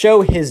 basically,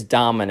 show his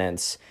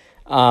dominance,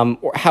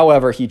 or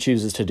however he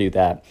chooses to do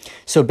that.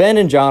 So Ben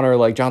and John are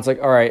like, John's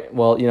like, all right,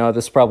 well,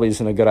 this probably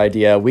isn't a good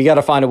idea. We got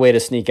to find a way to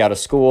sneak out of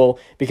school,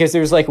 because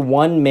there's like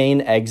one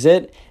main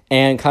exit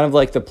and kind of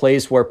like the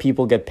place where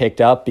people get picked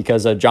up,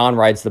 because John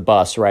rides the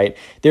bus, right?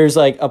 There's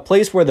like a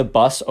place where the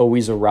bus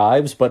always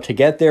arrives, but to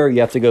get there,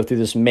 you have to go through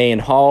this main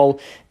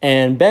hall.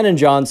 And Ben and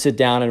John sit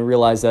down and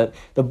realize that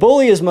the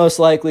bully is most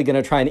likely going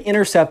to try and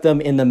intercept them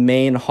in the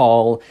main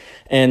hall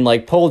and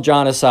like pull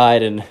John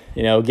aside and,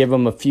 give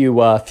him a few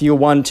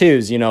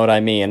 1-2s, you know what I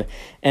mean?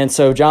 And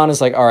so John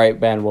is like, all right,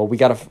 Ben, well, we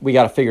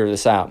gotta figure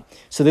this out.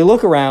 So they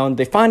look around,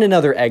 they find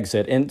another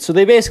exit, and so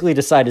they basically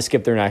decide to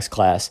skip their next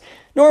class.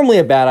 Normally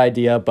a bad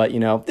idea, but,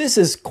 this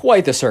is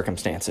quite the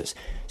circumstances.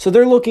 So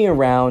they're looking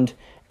around,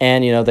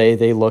 and,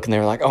 they look and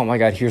they're like, oh my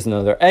God, here's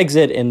another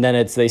exit, and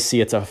then they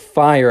see it's a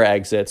fire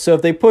exit. So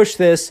if they push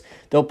this,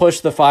 they'll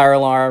push the fire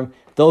alarm,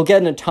 they'll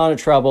get in a ton of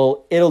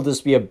trouble, it'll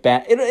just be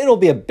it'll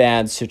be a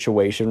bad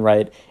situation,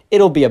 right?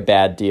 It'll be a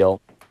bad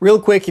deal. Real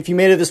quick, if you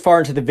made it this far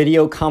into the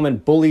video,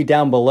 comment bully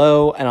down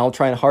below, and I'll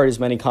try and heart as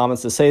many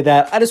comments to say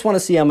that. I just want to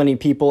see how many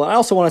people, and I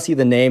also want to see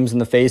the names and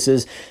the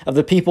faces of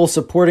the people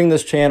supporting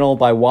this channel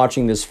by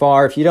watching this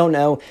far. If you don't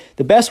know,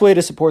 the best way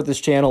to support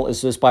this channel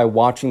is just by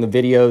watching the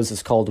videos.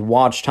 It's called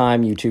watch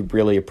time. YouTube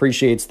really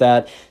appreciates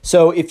that.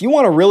 So if you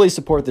want to really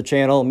support the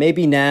channel,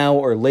 maybe now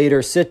or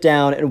later, sit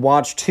down and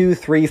watch 2,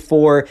 3,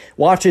 4,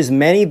 watch as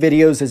many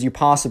videos as you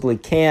possibly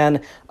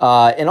can.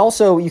 And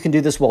also, you can do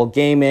this while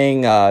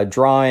gaming,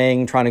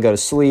 drawing, trying to go to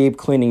sleep,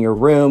 cleaning your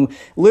room,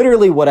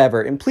 literally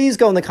whatever. And please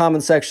go in the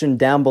comment section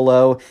down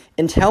below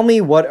and tell me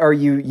what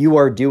you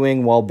are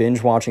doing while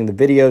binge watching the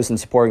videos and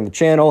supporting the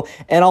channel.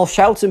 And I'll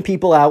shout some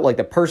people out, like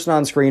the person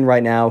on screen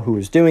right now who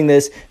is doing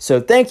this. So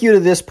thank you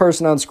to this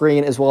person on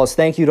screen, as well as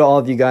thank you to all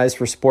of you guys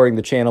for supporting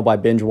the channel by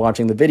binge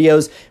watching the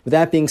videos. With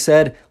that being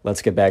said,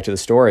 let's get back to the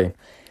story.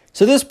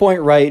 So at this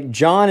point, right,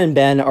 John and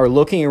Ben are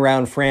looking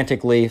around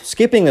frantically,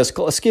 skipping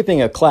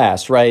a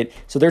class, right?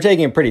 So they're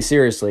taking it pretty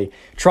seriously,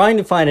 trying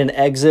to find an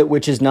exit,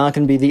 which is not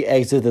going to be the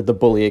exit that the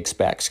bully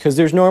expects, because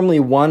there's normally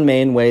one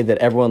main way that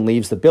everyone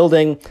leaves the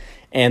building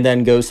and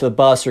then goes to the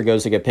bus or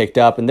goes to get picked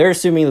up. And they're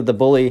assuming that the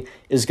bully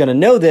is going to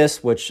know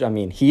this, which, I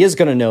mean, he is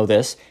going to know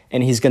this,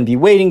 and he's going to be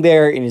waiting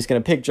there, and he's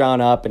going to pick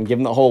John up and give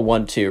him the whole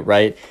 1-2,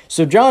 right?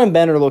 So John and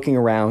Ben are looking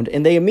around,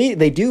 and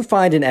they do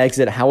find an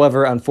exit.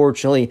 However,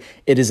 unfortunately,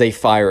 it is a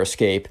fire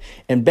escape.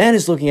 And Ben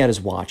is looking at his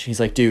watch.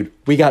 He's like, dude,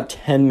 we got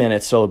 10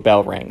 minutes till the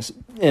bell rings.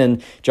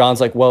 And John's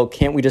like, well,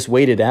 can't we just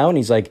wait it out? And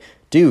he's like,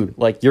 dude,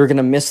 like, you're going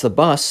to miss the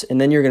bus,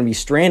 and then you're going to be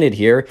stranded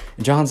here.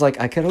 And John's like,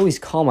 I could always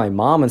call my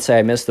mom and say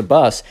I missed the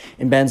bus.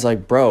 And Ben's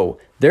like, bro,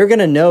 they're going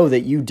to know that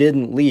you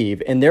didn't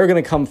leave, and they're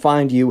going to come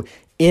find you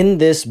in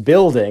this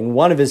building,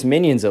 one of his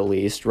minions at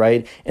least,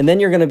 right? And then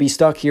you're going to be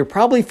stuck here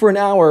probably for an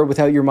hour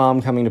without your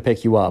mom coming to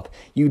pick you up.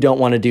 You don't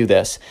want to do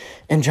this.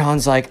 And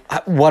John's like,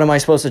 what am I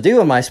supposed to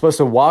do? Am I supposed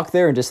to walk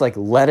there and just like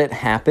let it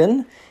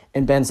happen?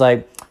 And Ben's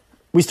like,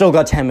 we still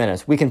got 10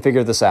 minutes. We can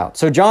figure this out.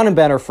 So John and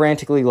Ben are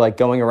frantically like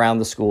going around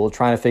the school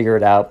trying to figure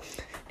it out.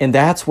 And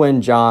that's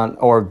when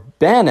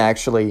Ben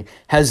actually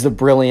has the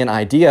brilliant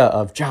idea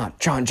of John.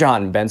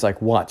 And Ben's like,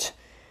 what?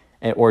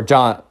 And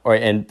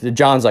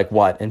John's like,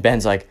 what? And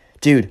Ben's like,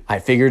 dude, I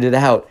figured it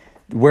out.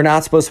 We're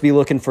not supposed to be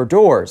looking for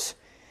doors.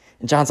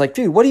 And John's like,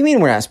 dude, what do you mean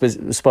we're not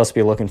supposed to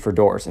be looking for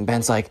doors? And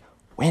Ben's like,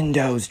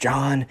 windows,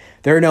 John.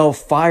 There are no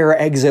fire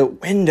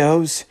exit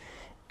windows.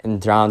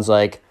 And John's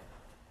like,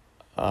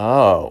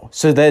 oh.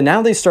 So then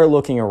now they start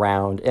looking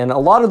around, and a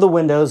lot of the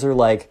windows are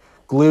like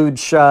glued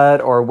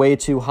shut or way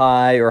too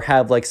high or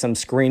have like some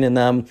screen in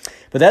them.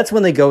 But that's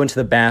when they go into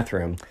the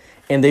bathroom.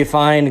 And they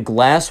find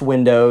glass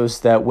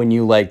windows that when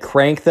you like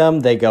crank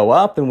them, they go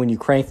up, and when you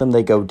crank them,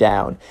 they go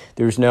down.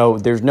 There's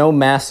no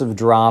massive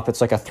drop.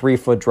 It's like a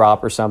 3-foot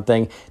drop or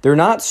something. They're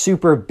not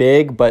super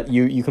big, but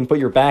you can put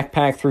your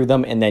backpack through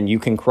them, and then you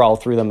can crawl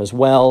through them as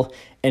well.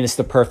 And it's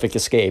the perfect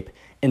escape.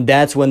 And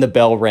that's when the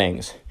bell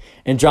rings.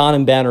 And John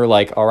and Ben are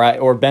like, all right,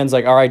 or Ben's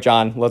like, all right,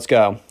 John, let's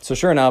go. So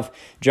sure enough,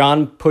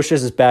 John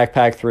pushes his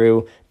backpack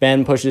through.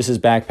 Ben pushes his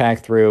backpack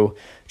through.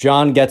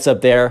 John gets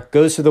up there,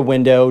 goes to the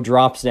window,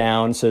 drops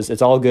down, says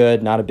it's all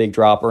good, not a big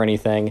drop or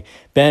anything.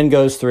 Ben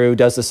goes through,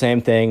 does the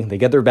same thing. They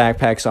get their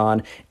backpacks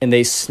on, and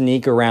they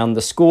sneak around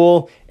the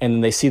school, and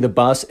then they see the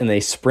bus, and they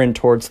sprint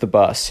towards the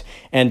bus.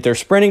 And they're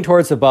sprinting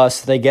towards the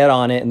bus. They get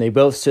on it, and they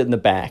both sit in the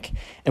back.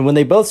 And when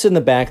they both sit in the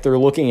back, they're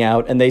looking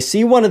out, and they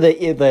see one of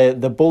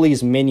the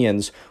bully's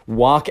minions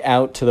walk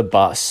out to the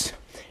bus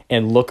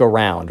and look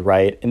around,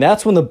 right? And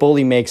that's when the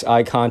bully makes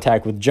eye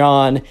contact with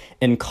John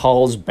and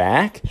calls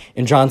back.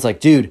 And John's like,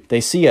 dude, they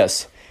see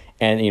us.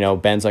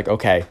 And, Ben's like,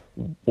 okay,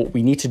 what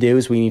we need to do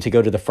is we need to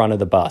go to the front of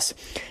the bus.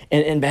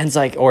 And Ben's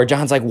like, or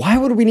John's like, why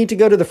would we need to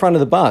go to the front of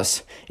the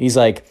bus? He's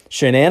like,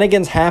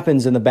 shenanigans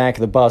happens in the back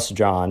of the bus,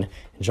 John.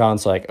 And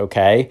John's like,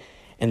 okay.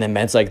 And then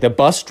Ben's like, the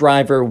bus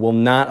driver will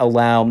not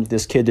allow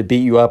this kid to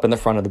beat you up in the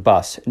front of the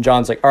bus. And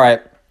John's like, all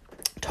right,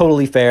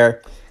 totally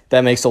fair.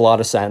 That makes a lot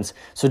of sense.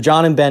 So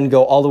John and Ben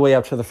go all the way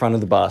up to the front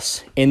of the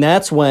bus. And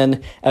that's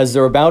when, as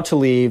they're about to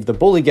leave, the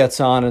bully gets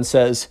on and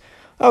says,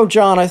 oh,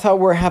 John, I thought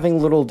we were having a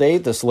little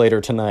date this later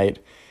tonight.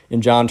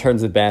 And John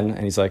turns to Ben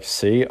and he's like,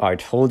 see, I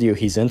told you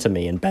he's into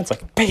me. And Ben's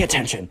like, pay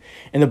attention.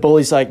 And the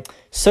bully's like,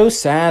 so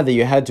sad that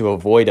you had to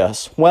avoid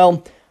us.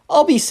 Well,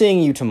 I'll be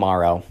seeing you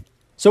tomorrow.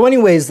 So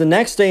anyways, the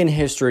next day in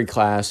history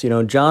class,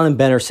 John and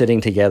Ben are sitting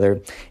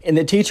together, and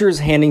the teacher is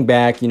handing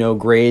back,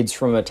 grades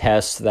from a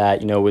test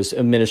that, was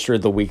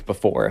administered the week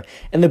before.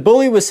 And the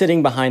bully was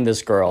sitting behind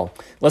this girl.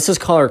 Let's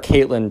just call her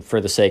Caitlin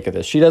for the sake of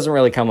this. She doesn't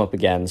really come up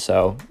again,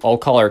 so I'll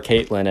call her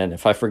Caitlin, and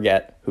if I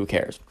forget, who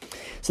cares?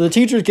 So the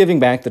teacher's giving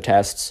back the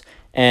tests.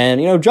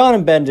 And, John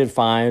and Ben did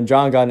fine.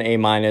 John got an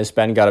A-,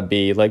 Ben got a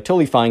B,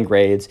 totally fine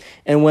grades.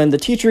 And when the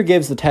teacher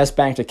gives the test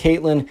back to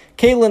Caitlin,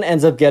 Caitlin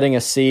ends up getting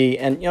a C.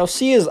 And,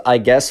 C is, I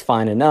guess,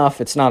 fine enough.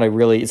 It's not a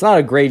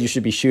grade you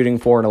should be shooting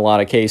for in a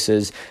lot of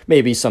cases.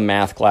 Maybe some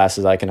math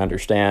classes I can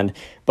understand.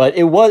 But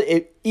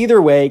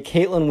either way,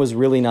 Caitlin was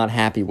really not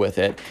happy with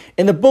it.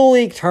 And the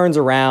bully turns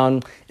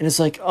around and is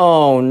like,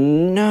 oh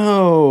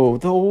no,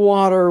 the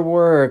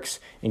waterworks.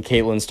 And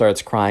Caitlin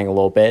starts crying a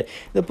little bit.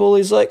 The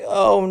bully's like,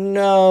 oh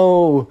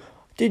no,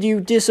 did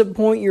you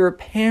disappoint your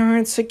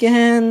parents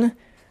again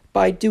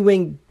by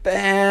doing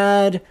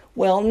bad?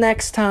 Well,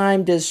 next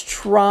time, just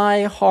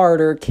try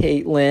harder,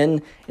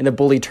 Caitlin. And the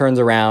bully turns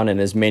around and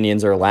his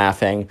minions are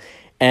laughing.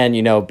 And,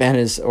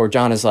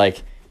 John is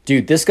like,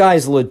 dude, this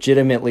guy's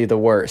legitimately the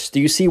worst.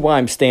 Do you see why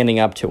I'm standing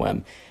up to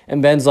him?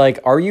 And Ben's like,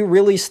 are you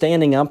really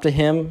standing up to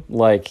him?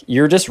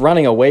 You're just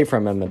running away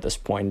from him at this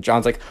point. And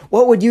John's like,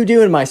 what would you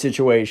do in my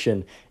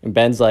situation? And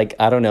Ben's like,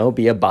 I don't know,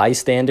 be a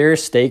bystander,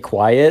 stay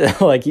quiet,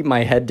 keep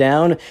my head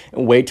down,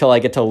 and wait till I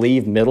get to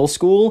leave middle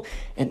school.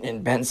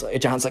 And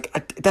John's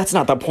like, that's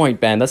not the point,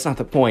 Ben. That's not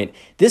the point.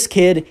 This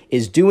kid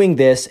is doing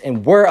this,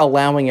 and we're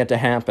allowing it to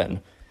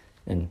happen.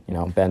 And,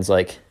 Ben's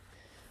like,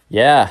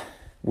 yeah,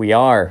 we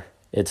are.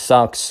 It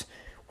sucks.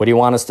 What do you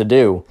want us to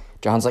do?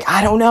 John's like,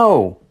 I don't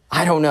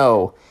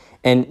know.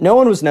 And no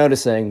one was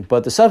noticing,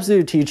 but the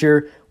substitute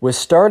teacher was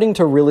starting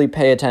to really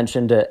pay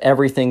attention to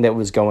everything that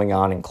was going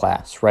on in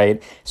class,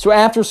 right? So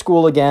after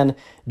school again,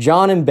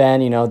 John and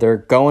Ben, they're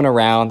going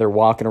around, they're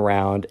walking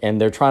around, and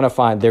they're trying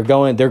to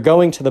they're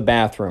going to the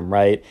bathroom,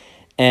 right?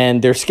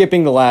 And they're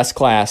skipping the last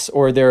class,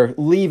 or they're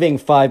leaving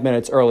 5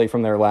 minutes early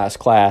from their last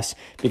class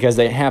because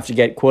they have to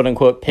get quote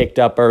unquote picked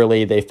up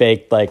early. They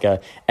faked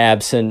a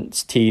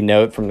absentee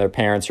note from their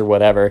parents or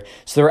whatever.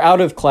 So they're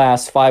out of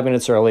class 5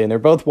 minutes early, and they're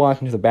both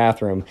walking to the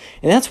bathroom.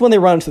 And that's when they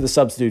run into the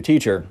substitute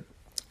teacher.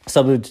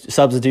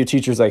 Substitute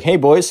teacher's like, hey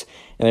boys.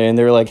 And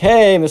they're like,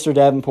 hey, Mr.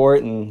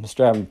 Davenport. And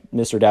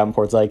Mr.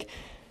 Davenport's like,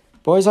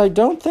 boys, I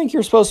don't think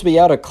you're supposed to be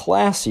out of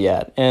class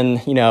yet. And,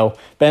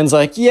 Ben's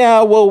like,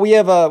 yeah, well, we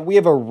have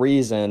a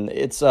reason.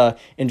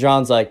 And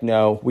John's like,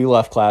 no, we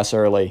left class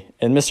early.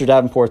 And Mr.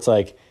 Davenport's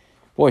like,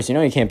 boys,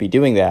 you can't be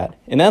doing that.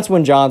 And that's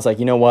when John's like,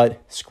 you know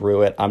what?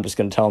 Screw it. I'm just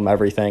going to tell him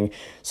everything.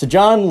 So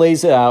John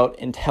lays it out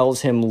and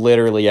tells him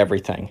literally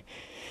everything.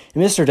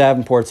 And Mr.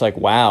 Davenport's like,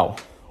 wow.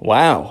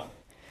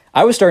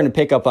 I was starting to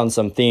pick up on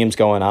some themes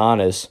going on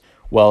as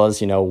well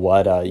as,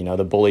 what,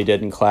 the bully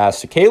did in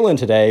class to Caitlin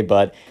today,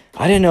 but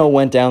I didn't know it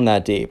went down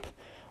that deep.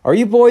 Are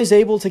you boys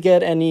able to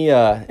get any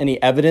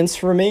evidence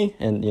for me?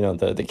 And,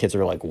 the kids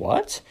are like,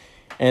 what?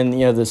 And,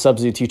 the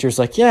substitute teacher's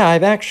like, yeah,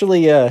 I've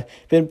actually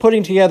been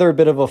putting together a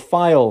bit of a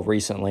file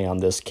recently on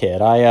this kid.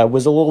 I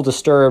was a little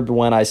disturbed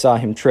when I saw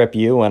him trip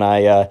you, and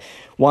I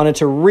wanted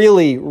to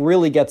really,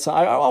 really get some.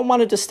 I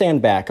wanted to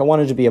stand back. I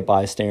wanted to be a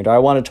bystander. I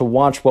wanted to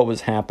watch what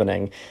was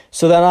happening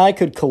so that I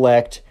could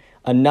collect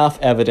enough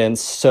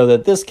evidence so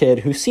that this kid,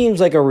 who seems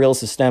like a real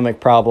systemic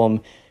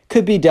problem,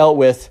 could be dealt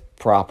with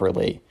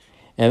properly.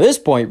 And at this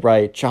point,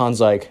 right, John's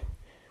like,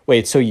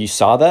 wait, so you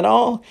saw that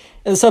all?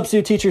 And the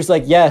substitute teacher's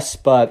like, yes,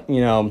 but,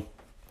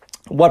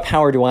 what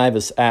power do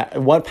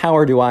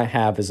I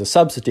have as a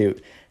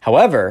substitute?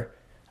 However,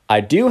 I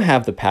do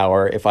have the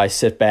power, if I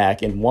sit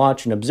back and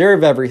watch and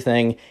observe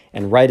everything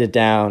and write it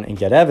down and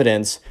get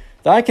evidence,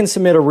 that I can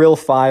submit a real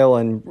file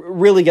and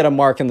really get a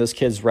mark on this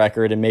kid's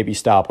record and maybe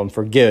stop him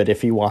for good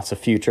if he wants a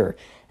future.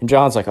 And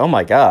John's like, oh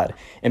my God.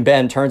 And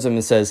Ben turns to him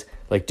and says,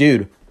 like,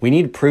 dude, we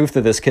need proof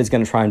that this kid's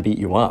going to try and beat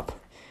you up.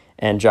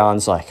 And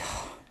John's like,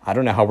 I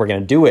don't know how we're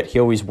going to do it. He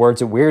always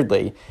words it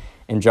weirdly.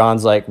 And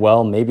John's like,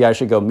 well, maybe I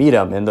should go meet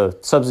him. And the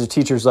substitute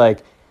teacher's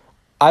like,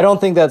 I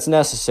don't think that's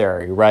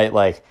necessary, right?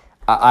 Like,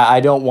 I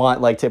don't want,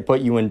 like, to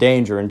put you in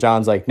danger. And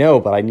John's like, no,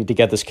 but I need to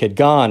get this kid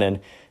gone. And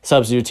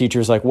substitute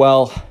teacher's like,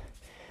 well,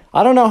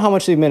 I don't know how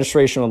much the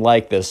administration would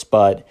like this,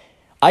 but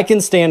I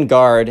can stand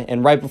guard,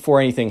 and right before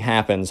anything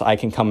happens, I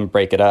can come and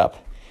break it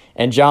up.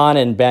 And John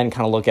and Ben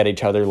kind of look at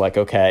each other like,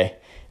 okay,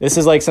 this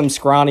is like some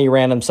scrawny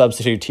random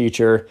substitute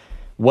teacher.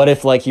 What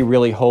if, like, he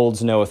really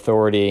holds no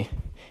authority?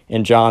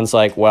 And John's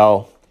like,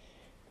 well,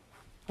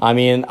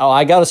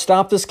 I got to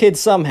stop this kid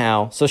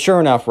somehow. So sure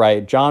enough,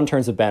 right, John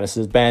turns to Ben and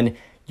says, Ben,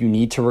 you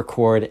need to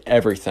record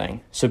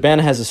everything. So Ben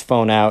has his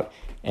phone out,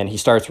 and he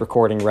starts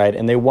recording, right?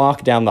 And they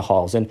walk down the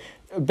halls. And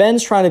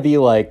Ben's trying to be,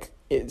 like,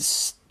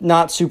 it's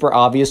not super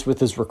obvious with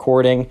his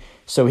recording.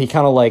 So he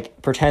kind of,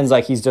 like, pretends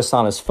like he's just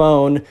on his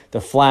phone.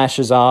 The flash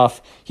is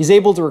off. He's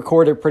able to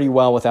record it pretty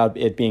well without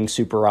it being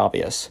super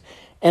obvious.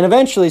 And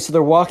eventually, so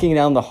they're walking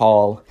down the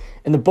hall,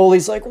 and the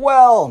bully's like,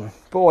 well,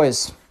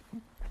 boys,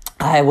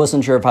 I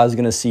wasn't sure if I was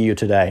going to see you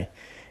today.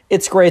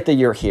 It's great that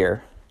you're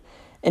here.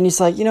 And he's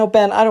like,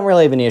 Ben, I don't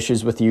really have any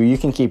issues with you. You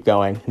can keep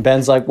going. And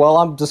Ben's like, well,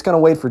 I'm just going to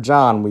wait for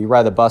John. Will you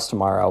ride the bus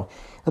tomorrow?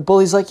 The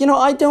bully's like,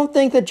 I don't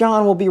think that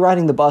John will be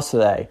riding the bus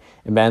today.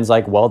 And Ben's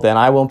like, well, then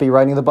I won't be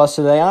riding the bus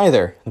today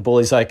either. The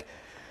bully's like,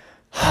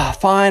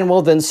 fine,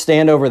 well, then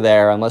stand over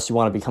there unless you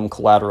want to become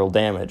collateral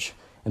damage.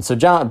 And so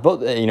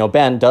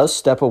Ben does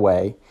step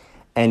away,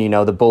 and,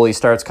 the bully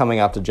starts coming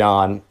up to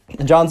John.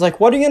 And John's like,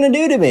 what are you going to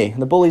do to me?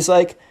 And the bully's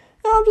like,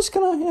 no, I'm just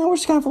going to, we're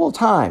just going to have a little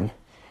time.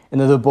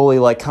 And then the bully,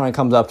 like, kind of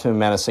comes up to him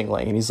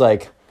menacingly. And he's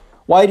like,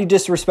 why did you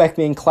disrespect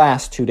me in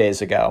class 2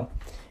 days ago?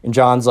 And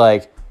John's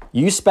like,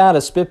 you spat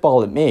a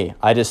spitball at me.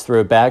 I just threw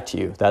it back to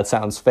you. That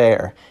sounds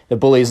fair. The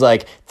bully's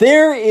like,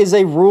 there is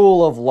a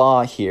rule of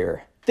law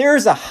here.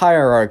 There's a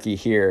hierarchy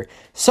here.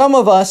 Some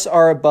of us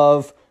are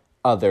above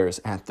others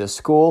at this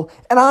school,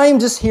 and I'm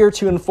just here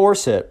to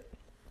enforce it.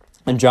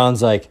 And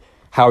John's like,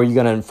 how are you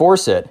going to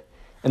enforce it?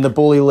 And the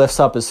bully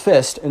lifts up his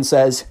fist and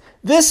says,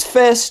 this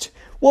fist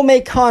will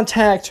make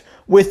contact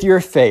with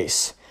your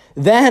face.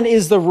 That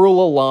is the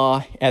rule of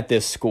law at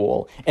this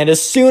school. And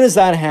as soon as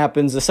that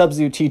happens, the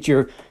substitute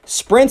teacher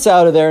sprints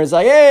out of there and is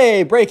like,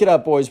 hey, break it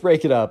up, boys,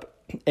 break it up.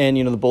 And,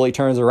 the bully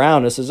turns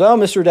around and says, oh,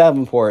 Mr.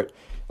 Davenport,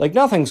 like,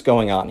 nothing's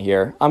going on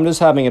here. I'm just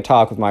having a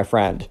talk with my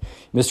friend.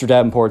 Mr.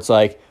 Davenport's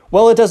like,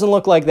 well, it doesn't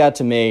look like that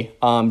to me.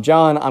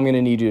 John, I'm going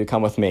to need you to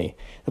come with me.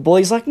 The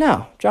bully's like,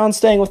 no, John's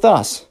staying with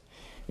us.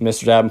 And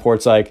Mr.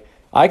 Davenport's like,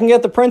 I can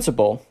get the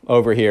principal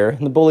over here.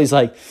 And the bully's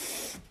like,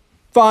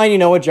 fine, you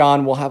know what,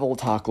 John, we'll have a little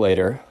talk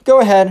later. Go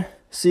ahead.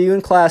 See you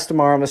in class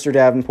tomorrow, Mr.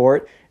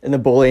 Davenport. And the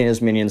bully and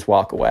his minions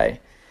walk away.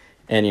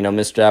 And,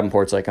 Mr.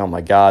 Davenport's like, oh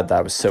my God,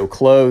 that was so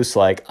close.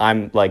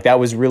 That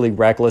was really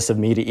reckless of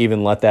me to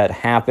even let that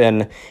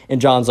happen.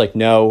 And John's like,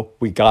 no,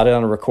 we got it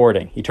on a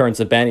recording. He turns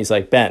to Ben. He's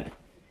like, Ben,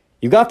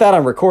 you got that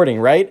on recording,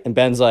 right? And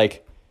Ben's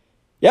like,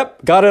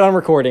 yep, got it on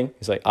recording.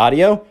 He's like,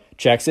 audio?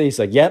 Checks it. He's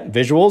like, yep,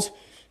 visuals?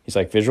 He's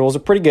like, visuals are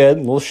pretty good, a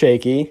little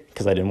shaky,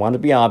 because I didn't want it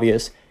to be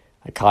obvious.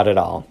 I caught it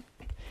all.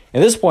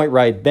 At this point,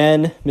 right,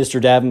 Ben,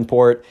 Mr.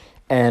 Davenport,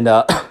 and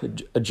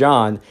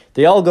John,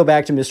 they all go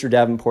back to Mr.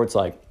 Davenport's,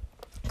 like,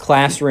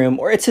 classroom,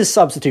 or it's his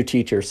substitute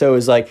teacher. So it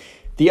was, like,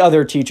 the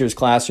other teacher's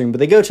classroom, but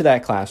they go to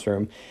that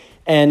classroom.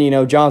 And,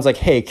 John's like,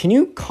 hey, can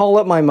you call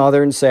up my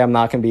mother and say I'm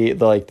not going to be,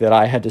 like, that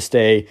I had to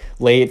stay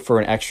late for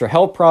an extra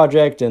help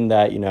project and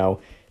that,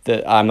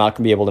 that I'm not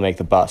going to be able to make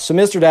the bus. So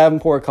Mr.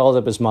 Davenport calls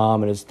up his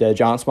mom, and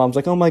John's mom's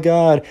like, oh my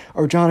God,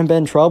 are John and Ben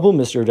in trouble?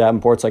 Mr.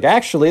 Davenport's like,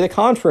 actually, the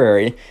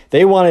contrary.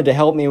 They wanted to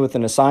help me with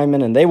an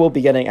assignment, and they will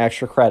be getting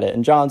extra credit.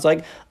 And John's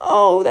like,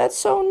 oh, that's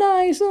so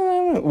nice.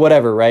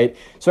 Whatever, right?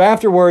 So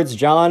afterwards,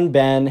 John,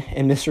 Ben,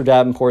 and Mr.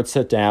 Davenport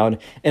sit down,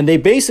 and they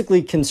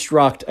basically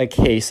construct a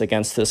case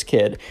against this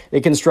kid.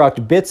 They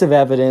construct bits of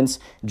evidence.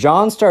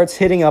 John starts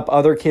hitting up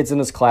other kids in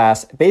his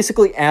class,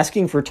 basically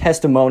asking for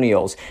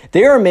testimonials.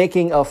 They are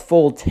making a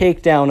full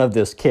takedown of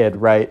this kid,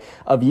 right?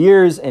 Of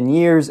years and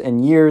years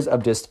and years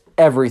of just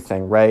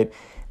everything, right?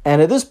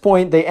 And at this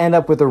point, they end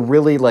up with a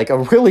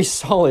really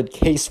solid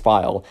case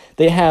file.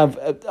 They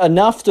have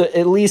enough to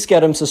at least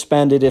get him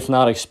suspended, if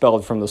not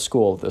expelled from the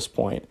school at this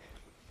point.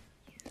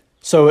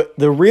 So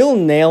the real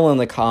nail in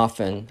the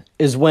coffin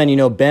is when,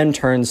 Ben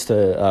turns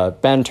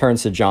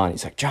to John.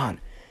 He's like, John,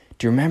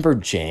 do you remember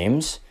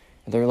James?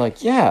 And they're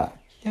like, yeah,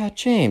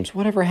 James,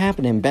 whatever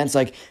happened to him? Ben's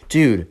like,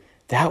 dude,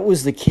 that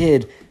was the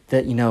kid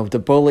that, the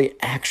bully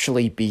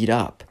actually beat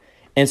up.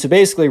 And so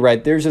basically,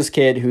 right, there's this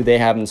kid who they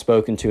haven't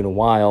spoken to in a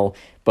while,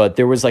 but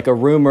there was a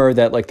rumor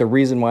that the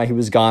reason why he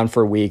was gone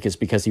for a week is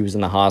because he was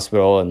in the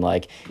hospital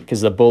and because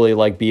the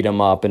bully beat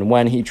him up. And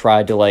when he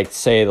tried to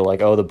say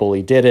that oh, the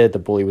bully did it, the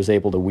bully was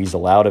able to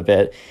weasel out of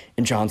it.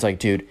 And John's like,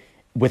 dude,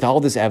 with all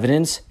this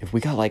evidence, if we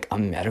got a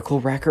medical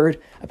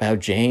record about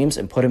James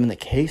and put him in the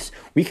case,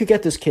 we could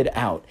get this kid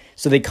out.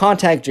 So they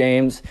contact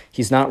James.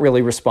 He's not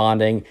really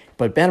responding,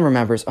 but Ben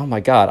remembers, oh my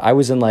God, I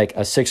was in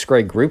a sixth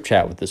grade group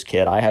chat with this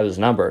kid. I have his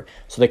number.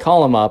 So they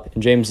call him up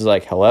and James is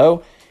like,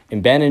 hello.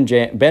 And Ben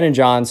and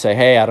John say,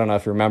 hey, I don't know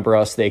if you remember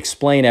us. They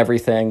explain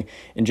everything.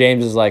 And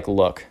James is like,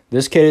 look,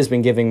 this kid has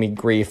been giving me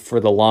grief for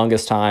the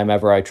longest time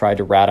ever I tried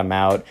to rat him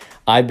out.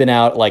 I've been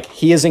out,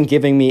 he isn't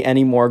giving me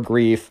any more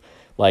grief.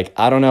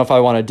 I don't know if I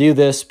want to do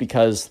this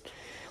because,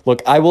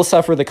 look, I will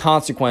suffer the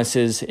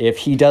consequences if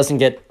he doesn't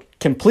get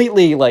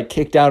completely,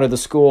 kicked out of the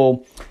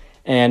school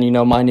and,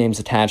 my name's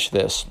attached to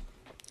this.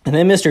 And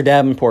then Mr.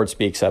 Davenport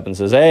speaks up and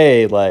says,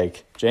 hey,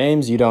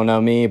 James, you don't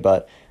know me,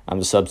 but I'm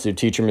the substitute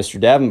teacher,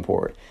 Mr.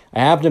 Davenport. I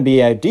happen to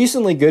be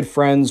decently good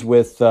friends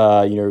with,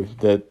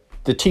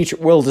 the teacher,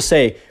 to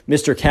say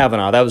Mr.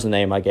 Kavanaugh. That was the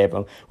name I gave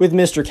him. With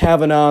Mr.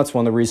 Kavanaugh, it's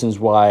one of the reasons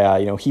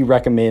why, he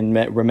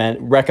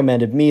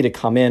recommended me to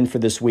come in for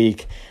this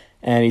week.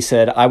 And he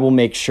said, I will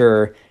make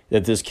sure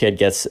that this kid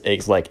gets,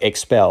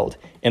 expelled.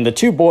 And the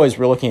two boys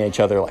were looking at each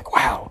other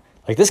wow,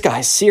 this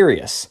guy's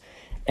serious.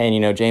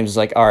 And, James is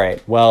like, all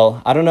right,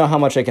 well, I don't know how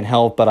much I can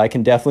help, but I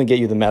can definitely get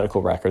you the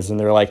medical records. And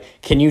they're like,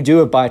 can you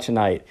do it by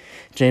tonight?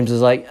 James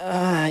is like,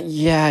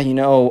 yeah,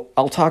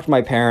 I'll talk to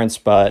my parents,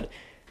 but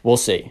we'll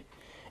see.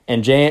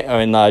 And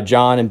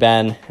John and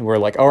Ben were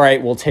like, all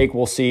right,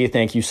 we'll see.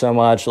 Thank you so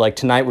much.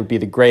 Tonight would be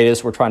the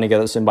greatest. We're trying to get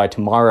this in by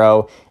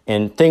tomorrow,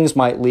 and things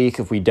might leak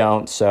if we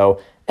don't.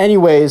 So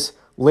anyways,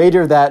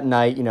 later that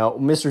night,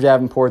 Mr.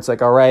 Davenport's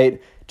like, all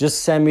right,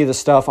 just send me the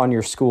stuff on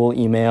your school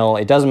email.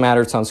 It doesn't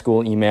matter. It's on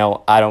school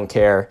email. I don't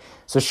care.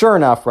 So sure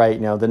enough, right,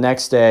 the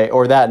next day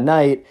or that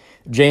night,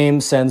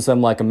 James sends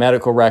them a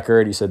medical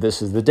record. He said,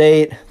 this is the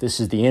date. This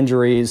is the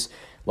injuries.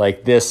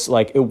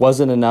 It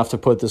wasn't enough to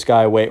put this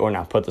guy away, or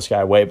not put this guy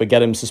away, but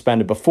get him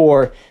suspended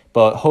before.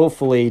 But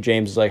hopefully,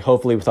 James is like,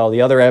 hopefully with all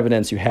the other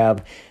evidence you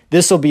have,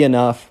 this will be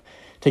enough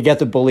to get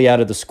the bully out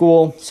of the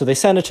school. So they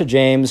send it to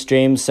James.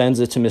 James sends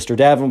it to Mr.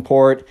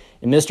 Davenport.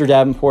 And Mr.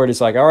 Davenport is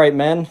like, all right,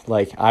 men,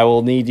 I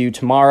will need you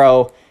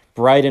tomorrow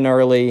bright and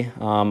early.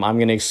 I'm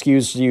going to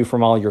excuse you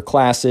from all your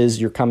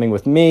classes. You're coming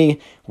with me.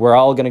 We're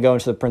all going to go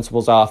into the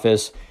principal's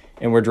office,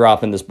 and we're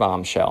dropping this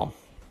bombshell.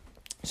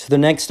 So the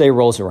next day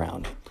rolls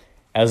around,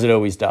 as it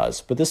always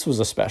does. But this was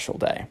a special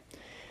day.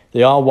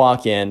 They all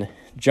walk in.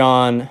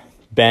 John,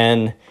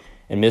 Ben,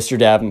 and Mr.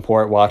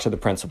 Davenport walk to the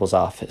principal's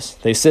office.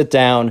 They sit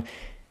down.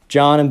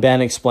 John and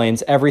Ben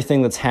explains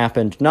everything that's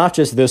happened, not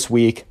just this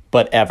week,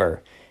 but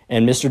ever.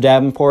 And Mr.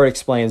 Davenport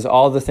explains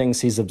all the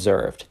things he's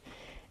observed.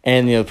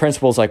 And the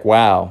principal's like,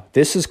 wow,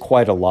 this is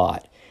quite a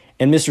lot.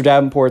 And Mr.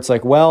 Davenport's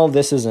like, well,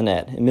 this isn't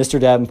it. And Mr.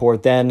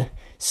 Davenport then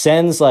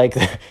sends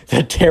the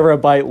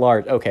terabyte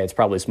large, okay, it's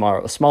probably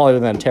smaller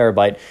than a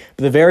terabyte,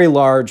 but the very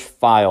large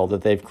file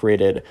that they've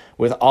created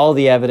with all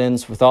the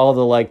evidence, with all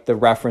the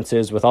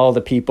references, with all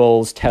the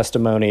people's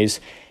testimonies.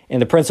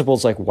 And the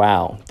principal's like,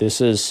 wow, this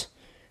is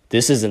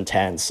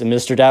intense. And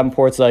Mr.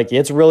 Davenport's like,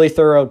 it's really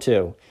thorough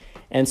too.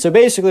 And so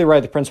basically,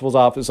 right, the principal's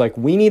office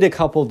we need a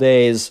couple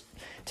days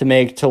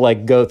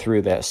to go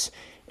through this.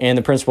 And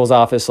the principal's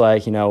office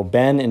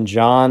Ben and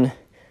John,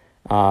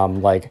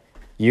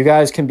 you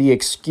guys can be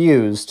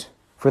excused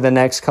for the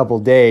next couple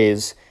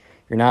days.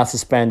 You're not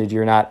suspended.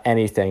 You're not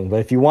anything.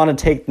 But if you want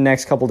to take the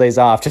next couple days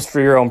off just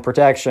for your own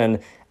protection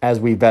as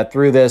we vet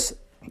through this,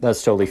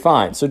 that's totally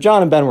fine. So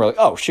John and Ben were like,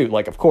 oh, shoot,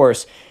 of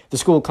course. The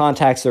school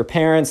contacts their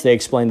parents. They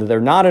explain that they're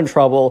not in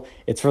trouble.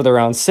 It's for their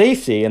own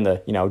safety. And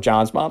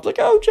John's mom's like,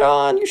 oh,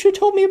 John, you should have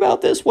told me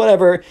about this,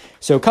 whatever.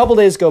 So a couple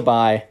days go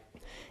by.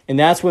 And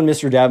that's when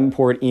Mr.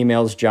 Davenport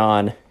emails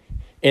John.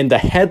 And the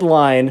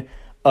headline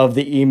of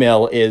the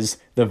email is,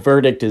 the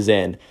verdict is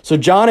in. So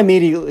John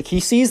immediately, he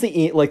sees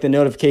the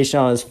notification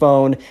on his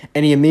phone,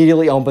 and he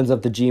immediately opens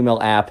up the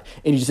Gmail app,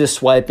 and he's just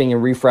swiping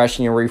and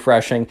refreshing,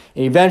 and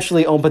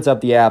eventually opens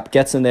up the app,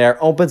 gets in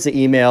there, opens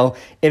the email,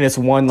 and it's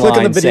one line Click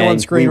on the video saying, on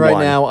screen "We right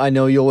won." now. I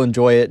know you'll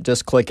enjoy it.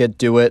 Just click it.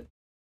 Do it.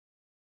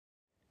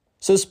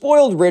 So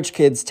spoiled rich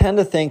kids tend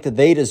to think that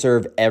they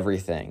deserve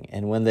everything,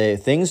 and when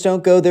things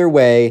don't go their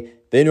way,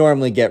 they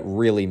normally get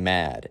really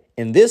mad.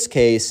 In this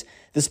case,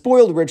 the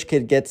spoiled rich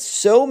kid gets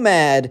so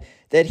mad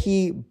that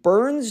he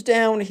burns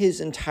down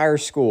his entire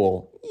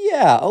school.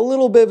 Yeah, a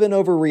little bit of an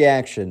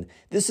overreaction.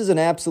 This is an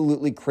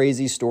absolutely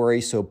crazy story,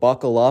 so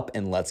buckle up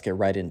and let's get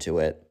right into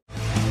it.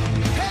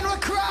 And we're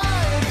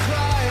crying,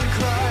 crying,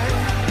 crying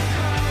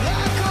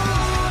like a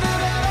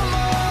wounded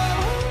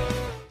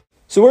animal.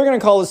 So we're going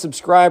to call the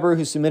subscriber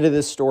who submitted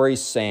this story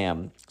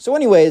Sam. So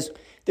anyways,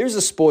 there's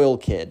a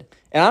spoiled kid.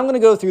 And I'm going to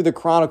go through the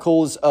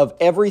chronicles of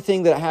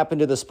everything that happened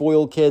to the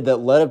spoiled kid that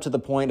led up to the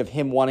point of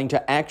him wanting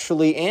to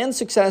actually and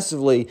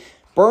successfully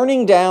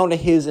burning down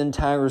his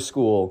entire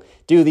school.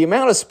 Dude, the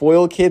amount of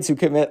spoiled kids who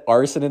commit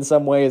arson in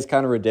some way is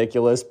kind of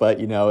ridiculous,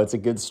 but it's a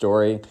good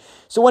story.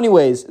 So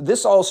anyways,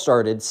 this all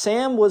started.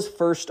 Sam was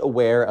first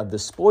aware of the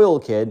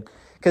spoiled kid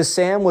because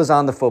Sam was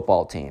on the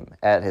football team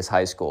at his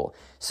high school.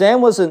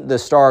 Sam wasn't the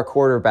star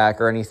quarterback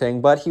or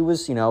anything, but he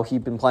was,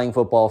 he'd been playing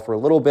football for a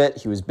little bit.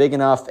 He was big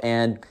enough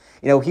and,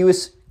 he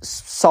was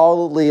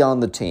solidly on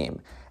the team.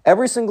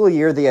 Every single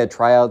year they had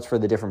tryouts for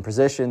the different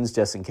positions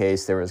just in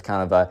case there was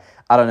kind of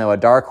a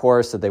dark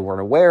horse that they weren't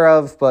aware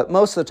of. But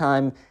most of the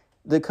time,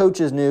 the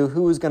coaches knew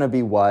who was going to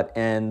be what,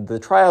 and the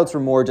tryouts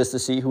were more just to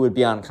see who would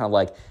be on kind of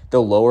like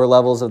the lower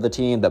levels of the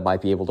team that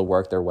might be able to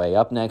work their way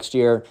up next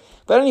year.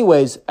 But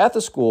anyways, at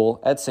the school,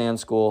 at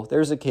Sam's school,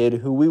 there's a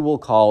kid who we will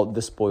call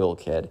the spoiled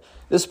kid.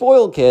 The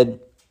spoiled kid,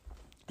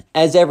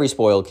 as every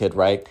spoiled kid,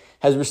 right,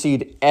 has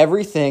received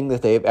everything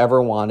that they've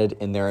ever wanted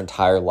in their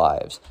entire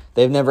lives.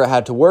 They've never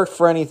had to work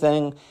for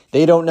anything.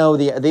 They don't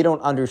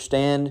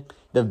understand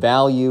the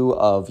value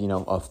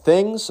of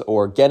things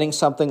or getting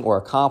something or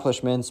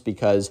accomplishments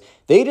because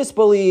they just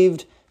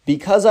believed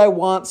because I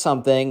want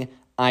something,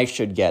 I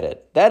should get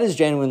it. That is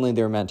genuinely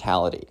their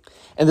mentality.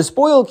 And the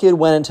spoiled kid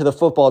went into the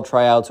football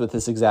tryouts with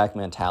this exact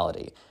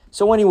mentality.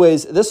 So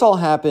anyways, this all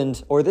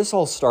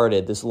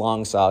started, this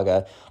long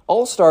saga,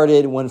 all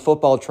started when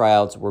football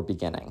tryouts were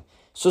beginning.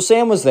 So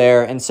Sam was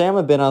there, and Sam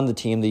had been on the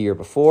team the year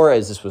before,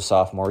 as this was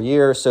sophomore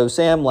year. So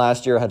Sam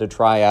last year had to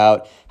try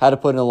out, had to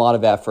put in a lot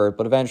of effort,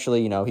 but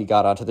eventually, he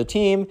got onto the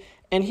team,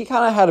 and he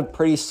kind of had a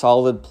pretty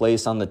solid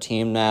place on the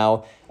team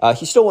now.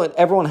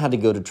 Everyone had to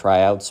go to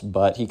tryouts,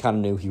 but he kind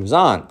of knew he was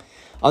on.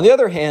 On the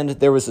other hand,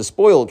 there was the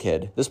spoiled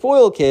kid. The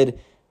spoiled kid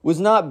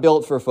was not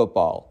built for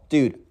football.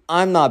 Dude,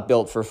 I'm not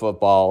built for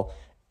football.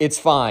 It's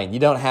fine. You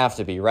don't have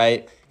to be,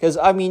 right? Because,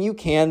 you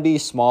can be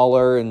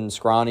smaller and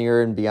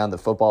scrawnier and be on the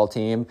football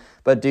team.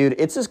 But, dude,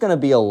 it's just going to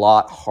be a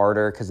lot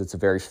harder because it's a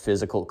very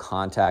physical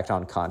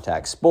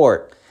contact-on-contact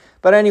sport.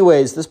 But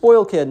anyways, the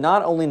spoiled kid,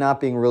 not only not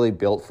being really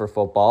built for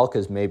football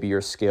because maybe your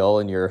skill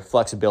and your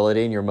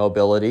flexibility and your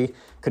mobility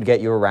could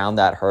get you around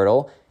that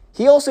hurdle,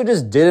 he also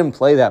just didn't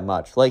play that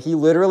much. Like, he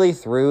literally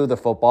threw the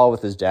football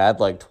with his dad,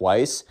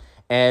 twice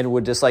and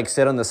would just,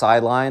 sit on the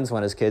sidelines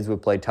when his kids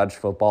would play touch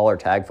football or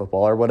tag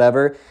football or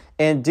whatever.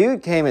 And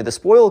dude came in, the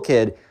spoiled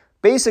kid,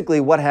 basically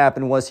what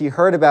happened was he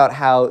heard about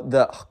how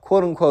the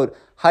quote-unquote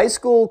high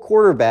school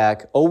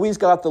quarterback always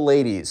got the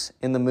ladies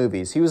in the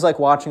movies. He was,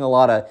 watching a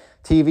lot of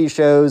TV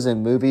shows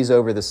and movies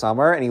over the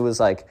summer, and he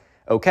was like,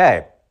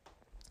 okay,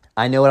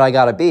 I know what I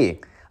gotta be.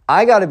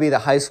 I gotta be the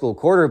high school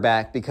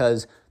quarterback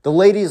because the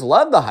ladies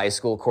love the high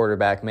school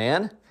quarterback,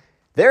 man.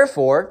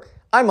 Therefore,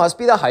 I must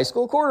be the high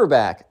school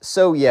quarterback.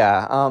 So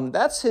yeah,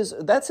 that's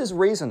his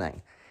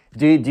reasoning.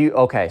 Do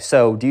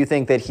you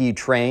think that he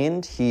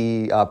trained,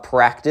 he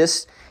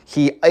practiced,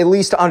 he at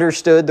least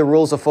understood the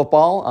rules of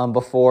football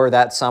before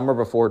that summer,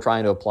 before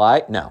trying to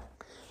apply?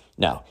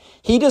 No.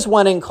 He just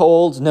went in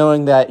cold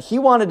knowing that he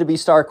wanted to be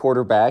star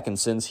quarterback, and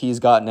since he's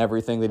gotten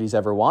everything that he's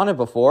ever wanted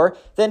before,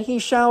 then he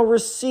shall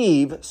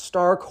receive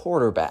star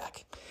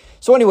quarterback.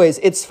 So anyways,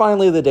 it's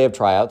finally the day of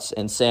tryouts,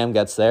 and Sam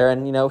gets there,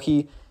 and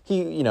he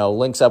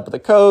links up with the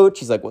coach.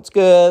 He's like, what's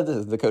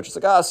good? The coach is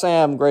like,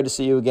 Sam, great to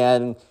see you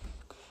again.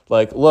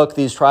 Look,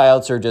 these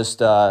tryouts are just,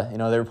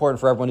 they're important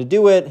for everyone to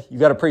do it. You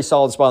got a pretty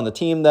solid spot on the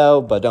team,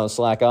 though, but don't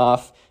slack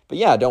off. But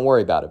yeah, don't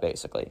worry about it,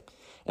 basically.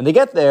 And they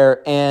get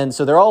there, and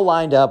so they're all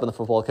lined up, and the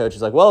football coach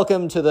is like,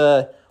 welcome to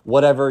the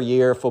whatever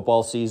year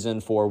football season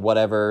for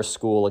whatever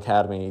school,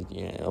 academy,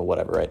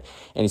 whatever, right?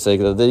 And he's like,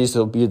 these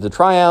will be the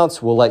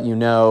tryouts. We'll let you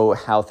know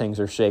how things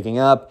are shaking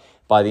up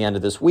by the end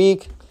of this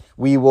week.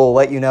 We will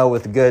let you know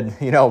with good,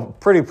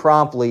 pretty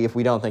promptly if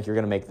we don't think you're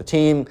going to make the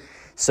team.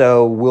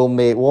 So we'll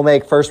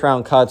make first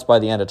round cuts by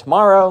the end of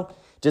tomorrow,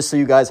 just so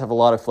you guys have a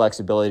lot of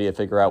flexibility to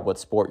figure out what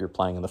sport you're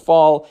playing in the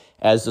fall,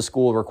 as the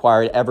school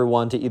required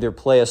everyone to either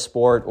play a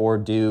sport or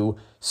do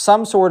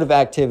some sort of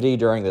activity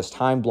during this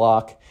time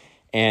block.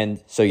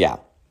 And so, yeah.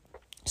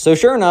 So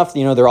sure enough,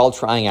 they're all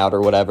trying out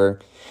or whatever.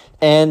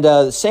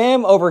 And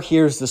Sam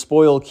overhears the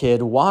spoiled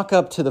kid walk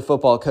up to the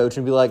football coach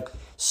and be like,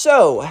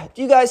 so,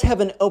 do you guys have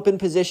an open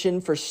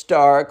position for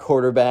star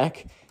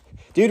quarterback?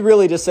 Dude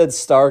really just said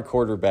star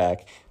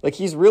quarterback.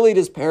 He's really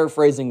just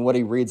paraphrasing what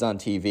he reads on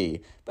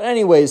TV. But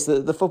anyways,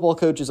 the football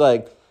coach is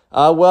like,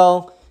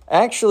 well,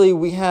 actually,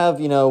 we have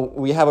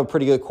a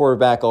pretty good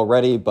quarterback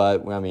already,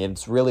 but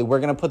it's really, we're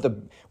going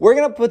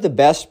to put the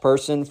best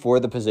person for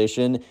the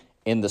position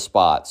in the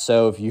spot.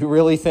 So if you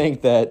really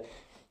think that,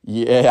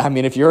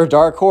 if you're a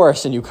dark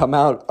horse and you come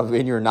out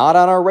and you're not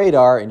on our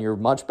radar and you're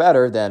much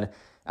better, then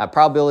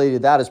probability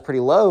of that is pretty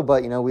low,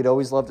 but, we'd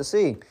always love to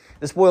see.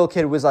 The spoiled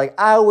kid was like,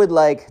 I would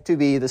like to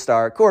be the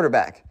star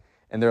quarterback.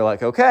 And they're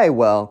like, okay,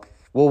 well,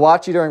 we'll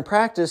watch you during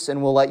practice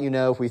and we'll let you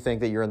know if we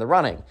think that you're in the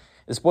running.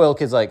 The spoiled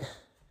kid's like,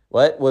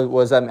 what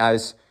was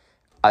that?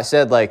 I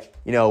said, like,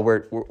 you know,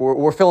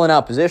 we're filling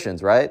out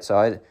positions, right? So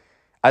I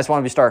just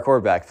want to be star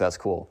quarterback if that's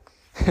cool.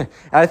 And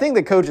I think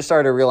the coaches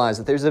started to realize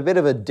that there's a bit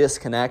of a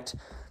disconnect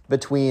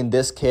between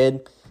this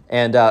kid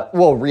and,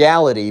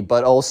 reality,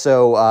 but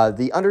also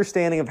the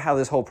understanding of how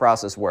this whole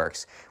process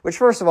works, which,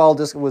 first of all,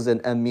 just was an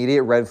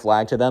immediate red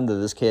flag to them that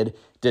this kid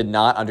did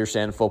not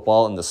understand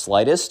football in the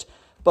slightest.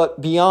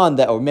 But beyond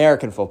that,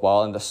 American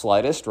football in the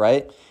slightest,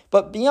 right?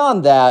 But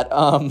beyond that,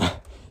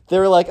 they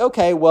were like,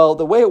 okay, well,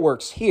 the way it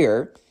works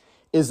here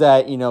is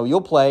that, you know,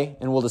 you'll play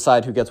and we'll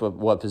decide who gets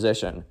what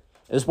position.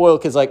 And this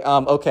spoiled kid's like,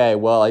 okay,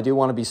 well, I do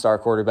want to be star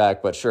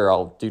quarterback, but sure,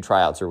 I'll do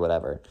tryouts or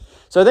whatever.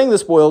 So I think the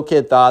spoiled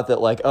kid thought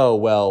that, like, oh,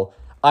 well,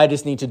 I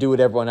just need to do what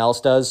everyone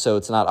else does, so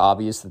it's not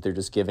obvious that they're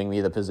just giving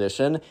me the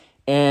position.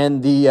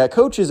 And the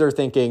coaches are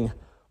thinking,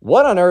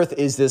 what on earth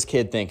is this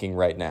kid thinking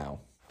right now?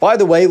 By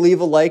the way, leave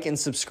a like and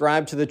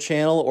subscribe to the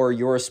channel or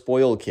you're a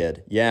spoiled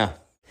kid. Yeah.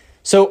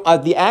 So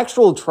the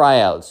actual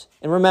tryouts,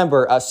 and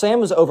remember,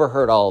 Sam has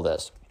overheard all of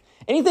this.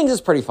 And he thinks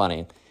it's pretty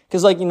funny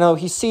because, like, you know,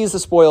 he sees the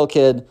spoiled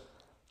kid.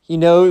 He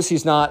knows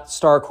he's not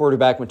star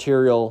quarterback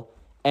material.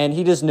 And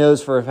he just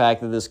knows for a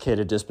fact that this kid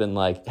had just been,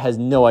 like, has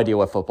no idea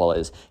what football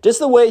is. Just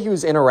the way he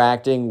was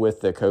interacting with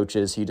the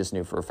coaches, he just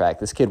knew for a fact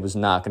this kid was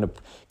not going to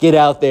get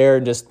out there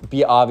and just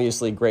be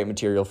obviously great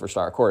material for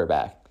star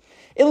quarterback.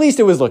 At least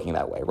it was looking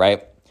that way,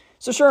 right?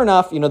 So sure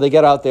enough, you know, they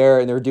get out there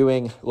and they're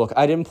doing, look,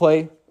 I didn't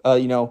play,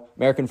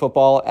 American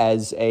football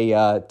as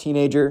a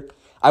teenager.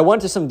 I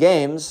went to some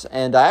games,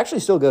 and I actually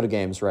still go to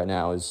games right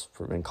now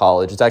in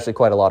college. It's actually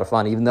quite a lot of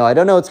fun, even though I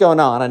don't know what's going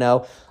on. I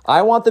know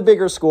I want the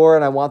bigger score,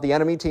 and I want the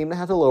enemy team to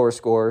have the lower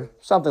score,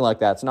 something like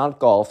that. It's not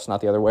golf. It's not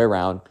the other way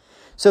around.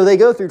 So they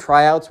go through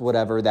tryouts,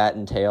 whatever that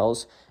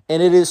entails,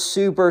 and it is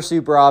super,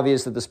 super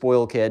obvious that the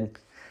spoiled kid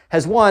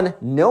has, one,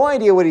 no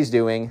idea what he's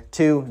doing,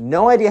 two,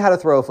 no idea how to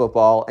throw a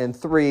football, and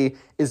three,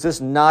 is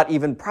just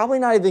probably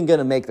not even going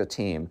to make the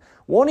team.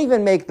 Won't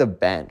even make the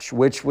bench,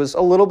 which was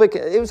a little bit,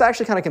 it was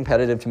actually kind of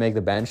competitive to make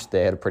the bench.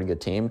 They had a pretty good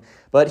team,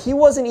 but he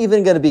wasn't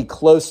even going to be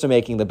close to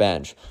making the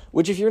bench,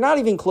 which if you're not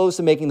even close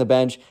to making the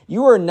bench,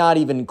 you are not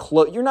even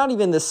close, you're not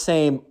even the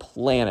same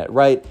planet,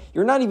 right?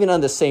 You're not even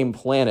on the same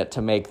planet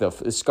to make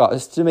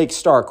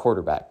star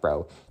quarterback,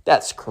 bro.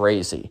 That's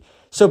crazy.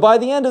 So by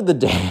the end of the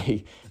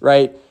day,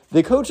 right,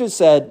 what the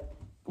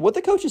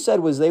coaches said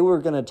was they were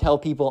going to tell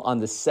people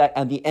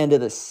at the end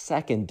of the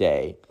second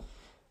day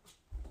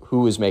who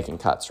was making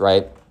cuts,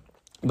 right?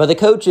 But the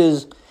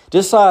coaches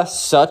just saw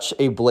such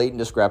a blatant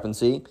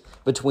discrepancy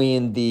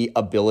between the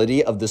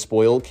ability of the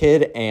spoiled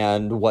kid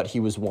and what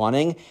he was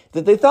wanting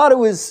that they thought it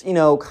was, you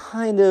know,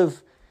 kind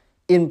of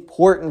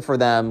important for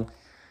them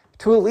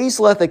to at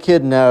least let the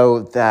kid know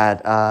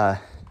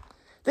that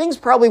things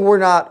probably were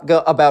not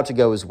about to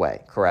go his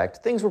way,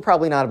 correct? Things were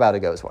probably not about to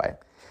go his way.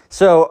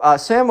 So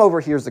Sam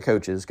overhears the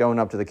coaches going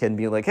up to the kid and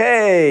being like,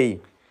 hey,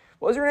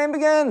 what was your name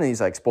again? And he's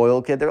like,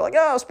 spoiled kid. They're like,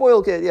 oh,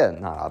 spoiled kid. Yeah,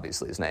 not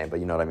obviously his name, but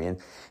you know what I mean.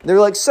 And they're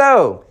like,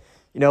 so,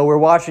 you know, we're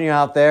watching you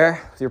out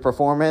there with your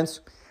performance.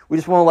 We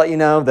just want to let you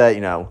know that,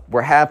 you know,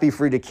 we're happy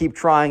for you to keep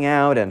trying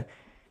out and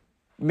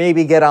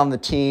maybe get on the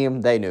team.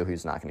 They knew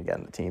who's not going to get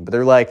on the team. But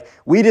they're like,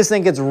 we just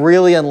think it's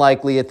really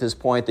unlikely at this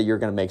point that you're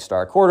going to make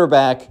star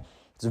quarterback.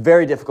 It's a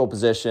very difficult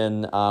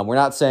position. We're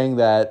not saying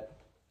that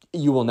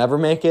you will never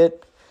make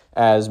it,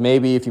 as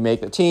maybe if you make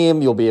the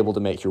team, you'll be able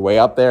to make your way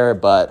up there.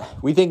 But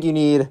we think you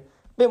need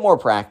bit more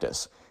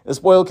practice. The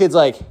spoiled kid's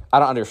like, I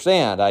don't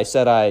understand. I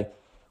said I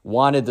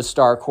wanted the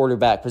star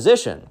quarterback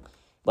position.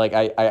 Like,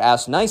 I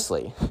asked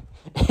nicely.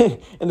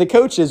 And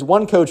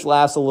one coach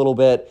laughs a little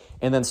bit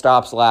and then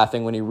stops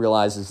laughing when he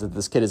realizes that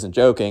this kid isn't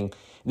joking.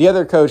 The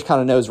other coach kind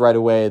of knows right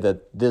away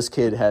that this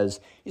kid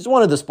he's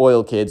one of the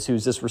spoiled kids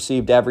who's just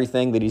received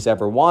everything that he's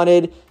ever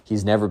wanted.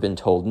 He's never been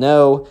told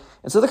no.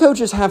 And so the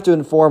coaches have to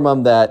inform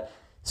him that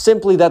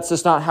simply that's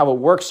just not how it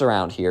works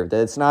around here.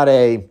 That it's not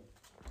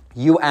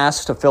you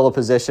ask to fill a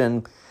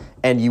position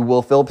and you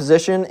will fill a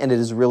position, and it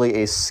is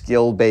really a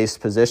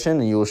skill-based position,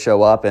 and you will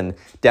show up and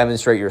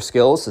demonstrate your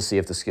skills to see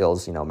if the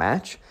skills, you know,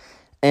 match.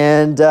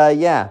 And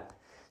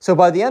so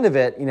by the end of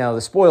it, you know,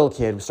 the spoiled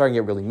kid was starting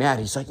to get really mad.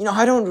 He's like, you know,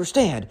 I don't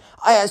understand.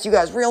 I asked you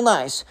guys real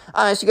nice.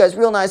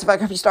 If I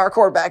could be star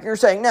quarterback, and you're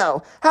saying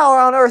no. How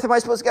on earth am I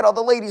supposed to get all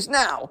the ladies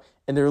now?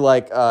 And they're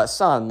like,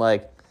 son,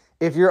 like,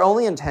 if your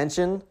only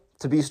intention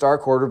to be star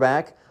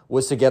quarterback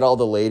was to get all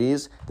the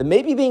ladies, then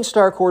maybe being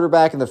star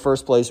quarterback in the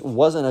first place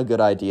wasn't a good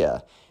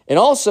idea. And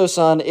also,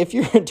 son, if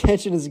your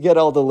intention is to get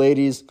all the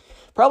ladies,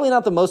 probably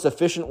not the most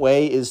efficient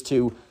way is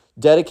to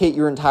dedicate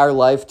your entire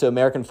life to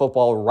American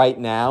football right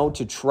now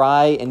to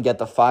try and get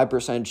the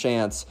 5%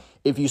 chance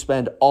if you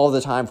spend all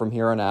the time from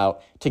here on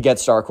out to get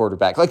star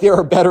quarterback. Like, there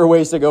are better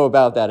ways to go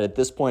about that at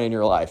this point in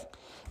your life.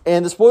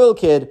 And the spoiled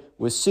kid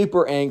was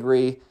super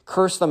angry,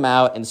 cursed them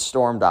out, and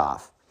stormed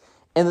off.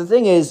 And the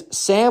thing is,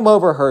 Sam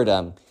overheard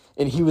him,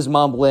 and he was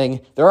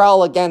mumbling, they're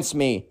all against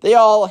me. They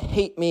all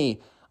hate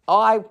me. Oh,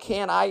 I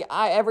can't.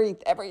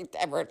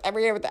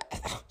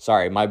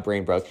 Sorry, my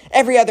brain broke.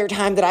 Every other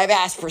time that I've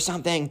asked for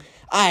something,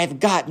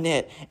 I've gotten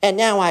it. And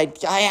now I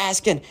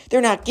ask and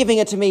they're not giving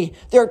it to me.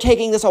 They're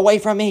taking this away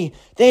from me.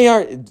 They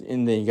are.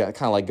 And then he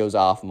kind of like goes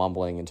off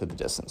mumbling into the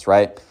distance,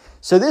 right?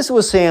 So this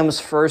was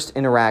Sam's first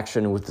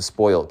interaction with the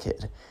spoiled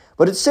kid.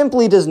 But it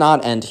simply does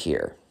not end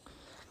here.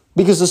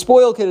 Because the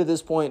spoiled kid at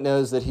this point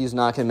knows that he's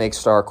not going to make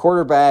star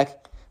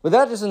quarterback. But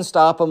that doesn't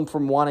stop him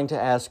from wanting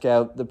to ask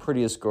out the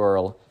prettiest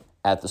girl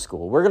at the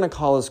school. We're going to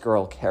call this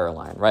girl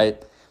Caroline,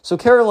 right? So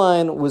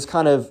Caroline was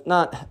kind of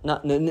not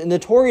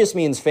notorious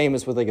means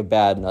famous with like a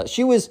bad nut.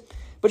 She was,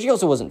 but she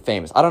also wasn't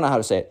famous. I don't know how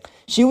to say it.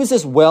 She was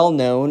just well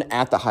known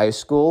at the high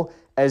school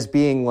as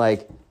being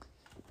like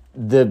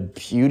the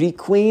beauty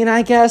queen,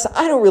 I guess.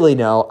 I don't really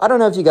know. I don't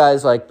know if you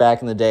guys like back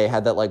in the day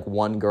had that like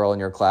one girl in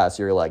your class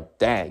you're like,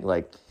 dang,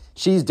 like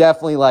she's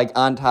definitely like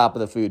on top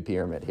of the food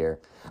pyramid here.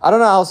 I don't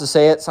know how else to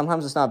say it.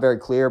 Sometimes it's not very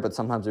clear, but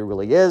sometimes it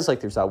really is. Like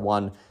there's that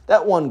one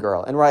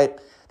girl. And right,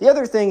 the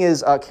other thing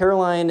is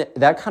Caroline,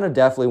 that kind of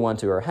definitely went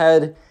to her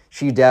head.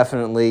 She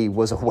definitely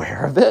was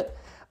aware of it,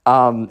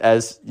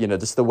 as, you know,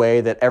 just the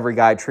way that every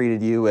guy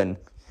treated you. And,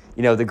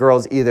 you know, the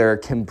girls either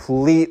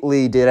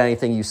completely did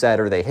anything you said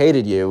or they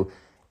hated you.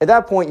 At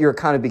that point, you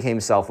kind of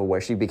became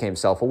self-aware. She became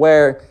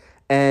self-aware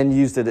and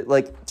used it.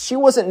 Like, she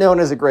wasn't known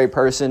as a great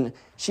person.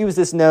 She was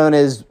just known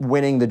as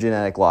winning the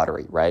genetic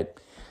lottery, right?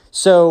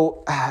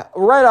 So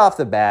right off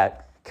the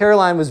bat,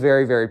 Caroline was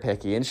very, very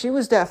picky, and she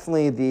was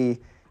definitely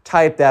the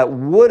type that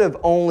would have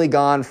only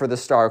gone for the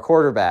star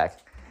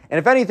quarterback. And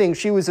if anything,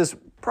 she was just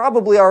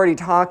probably already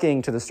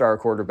talking to the star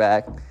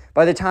quarterback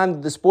by the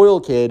time the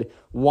spoiled kid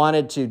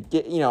wanted to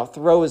get, you know,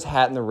 throw his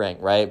hat in the ring,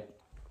 right?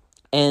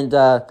 And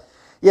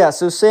yeah,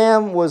 so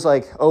Sam was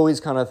like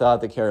always kind of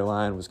thought that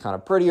Caroline was kind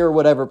of pretty or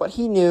whatever, but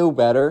he knew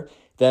better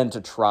than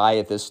to try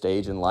at this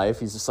stage in life.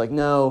 He's just like,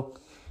 no.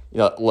 You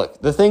know,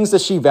 look, the things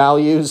that she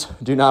values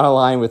do not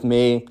align with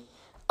me.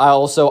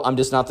 I'm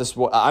just not this.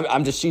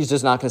 She's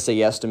just not going to say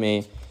yes to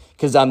me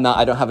because I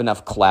don't have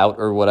enough clout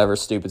or whatever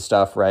stupid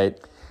stuff, right?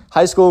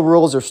 High school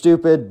rules are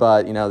stupid,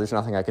 but, you know, there's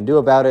nothing I can do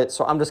about it,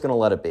 so I'm just going to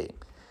let it be.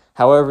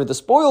 However, the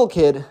spoiled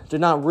kid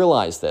did not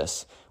realize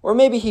this. Or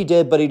maybe he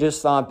did, but he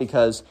just thought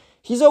because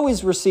he's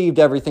always received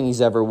everything he's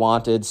ever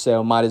wanted,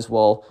 so might as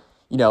well,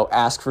 you know,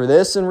 ask for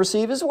this and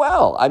receive as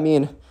well. I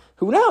mean,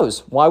 who knows?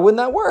 Why wouldn't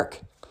that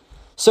work?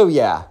 So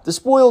yeah, the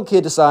spoiled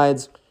kid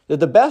decides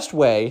that the best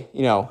way,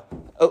 you know,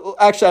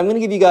 actually, I'm going to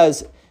give you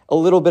guys a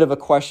little bit of a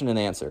question and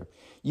answer.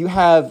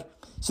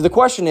 So the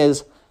question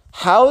is,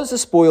 how is the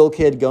spoiled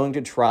kid going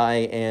to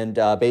try and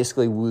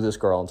basically woo this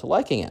girl into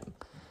liking him?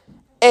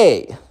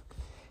 A,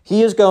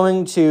 he is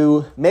going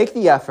to make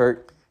the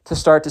effort to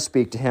start to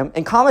speak to him,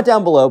 and comment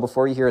down below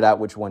before you hear it out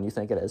which one you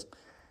think it is.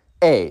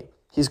 A,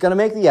 he's going to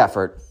make the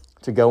effort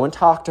to go and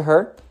talk to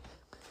her.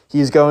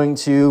 He's going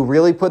to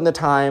really put in the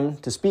time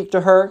to speak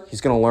to her.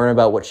 He's going to learn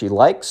about what she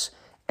likes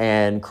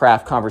and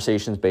craft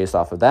conversations based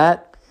off of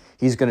that.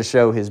 He's going to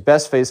show his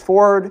best face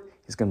forward.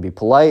 He's going to be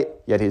polite,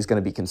 yet he's going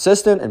to be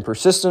consistent and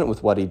persistent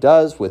with what he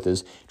does, with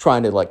his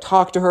trying to like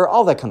talk to her,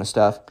 all that kind of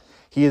stuff.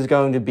 He is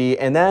going to be,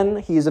 and then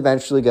he's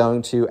eventually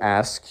going to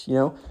ask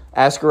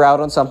her out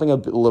on something a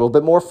little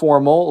bit more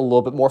formal, a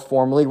little bit more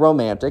formally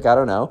romantic. I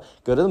don't know.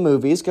 Go to the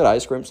movies, get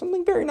ice cream,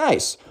 something very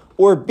nice.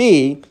 Or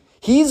B,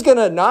 he's going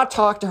to not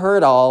talk to her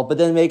at all, but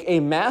then make a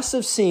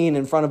massive scene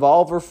in front of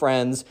all of her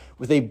friends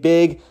with a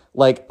big,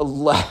 like,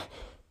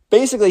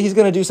 basically he's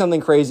going to do something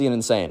crazy and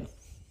insane.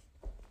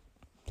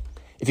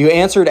 If you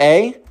answered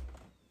A,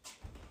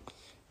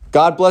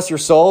 God bless your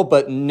soul,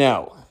 but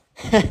no,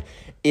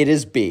 it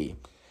is B.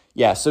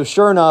 Yeah, so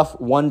sure enough,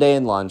 one day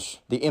in lunch,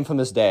 the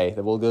infamous day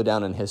that will go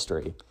down in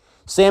history,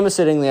 Sam is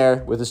sitting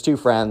there with his two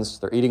friends.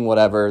 They're eating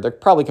whatever. They're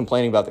probably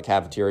complaining about the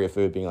cafeteria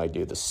food, being like,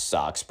 dude, this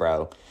sucks,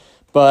 bro.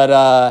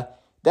 But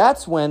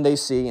that's when they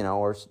see, you know,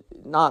 or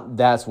not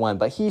that's when,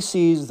 but he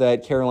sees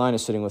that Caroline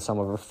is sitting with some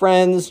of her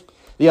friends.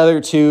 The other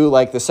two,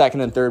 like the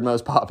second and third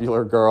most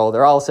popular girl,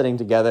 they're all sitting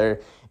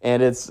together.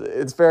 And it's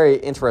very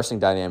interesting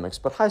dynamics,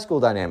 but high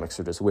school dynamics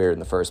are just weird in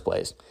the first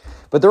place.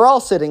 But they're all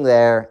sitting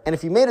there, and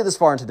if you made it this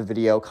far into the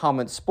video,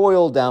 comment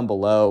spoiled down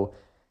below.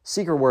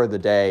 Secret word of the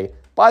day.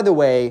 By the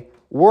way,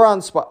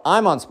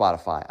 I'm on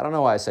Spotify. I don't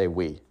know why I say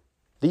we.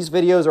 These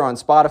videos are on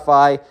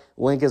Spotify.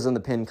 Link is in the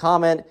pinned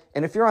comment.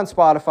 And if you're on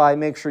Spotify,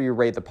 make sure you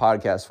rate the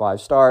podcast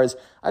 5 stars.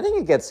 I think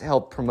it gets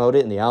help promote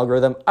it in the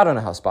algorithm. I don't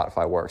know how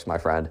Spotify works, my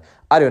friend.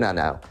 I do not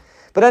know.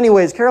 But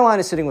anyways, Caroline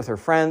is sitting with her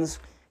friends,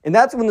 and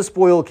that's when the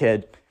spoiled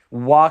kid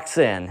walks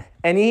in,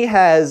 and he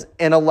has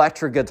an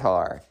electric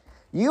guitar.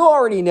 You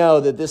already know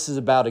that this is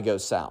about to go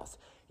south.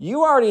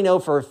 You already know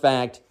for a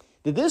fact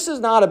that this is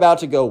not about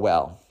to go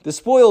well. The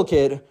spoiled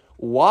kid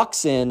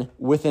walks in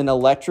with an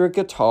electric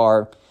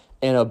guitar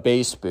and a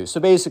bass boost.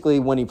 So basically,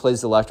 when he plays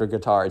the electric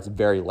guitar, it's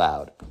very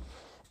loud.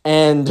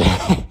 And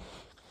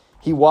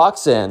he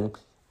walks in,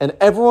 and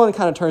everyone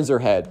kind of turns their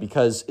head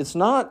because it's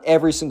not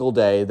every single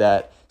day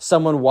that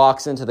someone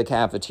walks into the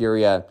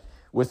cafeteria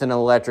with an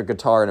electric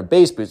guitar and a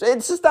bass boost.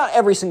 It's just not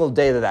every single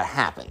day that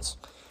happens.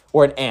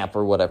 Or an amp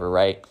or whatever,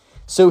 right?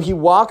 So he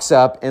walks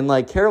up, and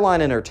like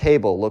Caroline and her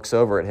table looks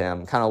over at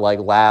him, kind of like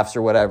laughs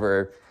or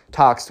whatever,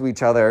 talks to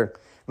each other.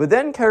 But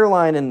then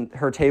Caroline and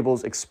her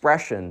table's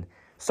expression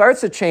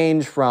starts to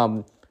change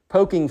from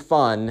poking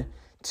fun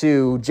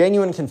to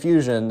genuine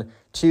confusion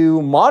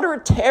to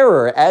moderate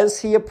terror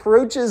as he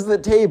approaches the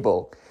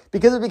table,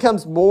 because it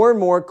becomes more and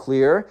more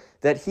clear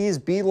that he's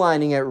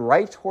beelining it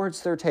right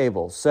towards their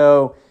table.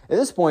 So at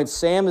this point,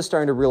 Sam is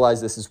starting to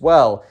realize this as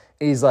well.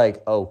 And he's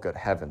like, oh, good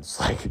heavens.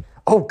 Like,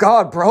 oh,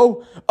 God,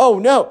 bro. Oh,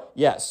 no.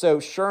 Yeah, so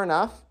sure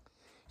enough,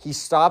 he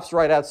stops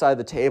right outside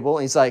the table.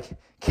 And he's like,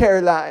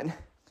 Caroline,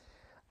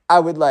 I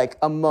would like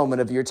a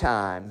moment of your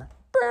time.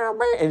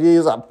 And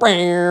he's like,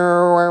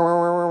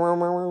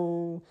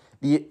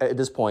 at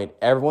this point,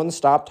 everyone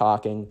stopped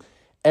talking.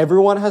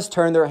 Everyone has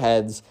turned their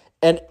heads.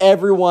 And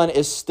everyone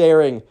is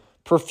staring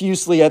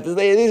profusely at this.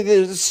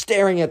 They're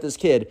staring at this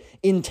kid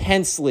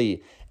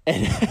intensely.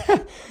 And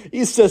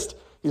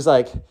he's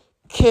like,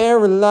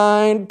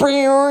 Caroline,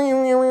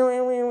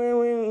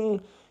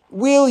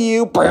 will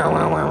you be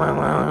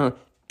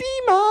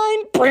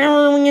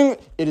mine?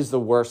 It is the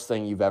worst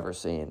thing you've ever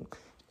seen.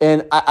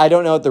 And I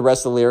don't know what the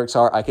rest of the lyrics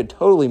are. I could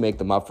totally make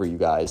them up for you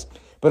guys.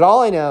 But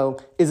all I know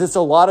is it's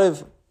a lot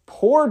of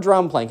poor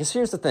drum playing. Because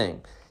here's the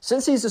thing.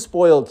 Since he's a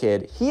spoiled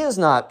kid, he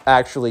doesn't know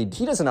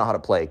how to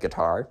play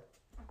guitar.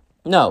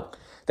 No,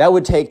 that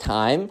would take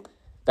time.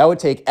 That would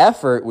take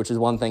effort, which is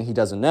one thing he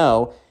doesn't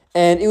know.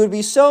 And it would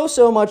be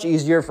so much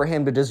easier for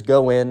him to just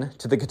go in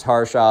to the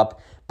guitar shop,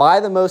 buy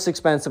the most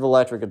expensive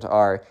electric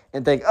guitar,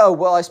 and think, oh,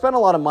 well, I spent a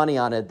lot of money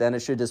on it, then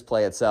it should just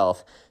play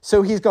itself.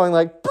 So he's going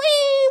like,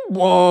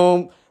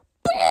 boom,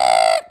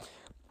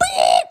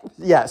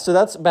 yeah, so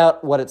that's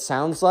about what it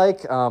sounds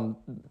like.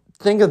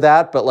 Think of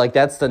that, but like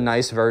that's the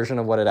nice version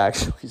of what it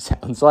actually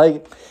sounds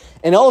like.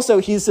 And also,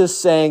 he's just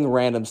saying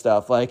random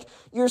stuff like,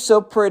 you're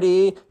so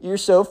pretty, you're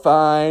so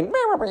fine,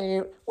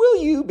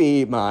 will you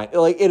be mine?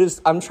 Like, it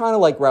is, I'm trying to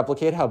like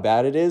replicate how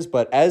bad it is,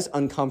 but as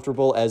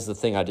uncomfortable as the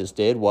thing I just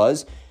did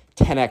was,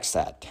 10x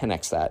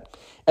that.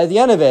 At the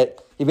end of it,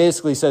 he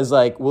basically says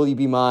like, will you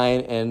be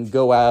mine and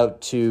go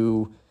out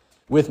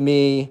with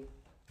me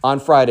on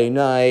Friday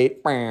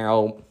night,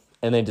 and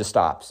then just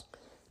stops.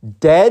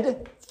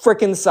 Dead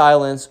frickin'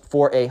 silence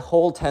for a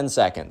whole 10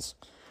 seconds.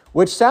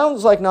 Which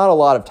sounds like not a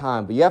lot of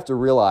time, but you have to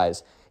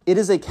realize it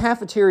is a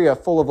cafeteria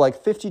full of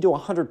like 50 to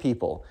 100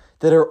 people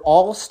that are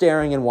all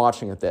staring and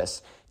watching at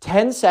this.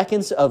 10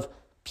 seconds of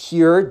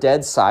pure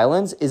dead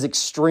silence is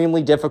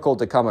extremely difficult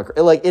to come across.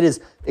 Like, it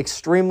is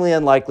extremely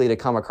unlikely to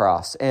come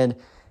across. And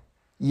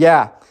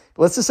yeah,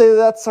 let's just say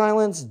that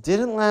silence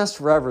didn't last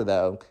forever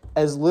though,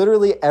 as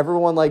literally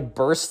everyone like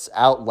bursts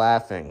out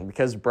laughing.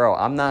 Because bro,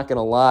 I'm not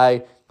gonna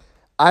lie,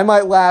 I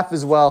might laugh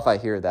as well if I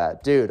hear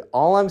that. Dude,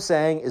 all I'm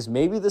saying is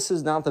maybe this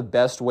is not the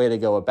best way to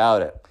go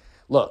about it.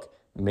 Look,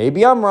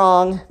 maybe I'm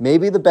wrong.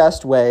 Maybe the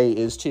best way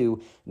is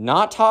to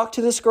not talk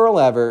to this girl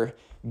ever,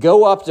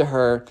 go up to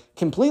her,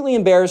 completely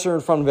embarrass her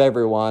in front of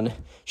everyone,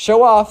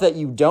 show off that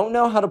you don't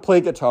know how to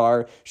play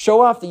guitar,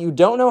 show off that you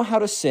don't know how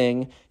to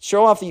sing,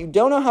 show off that you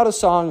don't know how to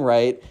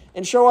songwrite,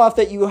 and show off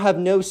that you have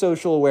no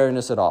social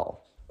awareness at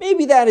all.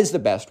 Maybe that is the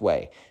best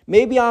way.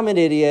 Maybe I'm an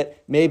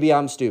idiot. Maybe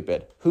I'm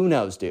stupid. Who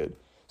knows, dude?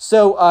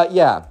 So,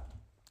 yeah,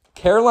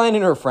 Caroline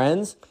and her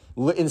friends,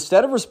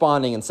 instead of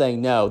responding and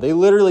saying no, they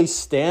literally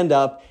stand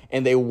up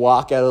and they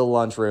walk out of the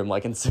lunchroom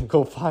like in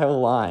single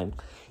file line.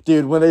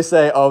 Dude, when they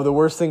say, oh, the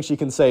worst thing she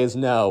can say is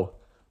no.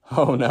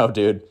 Oh, no,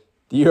 dude,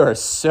 you are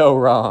so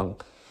wrong.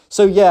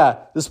 So, yeah,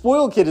 the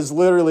spoiled kid is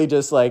literally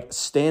just like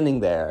standing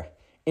there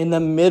in the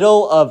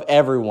middle of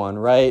everyone,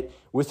 right?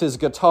 With his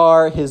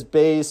guitar, his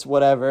bass,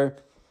 whatever.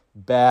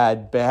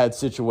 Bad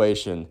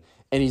situation.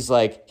 And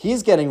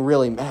he's getting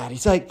really mad.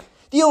 He's like,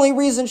 the only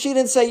reason she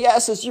didn't say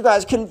yes is you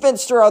guys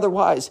convinced her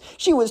otherwise.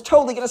 She was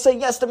totally going to say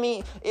yes to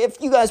me if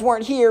you guys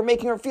weren't here,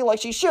 making her feel like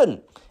she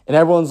shouldn't. And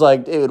everyone's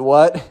like, dude,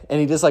 what? And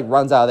he just like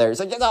runs out of there. He's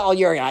like, it's all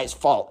your guys'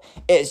 fault.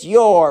 It's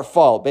your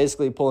fault.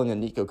 Basically pulling a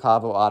Nico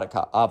Cavo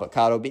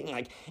avocado, being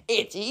like,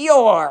 it's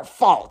your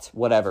fault.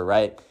 Whatever,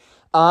 right?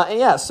 And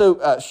yeah,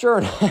 so sure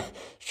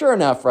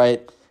enough,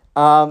 right?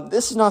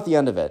 This is not the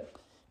end of it.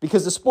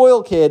 Because the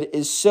spoiled kid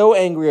is so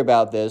angry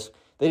about this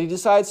that he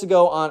decides to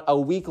go on a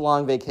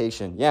week-long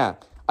vacation. Yeah,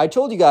 I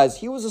told you guys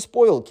he was a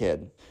spoiled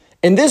kid.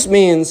 And this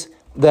means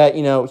that,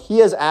 he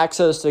has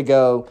access to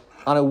go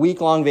on a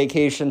week-long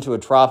vacation to a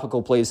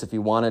tropical place if he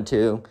wanted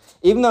to.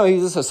 Even though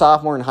he's just a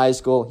sophomore in high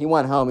school, he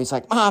went home. He's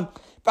like, Mom,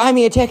 buy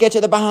me a ticket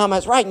to the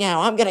Bahamas right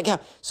now. I'm going to go.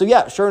 So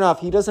yeah, sure enough,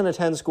 he doesn't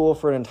attend school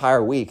for an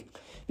entire week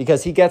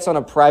because he gets on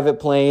a private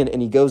plane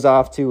and he goes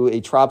off to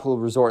a tropical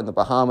resort in the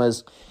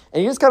Bahamas. And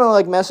he just kind of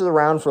like messes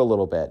around for a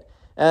little bit.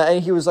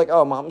 And he was like,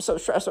 oh, Mom, I'm so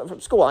stressed out from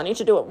school. I need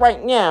to do it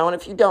right now. And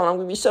if you don't, I'm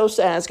going to be so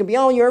sad. It's going to be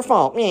all your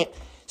fault.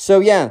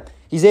 So, yeah,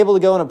 he's able to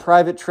go on a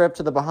private trip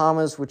to the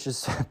Bahamas, which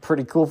is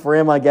pretty cool for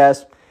him, I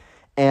guess.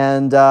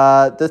 And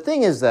the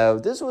thing is, though,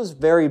 this was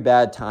very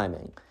bad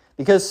timing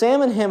because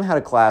Sam and him had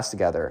a class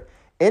together.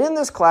 And in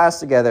this class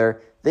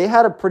together, they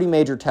had a pretty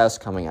major test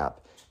coming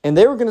up. And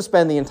they were going to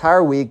spend the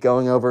entire week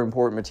going over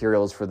important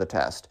materials for the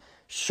test.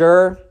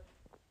 Sure,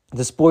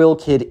 the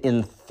spoiled kid,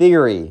 in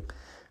theory,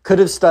 could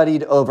have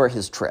studied over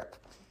his trip.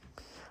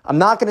 I'm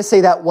not going to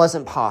say that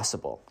wasn't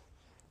possible,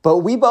 but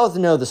we both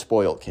know the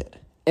spoiled kid.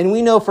 And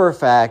we know for a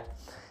fact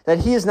that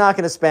he is not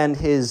going to spend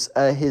his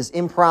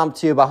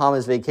impromptu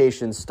Bahamas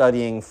vacation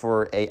studying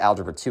for a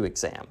Algebra 2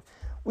 exam.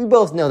 We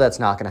both know that's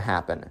not going to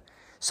happen.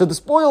 So the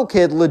spoiled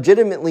kid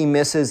legitimately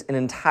misses an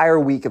entire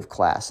week of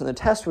class, and the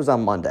test was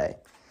on Monday.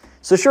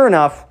 So sure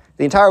enough,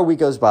 the entire week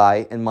goes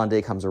by, and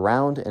Monday comes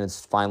around, and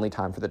it's finally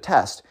time for the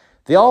test.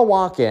 They all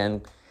walk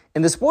in,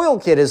 and the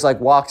spoiled kid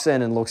walks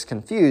in and looks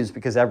confused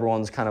because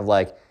everyone's kind of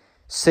like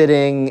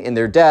sitting in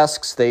their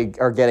desks. They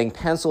are getting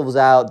pencils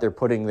out. They're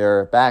putting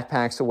their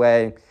backpacks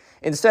away.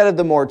 Instead of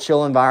the more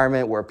chill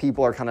environment where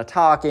people are kind of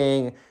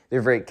talking,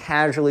 they're very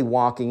casually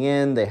walking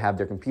in. They have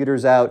their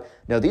computers out.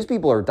 No, these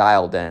people are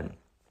dialed in.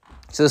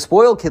 So the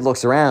spoiled kid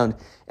looks around,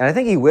 and I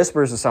think he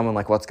whispers to someone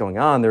like, what's going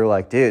on? They're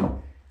like, dude,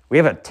 we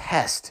have a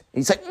test. And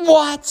he's like,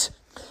 what?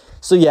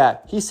 So yeah,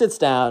 he sits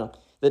down.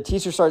 The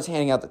teacher starts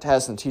handing out the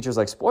test, and the teacher's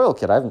like, spoiled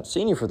kid, I haven't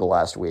seen you for the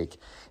last week.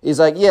 He's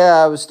like,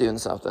 yeah, I was doing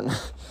something. And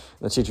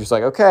the teacher's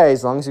like, okay,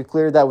 as long as you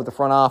cleared that with the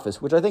front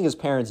office, which I think his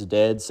parents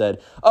did, said,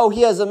 oh,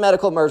 he has a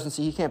medical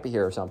emergency, he can't be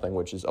here or something,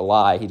 which is a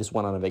lie. He just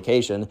went on a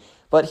vacation.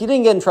 But he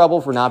didn't get in trouble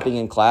for not being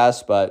in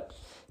class, but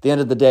at the end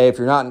of the day, if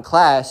you're not in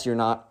class, you're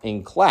not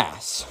in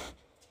class.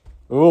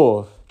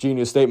 Ooh,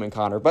 genius statement,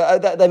 Connor.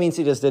 But that means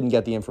he just didn't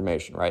get the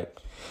information, right?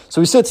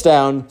 So he sits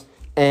down,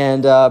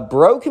 and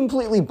bro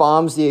completely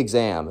bombs the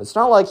exam. It's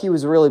not like he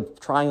was really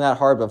trying that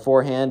hard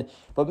beforehand,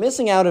 but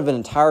missing out of an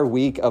entire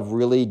week of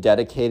really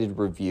dedicated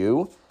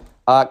review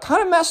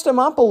kind of messed him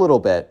up a little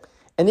bit.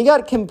 And he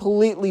got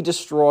completely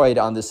destroyed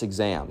on this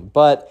exam.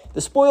 But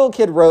the spoiled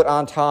kid wrote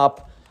on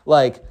top,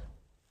 like,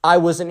 I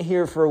wasn't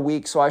here for a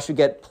week, so I should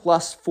get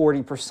plus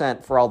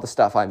 40% for all the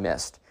stuff I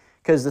missed.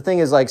 Because the thing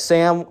is, like,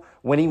 Sam,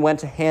 when he went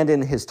to hand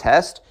in his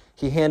test,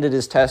 he handed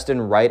his test in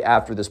right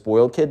after the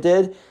spoiled kid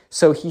did.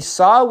 So he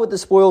saw what the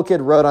spoiled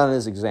kid wrote on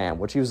his exam,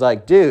 which he was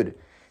like, dude,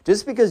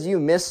 just because you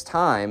missed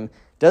time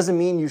doesn't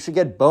mean you should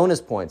get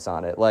bonus points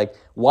on it. Like,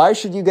 why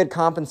should you get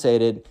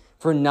compensated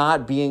for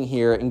not being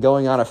here and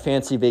going on a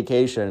fancy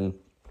vacation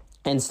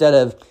instead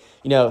of,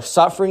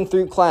 suffering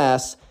through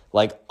class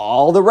like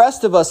all the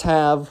rest of us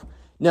have?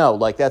 No,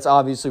 like, that's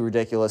obviously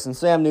ridiculous. And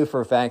Sam knew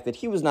for a fact that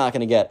he was not going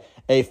to get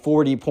a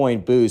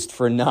 40-point boost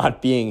for not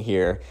being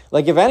here.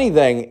 Like, if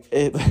anything,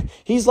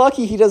 he's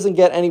lucky he doesn't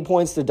get any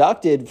points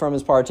deducted from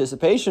his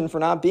participation for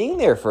not being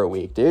there for a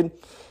week, dude.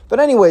 But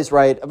anyways,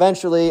 right,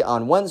 eventually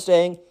on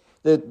Wednesday,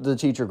 the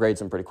teacher grades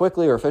him pretty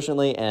quickly or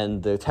efficiently,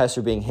 and the tests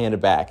are being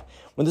handed back.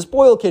 When the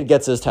spoiled kid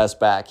gets his test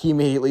back, he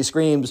immediately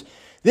screams,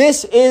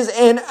 "This is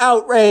an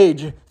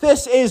outrage!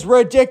 This is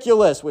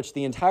ridiculous!" Which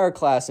the entire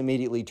class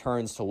immediately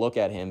turns to look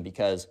at him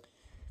because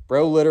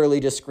bro literally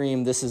just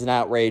screamed, "This is an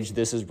outrage,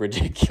 this is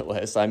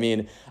ridiculous." I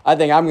mean, I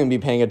think I'm going to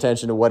be paying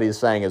attention to what he's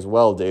saying as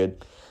well,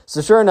 dude.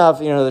 So sure enough,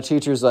 the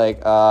teacher's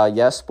like,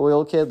 yes,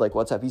 spoiled kid, like,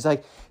 what's up? He's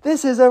like,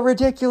 "This is a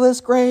ridiculous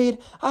grade.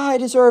 I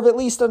deserve at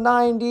least a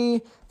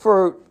 90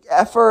 for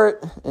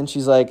effort." And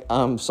she's like,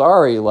 "I'm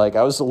sorry, like,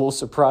 I was a little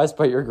surprised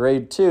by your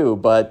grade too,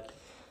 but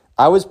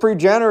I was pretty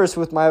generous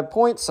with my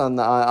points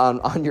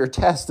on your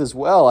test as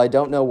well. I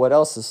don't know what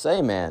else to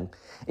say, man."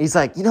 He's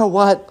like, "You know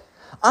what?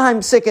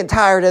 I'm sick and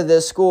tired of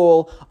this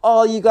school.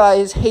 All you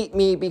guys hate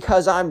me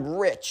because I'm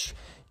rich."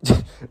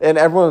 And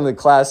everyone in the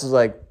class is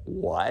like,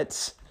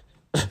 "What?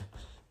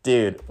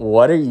 Dude,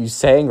 what are you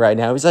saying right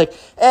now?" He's like,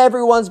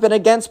 "Everyone's been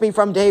against me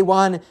from day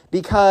one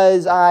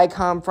because I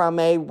come from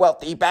a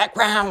wealthy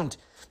background.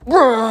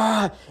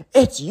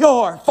 It's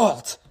your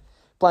fault."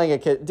 Doing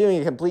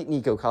a complete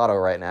Nico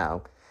Cotto right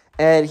now.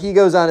 And he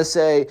goes on to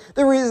say,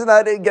 "The reason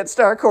I didn't get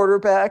star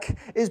quarterback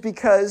is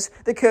because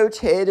the coach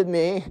hated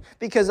me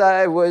because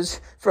I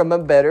was from a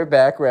better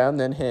background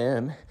than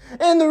him.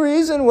 And the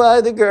reason why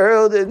the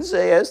girl didn't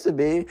say yes to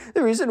me,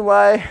 the reason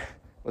why,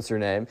 what's her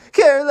name?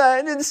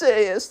 Caroline didn't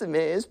say yes to me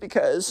is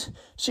because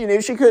she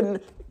knew she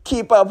couldn't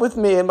keep up with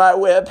me and my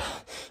whip.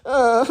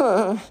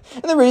 And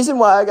the reason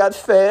why I got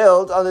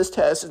failed on this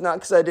test is not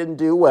because I didn't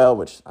do well,"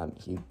 which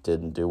he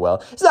didn't do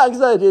well. "It's not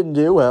because I didn't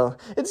do well.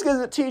 It's because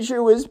the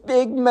teacher was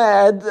big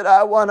mad that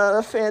I went on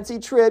a fancy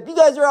trip. You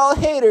guys are all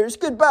haters.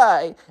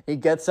 Goodbye." He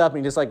gets up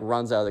and he just like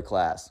runs out of the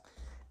class.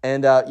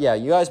 And yeah,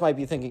 you guys might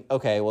be thinking,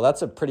 okay, well,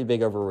 that's a pretty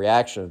big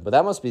overreaction, but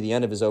that must be the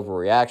end of his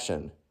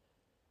overreaction.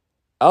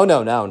 Oh,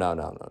 no.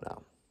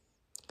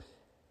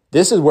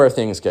 This is where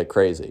things get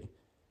crazy.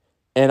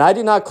 And I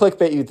did not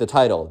clickbait you with the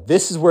title.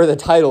 This is where the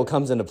title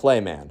comes into play,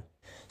 man.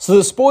 So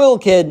the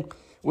spoiled kid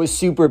was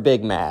super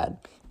big mad.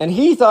 And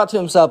he thought to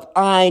himself,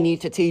 I need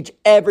to teach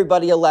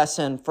everybody a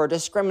lesson for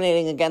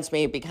discriminating against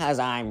me because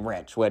I'm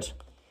rich. Which,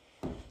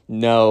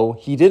 no,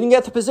 he didn't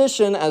get the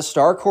position as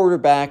star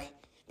quarterback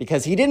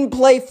because he didn't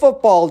play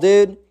football,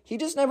 dude. He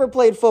just never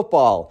played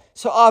football.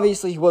 So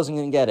obviously he wasn't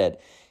going to get it.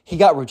 He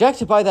got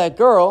rejected by that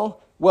girl.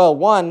 Well,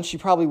 one, she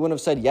probably wouldn't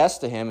have said yes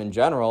to him in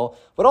general,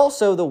 but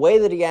also the way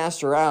that he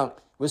asked her out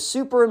was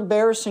super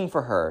embarrassing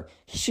for her.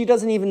 She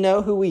doesn't even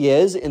know who he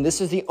is, and this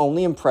is the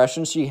only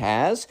impression she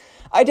has.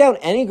 I doubt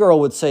any girl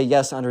would say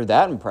yes under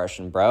that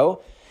impression,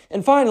 bro.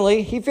 And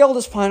finally, he failed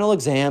his final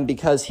exam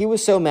because he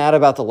was so mad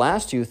about the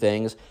last two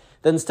things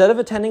that instead of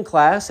attending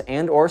class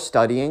and or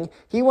studying,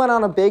 he went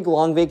on a big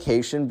long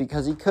vacation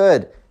because he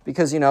could.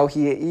 Because, he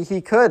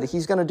could.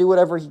 He's going to do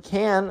whatever he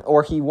can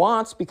or he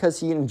wants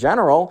because in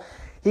general,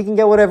 he can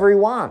get whatever he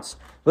wants.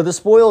 But the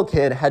spoiled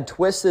kid had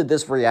twisted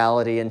this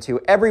reality into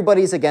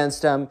everybody's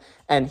against him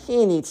and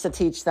he needs to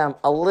teach them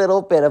a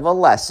little bit of a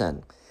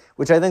lesson.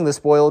 Which I think the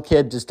spoiled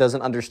kid just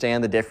doesn't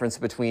understand the difference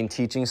between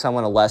teaching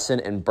someone a lesson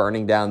and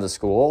burning down the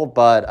school.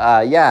 But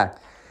yeah.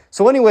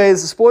 So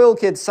anyways, the spoiled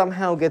kid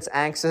somehow gets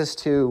access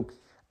to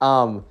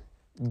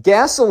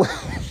gasoline.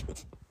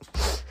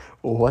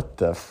 What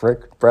the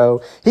frick,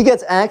 bro? He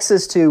gets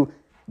access to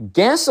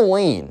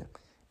gasoline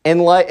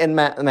and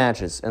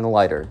matches and a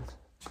lighter.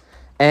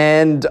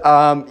 And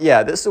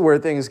yeah, this is where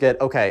things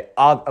get, okay,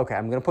 I'm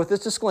going to put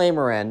this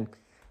disclaimer in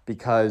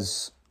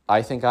because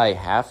I think I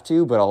have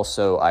to, but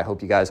also I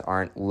hope you guys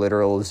aren't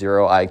literal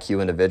 0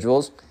 IQ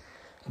individuals.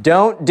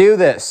 Don't do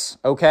this,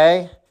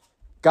 okay?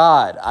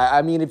 God,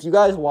 I mean, if you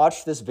guys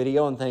watch this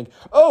video and think,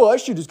 oh, I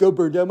should just go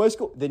burn down my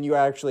school, then you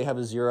actually have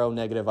a 0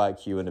 negative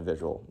IQ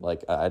individual.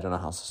 Like, I don't know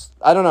how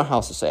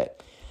to say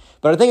it.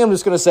 But I think I'm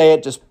just going to say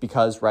it just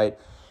because, right?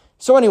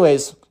 So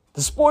anyways,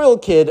 the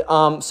spoiled kid,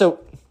 so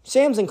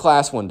Sam's in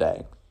class one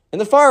day, and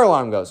the fire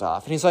alarm goes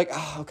off, and he's like,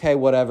 oh, okay,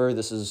 whatever,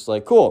 this is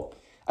like, cool.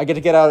 I get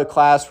to get out of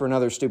class for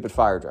another stupid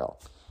fire drill.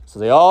 So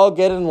they all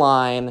get in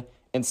line,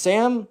 and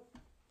Sam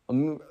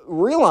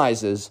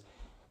realizes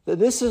that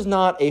this is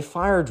not a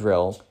fire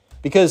drill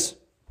because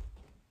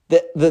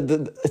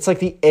it's like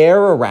the air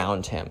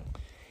around him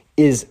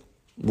is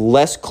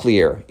less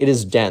clear. It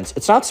is dense.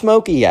 It's not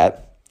smoky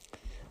yet,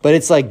 but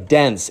it's like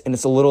dense, and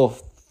it's a little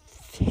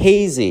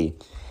hazy,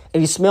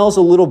 and he smells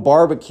a little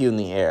barbecue in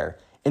the air.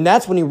 And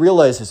that's when he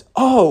realizes,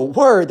 oh,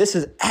 word, this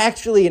is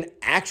actually an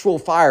actual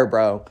fire,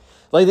 bro.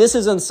 Like, this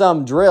isn't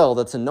some drill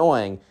that's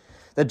annoying,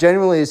 that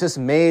genuinely is just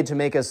made to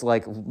make us,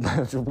 like,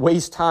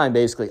 waste time,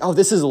 basically. Oh,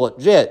 this is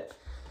legit.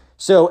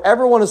 So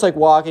everyone is, like,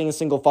 walking in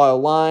single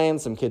file line.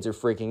 Some kids are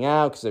freaking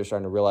out because they're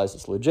starting to realize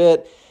it's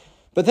legit.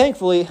 But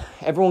thankfully,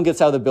 everyone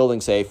gets out of the building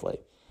safely.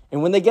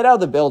 And when they get out of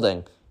the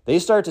building, they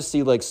start to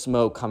see, like,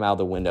 smoke come out of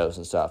the windows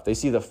and stuff. They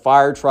see the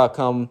fire truck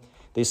come.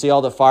 They see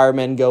all the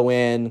firemen go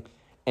in.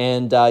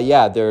 And,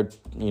 yeah, they're,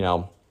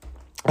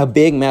 a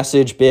big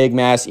message, big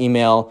mass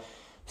email,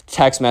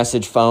 text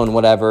message, phone,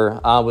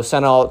 whatever, was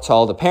sent out to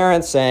all the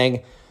parents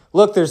saying,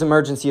 look, there's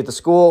emergency at the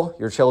school.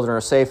 Your children are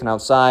safe and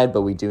outside,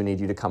 but we do need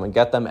you to come and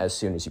get them as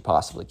soon as you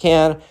possibly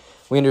can.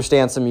 We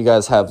understand some of you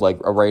guys have, like,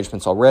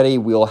 arrangements already.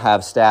 We'll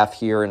have staff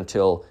here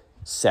until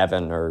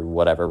 7 or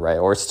whatever, right?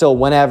 Or still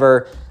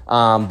whenever,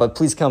 but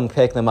please come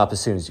pick them up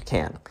as soon as you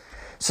can.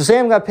 So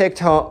Sam got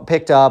picked up,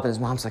 and his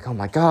mom's like, oh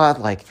my God,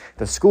 like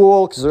the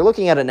school, because they're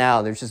looking at it now,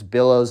 and there's just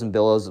billows and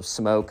billows of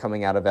smoke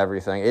coming out of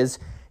everything.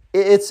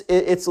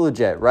 It's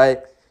legit, right?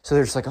 So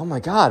they're just like, oh my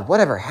God,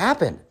 whatever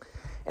happened?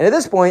 And at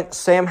this point,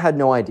 Sam had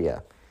no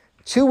idea.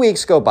 2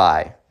 weeks go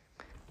by,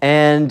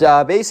 and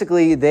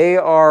basically they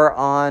are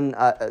on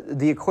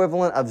the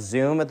equivalent of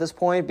Zoom at this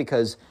point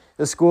because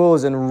the school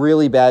is in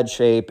really bad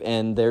shape,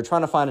 and they're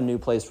trying to find a new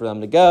place for them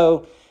to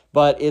go.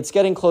 But it's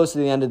getting close to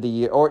the end of the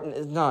year, or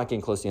not getting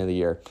close to the end of the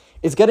year.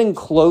 It's getting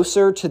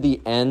closer to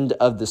the end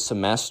of the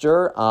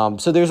semester.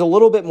 So there's a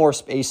little bit more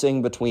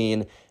spacing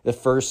between the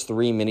first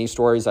 3 mini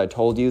stories I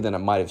told you than it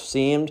might have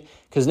seemed.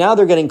 Because now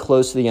they're getting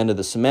close to the end of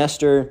the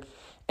semester,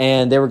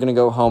 and they were going to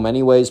go home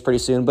anyways pretty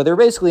soon. But they're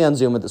basically on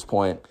Zoom at this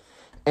point.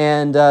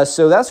 And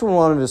so that's when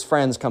one of his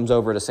friends comes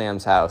over to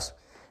Sam's house.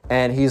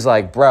 And he's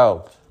like,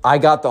 bro, I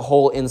got the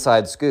whole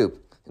inside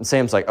scoop. And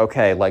Sam's like,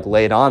 okay, like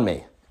lay it on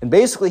me. And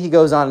basically he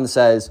goes on and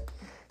says,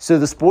 so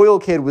the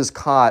spoiled kid was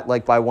caught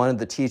like by one of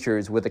the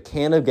teachers with a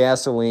can of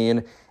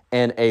gasoline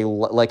and a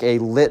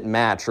lit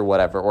match or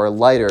whatever, or a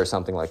lighter or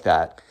something like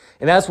that.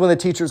 And that's when the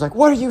teacher's like,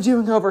 what are you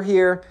doing over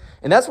here?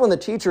 And that's when the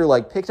teacher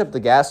like picked up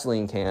the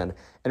gasoline can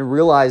and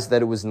realized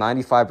that it was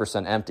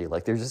 95% empty.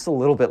 Like there's just a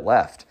little bit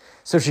left.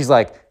 So she's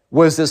like,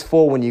 was this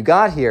full when you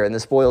got here? And the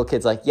spoiled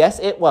kid's like, yes,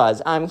 it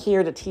was. I'm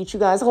here to teach you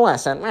guys a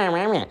lesson.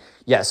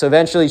 Yeah, so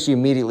eventually she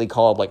immediately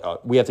called like, oh,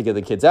 we have to get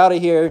the kids out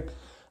of here.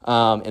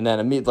 And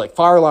then immediately, like,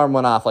 fire alarm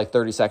went off like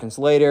 30 seconds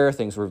later.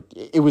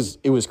 It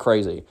was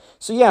crazy.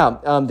 So yeah,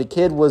 the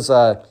kid was,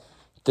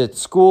 the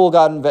school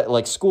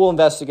got, school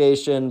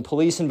investigation,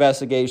 police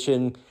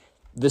investigation.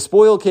 The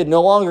spoiled kid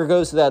no longer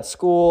goes to that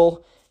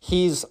school.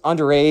 He's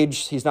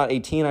underage. He's not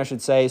 18, I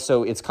should say.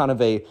 So it's kind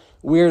of a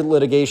weird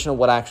litigation of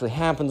what actually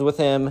happens with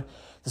him.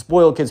 The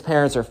spoiled kid's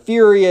parents are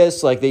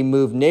furious. Like, they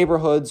moved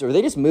neighborhoods, or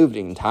they just moved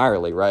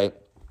entirely, right?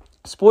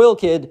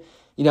 Spoiled kid,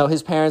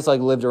 his parents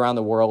like lived around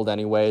the world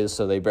anyways,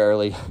 so they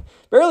barely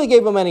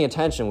gave him any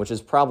attention, which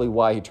is probably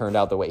why he turned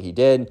out the way he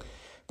did.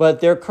 but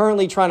they're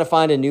currently trying to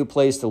find a new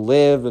place to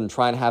live and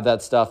trying to have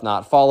that stuff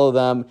not follow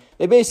them.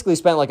 They basically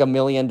spent like $1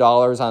 million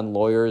on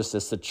lawyers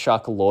just to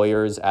chuck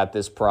lawyers at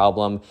this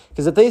problem.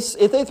 Because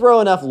if they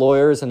throw enough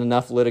lawyers and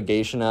enough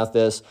litigation at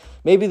this,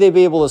 maybe they'd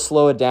be able to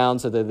slow it down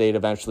so that they'd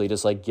eventually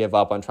just like give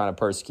up on trying to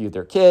persecute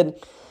their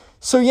kid.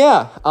 So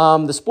yeah,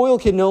 the spoiled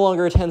kid no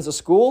longer attends a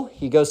school.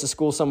 He goes to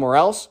school somewhere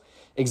else.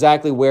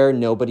 Exactly where,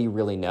 nobody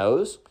really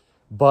knows.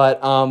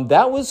 But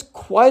that was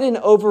quite an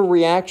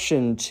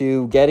overreaction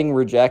to getting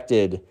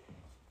rejected,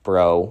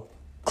 bro.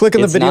 Click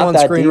on the It's video not on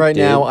that screen deep, right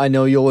now. dude. I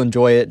know you'll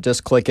enjoy it.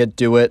 Just click it.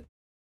 Do it.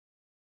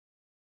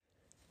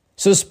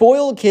 So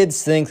spoiled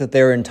kids think that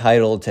they're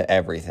entitled to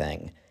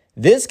everything.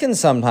 This can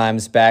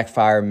sometimes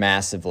backfire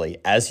massively,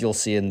 as you'll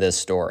see in this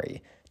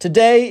story.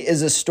 Today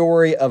is a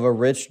story of a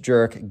rich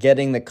jerk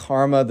getting the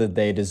karma that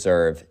they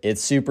deserve.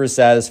 It's super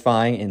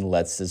satisfying, and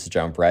let's just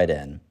jump right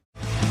in.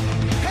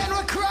 And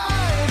we're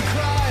crying,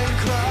 crying,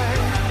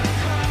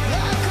 crying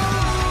like a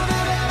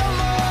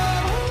wounded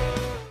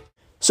animal.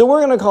 So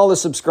we're going to call the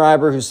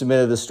subscriber who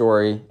submitted the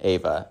story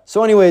Ava.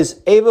 So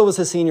anyways, Ava was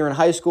a senior in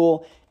high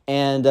school,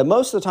 and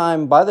most of the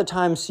time, by the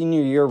time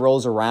senior year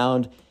rolls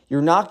around,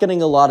 you're not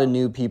getting a lot of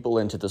new people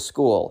into the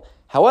school.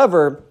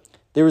 However,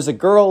 there was a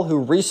girl who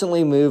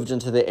recently moved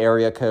into the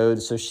area code,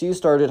 so she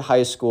started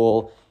high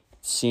school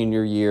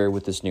senior year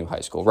with this new high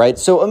school, right?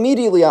 So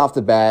immediately off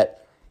the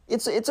bat,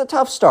 it's a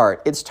tough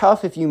start. It's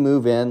tough if you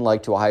move in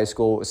like to a high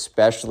school,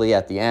 especially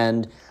at the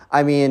end.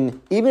 I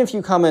mean, even if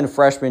you come in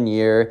freshman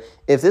year,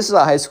 if this is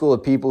a high school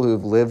of people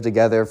who've lived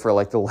together for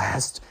like the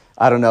last,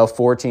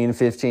 14,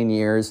 15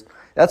 years,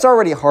 that's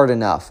already hard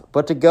enough.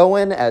 But to go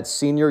in at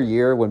senior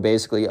year when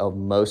basically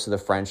most of the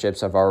friendships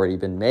have already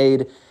been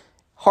made,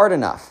 hard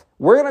enough.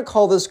 We're going to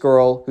call this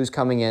girl who's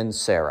coming in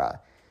Sarah.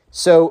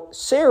 So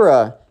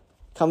Sarah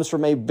comes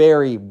from a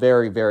very,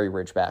 very, very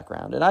rich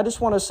background. And I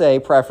just want to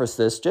preface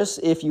this, just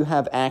if you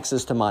have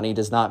access to money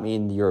does not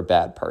mean you're a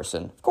bad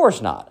person. Of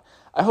course not.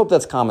 I hope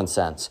that's common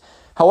sense.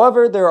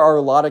 However, there are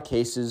a lot of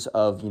cases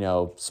of,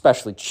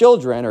 especially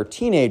children or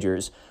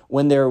teenagers,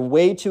 when they're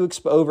way too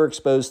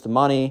overexposed to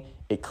money,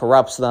 it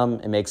corrupts them,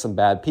 it makes them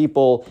bad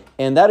people,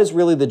 and that is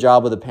really the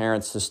job of the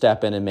parents to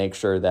step in and make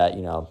sure that,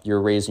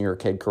 you're raising your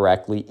kid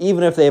correctly,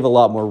 even if they have a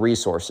lot more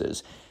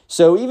resources.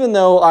 So even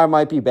though I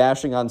might be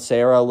bashing on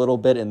Sarah a little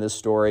bit in this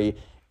story,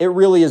 it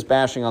really is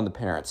bashing on the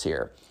parents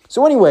here.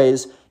 So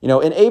anyways, in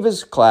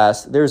Ava's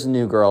class, there's a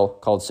new girl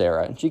called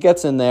Sarah, and she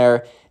gets in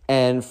there,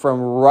 and from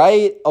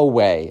right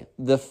away,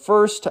 the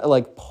first,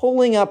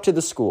 pulling up to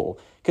the school,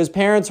 because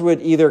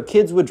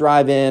kids would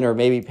drive in, or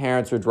maybe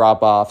parents would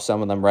drop off,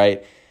 some of them,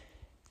 right?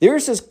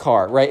 There's this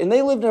car, right? And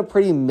they lived in a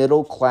pretty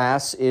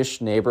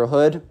middle-class-ish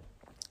neighborhood.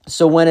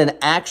 So when an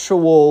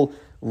actual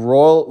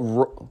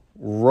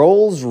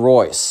Rolls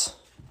Royce,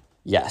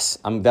 yes,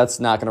 that's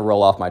not going to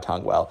roll off my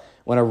tongue well.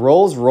 When a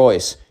Rolls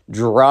Royce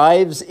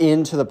drives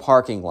into the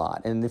parking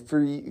lot, and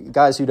for you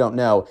guys who don't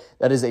know,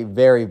 that is a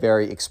very,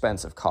 very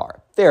expensive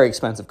car. Very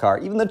expensive car.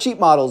 Even the cheap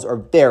models are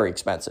very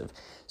expensive.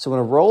 So when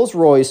a Rolls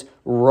Royce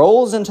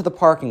rolls into the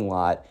parking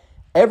lot,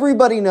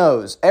 everybody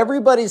knows,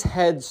 everybody's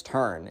heads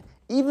turn.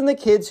 Even the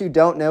kids who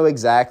don't know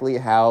exactly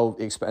how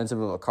expensive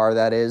of a car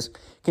that is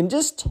can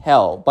just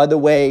tell by the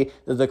way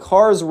that the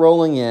car is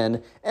rolling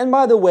in and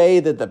by the way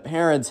that the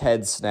parents'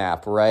 heads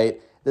snap,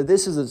 right? That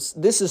this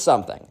is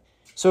something.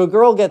 So a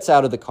girl gets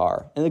out of the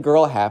car, and the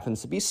girl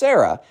happens to be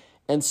Sarah.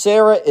 And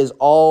Sarah is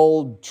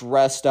all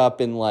dressed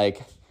up in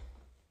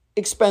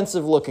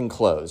expensive looking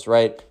clothes,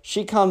 right?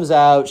 She comes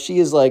out, she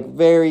is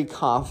very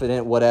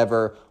confident,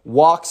 whatever,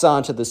 walks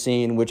onto the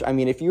scene, which,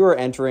 if you are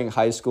entering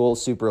high school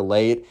super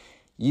late,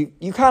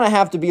 you kind of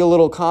have to be a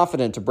little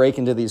confident to break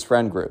into these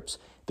friend groups.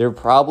 They're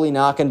probably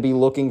not going to be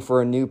looking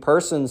for a new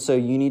person, so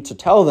you need to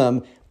tell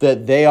them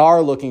that they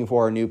are looking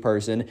for a new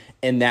person,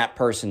 and that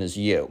person is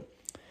you.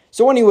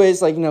 So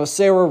anyways,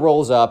 Sarah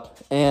rolls up,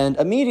 and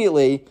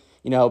immediately,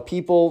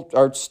 people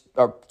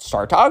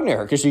start talking to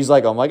her, because she's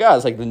like, oh my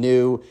God, it's the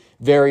new,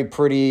 very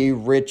pretty,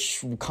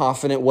 rich,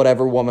 confident,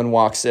 whatever woman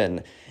walks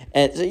in.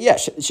 And so, yeah,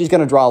 she's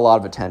going to draw a lot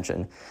of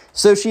attention.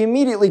 So she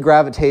immediately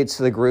gravitates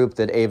to the group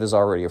that Ava's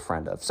already a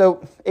friend of.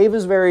 So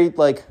Ava's very,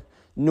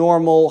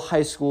 normal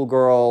high school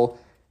girl,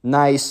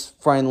 nice,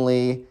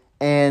 friendly,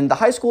 and the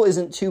high school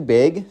isn't too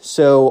big,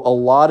 so a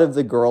lot of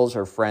the girls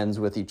are friends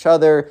with each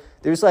other.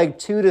 There's 2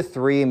 to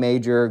 3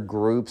 major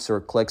groups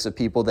or cliques of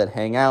people that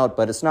hang out,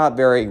 but it's not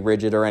very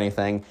rigid or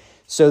anything.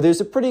 So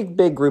there's a pretty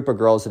big group of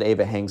girls that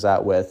Ava hangs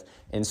out with.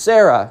 And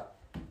Sarah,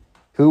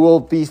 who will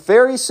be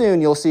very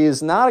soon, you'll see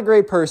is not a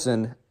great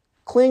person,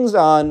 clings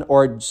on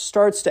or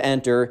starts to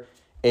enter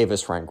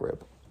Ava's friend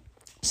group.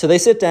 So they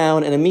sit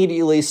down, and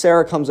immediately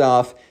Sarah comes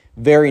off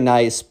very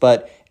nice,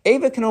 but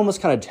Ava can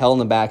almost kind of tell in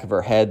the back of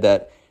her head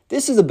that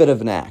this is a bit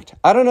of an act.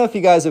 I don't know if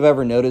you guys have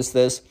ever noticed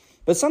this,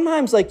 but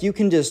sometimes you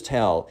can just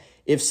tell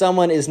if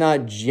someone is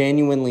not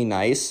genuinely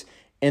nice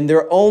and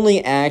they're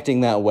only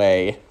acting that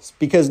way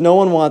because no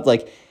one wants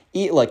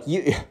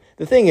the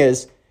thing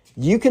is,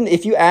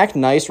 if you act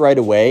nice right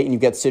away and you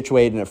get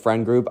situated in a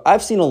friend group,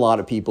 I've seen a lot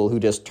of people who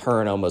just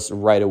turn almost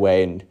right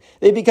away and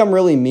they become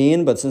really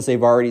mean, but since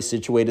they've already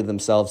situated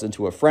themselves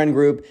into a friend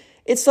group,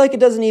 it's like it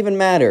doesn't even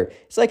matter.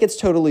 It's like it's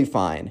totally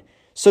fine.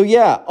 So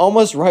yeah,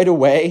 almost right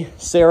away,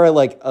 Sarah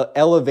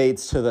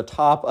elevates to the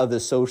top of the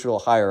social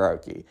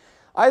hierarchy.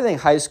 I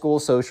think high school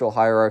social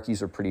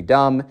hierarchies are pretty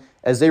dumb,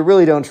 as they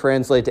really don't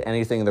translate to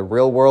anything in the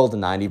real world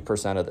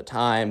 90% of the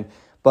time.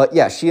 But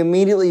yeah, she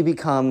immediately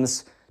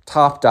becomes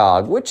top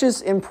dog, which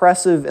is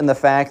impressive in the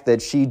fact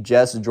that she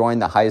just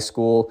joined the high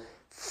school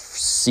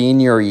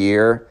senior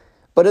year.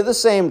 But at the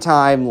same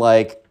time,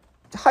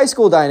 high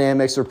school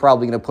dynamics are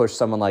probably going to push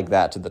someone like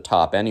that to the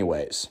top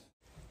anyways.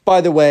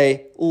 By the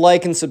way,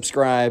 like and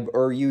subscribe,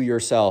 or you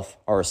yourself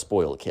are a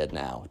spoiled kid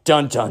now.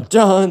 Dun, dun,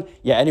 dun.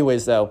 Yeah,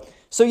 anyways, though.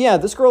 So yeah,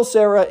 this girl,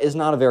 Sarah, is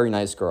not a very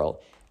nice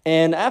girl.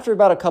 And after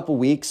about a couple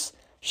weeks,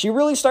 she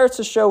really starts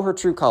to show her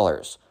true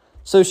colors.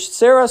 So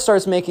Sarah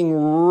starts making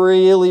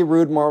really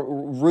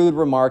rude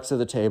remarks at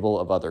the table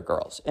of other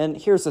girls. And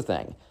here's the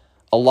thing.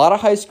 A lot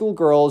of high school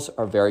girls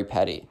are very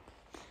petty.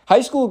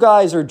 High school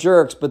guys are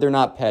jerks, but they're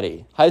not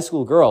petty. High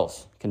school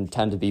girls can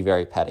tend to be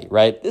very petty,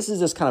 right? This is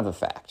just kind of a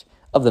fact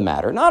of the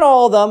matter. Not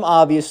all of them,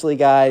 obviously,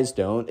 guys.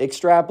 Don't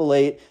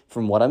extrapolate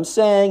from what I'm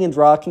saying and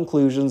draw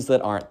conclusions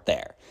that aren't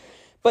there.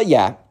 But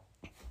yeah,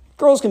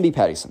 girls can be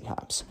petty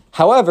sometimes.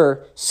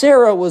 However,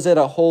 Sarah was at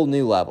a whole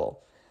new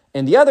level.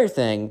 And the other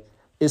thing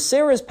is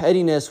Sarah's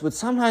pettiness would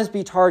sometimes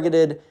be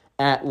targeted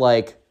at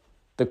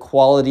the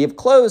quality of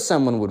clothes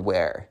someone would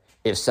wear.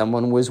 If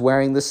someone was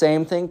wearing the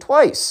same thing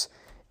twice.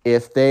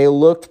 If they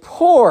looked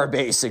poor,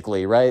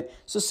 basically, right?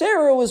 So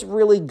Sarah was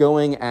really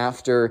going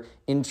after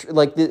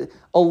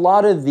a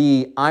lot of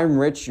the I'm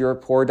rich, you're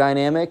poor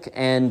dynamic,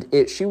 and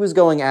she was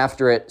going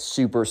after it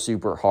super,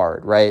 super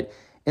hard, right?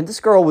 And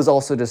this girl was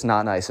also just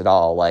not nice at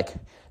all.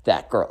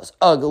 That girl's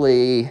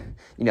ugly,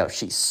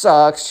 she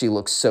sucks, she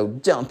looks so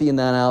dumpy in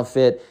that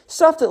outfit.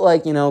 Stuff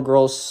that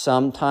girls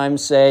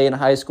sometimes say in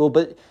high school,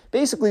 but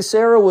basically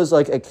Sarah was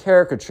a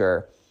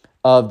caricature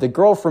of the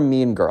girl from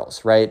Mean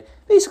Girls, right?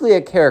 Basically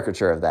a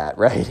caricature of that,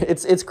 right?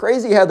 It's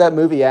crazy how that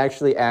movie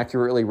actually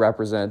accurately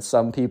represents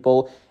some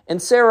people,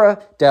 and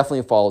Sarah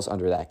definitely falls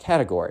under that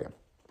category.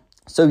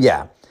 So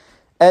yeah,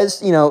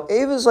 as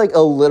Ava's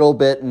a little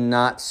bit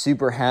not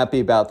super happy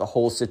about the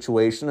whole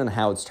situation and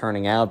how it's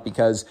turning out,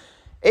 because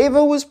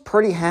Ava was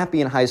pretty happy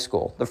in high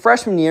school. The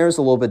freshman year is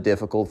a little bit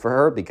difficult for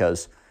her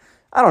because,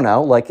 I don't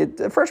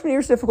know, freshman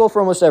year is difficult for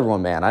almost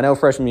everyone, man. I know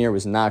freshman year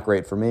was not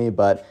great for me,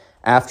 but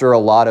after a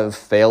lot of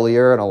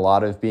failure and a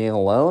lot of being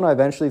alone, I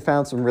eventually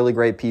found some really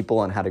great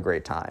people and had a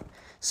great time.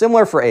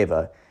 Similar for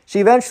Ava. She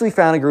eventually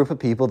found a group of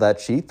people that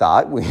she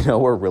thought,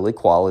 were really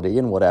quality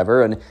and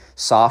whatever, and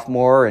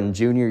sophomore and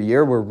junior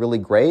year were really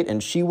great,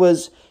 and she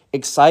was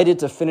excited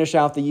to finish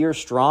out the year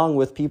strong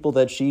with people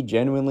that she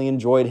genuinely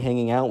enjoyed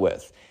hanging out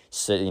with.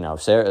 So,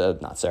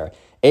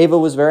 Ava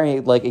was very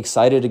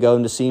excited to go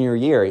into senior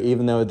year,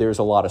 even though there's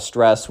a lot of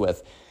stress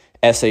with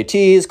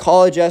SATs,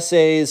 college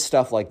essays,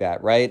 stuff like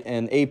that, right?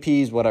 And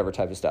APs, whatever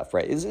type of stuff,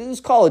 right? It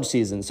was college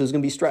season, so it was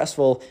going to be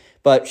stressful,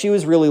 but she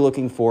was really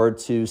looking forward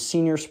to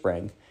senior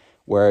spring,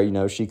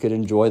 where, she could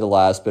enjoy the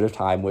last bit of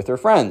time with her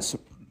friends.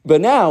 But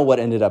now what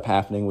ended up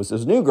happening was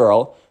this new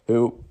girl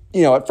who,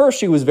 at first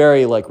she was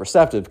very,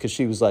 receptive, because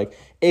she was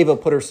Ava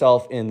put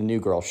herself in the new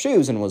girl's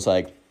shoes and was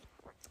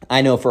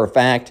I know for a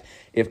fact,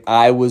 if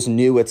I was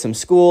new at some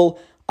school,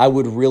 I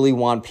would really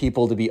want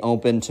people to be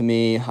open to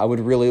me. I would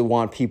really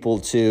want people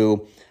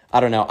to, I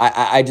don't know,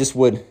 I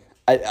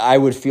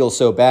would feel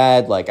so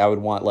bad. I would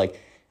want,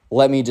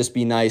 let me just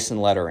be nice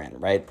and let her in,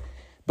 right?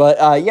 But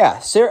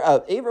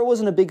Ava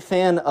wasn't a big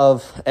fan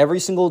of every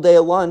single day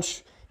at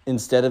lunch,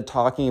 instead of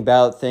talking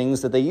about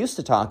things that they used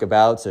to talk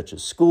about, such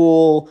as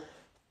school,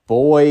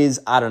 boys,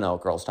 I don't know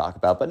what girls talk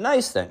about, but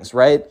nice things,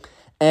 right?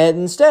 And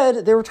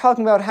instead, they were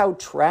talking about how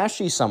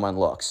trashy someone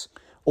looks,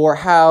 or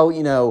how,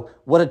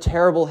 what a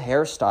terrible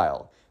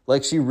hairstyle.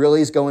 She really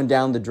is going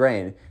down the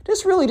drain.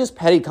 Just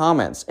petty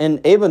comments.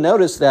 And Ava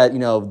noticed that,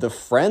 the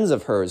friends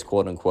of hers,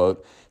 quote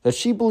unquote, that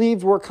she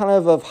believed were kind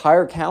of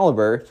higher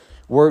caliber,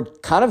 were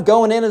kind of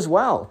going in as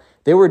well.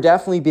 They were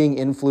definitely being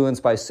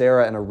influenced by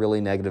Sarah in a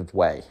really negative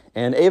way.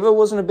 And Ava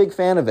wasn't a big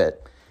fan of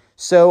it.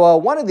 So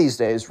one of these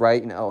days,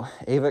 right,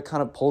 Ava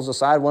kind of pulls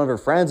aside one of her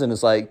friends and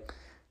is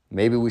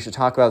maybe we should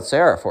talk about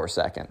Sarah for a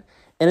second.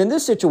 And in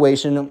this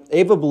situation,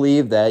 Ava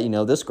believed that,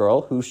 this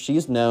girl, who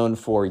she's known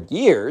for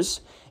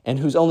years and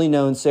who's only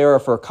known Sarah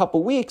for a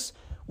couple weeks,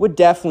 would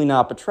definitely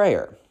not betray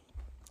her.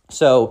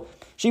 So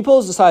she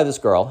pulls aside this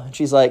girl and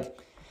she's like,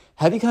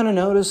 have you kind of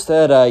noticed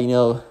that,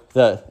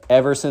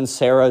 ever since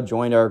Sarah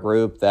joined our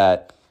group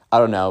that, I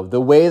don't know,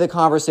 the way the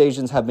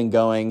conversations have been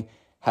going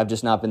have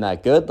just not been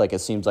that good? It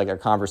seems like our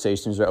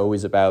conversations are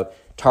always about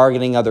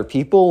targeting other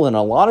people, and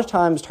a lot of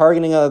times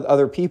targeting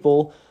other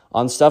people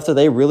on stuff that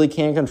they really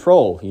can't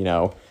control,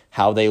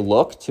 how they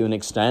look to an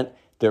extent,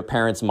 their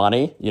parents'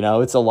 money,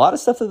 it's a lot of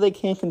stuff that they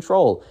can't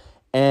control.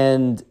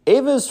 And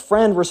Ava's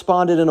friend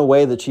responded in a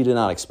way that she did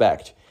not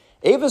expect.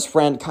 Ava's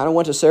friend kind of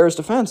went to Sarah's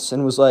defense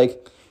and was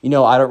like,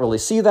 I don't really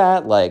see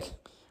that. Like,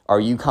 are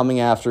you coming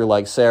after,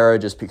 like, Sarah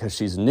just because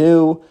she's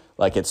new?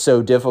 Like, it's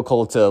so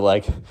difficult to,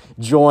 like,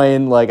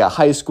 join, like, a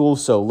high school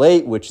so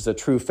late, which is a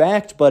true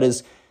fact, but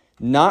is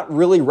not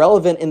really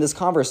relevant in this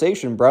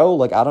conversation, bro.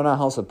 Like, I don't know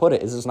how else to put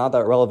it. It's just not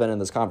that relevant in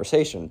this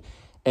conversation.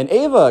 And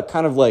Ava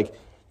kind of, like,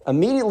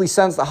 immediately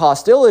sensed the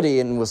hostility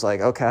and was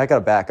like, okay, I got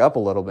to back up a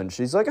little bit. And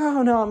she's like,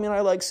 oh, no, I mean,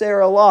 I like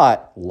Sarah a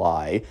lot.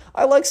 Lie.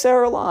 I like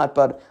Sarah a lot,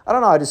 but I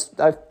don't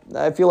know.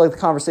 I feel like the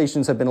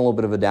conversations have been a little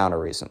bit of a downer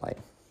recently.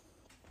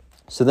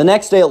 So the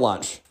next day at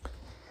lunch,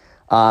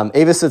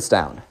 Ava sits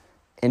down,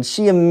 and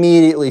she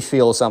immediately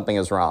feels something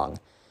is wrong.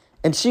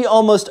 And she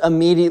almost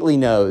immediately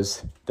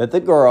knows that the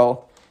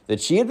girl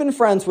that she had been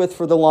friends with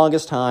for the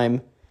longest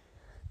time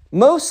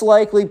most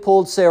likely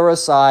pulled Sarah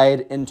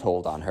aside and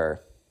told on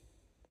her.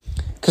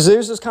 Because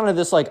there's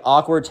this like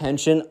awkward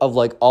tension of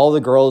like all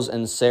the girls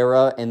and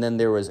Sarah, and then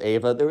there was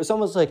Ava. There was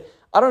almost like,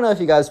 I don't know if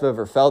you guys have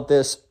ever felt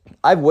this.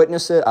 I've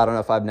witnessed it. I don't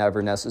know if I've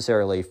never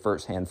necessarily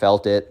firsthand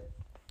felt it.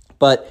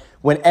 But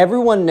when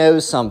everyone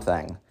knows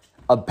something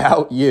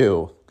about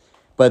you,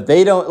 but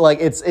they don't, like,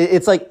 it's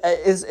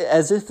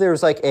as if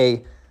there's like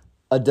a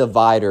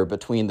divider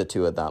between the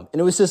two of them. And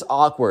it was just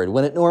awkward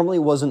when it normally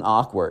wasn't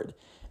awkward.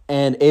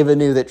 And Ava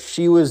knew that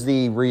she was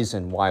the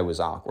reason why it was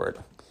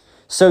awkward.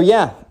 So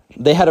yeah,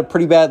 they had a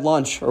pretty bad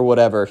lunch or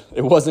whatever.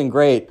 It wasn't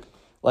great.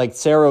 Like,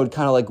 Sarah would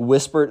kind of like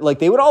whisper, like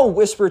they would all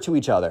whisper to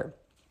each other.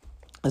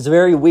 It's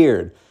very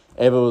weird.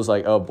 Ava was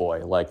like, oh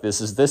boy, like this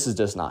is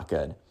just not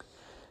good.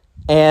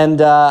 And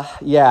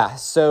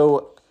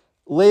so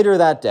later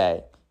that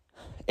day,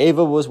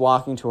 Ava was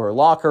walking to her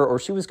locker, or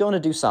she was going to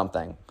do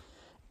something.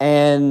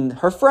 And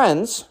her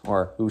friends,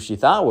 or who she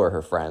thought were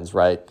her friends,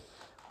 right,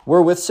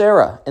 were with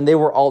Sarah. And they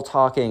were all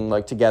talking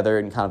like together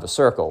in kind of a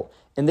circle.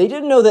 And they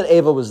didn't know that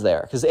Ava was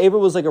there, because Ava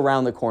was like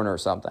around the corner or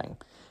something.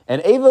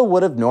 And Ava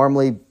would have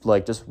normally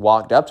like just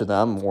walked up to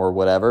them or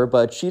whatever,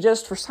 but she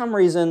just, for some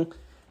reason,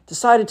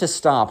 decided to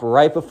stop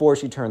right before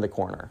she turned the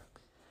corner.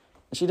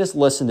 She just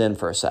listened in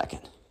for a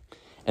second.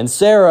 And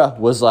Sarah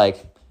was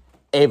like,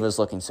 Ava's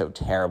looking so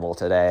terrible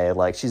today.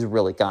 Like, she's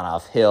really gone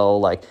off hill.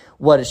 Like,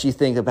 what does she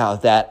think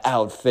about that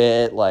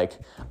outfit? Like,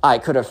 I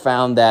could have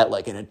found that,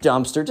 like, in a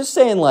dumpster. Just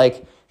saying,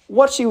 like,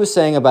 what she was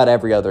saying about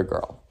every other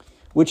girl.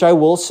 Which I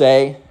will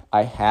say,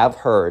 I have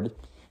heard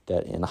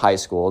that in high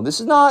school,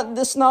 this is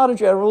not a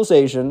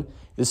generalization.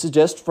 This is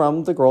just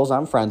from the girls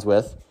I'm friends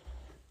with.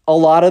 A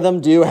lot of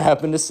them do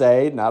happen to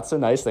say not so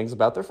nice things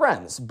about their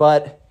friends.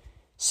 But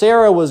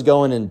Sarah was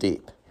going in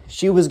deep.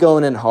 She was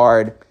going in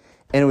hard.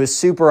 And it was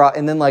super,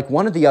 and then like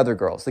one of the other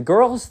girls, the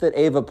girls that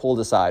Ava pulled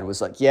aside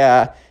was like,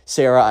 yeah,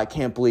 Sarah, I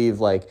can't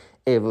believe like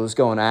Ava was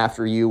going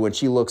after you when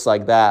she looks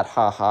like that,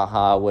 ha, ha,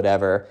 ha,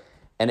 whatever.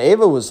 And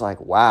Ava was like,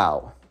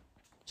 wow.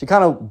 She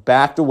kind of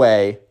backed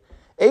away.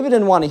 Ava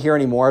didn't want to hear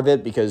any more of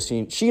it because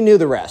she knew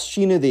the rest.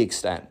 She knew the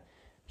extent.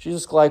 She's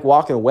just like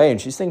walking away,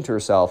 and she's thinking to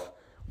herself,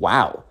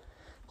 wow,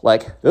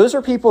 like those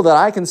are people that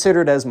I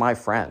considered as my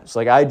friends.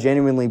 Like, I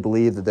genuinely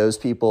believe that those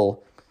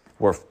people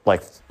were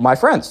like my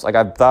friends. Like,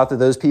 I thought that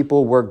those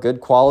people were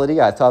good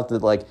quality. I thought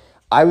that like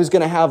I was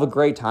going to have a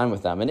great time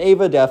with them. And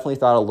Ava definitely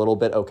thought a little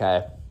bit,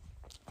 okay,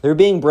 they're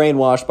being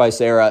brainwashed by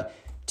Sarah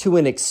to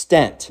an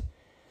extent,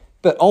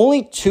 but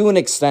only to an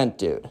extent,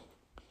 dude.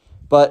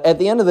 But at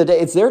the end of the day,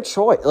 it's their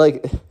choice.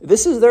 Like,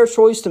 this is their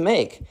choice to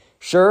make.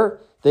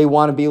 Sure, they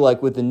want to be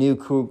like with the new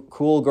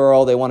cool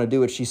girl. They want to do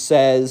what she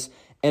says.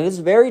 And it's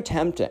very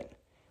tempting,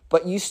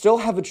 but you still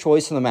have a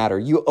choice in the matter.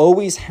 You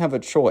always have a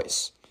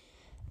choice.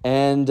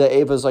 And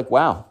Ava's like,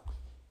 wow,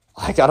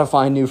 I got to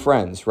find new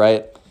friends,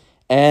 right?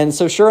 And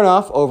so sure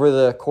enough, over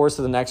the course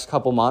of the next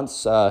couple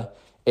months,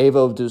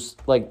 Ava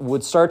just like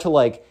would start to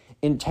like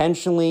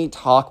intentionally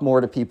talk more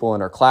to people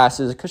in her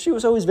classes because she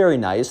was always very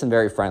nice and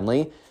very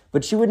friendly,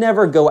 but she would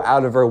never go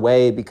out of her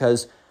way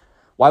because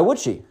why would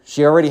she?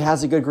 She already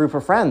has a good group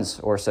of friends,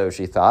 or so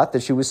she thought,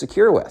 that she was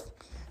secure with.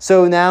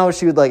 So now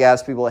she would like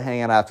ask people to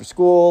hang out after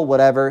school,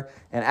 whatever.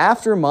 And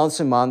after months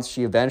and months,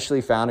 she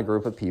eventually found a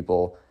group of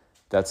people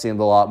that seemed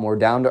a lot more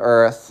down to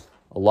earth,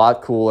 a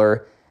lot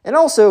cooler, and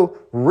also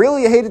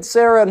really hated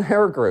Sarah and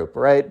her group,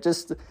 right?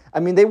 Just, I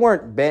mean, they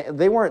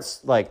weren't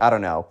like, I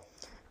don't know,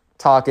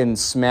 talking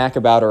smack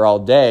about her all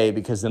day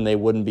because then they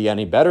wouldn't be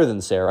any better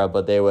than Sarah,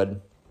 but they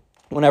would,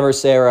 whenever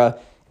Sarah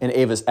and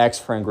Ava's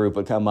ex-friend group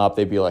would come up,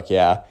 they'd be like,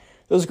 yeah,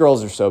 those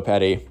girls are so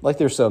petty, like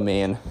they're so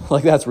mean,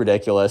 like that's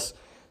ridiculous.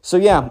 So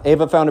yeah,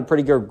 Ava found a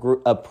pretty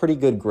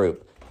good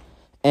group.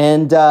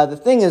 And the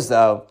thing is,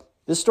 though,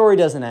 this story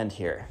doesn't end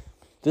here.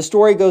 This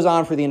story goes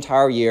on for the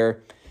entire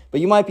year,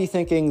 but you might be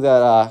thinking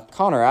that,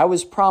 Connor, I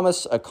was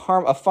promised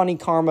a funny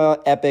karma,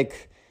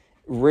 epic,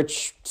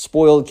 rich,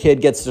 spoiled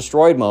kid gets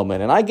destroyed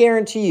moment, and I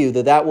guarantee you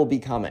that will be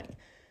coming.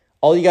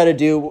 All you got to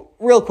do,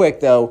 real quick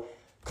though,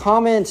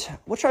 comment,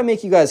 what should I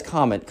make you guys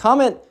comment?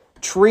 Comment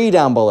tree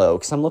down below,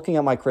 because I'm looking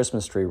at my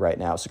Christmas tree right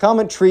now. So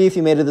comment tree if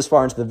you made it this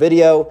far into the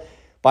video.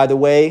 By the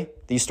way,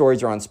 these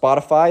stories are on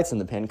Spotify. It's in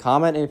the pinned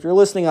comment. And if you're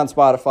listening on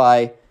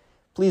Spotify,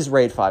 please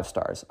rate 5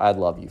 stars. I'd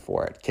love you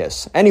for it.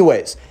 Kiss.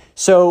 Anyways,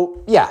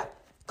 so yeah,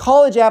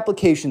 college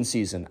application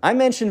season. I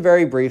mentioned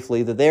very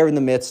briefly that they're in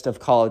the midst of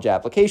college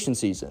application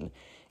season.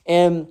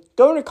 And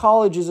going to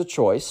college is a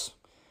choice.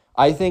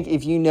 I think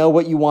if you know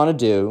what you want to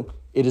do,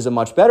 it is a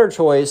much better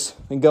choice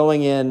than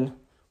going in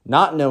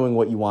not knowing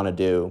what you want to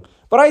do.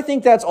 But I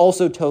think that's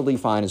also totally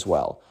fine as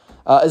well.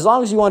 As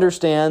long as you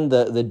understand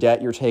the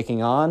debt you're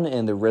taking on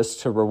and the risk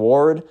to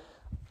reward,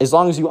 as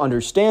long as you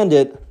understand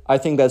it, I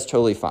think that's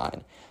totally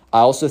fine. I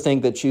also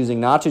think that choosing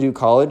not to do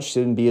college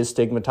shouldn't be as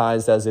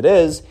stigmatized as it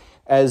is,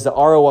 as the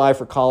ROI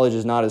for college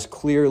is not as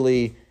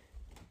clearly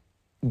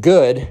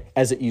good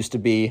as it used to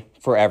be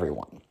for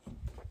everyone.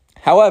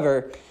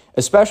 However,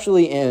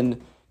 especially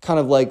in kind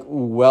of like,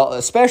 well,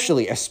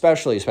 especially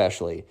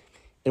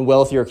in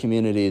wealthier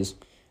communities,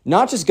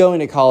 not just going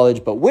to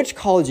college, but which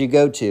college you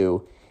go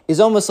to is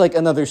almost like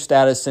another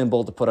status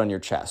symbol to put on your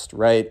chest,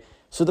 right?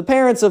 So the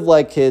parents of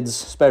like kids,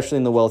 especially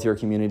in the wealthier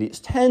communities,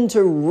 tend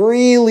to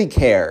really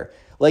care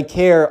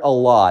a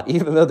lot,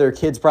 even though their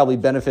kids probably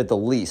benefit the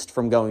least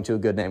from going to a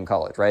good name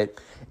college, right?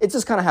 It's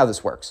just kind of how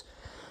this works.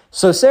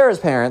 So Sarah's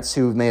parents,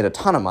 who've made a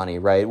ton of money,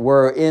 right,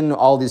 were in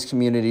all these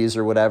communities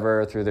or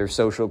whatever through their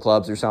social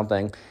clubs or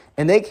something,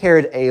 and they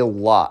cared a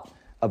lot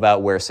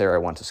about where Sarah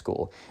went to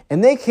school.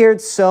 And they cared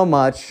so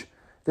much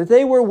that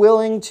they were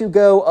willing to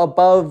go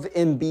above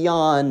and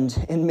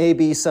beyond in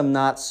maybe some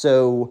not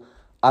so,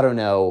 I don't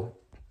know,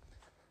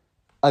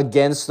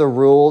 against the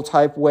rule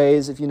type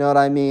ways, if you know what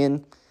I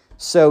mean.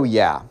 So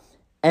yeah.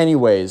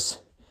 Anyways,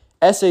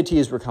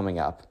 SATs were coming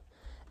up.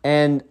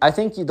 And I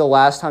think the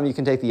last time you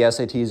can take the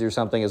SATs or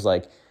something is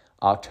like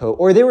October,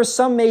 or there was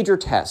some major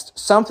test,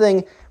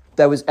 something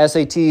that was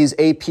SATs,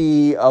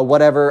 AP,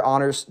 whatever,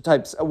 honors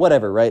types,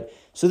 whatever, right?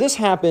 So this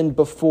happened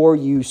before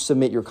you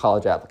submit your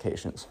college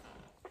applications.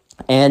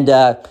 And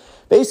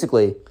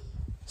basically,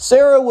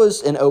 Sarah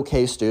was an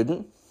okay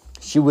student.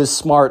 She was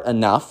smart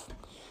enough.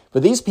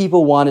 But these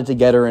people wanted to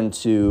get her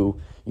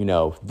into,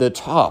 the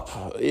top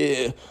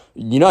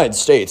United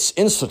States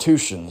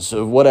institutions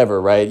of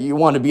whatever, right? You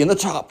want to be in the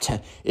top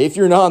 10. If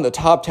you're not in the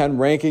top 10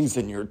 rankings,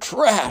 then you're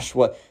trash.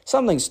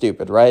 Something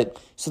stupid, right?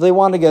 So they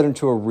wanted to get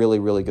into a really,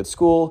 really good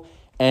school.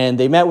 And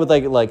they met with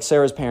like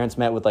Sarah's parents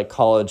met with like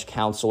college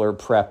counselor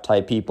prep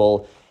type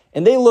people.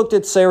 And they looked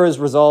at Sarah's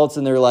results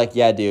and they're like,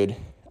 yeah, dude,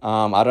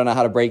 I don't know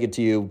how to break it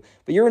to you,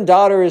 but your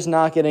daughter is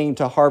not getting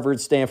to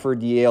Harvard,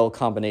 Stanford, Yale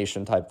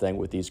combination type thing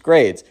with these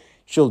grades.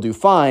 She'll do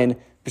fine,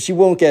 but she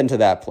won't get into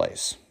that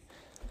place.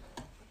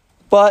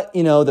 But,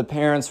 the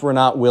parents were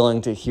not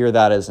willing to hear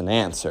that as an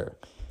answer.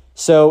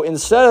 So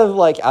instead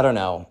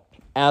of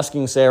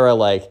asking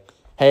Sarah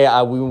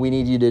hey, we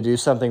need you to do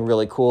something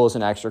really cool as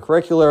an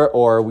extracurricular,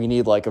 or we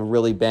need a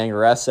really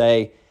banger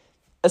essay,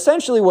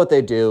 essentially what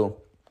they do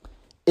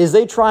is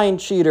they try and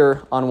cheat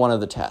her on one of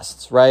the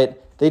tests, right?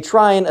 They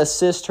try and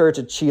assist her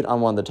to cheat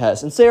on one of the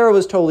tests. And Sarah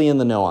was totally in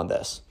the know on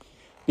this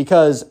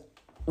because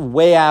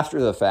way after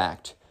the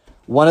fact,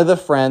 one of the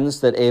friends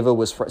that Ava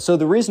was... So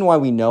the reason why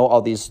we know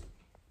all these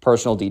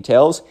personal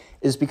details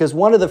is because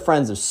one of the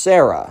friends of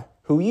Sarah,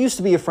 who used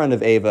to be a friend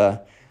of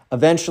Ava,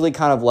 eventually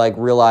kind of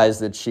realized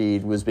that she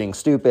was being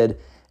stupid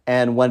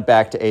and went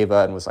back to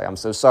Ava and was like, I'm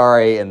so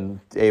sorry. And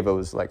Ava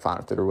was fine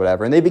with it or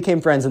whatever. And they became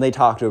friends and they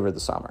talked over the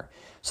summer.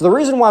 So the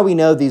reason why we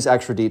know these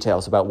extra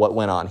details about what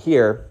went on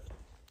here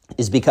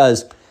is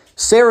because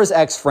Sarah's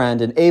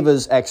ex-friend and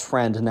Ava's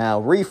ex-friend,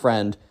 now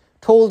re-friend,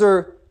 told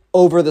her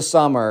over the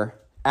summer,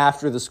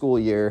 after the school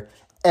year,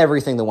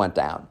 everything that went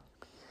down.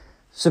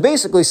 So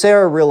basically,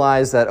 Sarah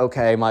realized that,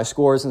 okay, my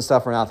scores and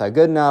stuff are not that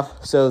good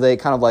enough, so they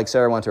kind of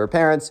Sarah went to her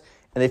parents,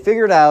 and they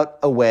figured out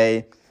a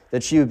way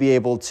that she would be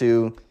able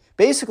to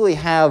basically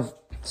have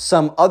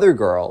some other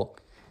girl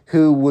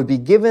who would be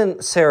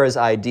given Sarah's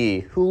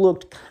ID, who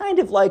looked kind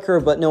of like her,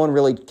 but no one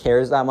really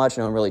cares that much,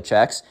 no one really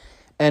checks,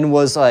 and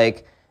was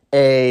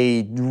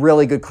a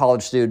really good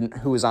college student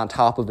who was on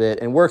top of it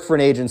and worked for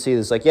an agency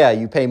that's yeah,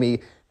 you pay me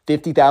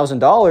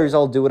 $50,000,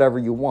 I'll do whatever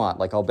you want.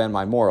 I'll bend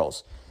my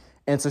morals.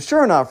 And so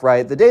sure enough,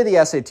 right, the day of the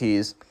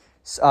SATs,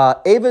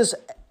 Ava's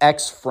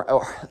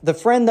ex-friend, the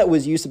friend that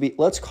was used to be,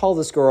 let's call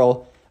this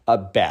girl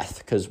Beth,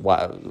 because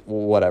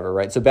whatever,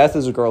 right? So Beth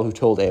is a girl who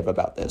told Ava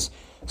about this.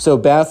 So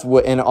Beth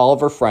and all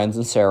of her friends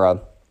and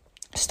Sarah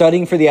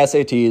studying for the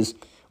SATs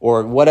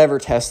or whatever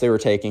test they were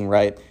taking,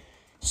 right?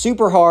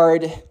 Super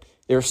hard.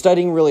 They were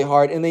studying really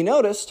hard, and they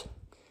noticed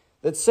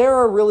that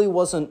Sarah really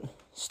wasn't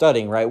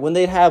studying, right? When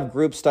they'd have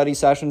group study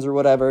sessions or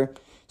whatever,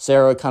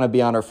 Sarah would kind of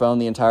be on her phone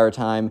the entire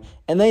time,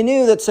 and they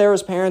knew that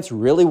Sarah's parents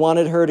really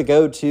wanted her to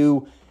go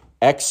to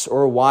X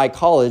or Y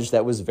college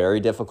that was very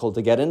difficult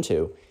to get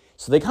into.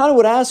 So they kind of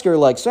would ask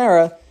her,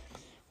 Sarah,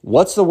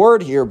 what's the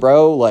word here,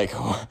 bro?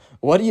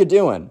 What are you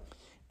doing?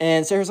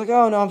 And Sarah's like,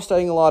 oh, no, I'm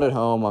studying a lot at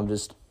home. I'm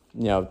just,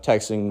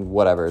 texting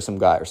whatever, some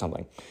guy or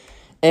something.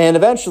 And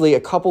eventually,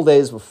 a couple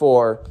days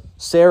before,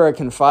 Sarah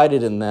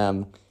confided in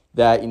them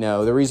that,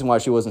 the reason why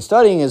she wasn't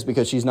studying is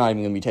because she's not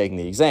even going to be taking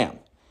the exam.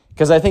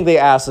 Because I think they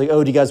asked,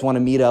 oh, do you guys want to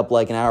meet up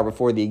an hour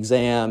before the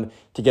exam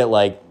to get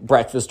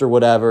breakfast or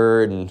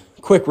whatever and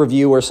quick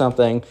review or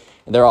something?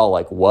 And they're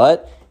all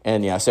what?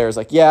 And Sarah's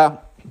yeah,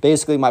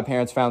 basically my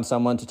parents found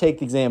someone to take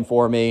the exam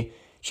for me.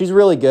 She's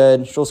really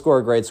good. She'll score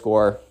a great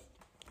score,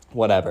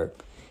 whatever.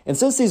 And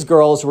since these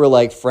girls were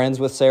like friends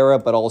with Sarah,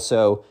 but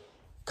also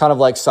kind of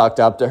like sucked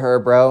up to her,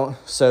 bro,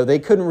 so they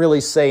couldn't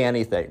really say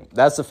anything.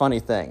 That's the funny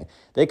thing.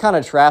 They kind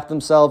of trapped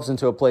themselves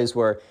into a place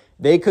where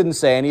they couldn't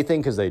say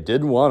anything because they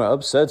didn't want to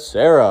upset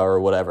Sarah or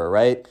whatever,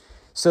 right?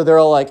 So they're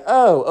all like,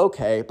 oh,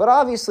 okay. But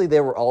obviously they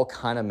were all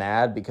kind of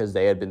mad because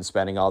they had been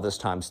spending all this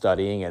time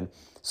studying, and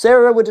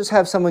Sarah would just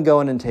have someone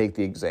go in and take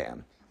the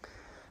exam.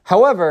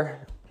 However,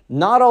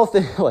 not all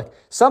things, like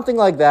something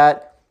like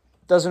that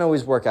doesn't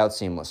always work out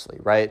seamlessly,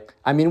 right?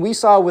 I mean, we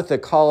saw with the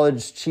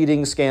college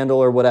cheating scandal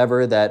or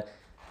whatever that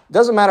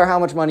doesn't matter how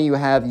much money you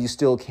have, you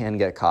still can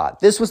get caught.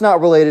 This was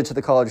not related to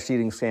the college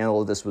cheating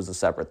scandal. This was a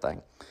separate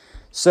thing.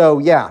 So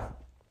yeah,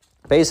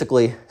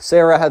 basically,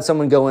 Sarah had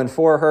someone go in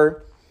for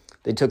her.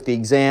 They took the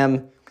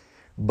exam,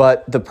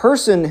 but the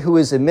person who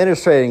was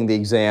administrating the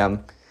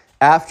exam,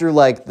 after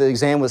like the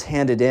exam was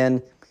handed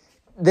in,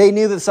 they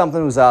knew that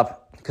something was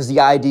up because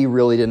the ID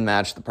really didn't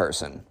match the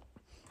person.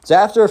 So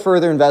after a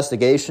further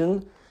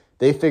investigation,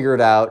 they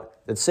figured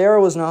out that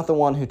Sarah was not the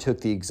one who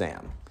took the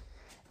exam.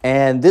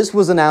 And this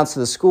was announced to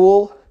the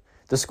school.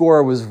 The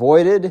score was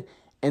voided,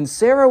 and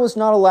Sarah was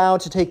not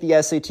allowed to take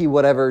the SAT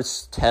whatever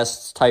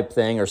tests type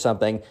thing or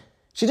something.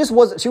 She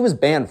was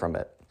banned from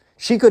it.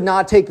 She could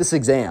not take this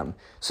exam.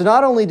 So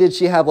not only did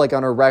she have like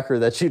on her record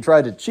that she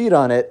tried to cheat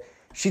on it,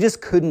 she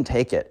just couldn't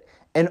take it.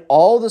 And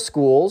all the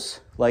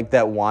schools like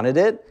that wanted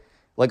it,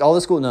 like all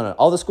the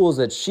schools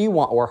that she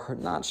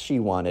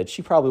wanted,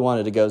 she probably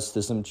wanted to go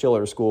to some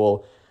chiller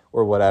school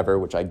or whatever,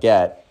 which I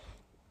get.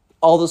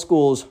 All the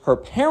schools her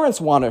parents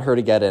wanted her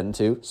to get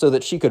into so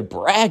that she could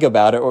brag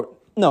about it, or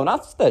no,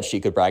 not that she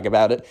could brag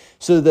about it,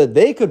 so that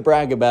they could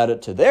brag about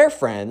it to their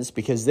friends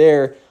because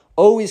they're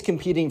always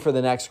competing for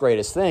the next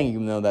greatest thing,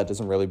 even though that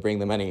doesn't really bring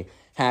them any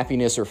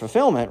happiness or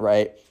fulfillment,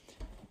 right?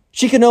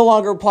 She could no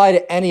longer apply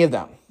to any of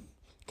them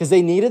because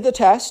they needed the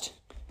test,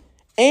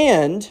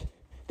 and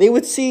they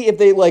would see if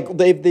they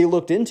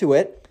looked into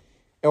it,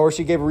 or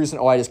she gave a reason,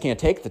 oh, I just can't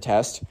take the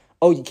test.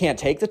 Oh, you can't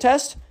take the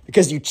test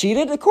because you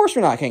cheated? Of course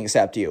we're not going to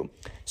accept you.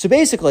 So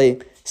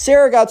basically,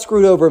 Sarah got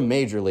screwed over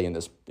majorly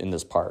in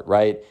this part,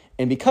 right?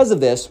 And because of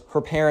this,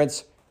 her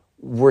parents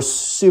were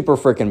super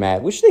freaking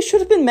mad, which they should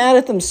have been mad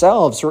at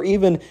themselves for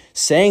even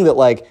saying that,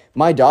 like,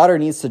 my daughter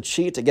needs to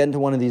cheat to get into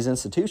one of these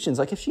institutions.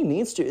 Like, if she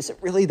needs to, is it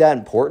really that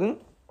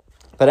important?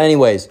 But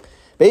anyways,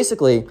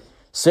 basically,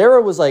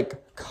 Sarah was,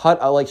 like,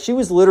 cut out. Like, she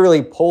was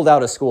literally pulled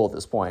out of school at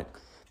this point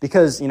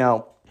because, you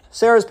know,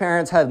 Sarah's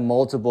parents had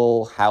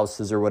multiple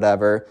houses or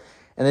whatever,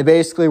 and they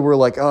basically were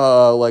like,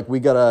 oh, like,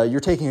 you're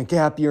taking a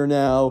gap year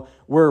now,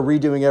 we're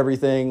redoing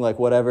everything, like,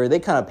 whatever. They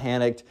kind of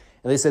panicked,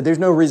 and they said, there's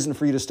no reason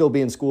for you to still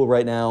be in school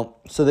right now.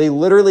 So they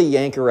literally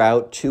yank her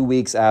out 2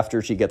 weeks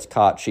after she gets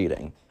caught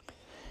cheating.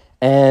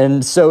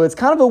 And so it's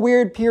kind of a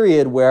weird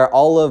period where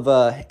all of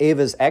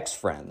Ava's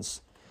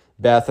ex-friends,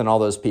 Beth and all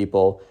those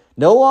people,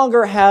 no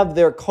longer have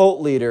their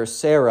cult leader,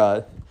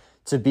 Sarah,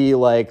 to be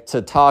like,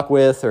 to talk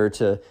with or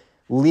to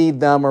lead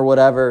them or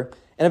whatever.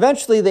 And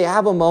eventually they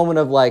have a moment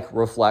of like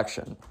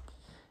reflection.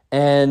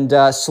 And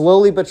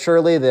slowly but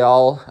surely, they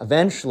all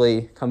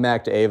eventually come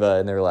back to Ava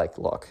and they're like,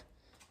 look,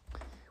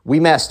 we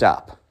messed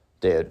up,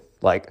 dude.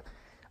 Like,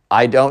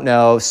 I don't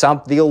know,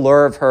 the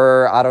allure of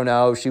her, I don't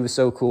know, she was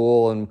so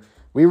cool, and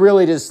we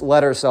really just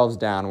let ourselves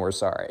down, we're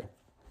sorry.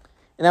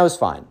 And that was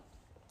fine.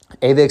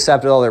 Ava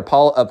accepted all their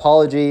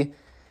apology.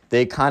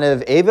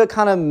 Ava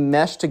kind of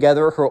meshed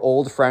together her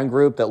old friend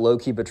group that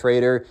low-key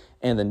betrayed her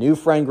and the new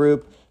friend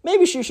group.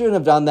 Maybe she shouldn't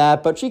have done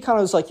that, but she kind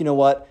of was like, you know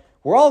what?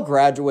 We're all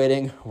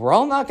graduating. We're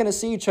all not going to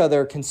see each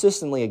other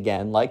consistently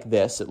again, like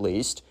this at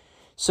least.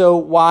 So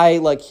why,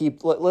 like,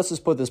 let's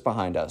just put this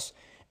behind us.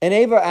 And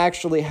Ava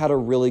actually had a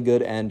really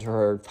good end to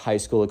her high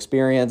school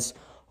experience.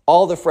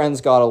 All the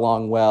friends got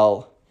along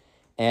well.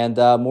 And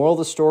moral of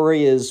the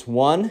story is,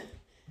 one,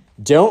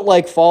 don't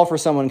like fall for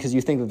someone because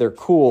you think that they're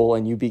cool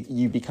and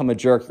you become a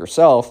jerk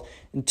yourself.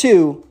 And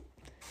two,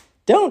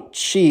 don't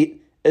cheat.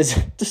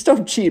 Just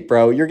don't cheat,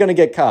 bro. You're going to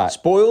get caught.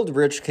 Spoiled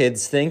rich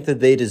kids think that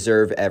they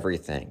deserve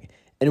everything.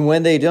 And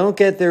when they don't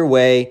get their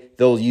way,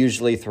 they'll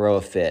usually throw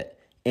a fit.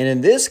 And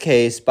in this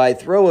case, by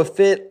throw a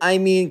fit, I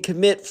mean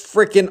commit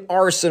frickin'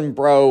 arson,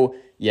 bro.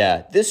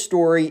 Yeah, this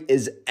story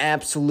is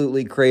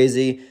absolutely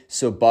crazy.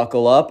 So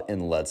buckle up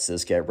and let's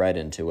just get right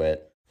into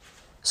it.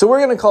 So we're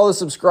going to call the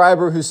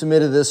subscriber who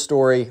submitted this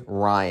story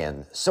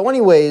Ryan. So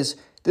anyways,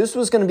 this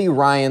was going to be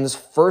Ryan's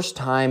first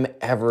time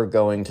ever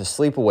going to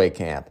sleepaway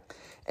camp.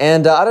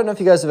 And I don't know if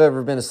you guys have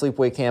ever been to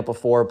sleepaway camp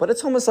before, but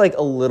it's almost like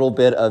a little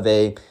bit of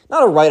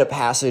not a rite of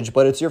passage,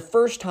 but it's your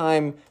first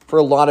time for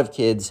a lot of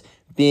kids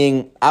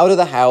being out of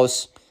the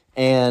house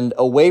and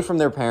away from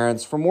their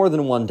parents for more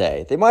than one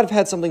day. They might have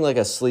had something like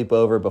a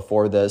sleepover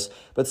before this,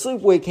 but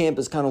sleepaway camp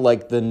is kind of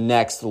like the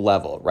next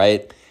level,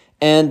 right?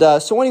 And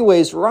so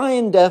anyways,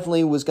 Ryan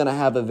definitely was going to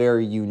have a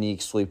very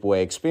unique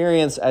sleepaway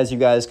experience, as you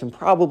guys can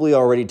probably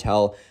already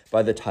tell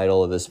by the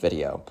title of this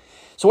video.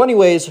 So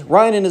anyways,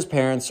 Ryan and his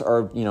parents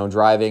are,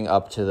 driving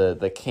up to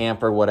the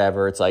camp or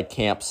whatever. It's like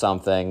camp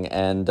something.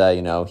 And,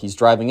 he's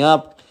driving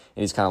up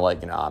and he's kind of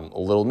like, I'm a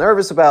little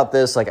nervous about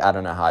this. Like, I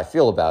don't know how I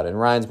feel about it. And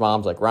Ryan's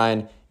mom's like,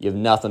 Ryan, you have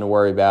nothing to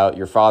worry about.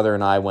 Your father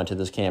and I went to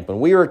this camp when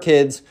we were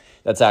kids.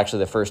 That's actually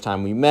the first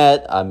time we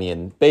met. I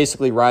mean,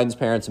 basically Ryan's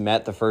parents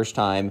met the first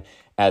time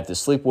at the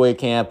sleepaway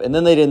camp, and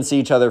then they didn't see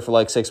each other for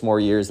like 6 more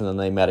years, and then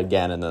they met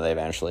again, and then they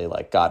eventually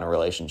like got in a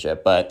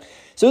relationship. But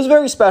so it was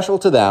very special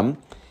to them,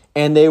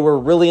 and they were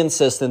really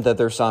insistent that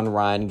their son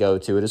Ryan go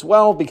to it as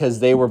well, because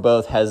they were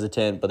both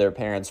hesitant, but their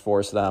parents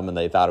forced them, and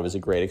they thought it was a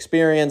great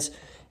experience,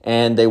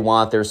 and they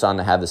want their son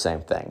to have the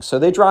same thing. So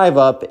they drive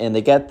up, and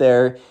they get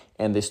there,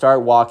 and they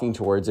start walking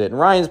towards it, and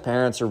Ryan's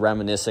parents are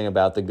reminiscing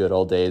about the good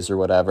old days or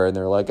whatever, and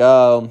they're like,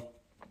 oh,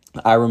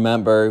 I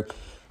remember,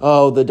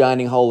 the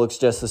dining hall looks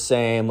just the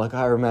same. Like,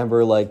 I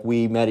remember, like,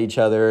 we met each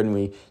other and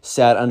we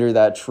sat under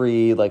that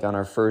tree, like, on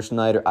our first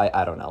night, or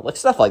I don't know, like,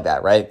 stuff like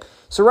that, right?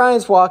 So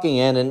Ryan's walking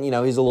in and,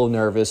 he's a little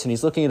nervous, and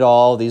he's looking at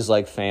all these,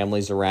 like,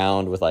 families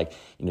around with, like,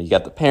 you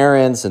got the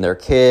parents and their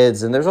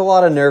kids, and there's a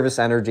lot of nervous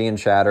energy and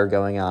chatter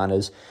going on,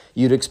 as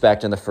you'd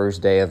expect in the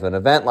first day of an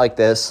event like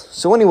this.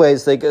 So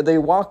anyways, they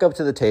walk up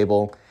to the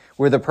table,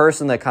 where the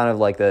person that kind of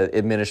like the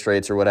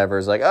administrates or whatever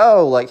is like,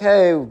 oh, like,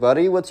 hey,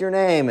 buddy, what's your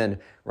name? And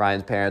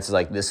Ryan's parents is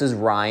like, this is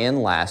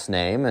Ryan, last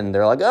name. And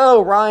they're like,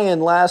 oh,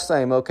 Ryan, last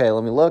name. Okay,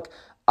 let me look.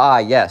 Ah,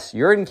 yes,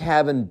 you're in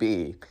cabin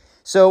B.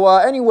 So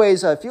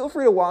anyways, feel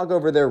free to walk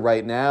over there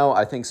right now.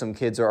 I think some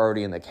kids are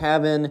already in the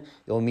cabin.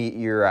 You'll meet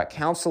your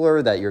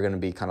counselor that you're going to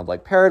be kind of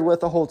like paired with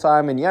the whole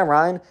time. And yeah,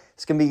 Ryan,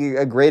 it's going to be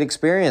a great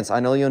experience. I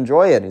know you'll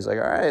enjoy it. And he's like,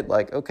 all right,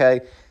 like,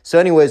 okay. So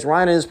anyways,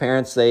 Ryan and his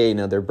parents,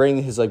 they're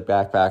bringing his like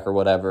backpack or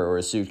whatever, or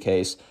a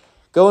suitcase,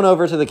 going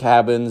over to the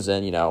cabins.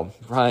 And,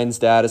 Ryan's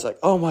dad is like,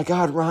 oh my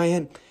God,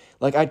 Ryan,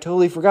 like, I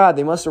totally forgot.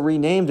 They must have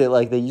renamed it.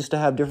 Like, they used to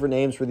have different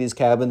names for these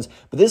cabins,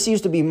 but this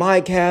used to be my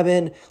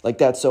cabin. Like,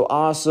 that's so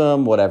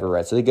awesome, whatever,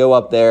 right? So they go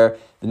up there,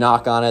 they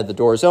knock on it, the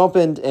door's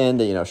opened, and,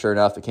 sure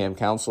enough, the camp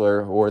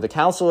counselor or the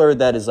counselor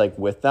that is, like,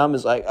 with them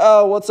is like,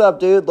 oh, what's up,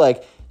 dude?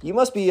 Like, you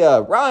must be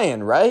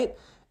Ryan, right?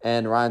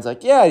 And Ryan's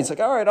like, yeah. He's like,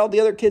 all right, all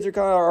the other kids are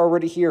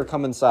already here.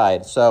 Come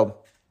inside. So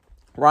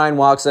Ryan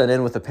walks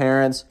in with the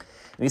parents,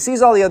 and he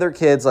sees all the other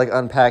kids, like,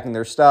 unpacking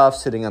their stuff,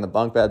 sitting on the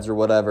bunk beds or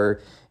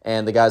whatever.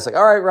 And the guy's like,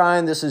 all right,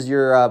 Ryan, this is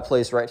your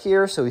place right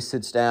here. So he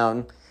sits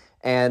down,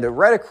 and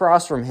right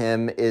across from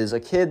him is a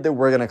kid that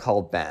we're going to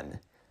call Ben.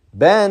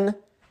 Ben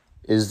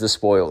is the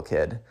spoiled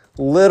kid.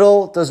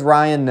 Little does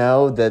Ryan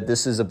know that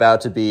this is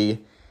about to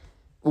be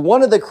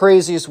one of the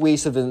craziest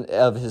weeks of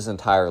his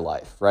entire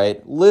life,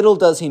 right? Little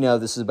does he know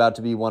this is about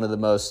to be one of the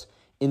most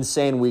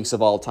insane weeks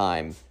of all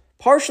time,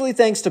 partially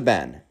thanks to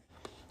Ben.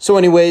 So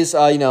anyways,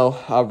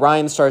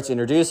 Ryan starts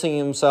introducing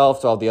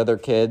himself to all the other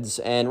kids,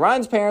 and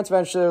Ryan's parents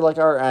eventually are like,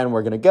 all right, and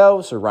we're going to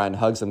go. So Ryan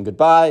hugs them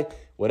goodbye,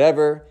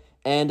 whatever.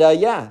 And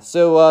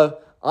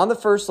so on the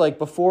first, like,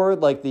 before,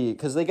 like,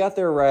 because they got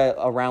there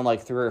around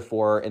like 3 or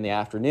 4 in the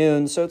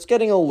afternoon, so it's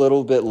getting a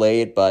little bit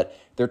late, but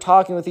they're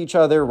talking with each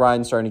other.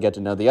 Ryan's starting to get to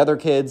know the other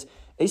kids.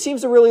 He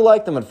seems to really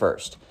like them at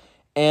first.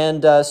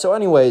 And so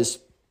anyways,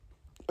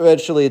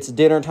 eventually it's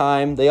dinner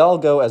time. They all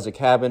go as a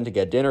cabin to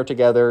get dinner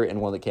together, and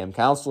one of the camp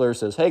counselors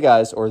says, hey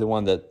guys, or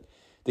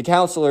the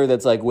counselor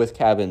that's like with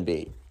cabin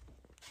B.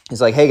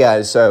 He's like, hey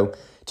guys, so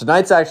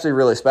tonight's actually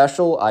really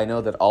special. I know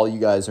that all you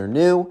guys are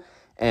new,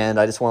 and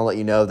I just want to let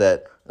you know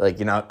that, like,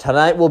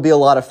 tonight will be a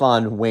lot of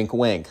fun, wink,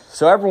 wink.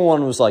 So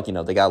everyone was like,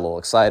 they got a little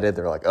excited.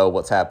 They're like, oh,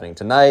 what's happening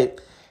tonight?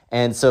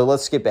 And so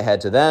let's skip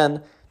ahead to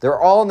then. They're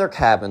all in their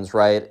cabins,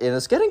 right? And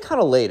it's getting kind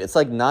of late. It's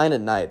like 9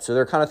 at night. So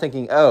they're kind of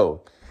thinking,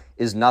 oh,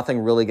 is nothing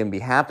really going to be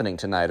happening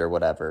tonight or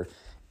whatever?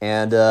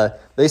 And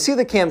they see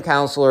the camp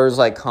counselors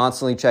like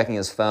constantly checking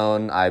his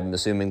phone. I'm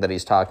assuming that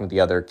he's talking with the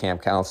other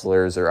camp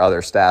counselors or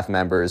other staff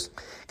members,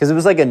 because it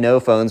was like a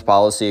no phones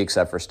policy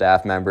except for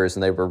staff members.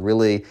 And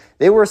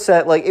they were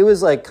set, like, it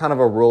was like kind of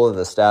a rule that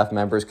the staff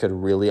members could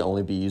really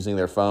only be using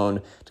their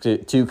phone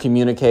to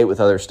communicate with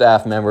other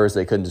staff members.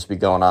 They couldn't just be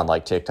going on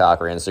like TikTok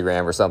or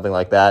Instagram or something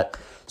like that.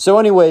 So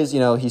anyways,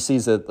 he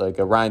sees that, like,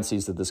 Ryan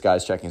sees that this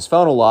guy's checking his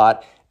phone a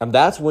lot. And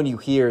that's when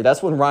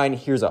Ryan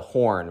hears a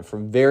horn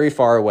from very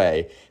far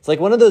away. It's like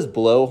one of those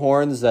blow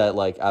horns that,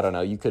 like, I don't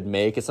know, you could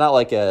make. It's not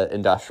like an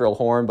industrial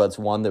horn, but it's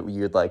one that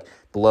you'd like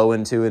blow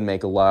into and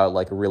make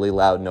a really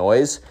loud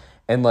noise.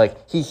 And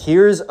like he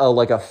hears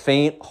a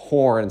faint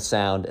horn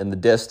sound in the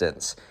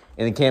distance.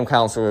 And the camp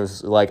counselor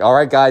is like, all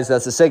right, guys,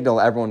 that's a signal.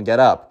 Everyone get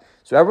up.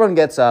 So everyone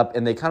gets up,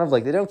 and they kind of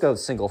like, they don't go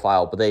single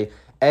file, but they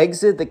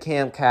exit the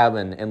camp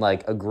cabin in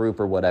like a group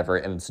or whatever,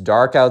 and it's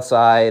dark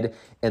outside,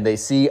 and they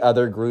see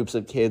other groups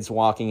of kids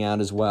walking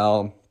out as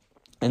well,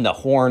 and the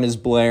horn is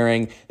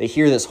blaring. They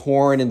hear this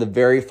horn in the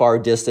very far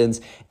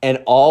distance,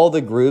 and all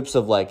the groups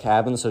of like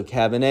cabins, so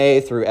cabin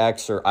A through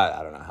X, or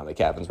I don't know how many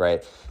cabins,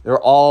 right? They're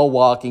all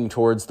walking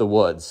towards the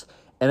woods.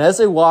 And as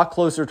they walk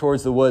closer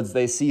towards the woods,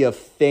 they see a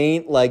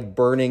faint,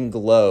 burning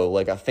glow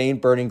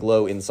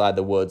inside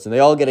the woods. And they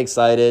all get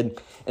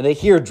excited, and they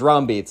hear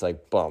drum beats,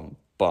 like, boom,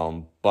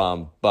 bum,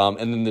 bum, bum.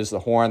 And then there's the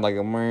horn, like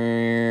a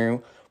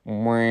meow,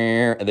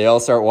 meow, and they all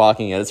start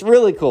walking in. It's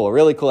really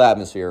cool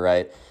atmosphere,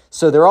 right?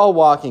 So they're all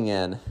walking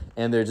in,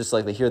 and they're just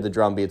like, they hear the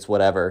drum beats,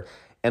 whatever,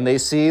 and they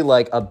see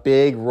like a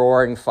big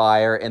roaring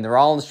fire, and they're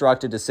all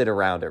instructed to sit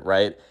around it,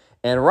 right?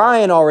 And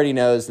Ryan already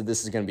knows that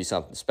this is going to be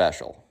something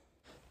special.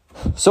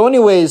 So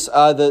anyways,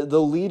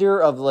 the leader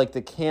of like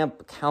the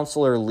camp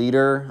counselor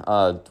leader,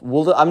 I'm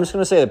just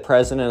going to say the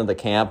president of the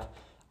camp.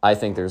 I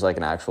think there's like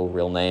an actual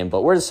real name,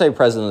 but we're just say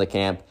president of the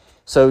camp.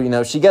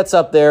 So, she gets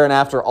up there, and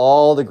after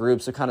all the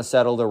groups are kind of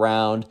settled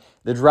around,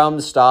 the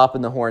drums stop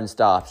and the horn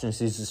stops. And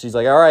she's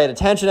like, all right,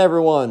 attention,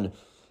 everyone.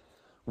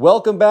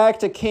 Welcome back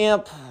to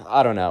camp.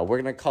 I don't know. We're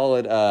going to call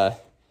it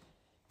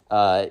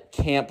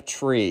Camp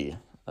Tree.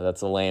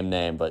 That's a lame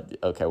name, but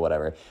okay,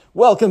 whatever.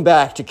 Welcome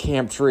back to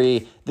Camp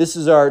Tree. This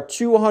is our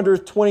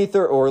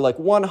 223rd or like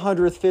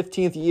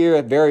 115th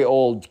year, very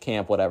old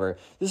camp, whatever.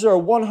 This is our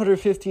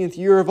 115th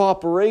year of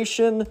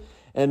operation,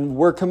 and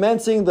we're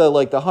commencing the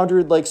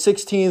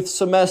 116th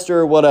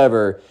semester,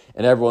 whatever.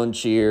 And everyone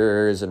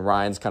cheers, and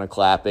Ryan's kind of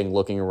clapping,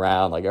 looking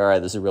around, like, all right,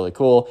 this is really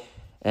cool.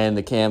 And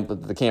the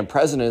camp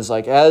president is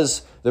like,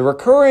 as the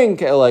recurring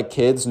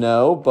kids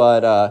know,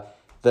 but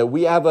that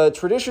we have a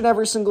tradition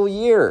every single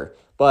year.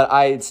 But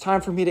it's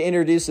time for me to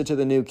introduce it to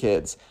the new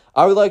kids.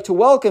 I would like to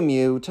welcome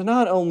you to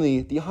not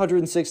only the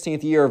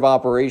 116th year of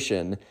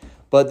operation,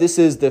 but this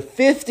is the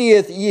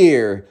 50th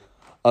year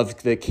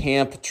of the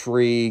Camp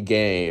Tree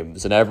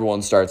Games. And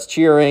everyone starts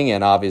cheering,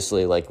 and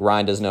obviously,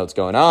 Ryan doesn't know what's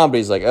going on, but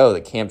he's like, oh,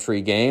 the Camp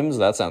Tree Games?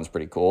 That sounds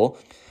pretty cool.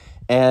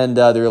 And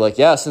they're like,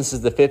 yeah, since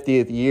it's the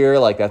 50th year,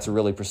 that's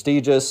really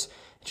prestigious.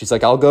 She's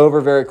like, I'll go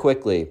over very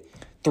quickly.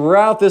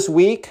 Throughout this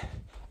week,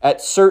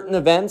 at certain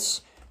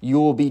events, you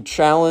will be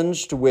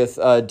challenged with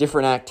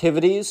different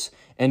activities,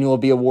 and you will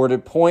be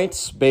awarded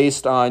points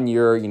based on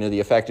your, the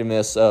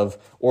effectiveness of,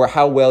 or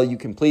how well you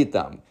complete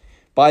them.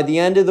 By the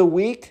end of the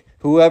week,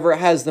 whoever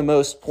has the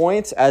most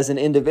points as an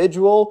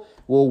individual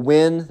will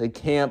win the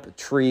Camp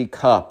Tree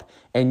Cup,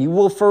 and you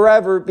will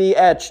forever be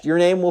etched. Your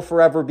name will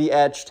forever be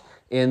etched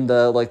in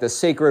the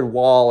sacred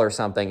wall or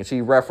something. And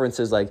she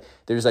references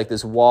there's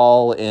this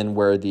wall in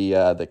where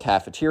the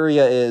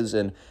cafeteria is,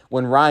 and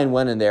when Ryan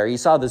went in there, he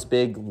saw this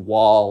big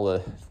wall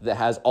that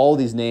has all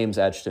these names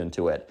etched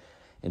into it.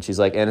 And she's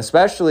like, and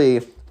especially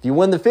if you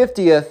win the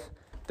 50th,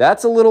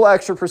 that's a little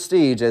extra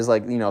prestige, as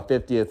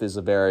 50th is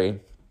a very,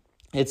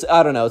 it's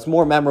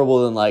more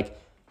memorable than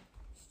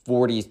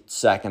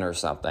 42nd or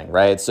something,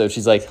 right? So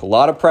she's like, a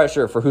lot of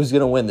pressure for who's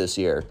gonna win this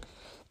year.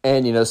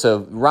 And,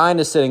 so Ryan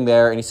is sitting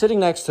there, and he's sitting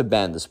next to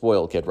Ben, the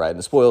spoiled kid, right? And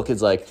the spoiled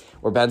kid's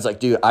where Ben's like,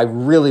 dude, I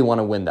really want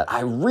to win that.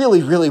 I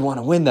really, really want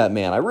to win that,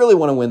 man. I really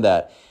want to win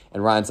that.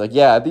 And Ryan's like,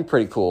 yeah, it'd be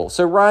pretty cool.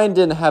 So Ryan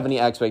didn't have any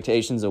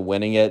expectations of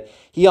winning it.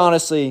 He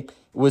honestly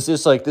was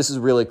just this is a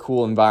really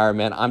cool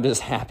environment. I'm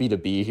just happy to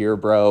be here,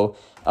 bro.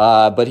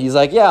 But he's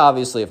like, yeah,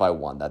 obviously if I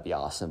won, that'd be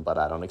awesome. But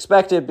I don't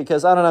expect it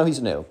because, I don't know,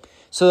 he's new.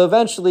 So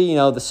eventually,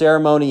 the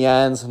ceremony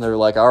ends, and they're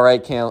like, all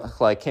right,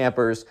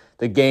 campers,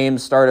 the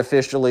games start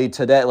officially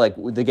today.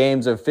 The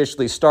games have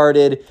officially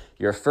started.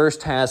 Your first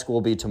task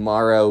will be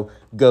tomorrow.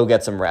 Go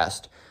get some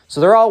rest.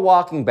 So they're all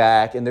walking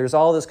back, and there's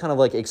all this kind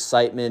of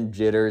excitement,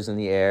 jitters in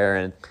the air,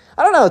 and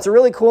I don't know. It's a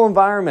really cool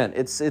environment.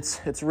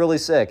 It's really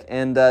sick.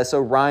 And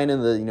so Ryan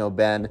and the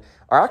Ben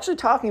are actually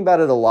talking about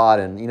it a lot.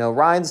 And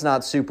Ryan's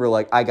not super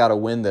I gotta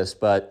win this,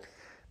 but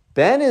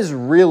Ben is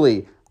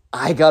really,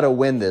 I gotta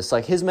win this.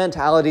 His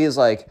mentality is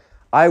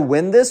I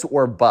win this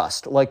or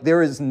bust.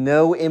 There is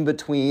no in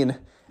between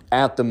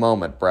at the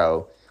moment,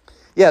 bro.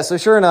 Yeah, so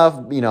sure enough,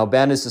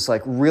 Ben is just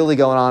really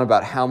going on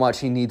about how much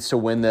he needs to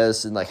win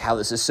this and how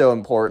this is so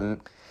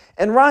important.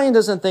 And Ryan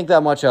doesn't think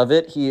that much of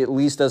it. He at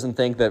least doesn't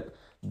think that,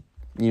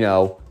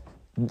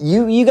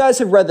 you guys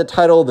have read the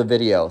title of the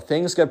video.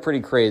 Things get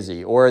pretty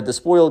crazy, or the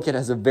spoiled kid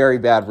has a very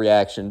bad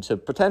reaction to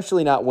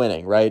potentially not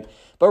winning, right?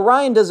 But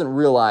Ryan doesn't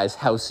realize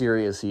how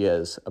serious he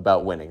is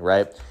about winning,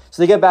 right?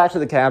 So they get back to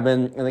the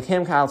cabin, and the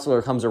camp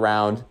counselor comes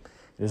around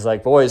and is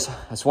like, boys,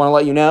 I just want to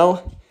let you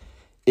know,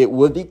 it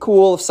would be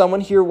cool if someone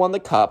here won the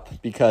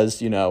cup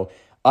because,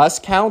 us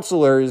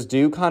counselors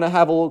do kind of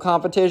have a little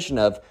competition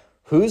of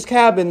whose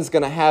cabin's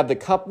going to have the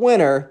cup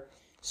winner.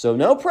 So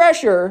no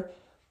pressure,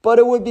 but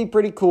it would be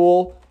pretty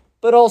cool.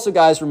 But also,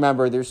 guys,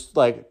 remember, there's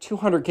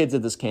 200 kids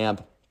at this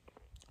camp.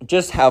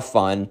 Just have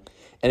fun.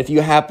 And if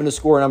you happen to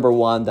score number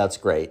one, that's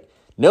great.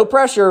 No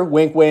pressure,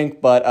 wink, wink.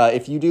 But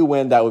if you do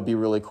win, that would be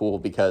really cool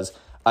because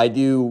I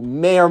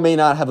may or may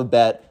not have a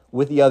bet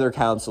with the other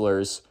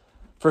counselors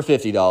for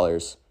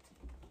 $50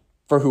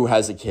 for who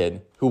has a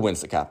kid who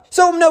wins the cup.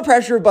 So no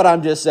pressure, but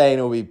I'm just saying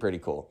it would be pretty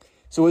cool.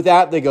 So with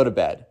that, they go to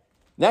bed.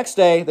 Next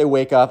day, they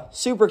wake up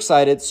super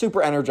excited,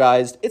 super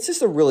energized. It's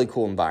just a really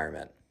cool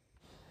environment.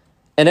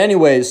 And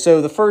anyways,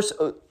 so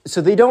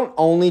they don't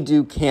only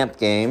do camp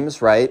games,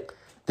 right?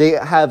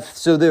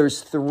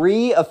 There's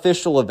 3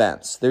 official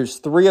events. There's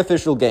 3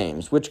 official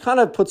games, which kind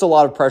of puts a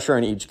lot of pressure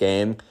on each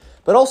game.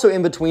 But also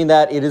in between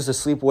that, it is a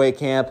sleepaway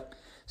camp.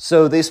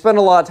 So they spend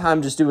a lot of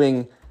time just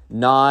doing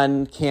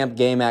non-camp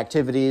game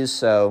activities.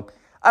 So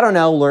I don't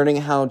know, learning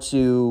how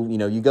to,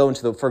 you go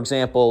into for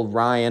example,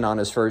 Ryan on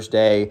his first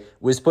day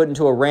was put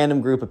into a random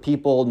group of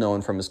people, no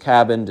one from his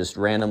cabin, just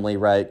randomly,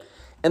 right?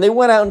 And they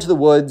went out into the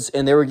woods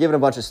and they were given a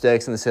bunch of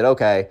sticks and they said,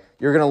 okay,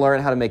 you're going to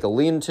learn how to make a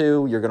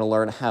lean-to, you're going to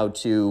learn how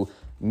to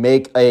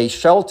make a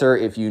shelter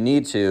if you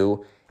need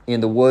to in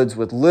the woods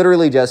with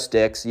literally just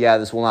sticks. Yeah,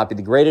 this will not be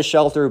the greatest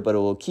shelter, but it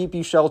will keep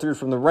you sheltered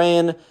from the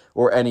rain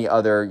or any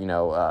other,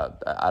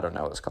 I don't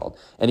know what it's called,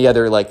 any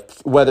other like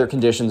weather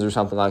conditions or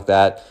something like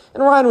that.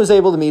 And Ryan was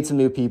able to meet some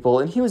new people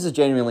and he was just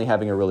genuinely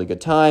having a really good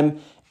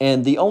time.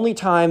 And the only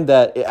time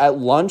that at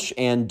lunch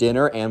and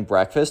dinner and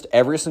breakfast,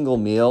 every single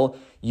meal,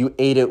 you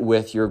ate it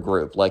with your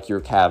group, like your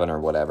cabin or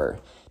whatever.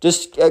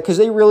 Just because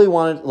they really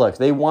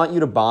they want you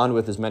to bond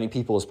with as many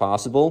people as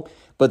possible.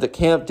 But the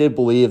camp did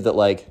believe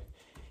that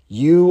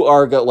you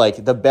are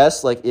the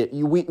best,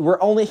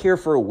 we're only here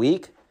for a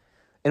week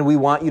and we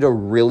want you to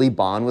really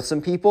bond with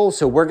some people.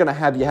 So we're going to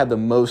have you have the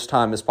most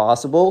time as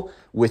possible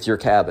with your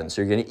cabin.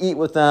 So you're going to eat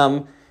with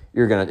them.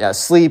 You're going to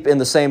sleep in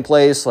the same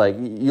place.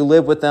 You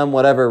live with them,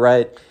 whatever,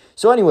 right?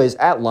 So anyways,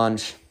 at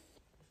lunch,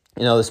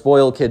 the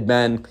spoiled kid,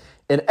 Ben,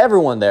 and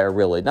everyone there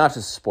really, not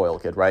just the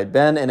spoiled kid, right?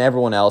 Ben and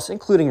everyone else,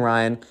 including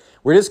Ryan,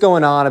 were just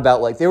going on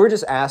about they were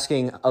just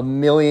asking a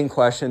million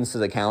questions to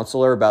the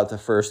counselor about the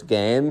first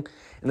game.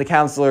 And the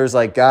counselor's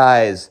like,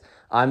 guys,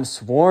 I'm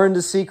sworn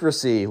to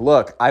secrecy.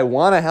 Look, I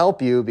want to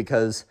help you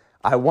because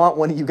I want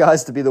one of you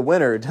guys to be the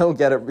winner. Don't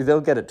get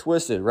it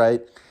twisted,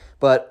 right?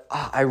 But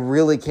I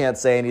really can't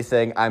say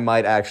anything. I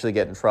might actually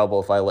get in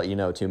trouble if I let you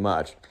know too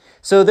much.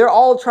 So they're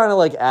all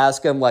trying to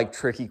ask him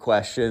tricky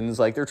questions.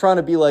 They're trying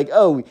to be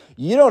oh,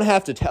 you don't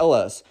have to tell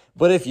us.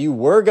 But if you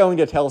were going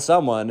to tell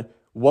someone,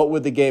 what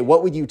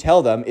would you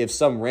tell them if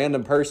some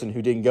random person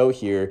who didn't go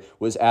here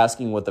was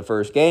asking what the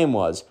first game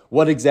was?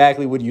 What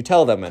exactly would you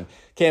tell them? And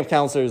camp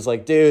counselor is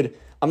like, dude,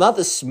 I'm not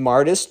the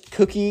smartest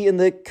cookie in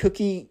the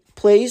cookie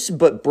place,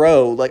 but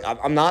bro,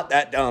 I'm not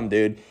that dumb,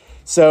 dude.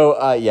 So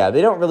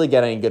they don't really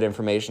get any good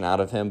information out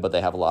of him, but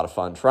they have a lot of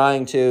fun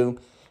trying to.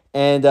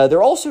 And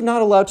they're also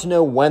not allowed to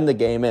know when the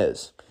game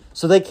is.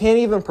 So they can't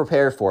even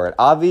prepare for it.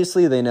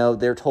 Obviously,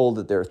 they're told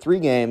that there are 3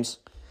 games.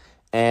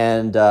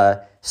 And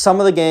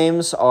some of the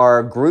games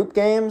are group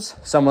games.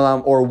 Some of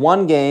them, or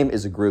one game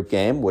is a group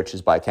game, which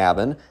is by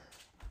cabin.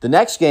 The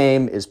next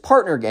game is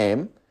partner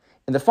game.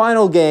 And the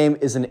final game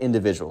is an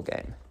individual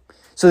game.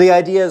 So the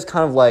idea is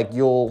kind of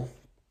you'll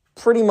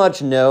pretty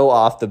much know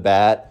off the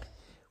bat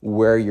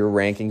where your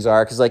rankings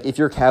are. Because if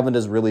your cabin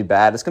does really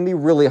bad, it's going to be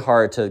really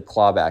hard to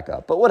claw back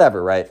up. But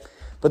whatever, right?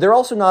 But they're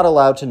also not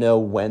allowed to know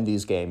when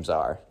these games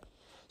are.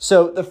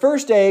 So the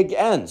first day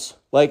ends.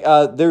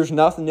 There's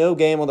no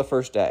game on the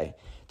first day.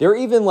 They're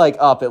even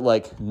up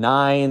at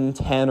 9,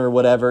 10 or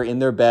whatever in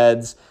their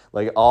beds,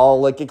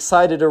 all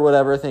excited or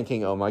whatever,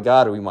 thinking, oh my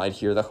God, we might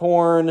hear the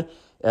horn.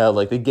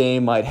 The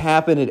game might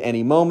happen at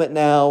any moment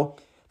now.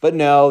 But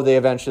no, they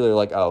eventually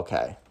are oh,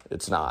 okay,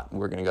 it's not.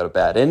 We're going to go to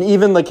bed. And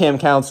even the camp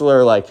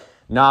counselor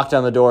knocked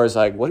on the door, is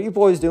what are you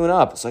boys doing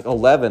up? It's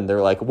 11.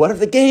 They're what if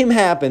the game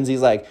happens?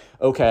 He's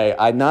okay,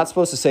 I'm not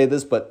supposed to say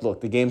this, but look,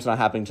 the game's not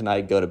happening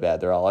tonight. Go to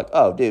bed. They're all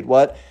oh, dude,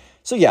 what?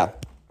 So yeah,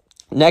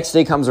 next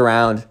day comes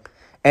around.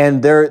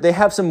 And they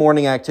have some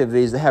morning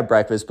activities, they have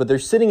breakfast, but they're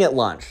sitting at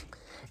lunch.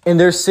 And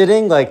they're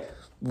sitting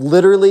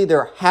literally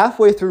they're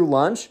halfway through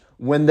lunch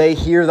when they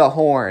hear the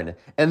horn.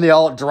 And they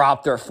all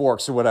drop their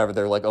forks or whatever.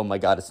 They're oh my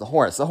God, it's the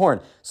horn, it's the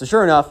horn. So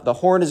sure enough, the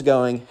horn is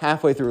going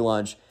halfway through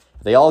lunch.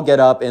 They all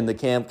get up and the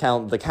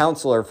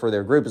counselor for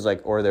their group is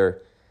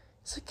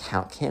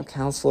camp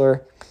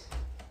counselor?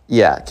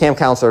 Yeah, camp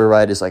counselor,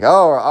 right, is oh,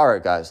 all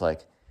right, guys,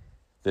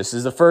 this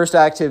is the first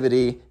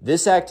activity.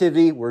 This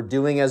activity we're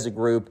doing as a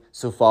group,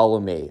 so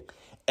follow me.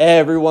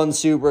 Everyone's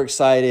super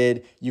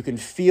excited. You can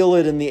feel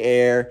it in the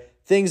air.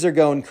 Things are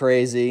going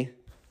crazy.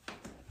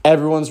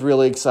 Everyone's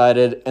really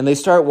excited. And they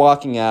start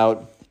walking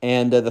out.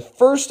 And the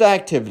first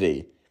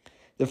activity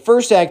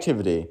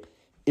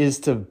is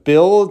to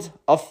build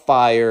a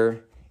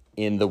fire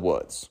in the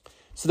woods.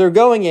 So they're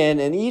going in,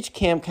 and each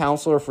camp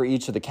counselor for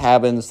each of the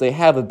cabins, they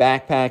have a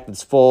backpack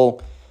that's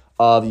full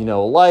of, a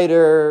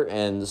lighter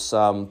and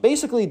some,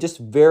 basically just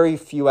very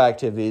few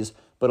activities,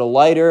 but a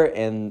lighter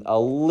and a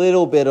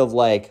little bit of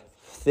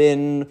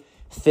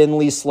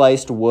thinly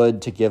sliced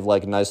wood to give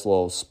a nice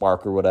little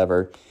spark or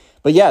whatever.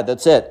 But yeah,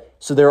 that's it.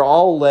 So they're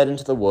all led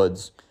into the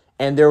woods,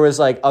 and there was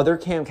other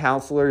camp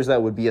counselors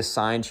that would be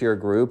assigned to your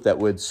group that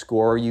would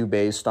score you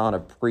based on a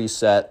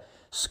preset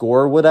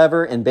score or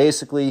whatever. And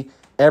basically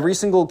every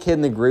single kid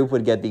in the group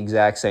would get the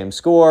exact same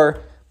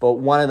score, but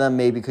one of them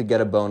maybe could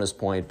get a bonus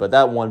point, but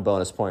that one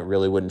bonus point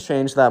really wouldn't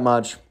change that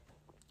much.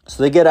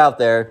 So they get out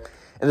there,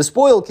 and the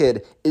spoiled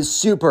kid is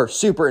super,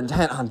 super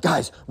intent on,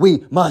 guys,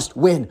 we must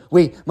win.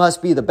 We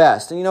must be the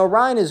best. And,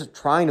 Ryan is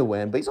trying to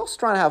win, but he's also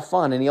trying to have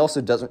fun, and he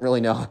also doesn't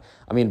really know.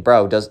 I mean,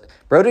 bro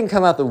didn't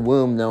come out the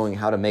womb knowing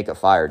how to make a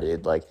fire,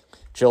 dude.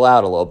 Chill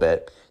out a little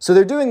bit. So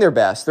they're doing their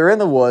best. They're in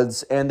the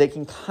woods, and they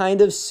can kind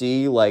of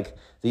see,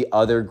 the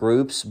other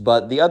groups,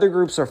 but the other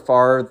groups are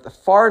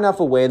far enough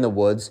away in the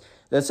woods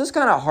that it's just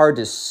kind of hard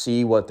to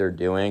see what they're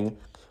doing.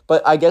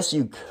 but I guess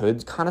you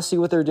could kind of see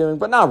what they're doing,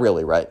 but not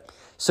really, right?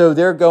 So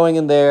they're going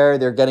in there,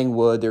 they're getting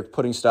wood, they're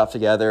putting stuff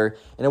together.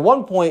 And at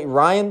one point,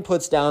 Ryan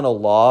puts down a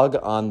log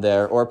on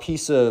there, or a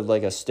piece of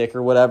like a stick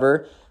or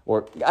whatever,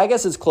 or I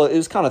guess it's close. It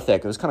was kind of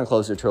thick. It was kind of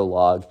closer to a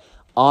log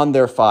on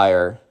their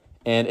fire.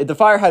 And the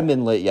fire hadn't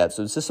been lit yet,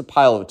 so it's just a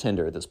pile of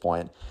tinder at this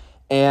point.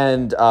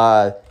 And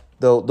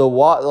the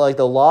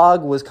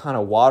log was kind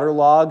of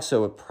waterlogged,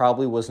 so it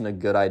probably wasn't a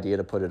good idea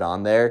to put it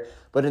on there.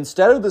 But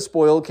instead of the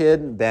spoiled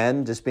kid,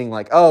 Ben, just being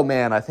like, oh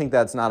man, I think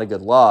that's not a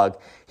good log,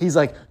 he's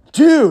like,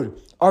 dude,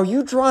 are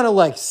you trying to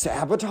like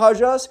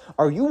sabotage us?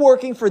 Are you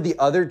working for the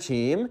other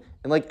team?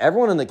 And like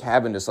everyone in the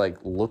cabin just like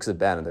looks at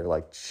Ben and they're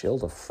like, chill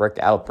the frick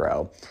out,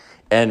 bro.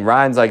 And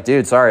Ryan's like,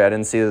 dude, sorry, I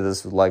didn't see that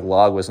this like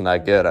log wasn't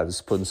that good. I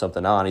was putting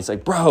something on. He's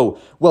like, bro,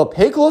 well,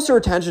 pay closer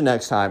attention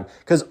next time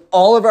because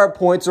all of our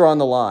points are on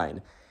the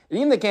line. And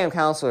even the camp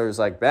counselor is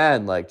like,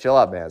 Ben, like, chill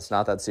out, man. It's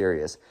not that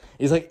serious.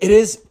 He's like,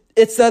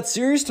 it's that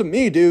serious to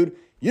me, dude.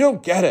 You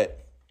don't get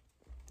it.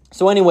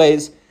 So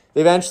anyways,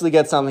 they eventually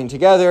get something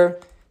together.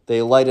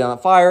 They light it on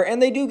fire,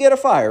 and they do get a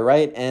fire,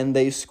 right? And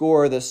they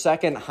score the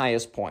second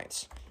highest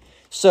points.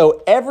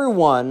 So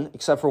everyone,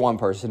 except for one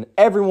person,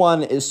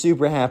 everyone is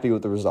super happy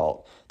with the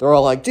result. They're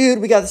all like, dude,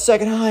 we got the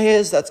second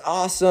highest. That's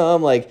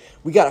awesome. Like,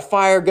 we got a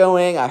fire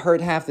going. I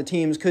heard half the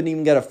teams couldn't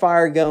even get a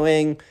fire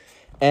going.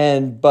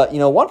 But,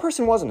 one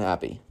person wasn't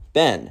happy,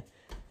 Ben.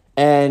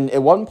 And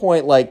at one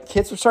point, like,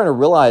 kids were starting to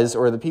realize,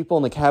 or the people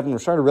in the cabin were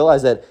starting to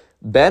realize that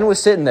Ben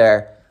was sitting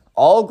there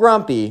all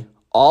grumpy,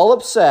 all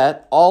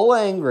upset, all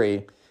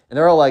angry. And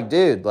they're all like,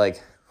 dude,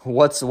 like,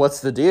 what's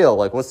the deal?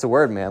 Like, what's the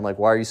word, man? Like,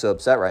 why are you so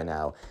upset right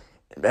now?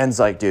 And Ben's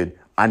like, dude,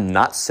 I'm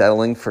not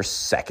settling for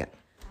second.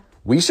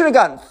 We should have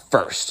gotten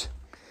first.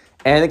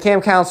 And the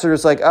camp counselor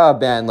is like, oh,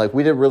 Ben, like,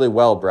 we did really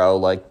well, bro.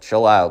 Like,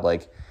 chill out.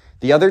 Like,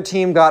 the other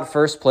team got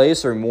first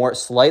place or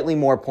slightly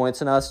more points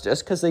than us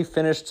just because they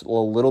finished a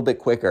little bit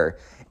quicker.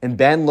 And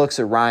Ben looks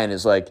at Ryan and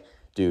is like,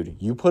 dude,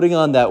 you putting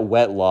on that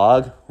wet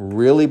log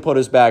really put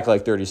us back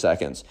like 30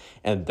 seconds.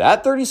 And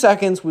that 30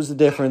 seconds was the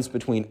difference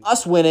between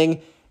us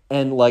winning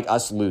and like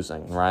us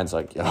losing. And Ryan's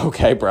like,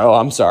 okay, bro,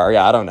 I'm sorry.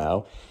 I don't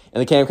know.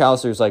 And the camp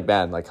counselor's like,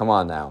 Ben, like, come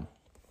on now.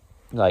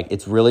 Like,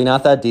 it's really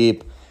not that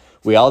deep.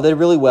 We all did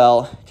really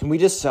well. Can we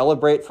just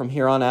celebrate from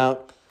here on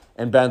out?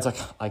 And Ben's like,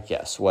 I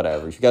guess,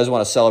 whatever. If you guys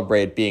want to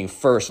celebrate being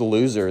first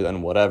loser,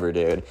 then whatever,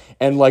 dude.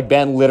 And, like,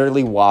 Ben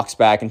literally walks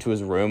back into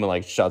his room and,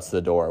 like, shuts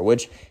the door,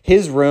 which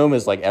his room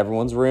is, like,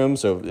 everyone's room,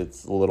 so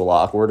it's a little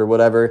awkward or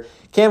whatever.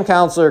 Camp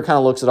counselor kind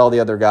of looks at all the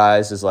other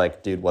guys, is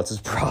like, dude, what's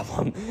his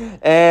problem?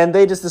 And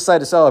they just decide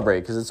to celebrate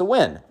because it's a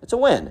win. It's a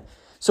win.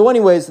 So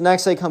anyways, the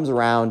next day comes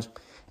around,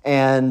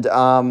 and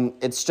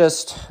it's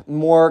just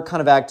more kind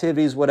of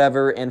activities,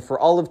 whatever. And for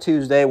all of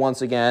Tuesday,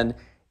 once again,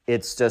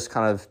 it's just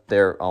kind of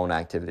their own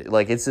activity.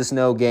 Like, it's just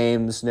no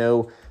games,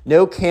 no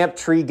camp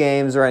tree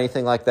games or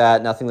anything like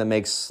that. Nothing that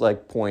makes,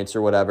 like, points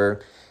or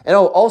whatever. And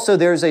also,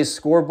 there's a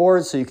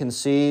scoreboard so you can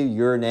see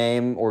your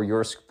name or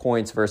your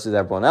points versus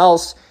everyone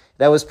else.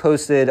 That was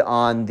posted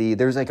on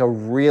there's, like, a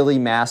really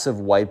massive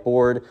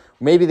whiteboard.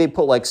 Maybe they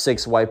put, like,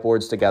 6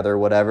 whiteboards together or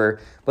whatever.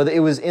 But it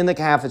was in the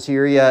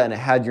cafeteria, and it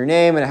had your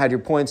name, and it had your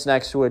points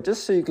next to it,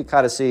 just so you could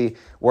kind of see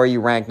where you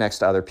rank next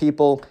to other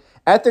people.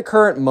 At the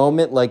current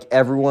moment, like,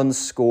 everyone's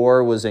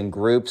score was in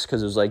groups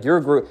because it was like your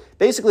group.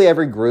 Basically,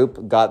 every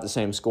group got the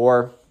same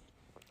score.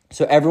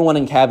 So everyone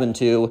in cabin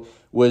 2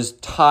 was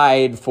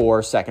tied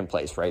for second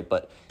place, right?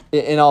 But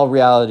in all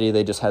reality,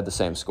 they just had the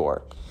same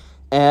score.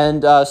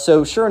 And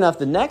so sure enough,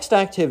 the next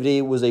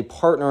activity was a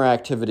partner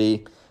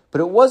activity,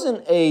 but it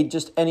wasn't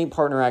just any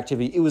partner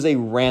activity. It was a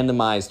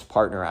randomized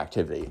partner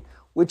activity,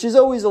 which is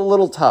always a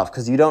little tough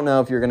because you don't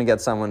know if you're going to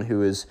get someone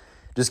who is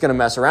just going to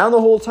mess around the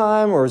whole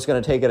time or is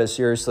going to take it as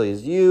seriously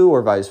as you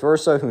or vice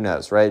versa. Who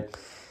knows, right?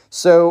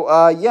 So,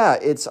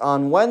 it's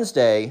on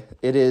Wednesday.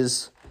 It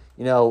is,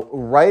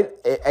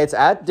 it's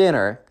at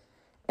dinner,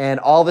 and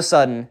all of a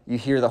sudden, you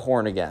hear the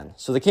horn again.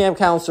 So the camp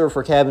counselor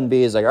for cabin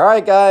B is like, all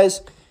right,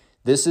 guys,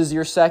 this is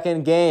your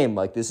second game.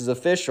 Like, this is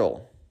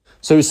official.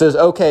 So he says,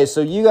 okay, so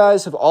you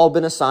guys have all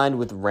been assigned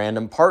with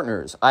random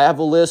partners. I have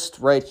a list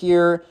right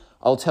here.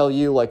 I'll tell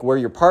you, like, where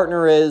your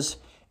partner is.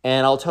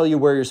 And I'll tell you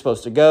where you're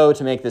supposed to go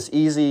to make this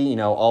easy.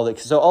 All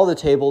the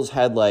tables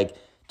had like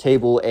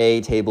table A,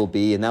 table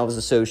B, and that was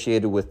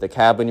associated with the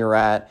cabin you're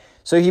at.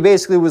 So he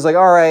basically was like,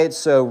 all right,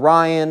 so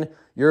Ryan,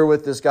 you're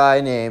with this guy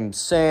named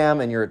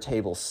Sam, and you're at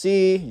table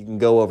C. You can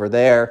go over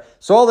there.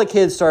 So all the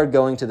kids started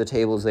going to the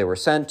tables they were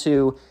sent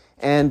to.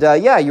 And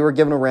you were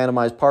given a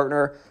randomized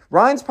partner.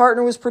 Ryan's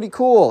partner was pretty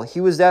cool.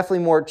 He was definitely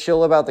more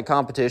chill about the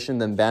competition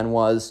than Ben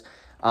was.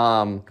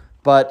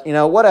 But,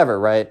 whatever,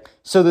 right?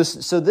 So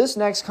this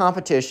next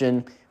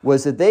competition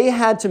was that they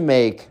had to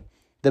make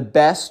the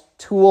best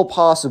tool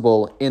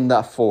possible in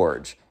the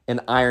forge,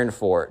 an iron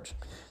forge.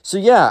 So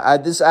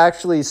this is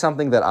actually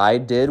something that I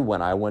did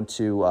when I went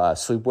to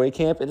sleepaway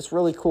camp, and it's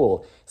really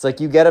cool. It's like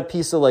you get a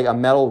piece of like a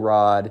metal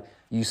rod,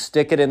 you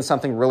stick it in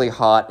something really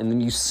hot, and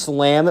then you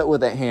slam it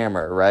with a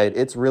hammer, right?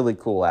 It's really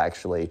cool,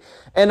 actually.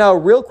 And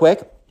real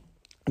quick,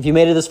 if you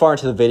made it this far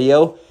into the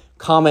video,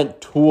 comment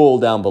tool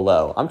down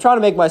below. I'm trying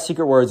to make my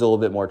secret words a little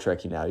bit more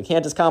tricky now. You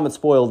can't just comment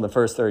spoiled in the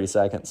first 30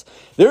 seconds.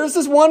 There's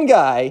this one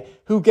guy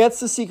who gets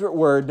the secret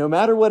word, no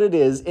matter what it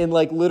is, in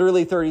like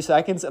literally 30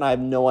 seconds, and I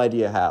have no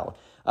idea how.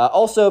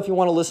 Also, if you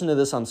want to listen to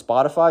this on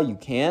Spotify, you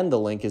can. The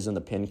link is in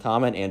the pinned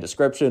comment and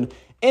description.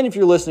 And if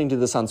you're listening to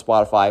this on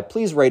Spotify,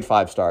 please rate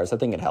 5 stars. I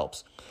think it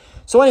helps.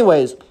 So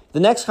anyways, the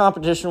next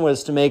competition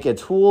was to make a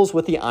tools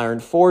with the iron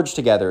forge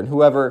together. And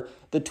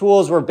the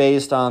tools were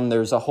based on,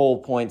 there's a whole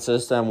point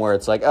system where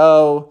it's like,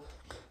 oh,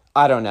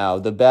 I don't know,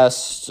 the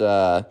best,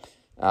 I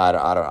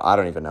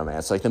don't even know, man.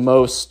 It's like the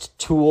most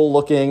tool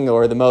looking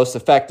or the most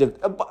effective,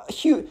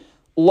 a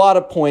lot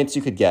of points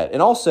you could get.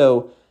 And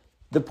also,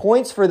 the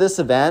points for this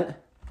event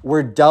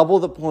were double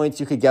the points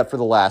you could get for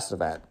the last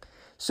event.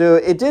 So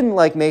it didn't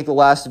like make the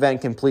last event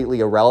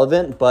completely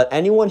irrelevant, but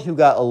anyone who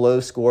got a low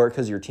score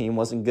because your team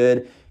wasn't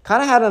good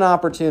kind of had an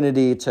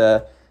opportunity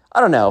to,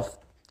 I don't know,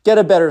 get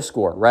a better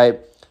score, right?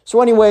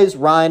 So anyways,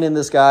 Ryan and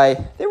this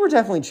guy, they were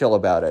definitely chill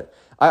about it.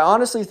 I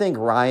honestly think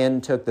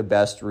Ryan took the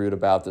best route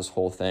about this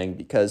whole thing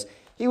because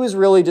he was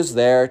really just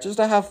there just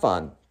to have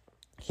fun.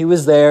 He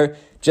was there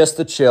just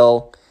to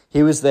chill.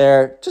 He was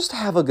there just to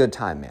have a good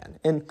time, man.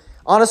 And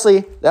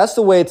honestly, that's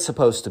the way it's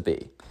supposed to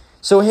be.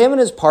 So him and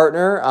his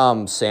partner,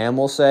 Sam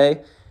will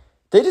say,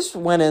 they just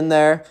went in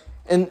there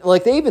and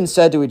like they even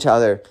said to each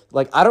other,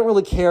 like, I don't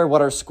really care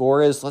what our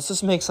score is. Let's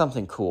just make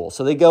something cool.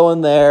 So they go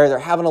in there. They're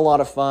having a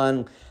lot of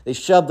fun. They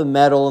shove the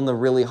metal in the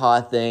really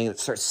hot thing.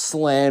 Start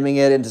slamming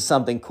it into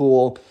something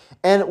cool.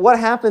 And what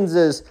happens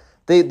is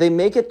they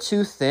make it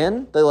too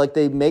thin.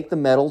 They make the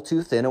metal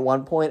too thin at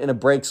one point and it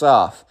breaks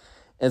off.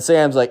 And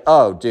Sam's like,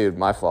 oh, dude,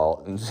 my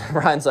fault. And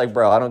Ryan's like,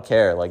 bro, I don't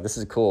care. Like, this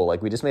is cool.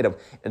 Like, we just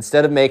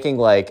instead of making,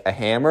 like, a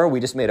hammer, we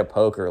just made a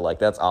poker. Like,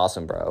 that's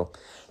awesome, bro.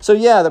 So,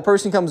 yeah, the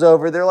person comes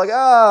over. They're like,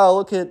 oh,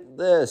 look at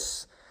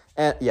this.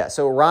 And, yeah,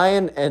 so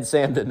Ryan and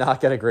Sam did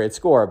not get a great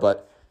score.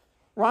 But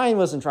Ryan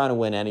wasn't trying to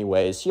win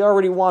anyways. He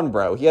already won,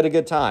 bro. He had a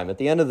good time. At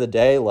the end of the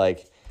day,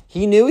 like,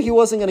 he knew he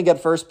wasn't going to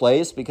get first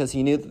place because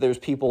he knew that there's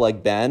people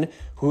like Ben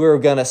who were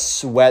going to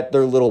sweat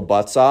their little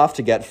butts off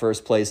to get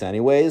first place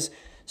anyways.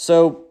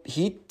 So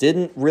he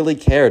didn't really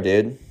care,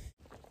 dude.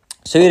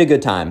 So he had a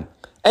good time.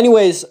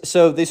 Anyways,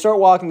 so they start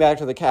walking back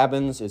to the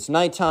cabins. It's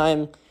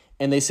nighttime,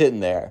 and they sit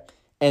in there.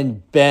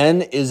 And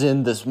Ben is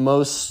in this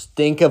most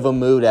stink of a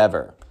mood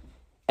ever.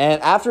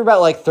 And after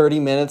about, like,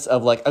 30 minutes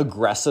of, like,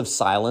 aggressive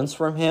silence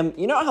from him,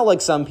 you know how, like,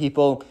 some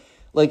people,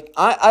 like,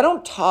 I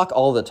don't talk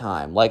all the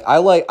time.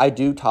 I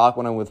do talk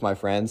when I'm with my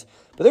friends.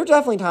 But there are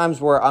definitely times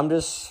where I'm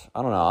just,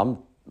 I don't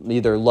know, I'm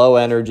either low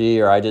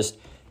energy or I just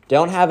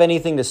don't have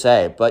anything to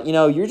say, but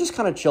you're just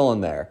kind of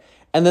chilling there.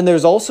 And then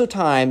there's also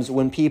times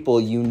when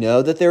people,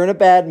 that they're in a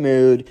bad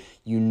mood,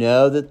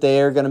 that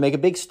they're going to make a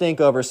big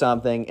stink over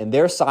something, and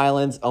their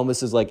silence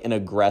almost is like an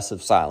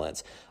aggressive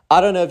silence.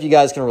 I don't know if you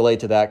guys can relate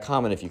to that.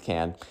 Comment if you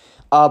can.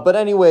 But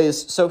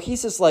anyways, so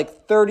he's just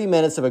like 30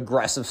 minutes of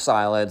aggressive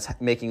silence,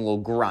 making little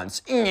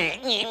grunts,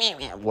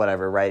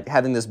 whatever, right?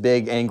 Having this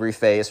big angry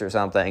face or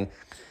something.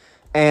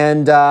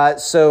 And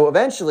so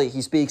eventually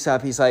he speaks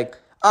up. He's like,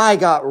 I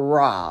got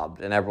robbed.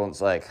 And everyone's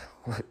like,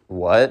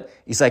 what?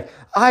 He's like,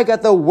 I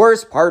got the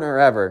worst partner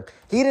ever.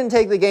 He didn't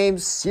take the game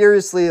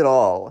seriously at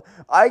all.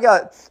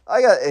 And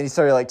he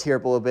started like tear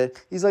up a little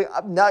bit. He's like,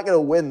 I'm not going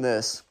to win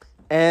this.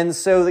 And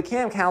so the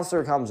camp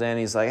counselor comes in.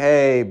 He's like,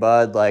 hey,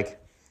 bud,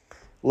 like,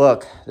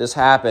 look, this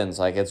happens.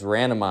 Like, it's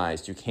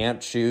randomized. You can't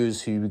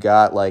choose who you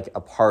got like a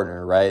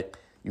partner, right?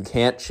 You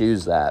can't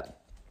choose that.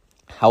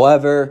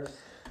 However,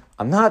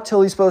 I'm not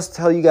supposed to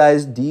tell you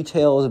guys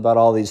details about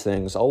all these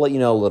things. I'll let you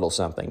know a little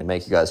something to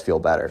make you guys feel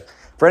better.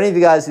 For any of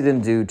you guys who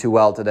didn't do too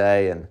well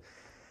today, and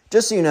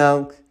just so you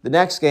know, the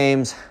next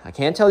games, I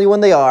can't tell you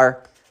when they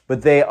are,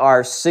 but they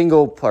are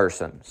single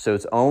person. So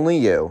it's only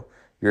you.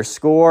 Your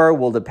score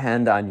will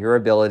depend on your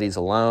abilities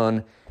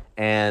alone.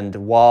 And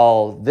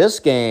while this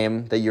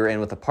game that you're in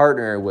with a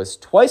partner was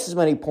twice as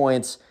many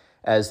points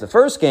as the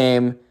first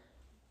game,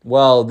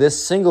 well,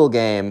 this single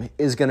game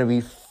is going to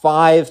be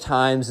 5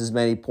 times as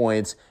many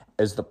points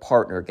as the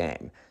partner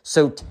game.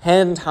 So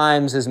 10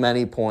 times as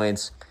many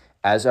points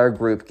as our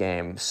group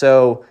game.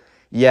 So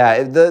yeah,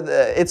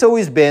 it's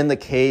always been the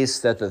case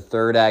that the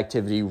third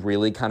activity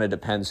really kind of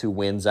depends who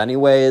wins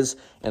anyways.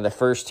 And the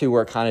first 2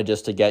 are kind of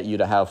just to get you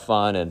to have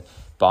fun and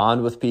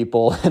bond with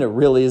people. And it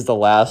really is the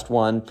last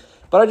one.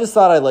 But I just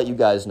thought I'd let you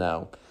guys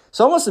know.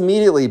 So almost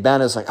immediately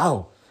Ben is like,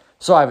 oh,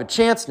 so I have a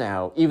chance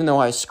now, even though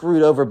I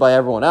screwed over by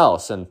everyone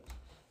else. And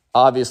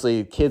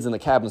obviously, kids in the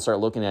cabin start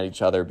looking at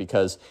each other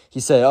because he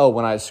said, oh,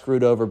 when I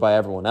screwed over by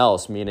everyone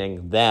else,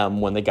 meaning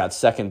them when they got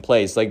second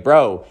place. Like,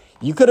 bro,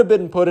 you could have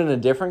been put in a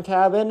different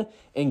cabin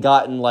and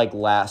gotten, like,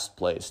 last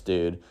place,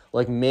 dude.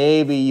 Like,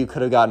 maybe you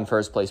could have gotten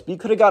first place, but you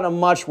could have gotten a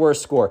much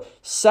worse score.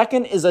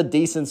 Second is a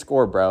decent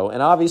score, bro.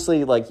 And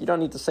obviously, like, you don't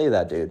need to say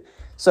that, dude.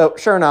 So,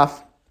 sure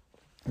enough,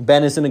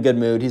 Ben is in a good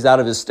mood. He's out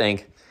of his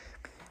stink.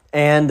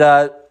 And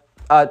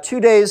 2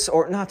 days,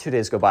 or not 2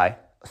 days go by,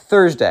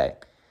 Thursday.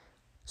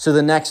 So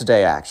the next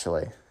day,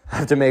 actually, I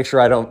have to make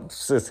sure I don't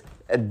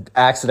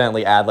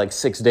accidentally add like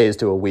 6 days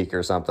to a week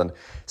or something,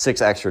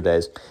 6 extra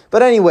days.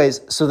 But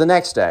anyways, so the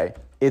next day,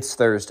 it's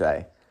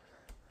Thursday.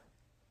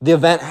 The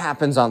event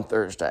happens on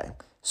Thursday.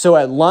 So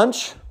at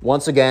lunch,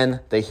 once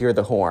again, they hear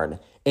the horn.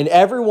 And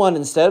everyone,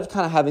 instead of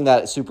kind of having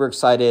that super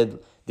excited,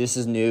 this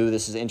is new,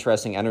 this is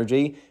interesting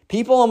energy,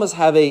 people almost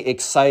have a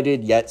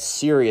excited yet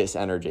serious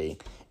energy.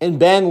 And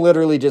Ben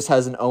literally just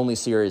has an only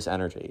serious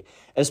energy,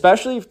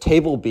 especially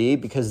table B,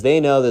 because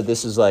they know that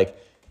this is like,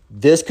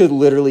 this could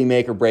literally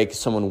make or break if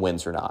someone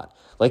wins or not.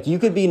 Like, you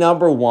could be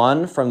number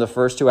one from the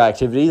first 2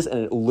 activities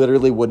and it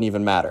literally wouldn't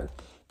even matter,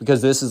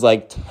 because this is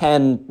like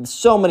 10,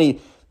 so many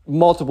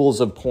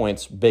multiples of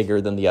points bigger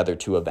than the other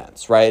 2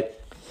 events, right?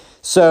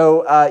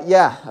 So,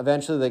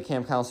 eventually the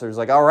camp counselor is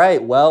like, all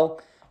right,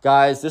 well,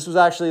 guys, this was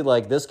actually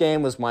like, this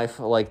game was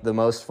the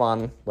most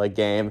fun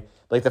game.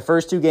 Like, the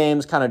first 2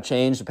 games kind of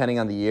changed depending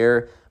on the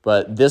year,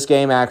 but this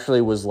game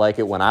actually was like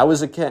it when I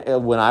was a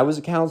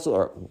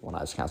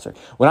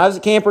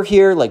camper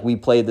here. Like, we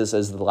played this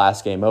as the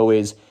last game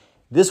always.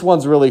 This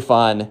one's really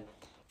fun.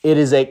 It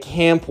is a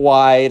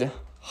camp-wide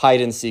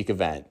hide-and-seek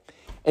event.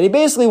 And he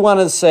basically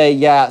wanted to say,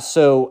 yeah,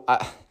 so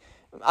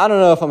I don't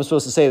know if I'm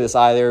supposed to say this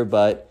either,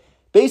 but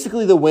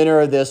basically the winner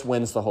of this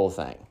wins the whole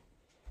thing.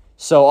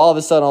 So all of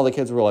a sudden, all the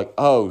kids were like,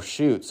 oh,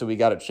 shoot, so we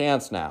got a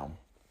chance now.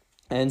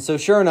 And so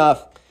sure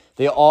enough,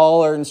 they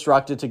all are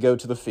instructed to go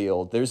to the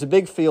field. There's a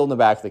big field in the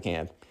back of the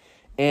camp.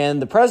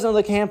 And the president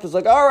of the camp is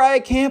like, all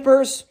right,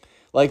 campers,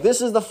 like,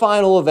 this is the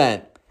final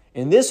event.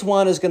 And this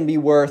one is going to be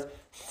worth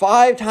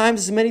 5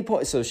 times as many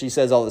points. So she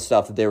says all the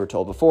stuff that they were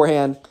told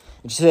beforehand.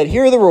 And she said,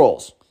 here are the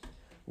rules.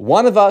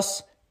 One of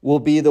us will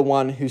be the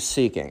one who's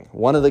seeking,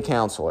 one of the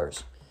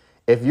counselors.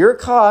 If you're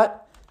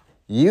caught,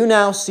 you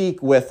now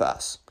seek with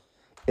us.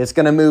 It's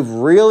going to move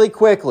really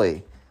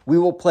quickly. We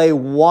will play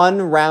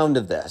 1 round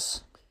of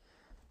this.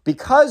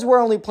 Because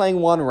we're only playing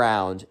 1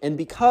 round, and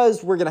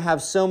because we're going to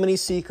have so many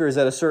seekers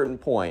at a certain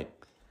point,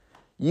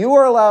 you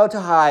are allowed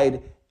to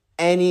hide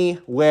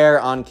anywhere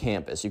on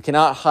campus. You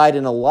cannot hide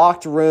in a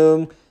locked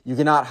room. You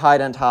cannot hide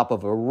on top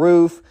of a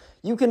roof.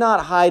 You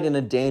cannot hide in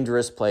a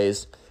dangerous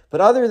place. But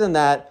other than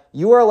that,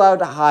 you are allowed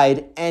to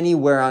hide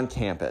anywhere on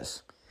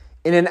campus.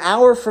 In an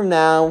hour from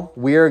now,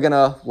 we are going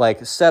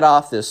to set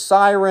off this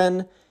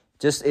siren.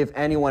 Just if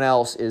anyone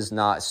else has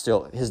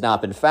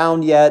not been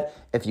found yet.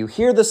 If you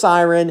hear the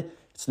siren,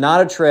 it's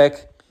not a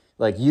trick.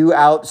 Like, you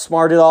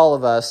outsmarted all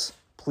of us.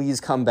 Please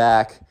come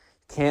back.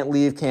 Can't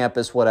leave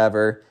campus,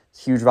 whatever.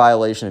 It's a huge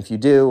violation if you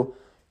do.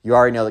 You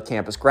already know the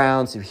campus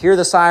grounds. If you hear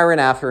the siren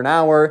after an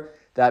hour,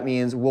 that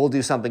means we'll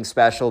do something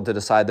special to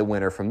decide the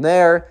winner from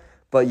there.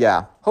 But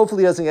yeah,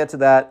 hopefully it doesn't get to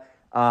that.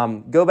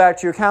 Go back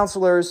to your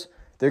counselors.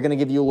 They're going to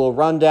give you a little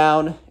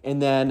rundown,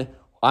 and then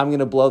I'm going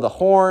to blow the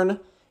horn.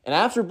 And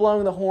after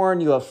blowing the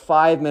horn, you have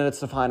 5 minutes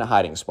to find a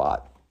hiding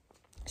spot.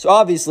 So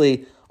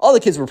obviously, all the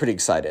kids were pretty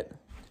excited.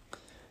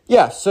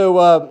 Yeah,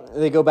 so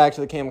they go back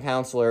to the camp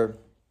counselor.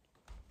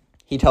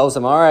 He tells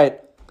them, all right,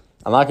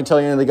 I'm not going to tell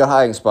you any of the good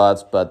hiding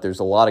spots, but there's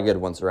a lot of good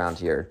ones around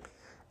here.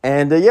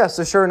 And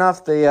so sure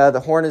enough,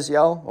 the horn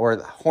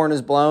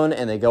is blown,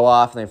 and they go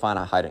off and they find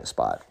a hiding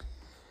spot.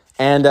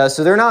 And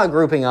so they're not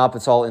grouping up,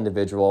 it's all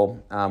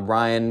individual.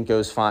 Ryan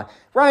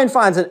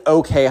finds an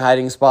okay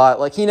hiding spot.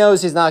 Like, he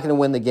knows he's not going to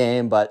win the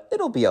game, but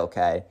it'll be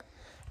okay.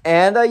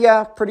 And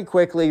pretty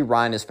quickly,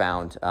 Ryan is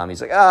found.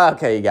 He's like,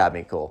 okay, you got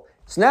me, cool.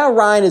 So now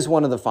Ryan is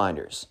one of the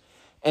finders.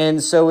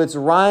 And so it's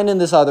Ryan and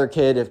this other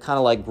kid have kind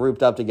of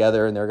grouped up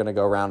together, and they're going to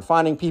go around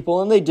finding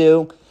people, and they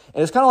do.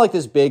 And it's kind of like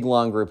this big,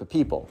 long group of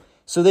people.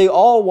 So they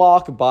all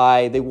walk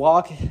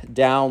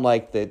down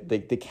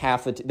the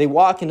cafeteria. They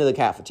walk into the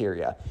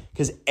cafeteria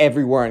because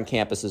everywhere on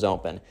campus is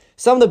open.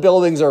 Some of the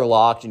buildings are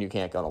locked and you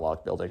can't go in a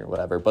locked building or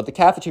whatever, but the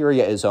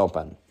cafeteria is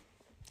open.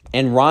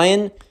 And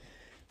Ryan,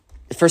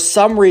 for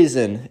some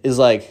reason, is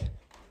like,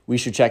 we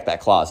should check that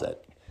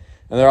closet.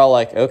 And they're all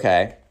like,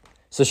 okay.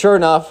 So sure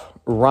enough,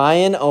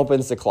 Ryan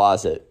opens the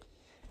closet,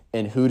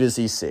 and who does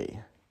he see?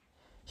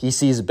 He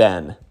sees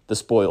Ben, the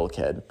spoiled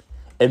kid.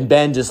 And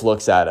Ben just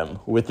looks at him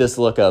with this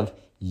look of,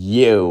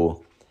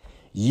 you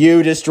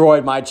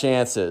destroyed my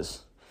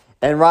chances.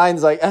 And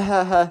Ryan's like,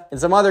 and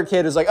some other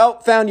kid is like, oh,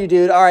 found you,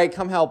 dude. All right,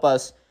 come help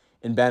us.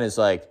 And Ben is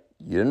like,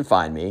 you didn't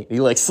find me.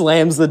 He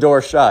slams the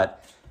door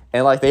shut.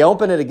 And they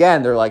open it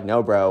again. They're like,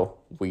 no, bro,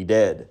 we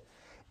did.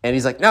 And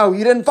he's like, no,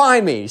 you didn't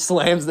find me. He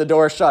slams the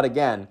door shut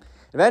again.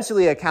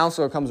 Eventually, a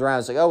counselor comes around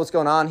and is like, oh, what's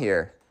going on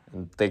here?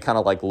 And they kind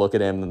of look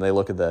at him, and they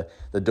look at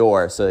the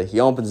door. So he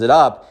opens it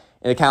up.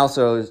 And the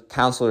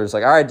counselor is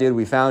like, all right, dude,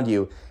 we found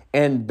you.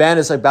 And Ben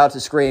is about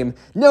to scream,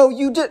 no,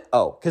 you did.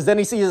 Oh, because then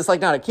he sees it's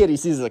not a kid. He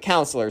sees it's a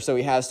counselor, so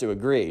he has to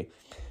agree.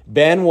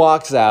 Ben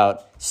walks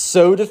out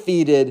so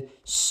defeated,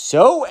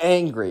 so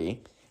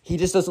angry. He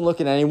just doesn't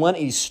look at anyone.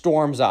 He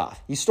storms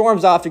off. He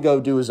storms off to go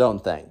do his own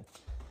thing.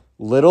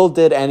 Little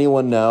did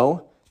anyone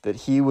know that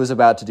he was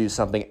about to do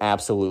something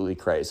absolutely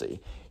crazy.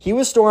 He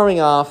was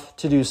storming off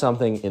to do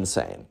something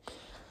insane.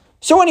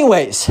 So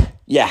anyways,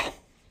 yeah.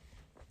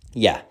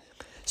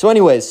 So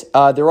anyways,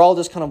 they're all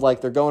just kind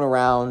of they're going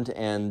around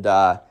and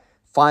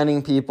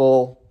finding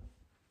people.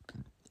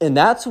 And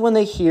that's when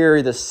they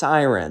hear the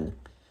siren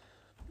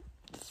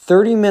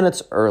 30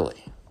 minutes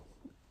early.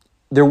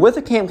 They're with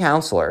a camp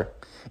counselor,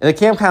 and the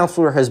camp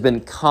counselor has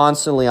been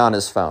constantly on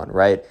his phone,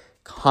 right?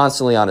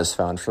 Constantly on his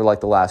phone for like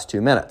the last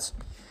 2 minutes.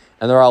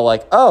 And they're all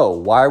like, oh,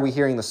 why are we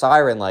hearing the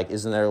siren? Like,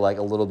 isn't there like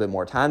a little bit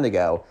more time to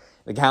go?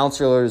 The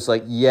counselor's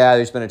like, yeah,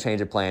 there's been a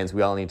change of plans.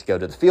 We all need to go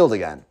to the field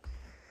again.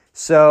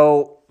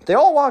 So they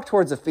all walk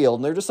towards the field,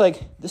 and they're just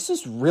like, this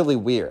is really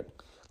weird.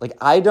 Like,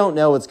 I don't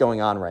know what's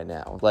going on right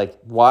now. Like,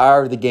 why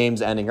are the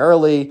games ending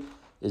early?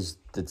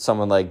 Did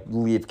someone, like,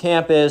 leave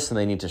campus and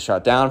they need to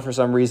shut down for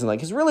some reason?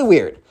 Like, it's really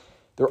weird.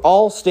 They're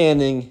all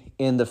standing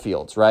in the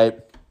fields, right?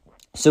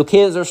 So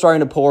kids are starting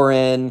to pour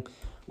in,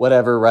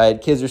 whatever,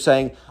 right? Kids are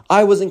saying,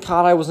 I wasn't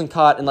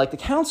caught. And, like, the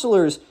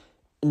counselors,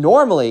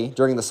 normally,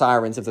 during the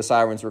sirens, if the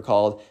sirens were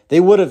called, they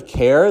would have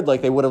cared.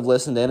 Like, they would have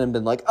listened in and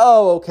been like,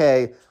 oh,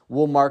 okay,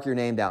 we'll mark your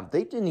name down.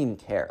 They didn't even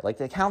care. Like,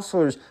 the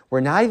counselors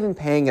were not even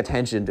paying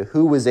attention to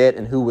who was it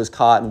and who was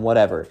caught and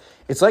whatever.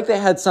 It's like they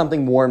had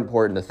something more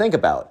important to think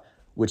about,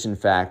 which, in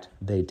fact,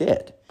 they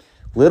did.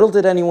 Little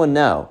did anyone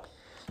know.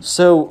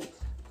 So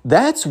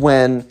that's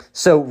when,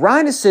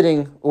 Ryan is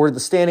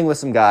standing with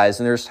some guys,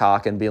 and they're just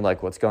talking, being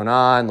like, what's going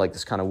on? Like,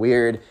 this kind of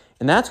weird.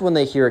 And that's when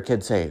they hear a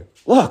kid say,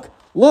 look.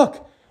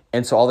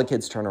 And so all the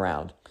kids turn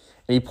around.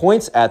 And he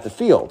points at the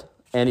field.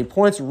 And he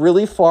points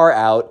really far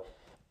out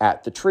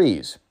at the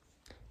trees.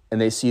 And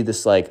they see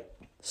this, like,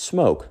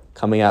 smoke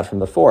coming out from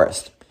the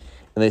forest.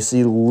 And they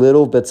see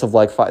little bits of,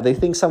 like, fire. They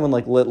think someone,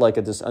 like, lit, like,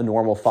 just a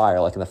normal fire,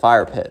 like in the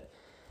fire pit.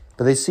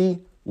 But they see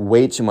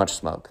way too much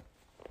smoke.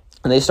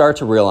 And they start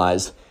to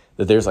realize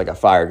that there's, like, a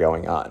fire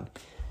going on.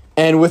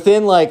 And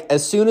within, like,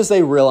 as soon as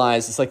they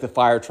realize, it's like the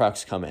fire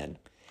trucks come in.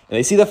 And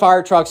they see the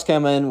fire trucks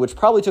come in, which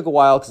probably took a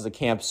while because the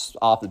camp's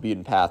off the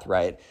beaten path,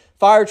 right?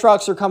 Fire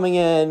trucks are coming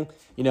in.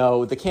 You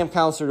know, the camp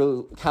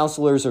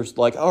counselors are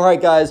like, all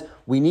right, guys,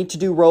 we need to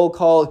do roll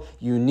call.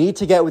 You need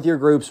to get with your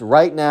groups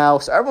right now.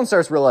 So everyone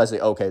starts realizing,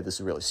 okay, this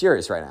is really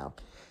serious right now.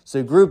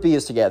 So Group B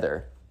is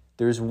together.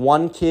 There's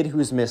one kid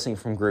who's missing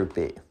from Group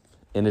B,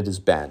 and it is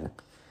Ben.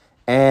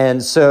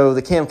 And so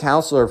the camp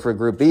counselor for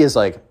Group B is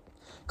like,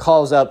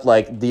 calls up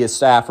like the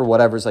staff or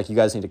whatever. It's like, you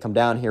guys need to come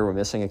down here. We're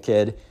missing a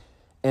kid.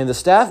 And the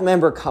staff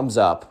member comes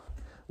up,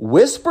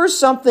 whispers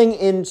something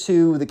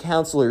into the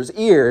counselor's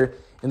ear,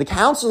 and the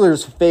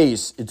counselor's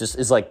face, it just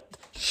is like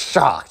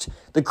shocked.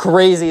 The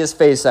craziest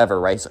face ever,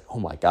 right? He's like, oh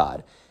my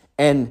God.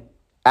 And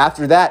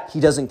after that, he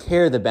doesn't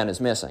care that Ben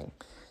is missing.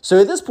 So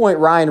at this point,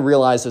 Ryan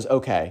realizes,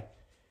 okay,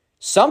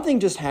 something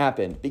just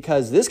happened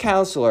because this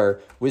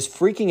counselor was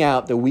freaking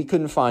out that we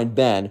couldn't find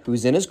Ben,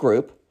 who's in his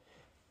group.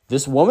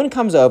 This woman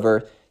comes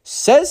over,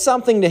 says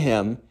something to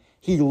him.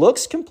 He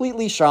looks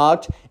completely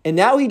shocked, and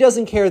now he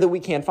doesn't care that we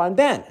can't find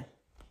Ben.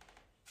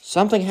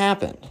 Something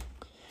happened.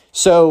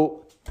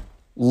 So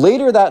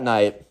later that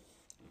night,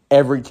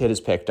 every kid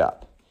is picked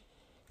up.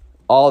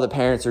 All the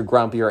parents are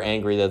grumpy or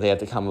angry that they have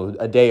to come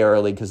a day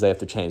early because they have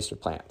to change their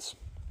plans.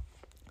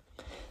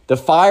 The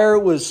fire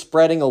was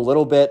spreading a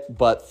little bit,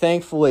 but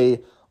thankfully,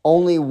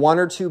 only 1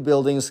 or 2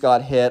 buildings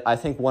got hit. I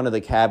think one of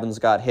the cabins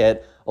got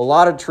hit. A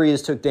lot of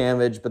trees took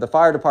damage, but the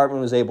fire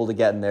department was able to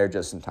get in there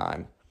just in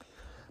time.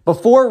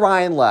 Before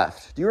Ryan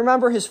left, do you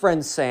remember his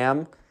friend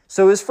Sam?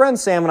 So his friend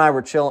Sam and I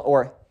were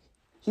chilling,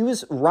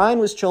 Ryan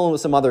was chilling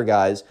with some other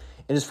guys,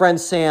 and his friend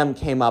Sam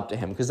came up to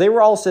him because they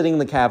were all sitting in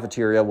the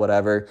cafeteria,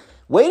 whatever,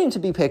 waiting to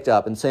be picked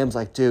up. And Sam's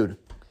like, dude,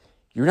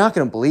 you're not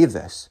going to believe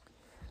this.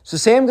 So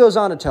Sam goes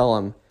on to tell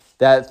him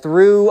that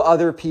through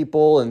other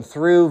people and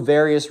through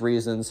various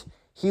reasons,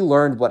 he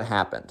learned what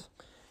happened.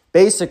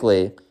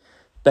 Basically,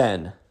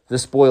 Ben, the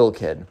spoiled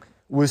kid,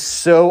 was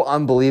so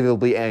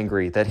unbelievably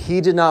angry that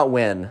he did not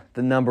win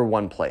the number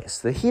 1 place,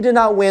 that he did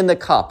not win the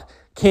cup,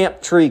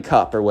 Camp Tree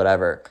Cup or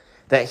whatever,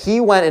 that he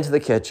went into the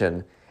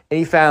kitchen and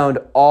he found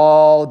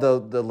all the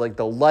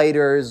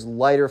lighters,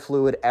 lighter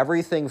fluid,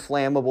 everything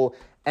flammable,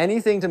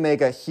 anything to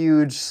make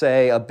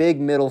a big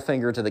middle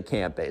finger to the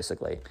camp,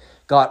 basically.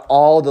 Got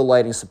all the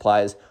lighting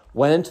supplies,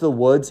 went into the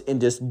woods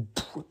and just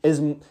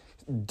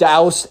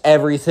doused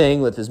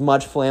everything with as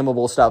much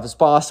flammable stuff as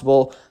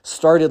possible,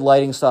 started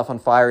lighting stuff on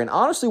fire, and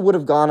honestly would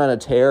have gone on a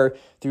tear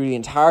through the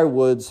entire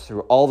woods,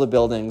 through all the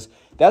buildings.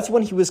 That's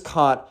when he was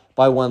caught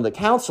by one of the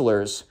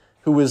counselors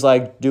who was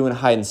like doing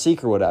hide and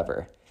seek or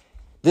whatever.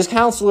 This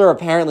counselor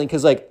apparently,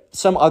 because like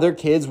some other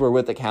kids were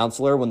with the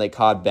counselor when they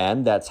caught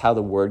Ben, that's how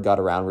the word got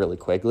around really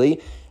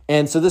quickly.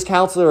 And so this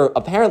counselor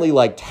apparently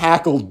like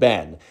tackled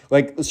Ben,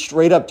 like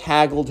straight up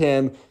tackled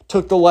him,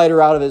 took the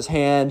lighter out of his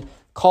hand,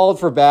 called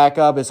for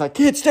backup. It's like,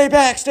 kids, stay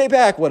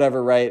back,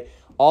 whatever, right?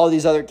 All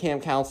these other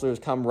camp counselors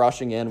come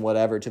rushing in,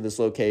 whatever, to this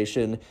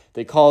location.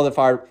 They call the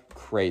fire.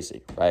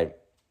 Crazy, right?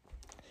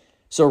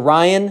 So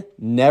Ryan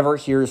never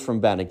hears from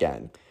Ben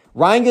again.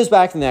 Ryan goes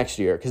back the next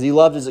year because he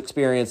loved his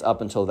experience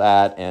up until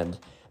that. And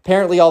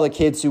apparently all the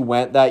kids who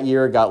went that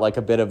year got like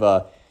a bit of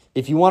a,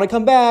 if you want to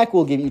come back,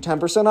 we'll give you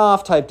 10%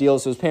 off type deal.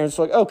 So his parents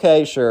were like,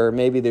 okay, sure.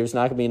 Maybe there's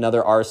not going to be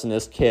another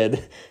arsonist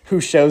kid who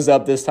shows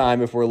up this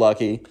time if we're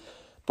lucky.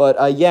 But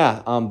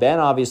Ben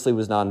obviously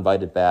was not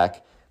invited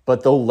back.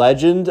 But the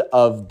legend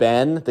of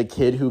Ben, the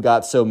kid who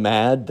got so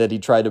mad that he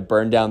tried to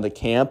burn down the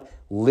camp,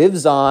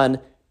 lives on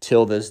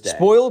till this day.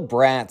 Spoiled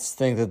brats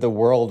think that the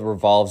world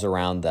revolves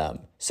around them.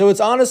 So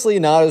it's honestly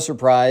not a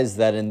surprise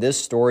that in this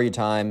story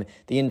time,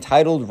 the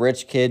entitled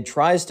rich kid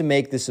tries to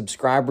make the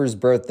subscriber's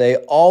birthday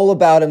all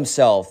about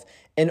himself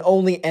and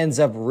only ends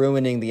up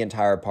ruining the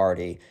entire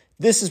party.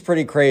 This is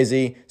pretty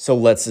crazy, so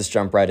let's just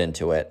jump right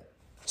into it.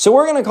 So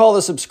we're going to call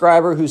the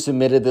subscriber who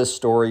submitted this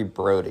story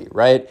Brody,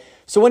 right?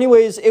 So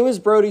anyways, it was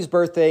Brody's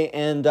birthday,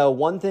 and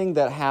one thing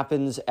that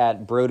happens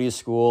at Brody's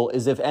school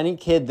is if any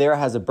kid there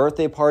has a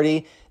birthday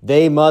party,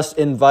 they must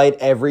invite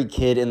every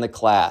kid in the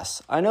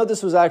class. I know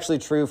this was actually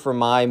true for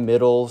my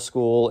middle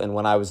school and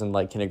when I was in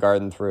like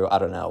kindergarten through, I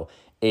don't know,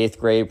 8th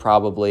grade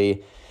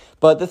probably.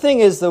 But the thing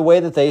is, the way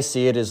that they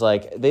see it is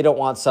like they don't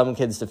want some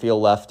kids to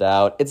feel left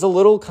out. It's a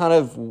little kind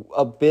of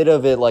a bit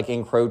of it like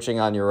encroaching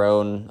on your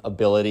own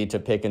ability to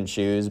pick and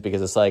choose,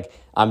 because it's like,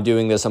 I'm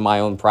doing this in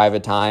my own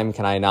private time.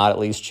 Can I not at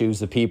least choose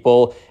the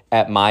people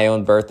at my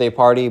own birthday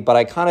party? But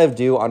I kind of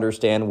do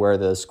understand where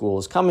the school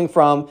is coming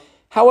from.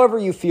 However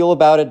you feel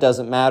about it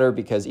doesn't matter,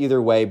 because either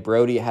way,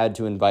 Brody had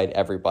to invite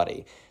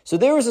everybody. So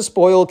there was a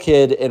spoiled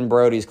kid in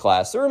Brody's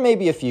class. There were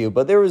maybe a few,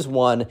 but there was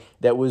one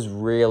that was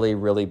really,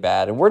 really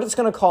bad. And we're just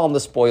going to call him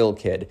the spoiled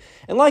kid.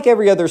 And like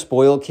every other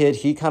spoiled kid,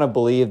 he kind of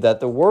believed that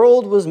the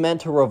world was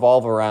meant to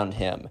revolve around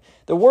him.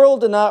 The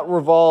world did not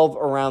revolve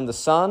around the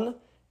sun.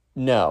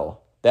 No,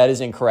 that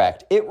is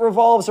incorrect. It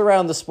revolves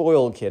around the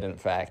spoiled kid, in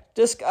fact.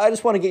 I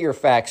just want to get your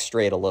facts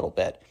straight a little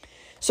bit.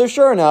 So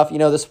sure enough,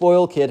 the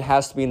spoiled kid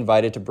has to be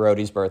invited to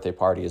Brody's birthday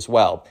party as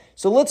well.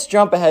 So let's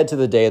jump ahead to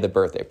the day of the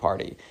birthday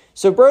party.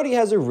 So Brody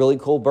has a really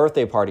cool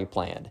birthday party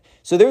planned.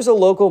 So there's a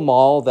local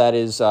mall that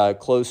is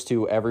close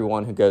to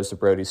everyone who goes to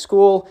Brody's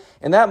school,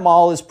 and that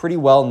mall is pretty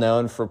well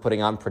known for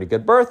putting on pretty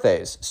good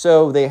birthdays.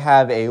 So they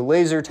have a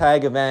laser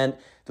tag event,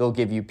 they'll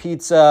give you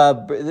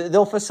pizza,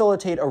 they'll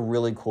facilitate a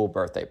really cool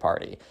birthday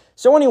party.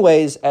 So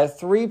anyways, at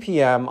 3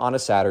 p.m. on a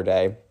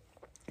Saturday,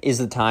 is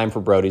the time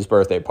for Brody's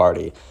birthday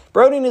party.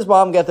 Brody and his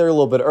mom get there a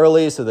little bit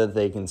early so that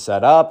they can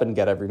set up and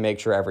make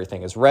sure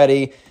everything is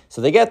ready.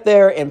 So they get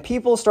there and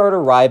people start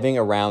arriving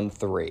around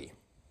 3.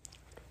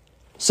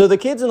 So the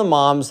kids and the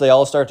moms, they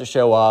all start to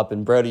show up,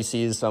 and Brody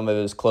sees some of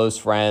his close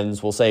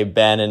friends. We'll say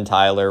Ben and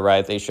Tyler,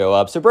 right? They show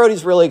up. So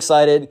Brody's really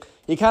excited.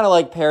 He kind of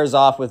like pairs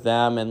off with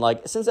them. And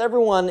like, since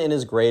everyone in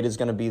his grade is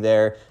going to be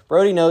there,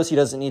 Brody knows he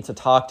doesn't need to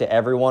talk to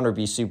everyone or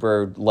be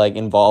super like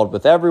involved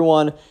with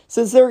everyone,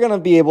 since they're going to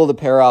be able to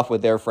pair off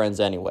with their friends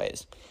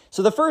anyways.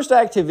 So the first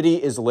activity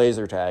is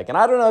laser tag. And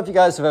I don't know if you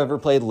guys have ever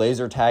played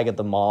laser tag at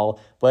the mall,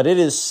 but it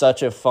is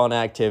such a fun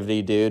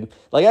activity, dude.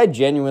 Like, I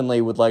genuinely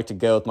would like to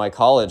go with my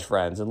college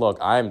friends. And look,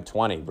 I'm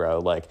 20, bro.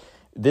 Like,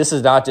 this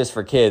is not just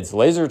for kids.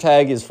 Laser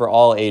tag is for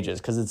all ages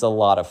because it's a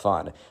lot of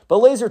fun. But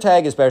laser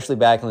tag, especially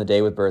back in the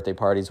day with birthday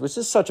parties, was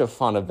just such a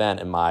fun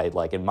event in my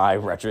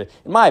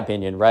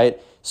opinion,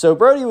 right? So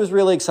Brody was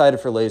really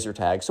excited for laser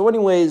tag. So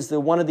anyways,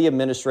 one of the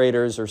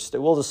administrators, or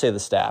we'll just say the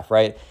staff,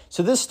 right?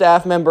 So this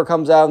staff member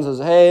comes out and says,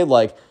 hey,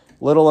 like,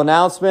 little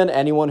announcement,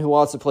 anyone who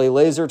wants to play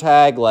laser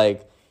tag,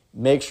 like,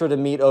 make sure to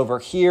meet over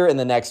here in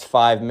the next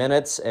 5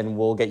 minutes and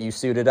we'll get you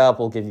suited up.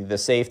 We'll give you the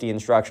safety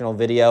instructional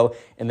video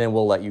and then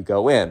we'll let you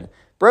go in.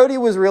 Brody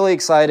was really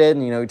excited,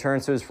 and he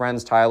turns to his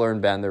friends Tyler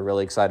and Ben. They're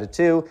really excited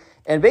too.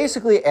 And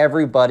basically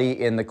everybody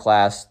in the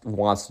class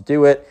wants to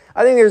do it.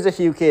 I think there's a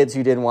few kids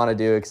who didn't want to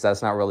do it because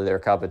that's not really their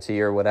cup of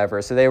tea or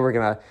whatever. So they were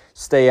going to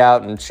stay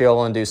out and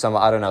chill and do some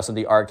of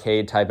the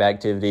arcade type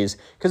activities.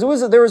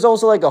 Because there was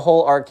also like a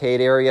whole arcade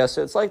area.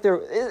 So it's like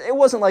it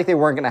wasn't like they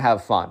weren't going to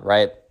have fun,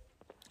 right?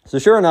 So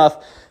sure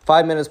enough,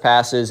 5 minutes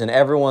passes and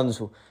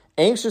everyone's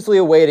anxiously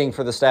awaiting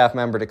for the staff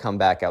member to come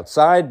back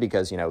outside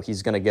because,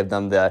 he's going to give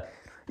them the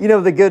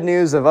good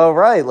news of, oh,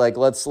 right, like,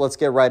 let's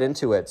get right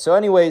into it. So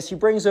anyways, he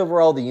brings over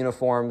all the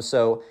uniforms.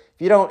 So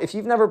if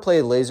you've never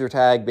played laser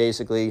tag,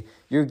 basically,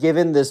 you're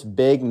given this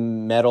big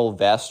metal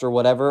vest or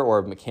whatever,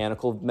 or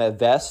mechanical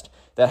vest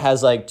that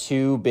has like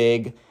two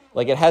big,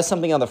 like it has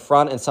something on the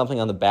front and something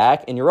on the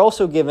back. And you're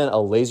also given a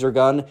laser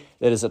gun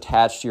that is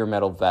attached to your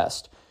metal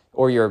vest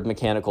or your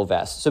mechanical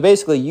vest. So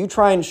basically, you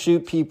try and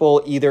shoot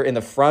people either in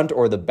the front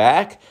or the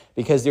back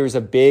because there's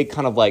a big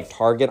kind of like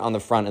target on the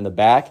front and the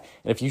back.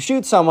 And if you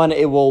shoot someone,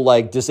 it will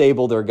like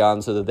disable their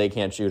gun so that they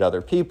can't shoot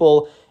other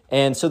people.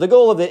 And so the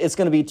goal of it's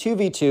going to be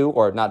 2v2,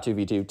 or not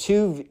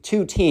 2v2,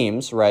 two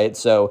teams, right?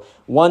 So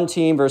one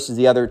team versus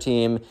the other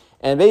team.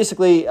 And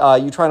basically,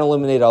 you try and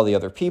eliminate all the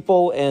other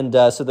people. And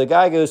so the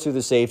guy goes through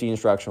the safety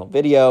instructional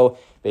video,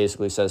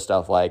 basically says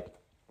stuff like,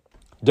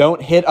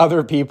 don't hit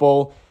other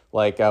people.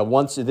 Like,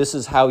 this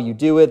is how you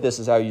do it. This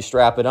is how you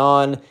strap it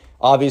on.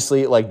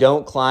 Obviously, like,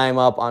 don't climb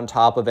up on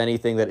top of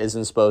anything that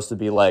isn't supposed to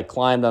be, like,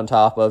 climbed on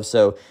top of.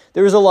 So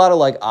there was a lot of,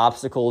 like,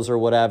 obstacles or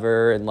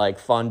whatever and, like,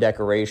 fun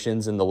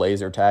decorations in the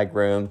laser tag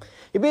room.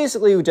 He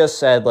basically just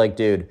said, like,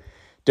 dude,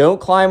 don't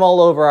climb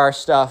all over our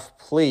stuff,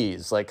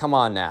 please. Like, come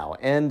on now.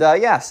 And,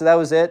 so that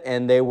was it,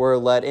 and they were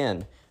let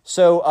in.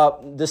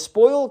 So the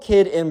spoiled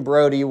kid and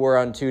Brody were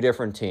on two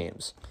different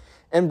teams.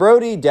 And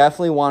Brody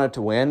definitely wanted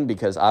to win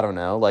because, I don't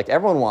know, like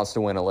everyone wants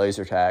to win a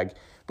laser tag.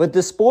 But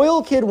the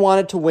spoiled kid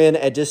wanted to win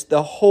at just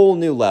the whole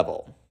new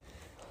level.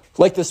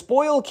 Like the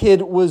spoiled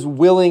kid was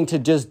willing to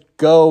just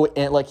go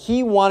and like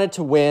he wanted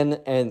to win.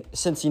 And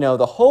since,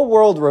 the whole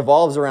world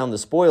revolves around the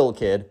spoiled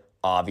kid,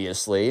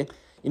 obviously,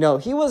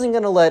 he wasn't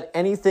going to let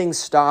anything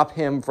stop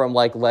him from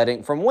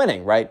from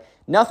winning, right?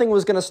 Nothing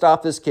was going to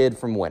stop this kid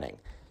from winning.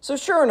 So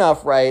sure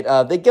enough, right,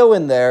 they go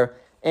in there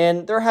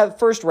and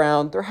first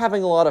round, they're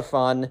having a lot of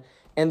fun.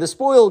 And the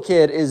spoiled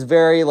kid is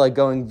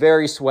going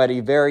very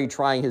sweaty,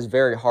 trying his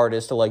very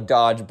hardest to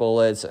dodge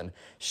bullets and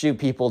shoot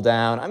people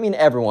down. I mean,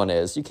 everyone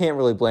is. You can't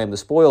really blame the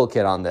spoiled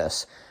kid on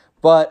this.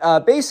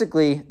 But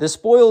basically, the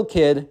spoiled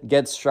kid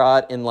gets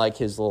shot in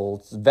his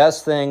little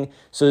vest thing.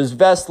 So his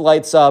vest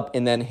lights up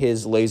and then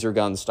his laser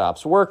gun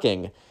stops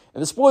working.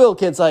 And the spoiled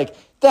kid's like,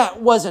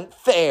 that wasn't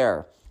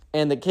fair.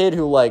 And the kid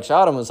who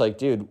shot him was like,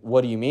 dude,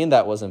 what do you mean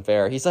that wasn't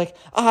fair? He's like,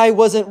 I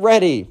wasn't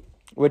ready.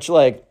 Which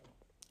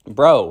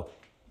bro,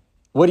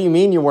 what do you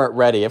mean you weren't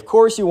ready? Of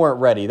course you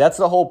weren't ready. That's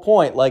the whole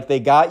point. They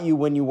got you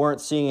when you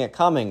weren't seeing it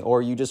coming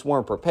or you just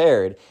weren't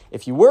prepared.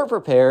 If you were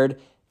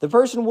prepared, the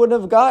person wouldn't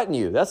have gotten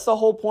you. That's the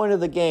whole point of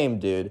the game,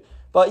 dude.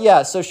 But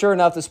yeah, so sure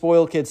enough, the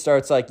spoiled kid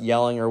starts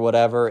yelling or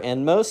whatever.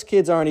 And most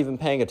kids aren't even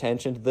paying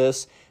attention to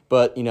this.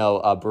 But,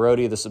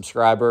 Brody, the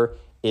subscriber,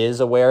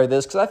 is aware of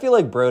this. Because I feel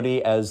like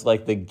Brody as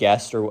the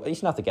guest, or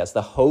he's not the guest,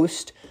 the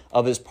host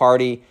of his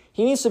party,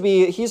 he's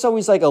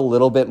always a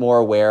little bit more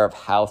aware of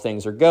how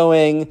things are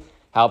going,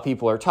 how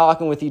people are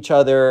talking with each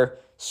other,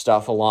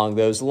 stuff along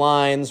those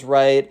lines,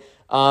 right?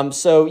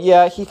 So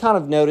yeah, he kind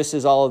of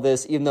notices all of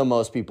this, even though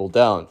most people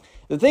don't.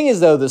 The thing is,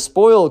 though, the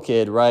spoiled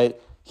kid, right,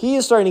 he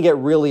is starting to get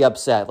really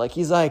upset.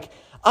 He's like,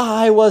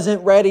 I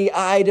wasn't ready.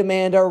 I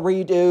demand a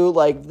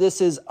redo.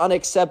 This is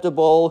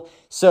unacceptable.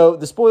 So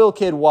the spoiled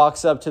kid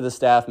walks up to the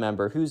staff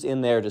member who's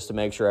in there just to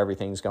make sure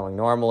everything's going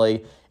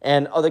normally.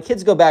 And the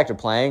kids go back to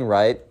playing,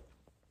 right?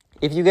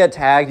 If you get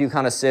tagged, you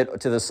kind of sit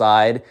to the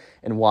side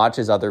and watch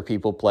as other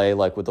people play,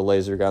 with the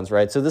laser guns,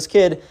 right? So this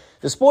kid,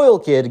 the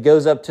spoiled kid,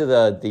 goes up to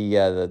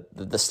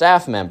the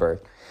staff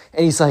member,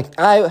 and he's like,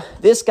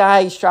 this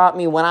guy shot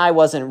me when I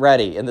wasn't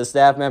ready. And the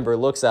staff member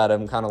looks at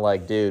him kind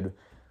of dude,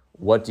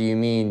 what do you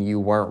mean you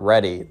weren't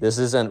ready? This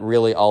isn't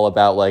really all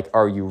about,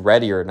 are you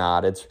ready or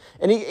not?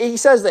 And he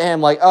says to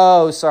him,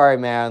 oh, sorry,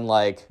 man,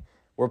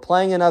 we're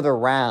playing another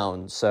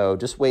round, so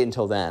just wait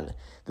until then.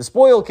 The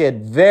spoiled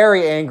kid,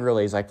 very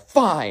angrily, is like,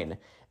 fine.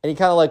 And he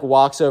kind of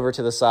walks over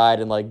to the side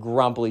and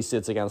grumpily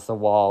sits against the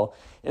wall.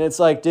 And it's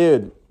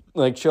dude,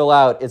 chill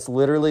out. It's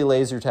literally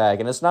laser tag.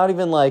 And it's not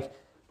even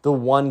the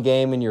one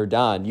game and you're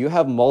done. You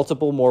have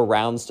multiple more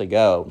rounds to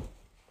go.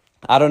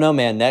 I don't know,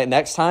 man.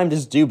 Next time,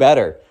 just do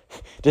better.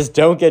 Just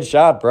don't get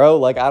shot,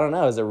 bro. I don't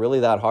know. Is it really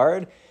that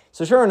hard?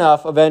 So sure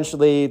enough,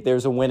 eventually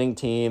there's a winning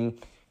team.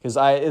 Because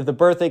the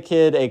birthday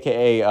kid,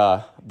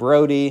 a.k.a.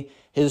 Brody,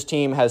 his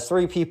team has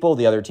 3 people.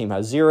 The other team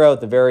has 0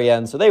 at the very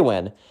end. So they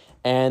win.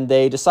 And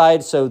they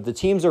decide, so the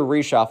teams are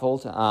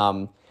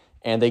reshuffled,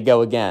 and they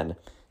go again.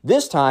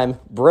 This time,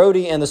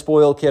 Brody and the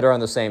spoiled kid are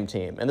on the same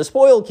team. And the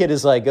spoiled kid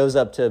is goes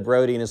up to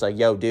Brody and is like,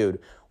 yo, dude,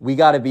 we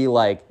got to be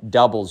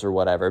doubles or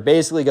whatever.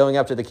 Basically going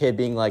up to the kid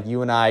being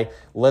you and I,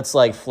 let's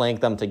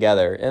flank them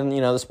together. And,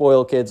 the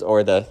spoiled kids,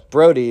 or the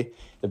Brody,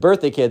 the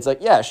birthday kid's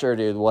yeah, sure,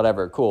 dude,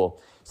 whatever,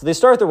 cool. So they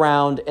start the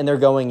round and they're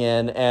going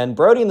in, and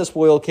Brody and the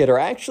spoiled kid are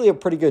actually a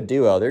pretty good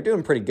duo. They're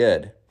doing pretty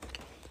good.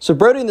 So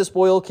Brody and the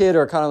spoiled kid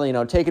are kind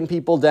of, taking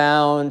people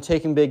down,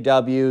 taking big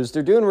W's.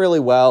 They're doing really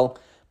well.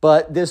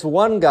 But this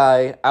one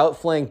guy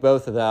outflanked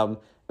both of them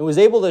and was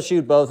able to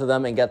shoot both of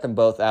them and get them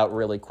both out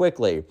really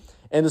quickly.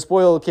 And the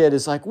spoiled kid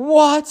is like,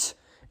 what?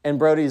 And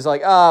Brody's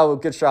like, oh,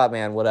 good shot,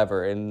 man,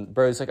 whatever. And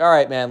Brody's like, all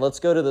right, man, let's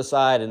go to the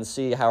side and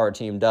see how our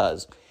team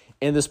does.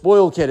 And the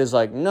spoiled kid is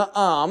like, no,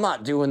 I'm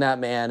not doing that,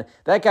 man.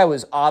 That guy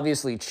was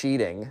obviously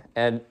cheating.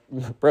 And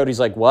Brody's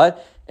like,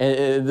 what?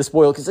 And the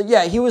spoiled kid's like,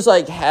 yeah, he was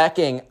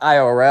hacking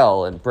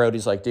IRL. And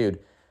Brody's like, dude,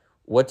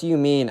 what do you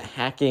mean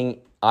hacking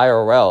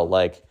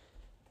IRL?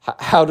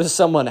 How does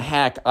someone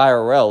hack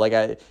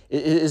IRL?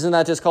 Isn't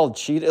that just called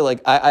cheating?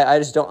 I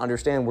just don't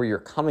understand where you're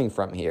coming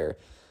from here.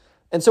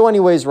 And so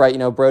anyways, right,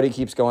 Brody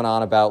keeps going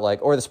on about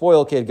or the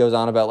spoiled kid goes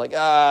on about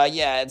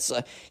yeah, it's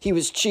he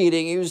was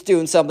cheating, he was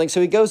doing something. So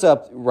he goes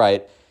up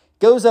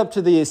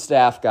to the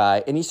staff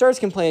guy and he starts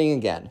complaining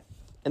again.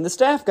 And the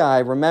staff guy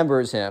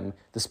remembers him,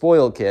 the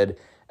spoiled kid,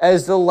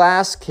 as the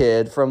last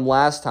kid from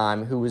last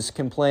time who was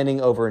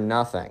complaining over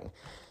nothing.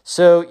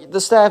 So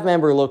the staff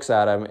member looks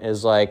at him and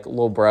is like,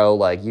 little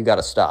bro, you got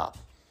to stop.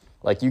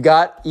 You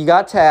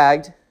got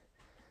tagged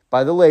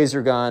by the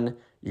laser gun.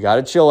 You got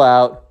to chill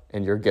out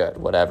and you're good,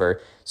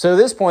 whatever. So at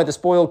this point, the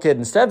spoiled kid,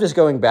 instead of just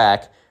going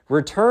back,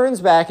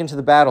 returns back into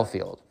the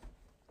battlefield.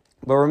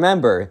 But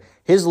remember,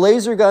 his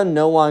laser gun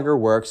no longer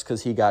works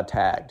because he got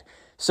tagged.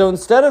 So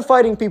instead of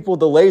fighting people with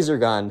the laser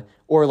gun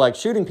or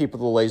shooting people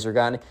with the laser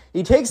gun,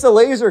 he takes the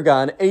laser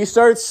gun and he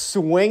starts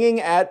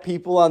swinging at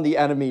people on the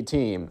enemy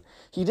team.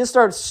 he just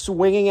starts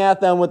swinging at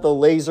them with the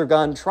laser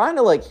gun, trying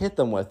to like hit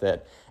them with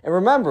it. And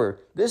remember,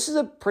 this is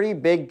a pretty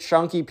big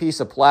chunky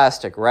piece of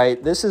plastic,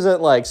 right? This isn't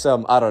like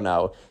some, I don't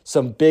know,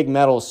 some big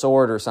metal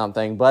sword or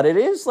something, but it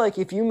is like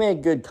if you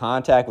make good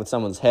contact with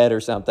someone's head or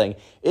something,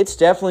 it's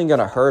definitely going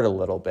to hurt a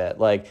little bit.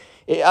 Like,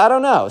 I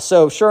don't know.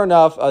 So sure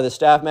enough, the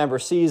staff member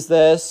sees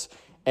this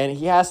and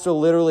he has to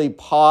literally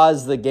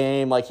pause the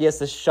game. Like he has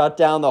to shut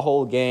down the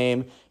whole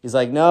game. He's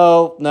like,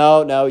 no,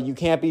 you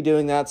can't be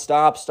doing that.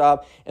 Stop.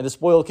 And the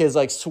spoiled kid's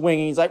like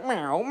swinging. He's like,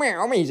 meow,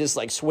 meow. He's just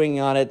like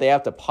swinging on it. They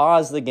have to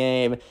pause the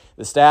game.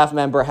 The staff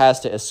member has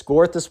to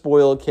escort the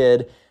spoiled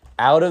kid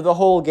out of the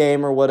whole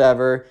game or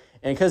whatever.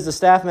 And because the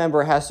staff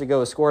member has to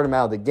go escort him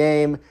out of the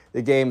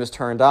game is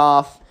turned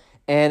off.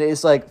 And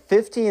it's like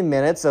 15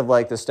 minutes of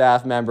like the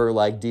staff member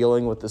like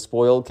dealing with the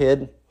spoiled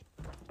kid.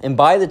 And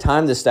by the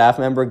time the staff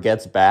member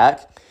gets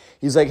back,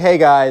 he's like, hey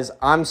guys,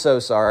 I'm so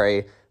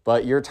sorry,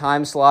 but your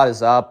time slot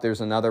is up.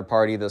 There's another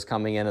party that's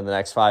coming in the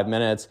next 5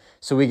 minutes,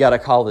 so we got to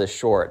call this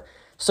short.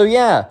 So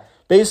yeah,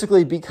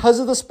 basically because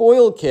of the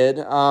spoiled kid,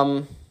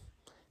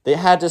 they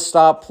had to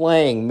stop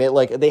playing.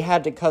 Like they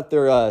had to cut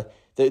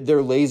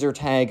their laser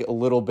tag a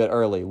little bit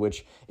early,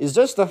 which is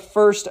just the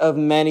first of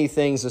many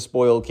things the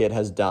spoiled kid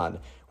has done.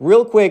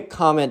 Real quick,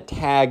 comment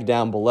tag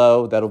down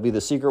below. That'll be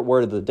the secret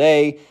word of the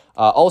day.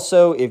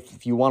 Also,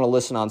 if you want to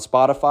listen on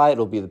Spotify,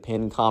 it'll be the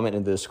pinned comment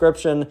in the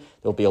description.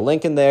 There'll be a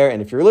link in there.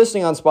 And if you're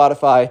listening on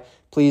Spotify,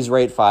 please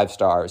rate 5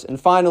 stars. And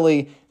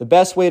finally, the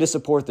best way to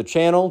support the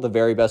channel, the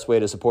very best way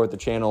to support the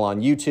channel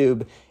on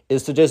YouTube,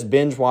 is to just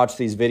binge watch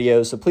these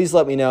videos. So please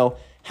let me know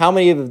how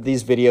many of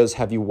these videos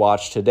have you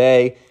watched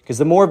today, because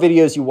the more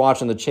videos you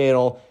watch on the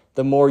channel,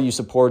 the more you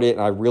support it,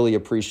 and I really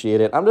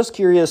appreciate it. I'm just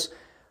curious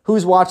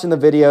who's watching the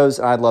videos,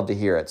 and I'd love to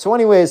hear it. So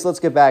anyways, let's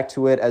get back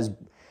to it.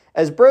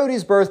 As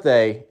Brody's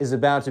birthday is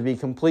about to be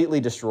completely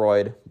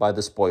destroyed by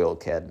the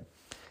spoiled kid.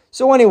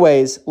 So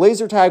anyways,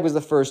 laser tag was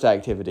the first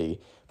activity,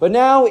 but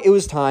now it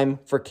was time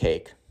for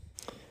cake.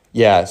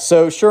 Yeah,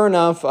 so sure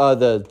enough,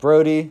 the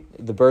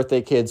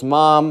birthday kid's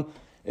mom,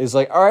 is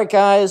like, all right,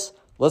 guys,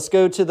 let's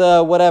go to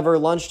the whatever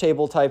lunch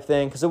table type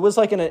thing, because it was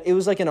like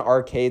an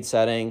arcade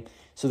setting.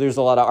 So there's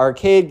a lot of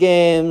arcade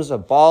games, a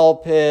ball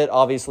pit,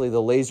 obviously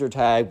the laser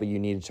tag, but you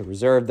needed to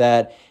reserve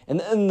that.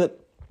 And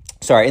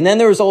then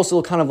there was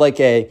also kind of like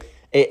a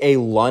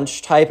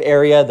lunch type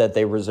area that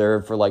they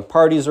reserved for like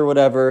parties or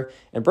whatever.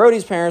 And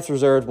Brody's parents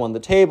reserved one of the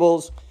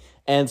tables.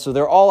 And so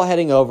they're all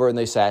heading over and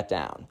they sat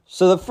down.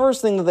 So the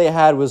first thing that they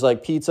had was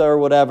like pizza or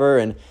whatever.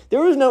 And there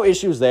was no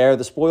issues there.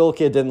 The spoiled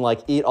kid didn't like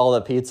eat all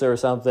the pizza or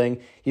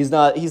something. He's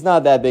not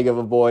that big of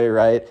a boy,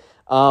 right?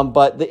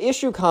 But the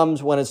issue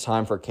comes when it's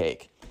time for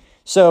cake.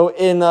 So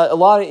in at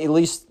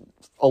least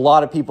a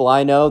lot of people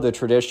I know, the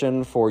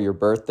tradition for your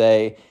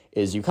birthday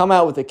is you come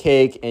out with a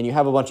cake and you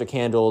have a bunch of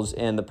candles,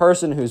 and the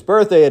person whose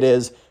birthday it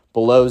is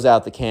blows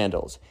out the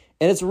candles.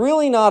 And it's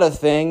really not a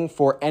thing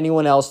for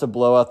anyone else to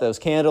blow out those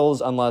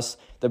candles unless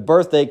the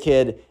birthday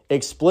kid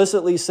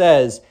explicitly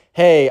says,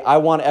 hey, I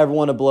want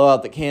everyone to blow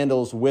out the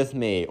candles with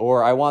me,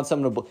 or I want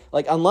someone to,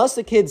 unless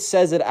the kid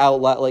says it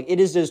out loud, like it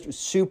is just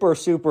super,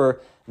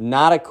 super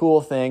not a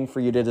cool thing for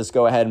you to just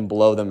go ahead and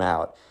blow them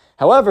out.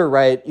 However,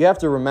 right, you have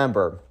to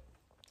remember,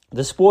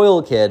 the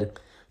spoiled kid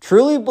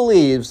truly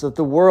believes that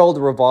the world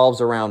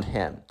revolves around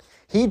him.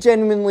 He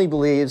genuinely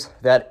believes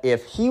that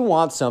if he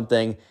wants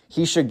something,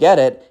 he should get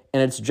it,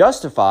 and it's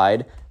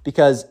justified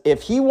because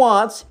if he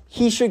wants,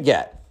 he should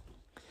get.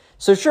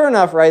 So sure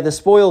enough, right, the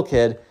spoiled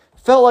kid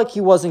felt like he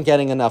wasn't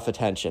getting enough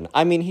attention.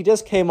 I mean, he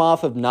just came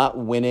off of not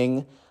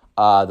winning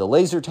the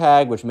laser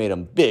tag, which made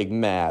him big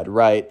mad,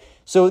 right?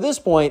 So at this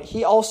point,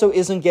 he also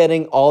isn't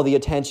getting all the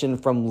attention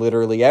from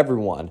literally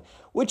everyone,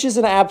 which is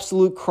an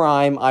absolute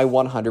crime. I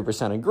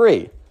 100%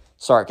 agree.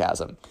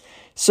 Sarcasm.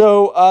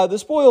 So the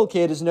spoiled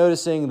kid is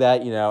noticing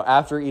that,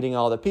 after eating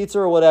all the pizza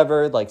or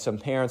whatever, like some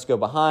parents go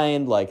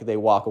behind, like they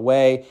walk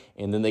away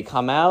and then they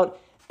come out.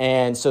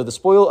 And so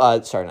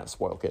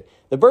the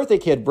birthday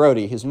kid,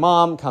 Brody, his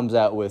mom comes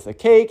out with a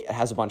cake. It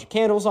has a bunch of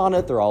candles on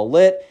it. They're all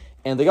lit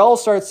and they all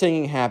start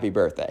singing happy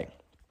birthday.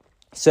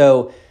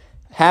 So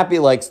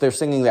they're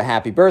singing the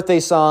happy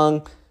birthday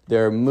song.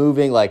 They're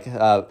moving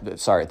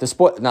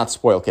not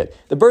spoiled kid.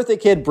 The birthday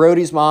kid,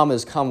 Brody's mom,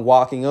 has come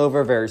walking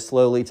over very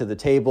slowly to the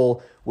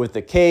table with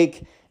the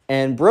cake.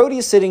 And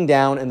Brody's sitting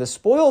down, and the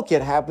spoiled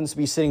kid happens to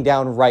be sitting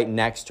down right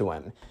next to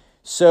him.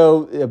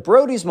 So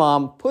Brody's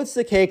mom puts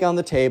the cake on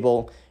the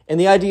table, and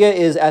the idea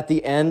is at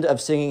the end of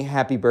singing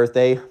happy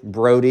birthday,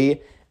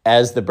 Brody,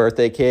 as the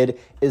birthday kid,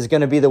 is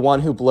going to be the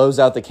one who blows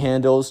out the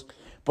candles.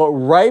 But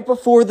right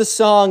before the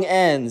song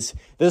ends,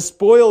 the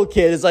spoiled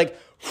kid is like,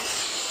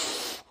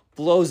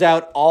 blows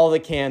out all the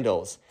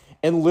candles.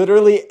 And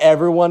literally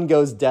everyone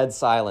goes dead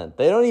silent.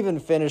 They don't even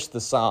finish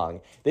the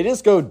song. They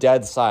just go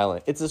dead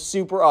silent. It's a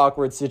super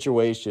awkward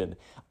situation.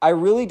 I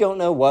really don't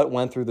know what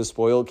went through the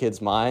spoiled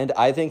kid's mind.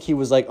 I think he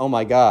was like, oh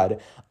my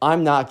God,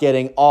 I'm not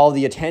getting all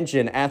the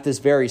attention at this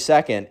very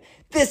second.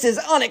 This is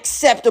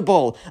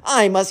unacceptable.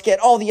 I must get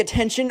all the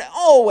attention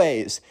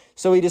always.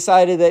 So he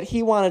decided that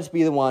he wanted to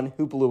be the one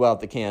who blew out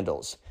the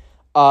candles.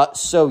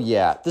 So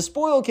yeah, the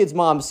spoiled kid's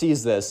mom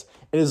sees this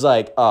and is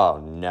like,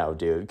 oh no,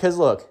 dude. Because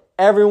look,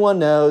 everyone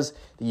knows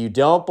that you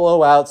don't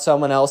blow out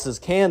someone else's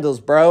candles,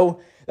 bro.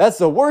 That's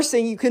the worst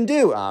thing you can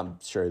do. I'm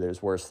sure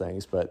there's worse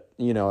things, but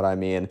you know what I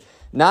mean.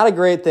 Not a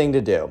great thing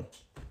to do.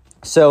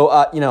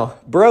 So,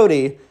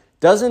 Brody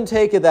doesn't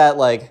take it that,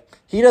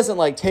 he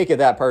doesn't, take it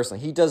that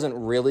personally. He doesn't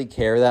really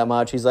care that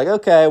much. He's like,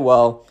 okay,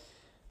 well,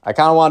 I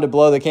kind of wanted to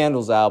blow the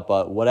candles out,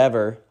 but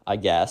whatever, I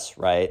guess,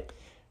 right?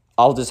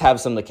 I'll just have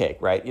some of the cake,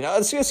 right?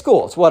 It's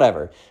cool. It's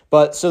whatever.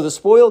 But so the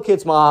spoiled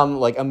kid's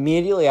mom,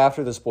 immediately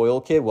after the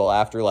spoiled kid,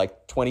 after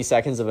 20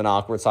 seconds of an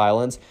awkward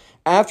silence,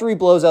 after he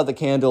blows out the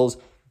candles,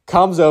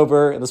 comes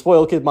over, and the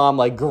spoiled kid mom,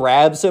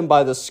 grabs him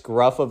by the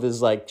scruff of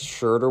his,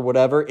 shirt or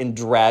whatever and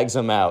drags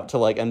him out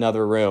to,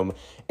 another room,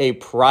 a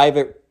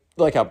private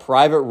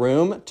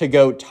room to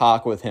go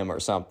talk with him or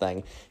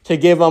something, to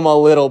give him a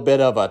little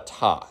bit of a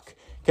talk,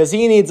 because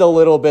he needs a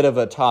little bit of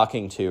a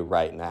talking to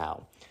right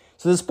now.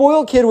 So the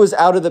spoiled kid was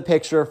out of the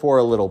picture for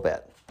a little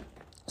bit.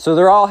 So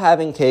they're all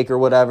having cake or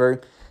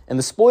whatever, and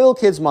the spoiled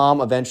kid's mom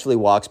eventually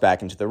walks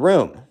back into the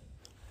room.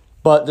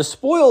 But the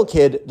spoiled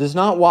kid does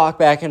not walk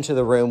back into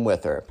the room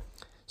with her.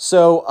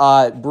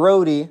 So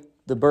Brody,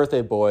 the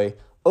birthday boy,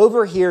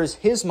 overhears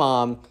his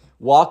mom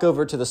walk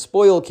over to the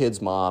spoiled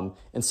kid's mom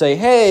and say,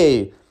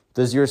 hey,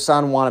 does your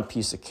son want a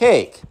piece of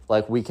cake?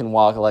 We can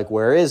walk,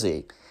 where is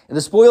he? And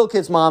the spoiled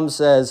kid's mom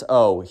says,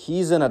 oh,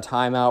 he's in a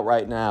timeout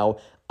right now.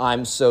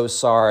 I'm so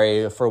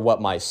sorry for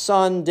what my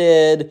son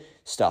did,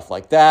 stuff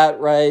like that,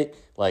 right?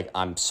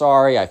 I'm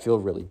sorry, I feel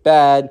really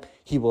bad.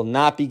 He will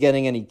not be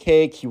getting any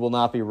cake. He will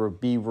not be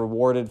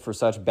rewarded for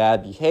such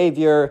bad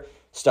behavior,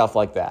 stuff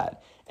like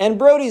that. And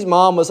Brody's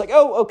mom was like,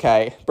 oh,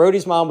 okay.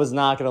 Brody's mom was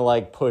not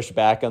going to push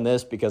back on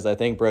this, because I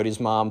think Brody's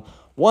mom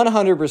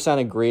 100%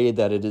 agreed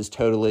that it is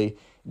totally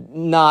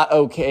not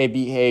okay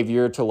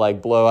behavior to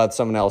blow out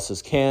someone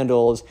else's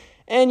candles.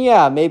 And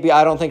yeah, maybe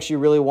I don't think she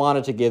really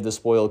wanted to give the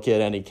spoiled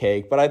kid any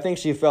cake, but I think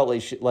she felt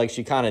like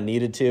she kind of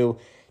needed to,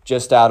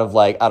 just out of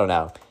I don't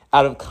know,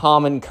 out of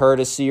common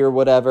courtesy or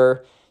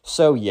whatever.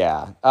 So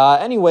yeah.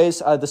 Anyways,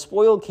 the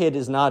spoiled kid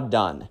is not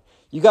done.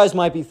 You guys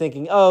might be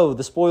thinking, oh,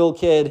 the spoiled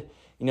kid,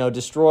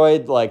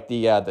 destroyed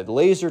the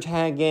laser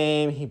tag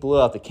game. He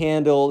blew out the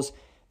candles.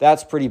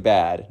 That's pretty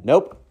bad.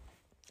 Nope.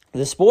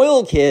 The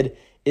spoiled kid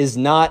is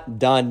not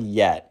done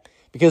yet,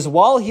 because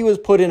while he was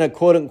put in a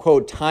quote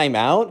unquote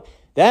timeout,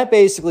 that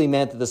basically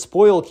meant that the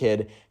spoiled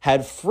kid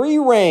had free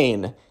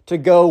reign to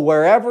go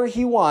wherever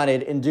he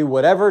wanted and do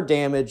whatever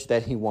damage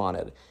that he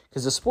wanted.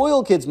 Because the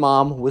spoiled kid's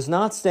mom was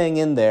not staying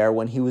in there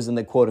when he was in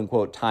the quote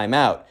unquote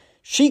timeout.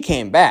 She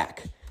came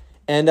back.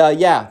 And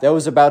that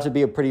was about to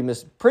be a pretty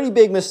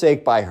big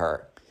mistake by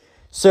her.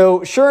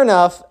 So sure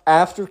enough,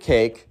 after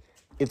cake,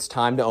 it's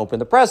time to open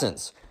the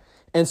presents.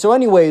 And so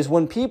anyways,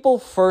 when people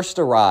first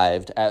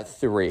arrived at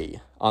 3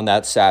 on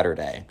that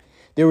Saturday,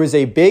 there was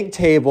a big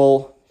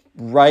table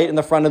right in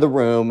the front of the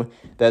room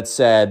that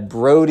said,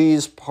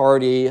 Brody's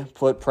party,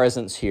 put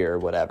presents here,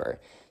 whatever.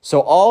 So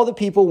all the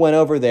people went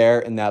over there,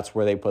 and that's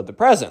where they put the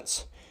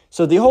presents.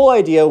 So the whole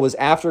idea was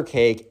after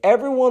cake,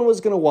 everyone was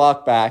going to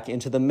walk back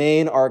into the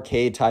main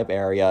arcade type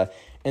area,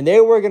 and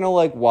they were going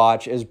to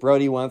watch as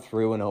Brody went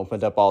through and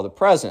opened up all the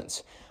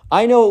presents.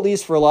 I know, at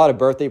least for a lot of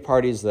birthday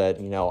parties that,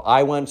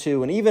 I went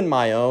to, and even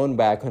my own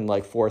back in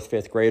 4th,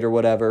 5th grade or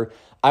whatever,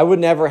 I would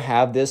never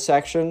have this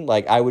section.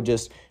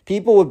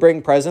 People would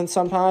bring presents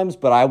sometimes,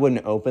 but I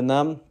wouldn't open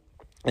them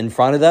in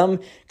front of them,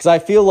 because I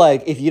feel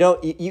like if you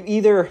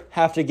either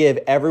have to give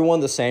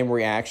everyone the same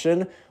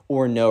reaction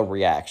or no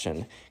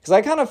reaction. Because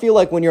I kind of feel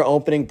like when you're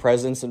opening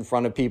presents in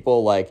front of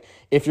people,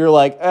 if you're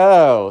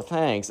oh,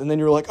 thanks, and then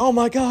you're oh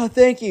my God,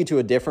 thank you, to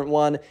a different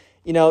one,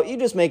 you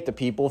just make the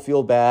people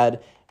feel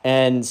bad.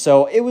 And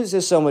so it was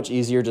just so much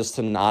easier just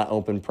to not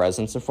open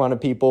presents in front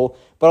of people.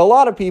 But a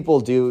lot of people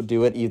do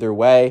it either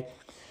way.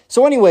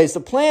 So anyways, the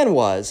plan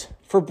was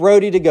for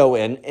Brody to go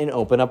in and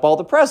open up all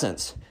the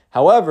presents.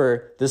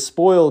 However, the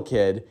spoiled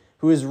kid,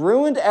 who has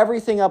ruined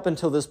everything up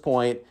until this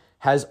point,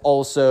 has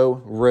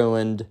also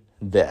ruined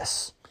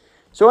this.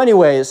 So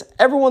anyways,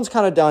 everyone's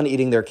kind of done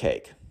eating their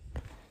cake.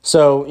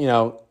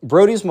 So,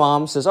 Brody's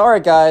mom says, all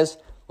right, guys,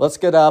 let's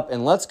get up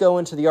and let's go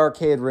into the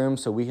arcade room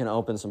so we can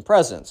open some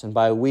presents. And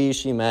by we,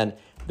 she meant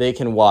they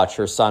can watch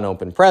her son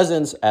open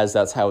presents, as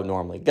that's how it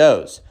normally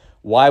goes.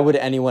 Why would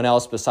anyone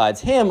else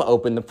besides him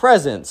open the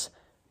presents?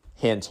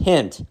 Hint,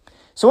 hint.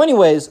 So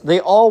anyways, they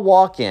all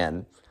walk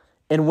in.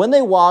 And when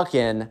they walk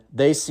in,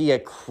 they see a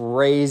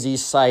crazy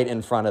sight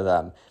in front of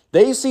them.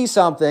 They see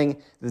something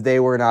that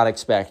they were not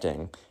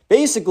expecting.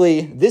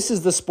 Basically, this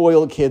is the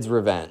spoiled kid's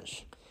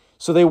revenge.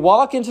 So they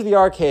walk into the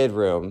arcade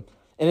room,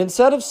 and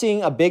instead of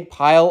seeing a big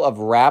pile of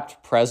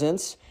wrapped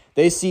presents,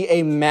 they see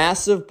a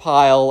massive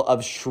pile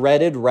of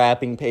shredded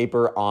wrapping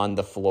paper on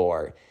the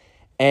floor.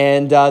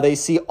 And they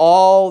see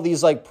all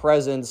these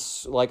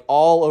presents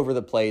all over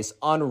the place,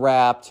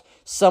 unwrapped.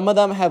 Some of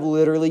them have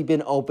literally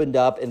been opened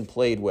up and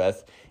played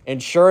with.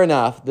 And sure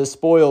enough, the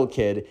spoiled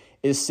kid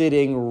is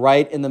sitting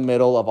right in the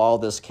middle of all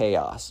this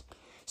chaos.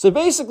 So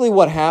basically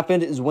what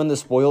happened is when the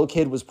spoiled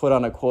kid was put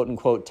on a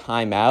quote-unquote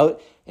timeout,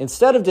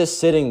 instead of just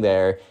sitting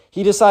there,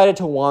 he decided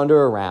to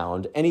wander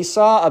around, and he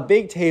saw a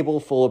big table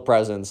full of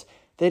presents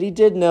that he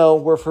did know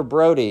were for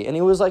Brody. And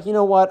he was like, you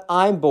know what?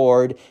 I'm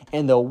bored,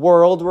 and the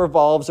world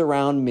revolves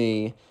around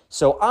me.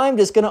 So I'm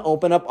just going to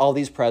open up all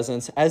these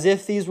presents as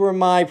if these were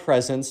my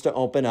presents to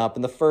open up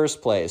in the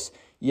first place.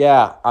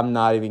 Yeah, I'm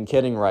not even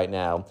kidding right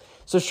now.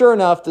 So sure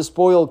enough, the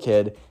spoiled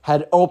kid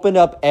had opened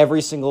up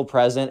every single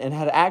present and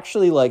had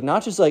actually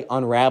not just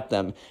unwrapped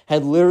them,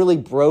 had literally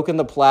broken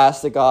the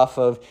plastic off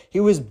of. He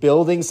was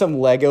building some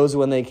Legos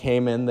when they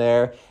came in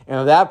there. And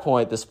at that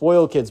point, the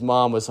spoiled kid's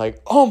mom was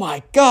like, oh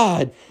my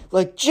God,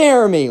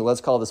 Jeremy,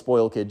 let's call the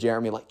spoiled kid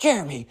Jeremy,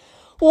 Jeremy,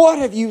 what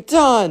have you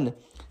done?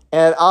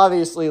 And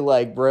obviously,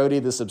 Brody,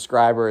 the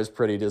subscriber, is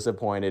pretty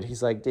disappointed.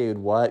 He's like, dude,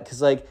 what?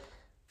 Because,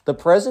 the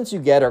presents you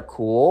get are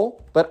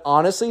cool, but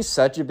honestly,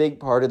 such a big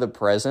part of the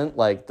present,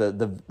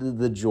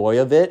 the joy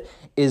of it,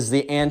 is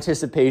the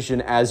anticipation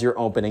as you're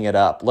opening it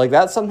up.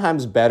 That's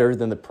sometimes better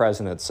than the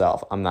present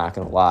itself, I'm not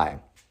going to lie.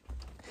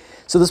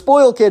 So the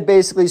spoiled kid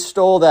basically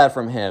stole that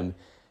from him.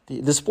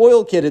 The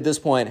spoiled kid at this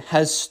point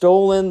has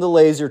stolen the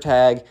laser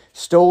tag,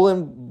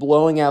 stolen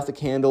blowing out the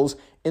candles,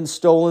 and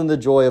stolen the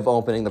joy of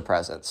opening the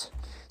presents.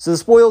 So the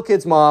spoiled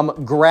kid's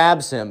mom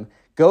grabs him,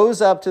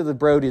 goes up to the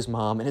Brody's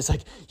mom, and is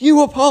like,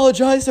 you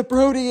apologize to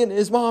Brody and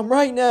his mom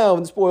right now.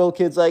 And the spoiled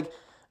kid's like,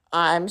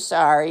 I'm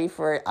sorry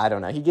for, I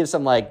don't know. He gives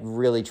some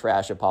really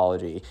trash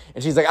apology.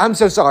 And she's like, I'm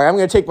so sorry. I'm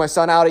going to take my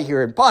son out of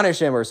here and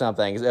punish him or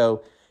something.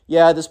 So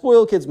yeah, the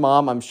spoiled kid's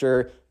mom, I'm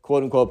sure,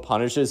 quote unquote,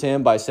 punishes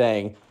him by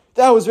saying,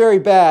 that was very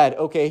bad.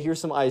 Okay,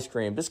 here's some ice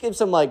cream. Just give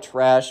some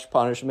trash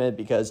punishment,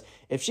 because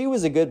if she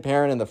was a good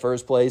parent in the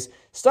first place,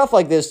 stuff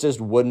like this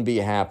just wouldn't be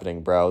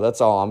happening, bro. That's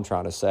all I'm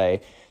trying to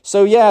say.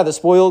 So yeah, the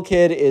spoiled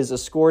kid is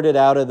escorted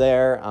out of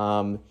there.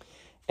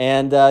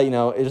 And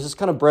it's just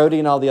kind of Brody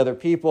and all the other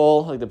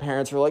people. The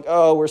parents were like,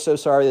 oh, we're so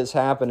sorry this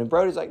happened. And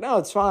Brody's like, no,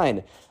 it's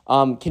fine.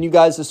 Can you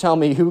guys just tell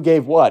me who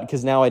gave what?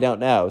 Because now I don't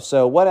know.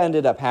 So what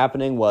ended up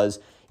happening was,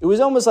 it was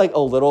almost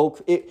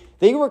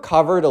they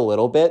recovered a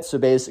little bit. So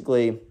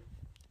basically,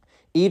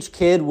 each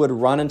kid would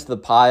run into the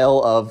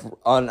pile of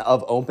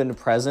opened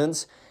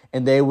presents,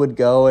 and they would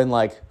go and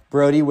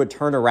Brody would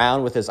turn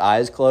around with his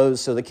eyes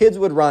closed. So the kids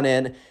would run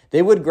in,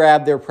 they would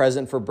grab their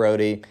present for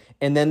Brody,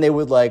 and then they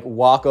would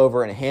walk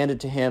over and hand it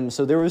to him.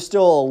 So there was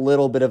still a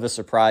little bit of a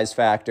surprise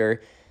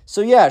factor.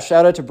 So yeah,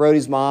 shout out to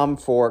Brody's mom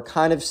for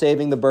kind of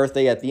saving the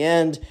birthday at the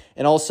end.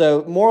 And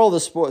also, moral of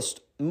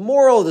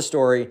the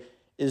story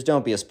is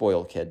don't be a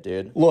spoiled kid,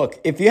 dude. Look,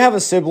 if you have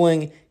a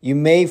sibling, you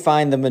may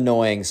find them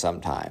annoying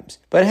sometimes.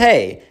 But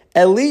hey,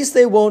 at least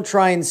they won't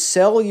try and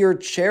sell your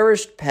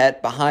cherished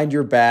pet behind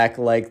your back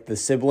like the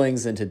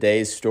siblings in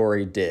today's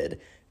story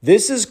did.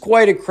 This is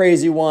quite a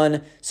crazy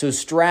one, so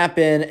strap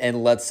in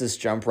and let's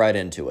just jump right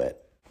into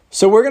it.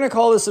 So we're going to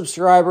call the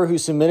subscriber who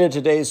submitted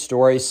today's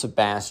story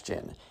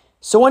Sebastian.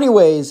 So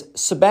anyways,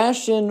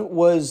 Sebastian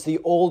was the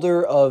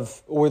older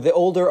of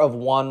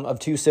one of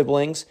two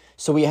siblings.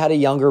 So we had a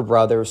younger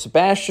brother.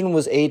 Sebastian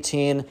was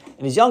 18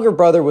 and his younger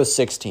brother was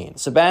 16.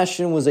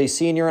 Sebastian was a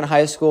senior in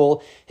high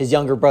school. His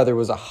younger brother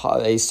was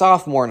a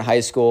sophomore in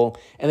high school,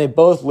 and they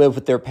both lived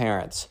with their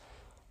parents.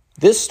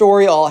 This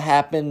story all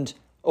happened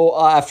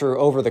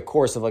over the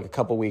course of a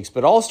couple weeks,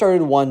 but all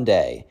started one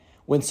day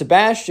when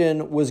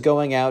Sebastian was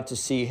going out to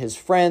see his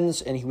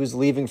friends and he was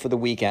leaving for the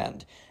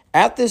weekend.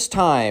 At this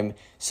time,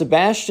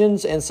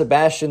 Sebastian's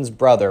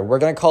brother, we're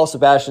going to call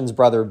Sebastian's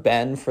brother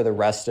Ben for the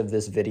rest of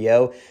this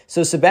video.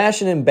 So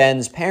Sebastian and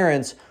Ben's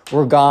parents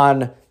were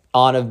gone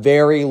on a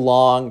very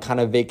long kind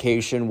of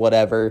vacation,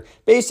 whatever.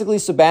 Basically,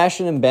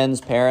 Sebastian and Ben's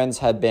parents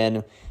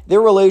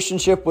their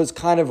relationship was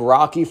kind of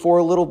rocky for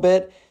a little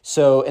bit.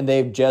 And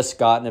they've just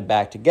gotten it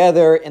back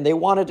together, and they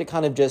wanted to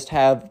kind of just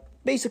have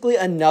basically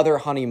another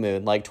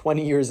honeymoon,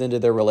 20 years into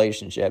their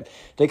relationship,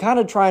 to kind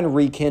of try and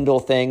rekindle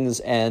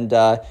things. And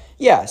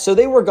so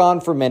they were gone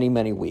for many,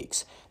 many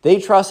weeks. They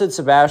trusted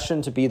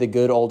Sebastian to be the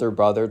good older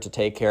brother to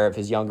take care of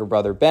his younger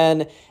brother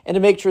Ben and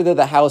to make sure that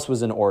the house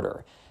was in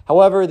order.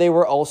 However, they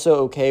were also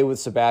okay with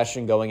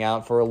Sebastian going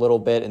out for a little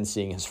bit and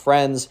seeing his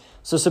friends.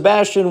 So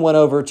Sebastian went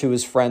over to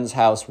his friend's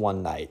house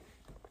one night.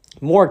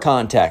 More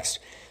context.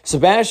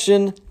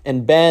 Sebastian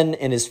and Ben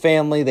and his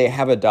family, they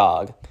have a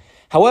dog.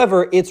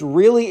 However, it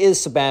really is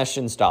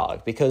Sebastian's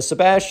dog, because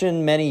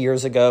Sebastian, many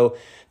years ago,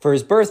 for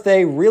his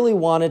birthday, really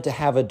wanted to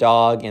have a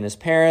dog, and his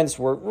parents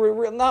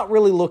were not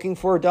really looking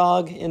for a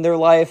dog in their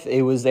life.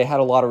 They had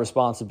a lot of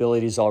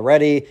responsibilities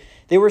already.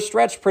 They were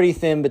stretched pretty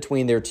thin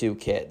between their two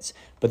kids.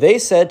 But they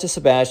said to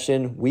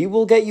Sebastian, we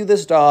will get you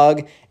this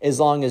dog as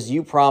long as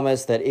you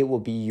promise that it will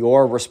be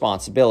your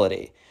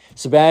responsibility.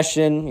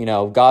 Sebastian,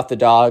 got the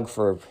dog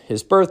for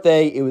his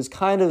birthday. It was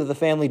kind of the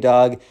family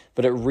dog,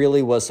 but it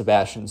really was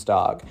Sebastian's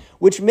dog,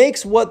 which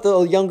makes what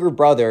the younger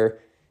brother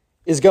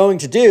is going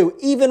to do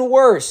even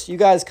worse. You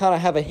guys kind of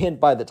have a hint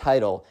by the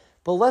title,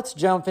 but let's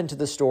jump into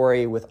the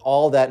story with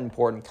all that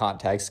important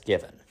context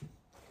given.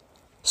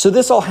 So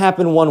this all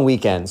happened one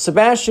weekend.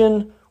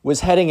 Sebastian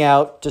was heading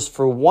out just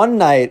for one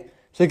night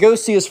to go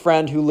see his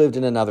friend who lived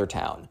in another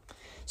town.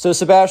 So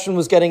Sebastian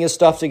was getting his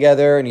stuff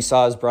together, and he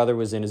saw his brother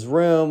was in his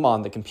room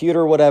on the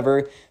computer or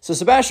whatever. So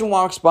Sebastian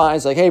walks by,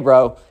 he's like, hey,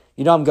 bro,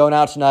 I'm going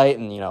out tonight.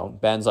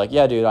 And, Ben's like,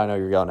 yeah, dude, I know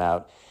you're going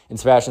out. And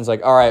Sebastian's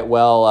like, all right,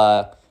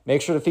 well,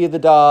 make sure to feed the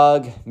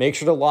dog, make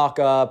sure to lock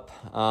up.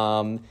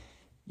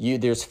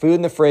 There's food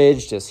in the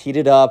fridge, just heat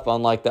it up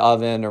on, like, the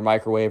oven or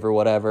microwave or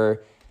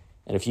whatever.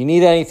 And if you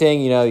need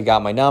anything, you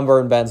got my number.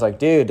 And Ben's like,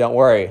 dude, don't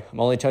worry. I'm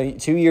only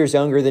 2 years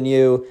younger than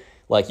you.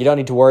 Like, you don't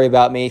need to worry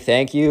about me.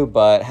 Thank you,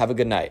 but have a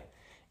good night.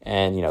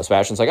 And,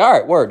 Sebastian's like, all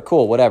right, word,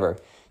 cool, whatever.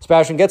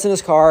 Sebastian gets in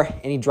his car,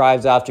 and he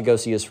drives off to go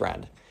see his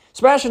friend.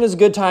 Sebastian has a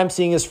good time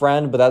seeing his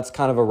friend, but that's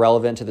kind of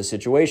irrelevant to the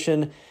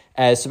situation,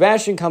 as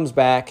Sebastian comes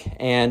back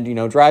and,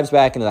 drives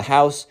back into the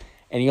house,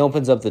 and he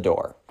opens up the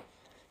door.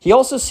 He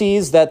also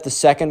sees that the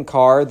second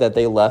car that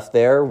they left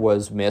there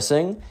was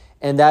missing,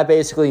 and that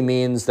basically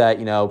means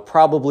that,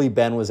 probably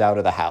Ben was out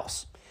of the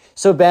house.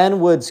 So Ben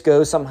would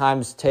go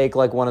sometimes take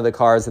like one of the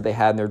cars that they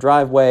had in their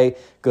driveway,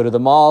 go to the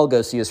mall,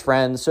 go see his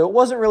friends. So it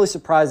wasn't really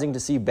surprising to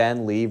see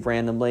Ben leave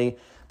randomly.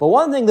 But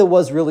one thing that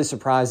was really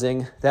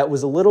surprising that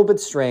was a little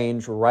bit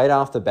strange right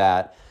off the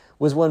bat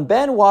was when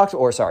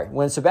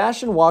when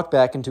Sebastian walked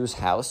back into his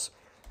house,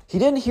 he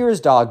didn't hear his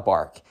dog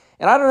bark.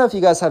 And I don't know if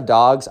you guys have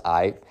dogs.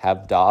 I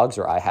have dogs,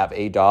 or I have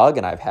a dog,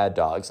 and I've had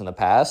dogs in the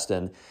past.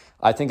 And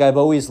I think I've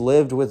always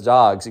lived with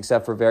dogs,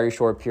 except for very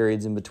short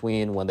periods in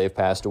between when they've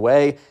passed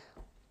away.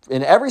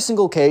 In every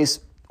single case,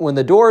 when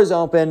the door is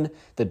open,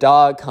 the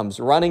dog comes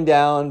running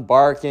down,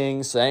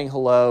 barking, saying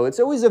hello. It's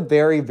always a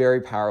very,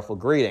 very powerful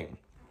greeting.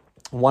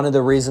 One of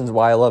the reasons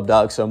why I love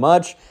dogs so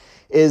much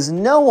is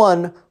no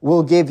one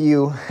will give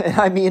you, and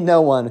I mean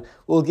no one,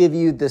 will give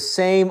you the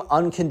same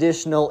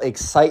unconditional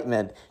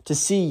excitement to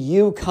see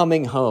you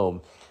coming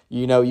home.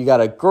 You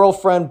got a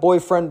girlfriend,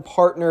 boyfriend,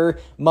 partner,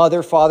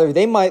 mother, father.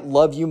 They might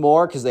love you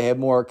more because they have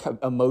more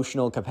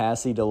emotional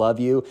capacity to love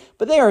you,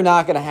 but they are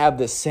not going to have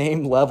the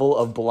same level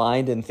of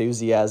blind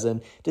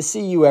enthusiasm to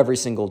see you every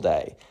single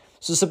day.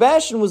 So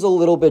Sebastian was a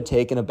little bit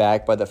taken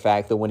aback by the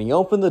fact that when he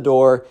opened the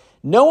door,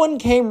 no one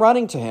came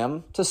running to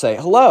him to say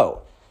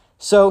hello.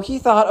 So he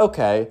thought,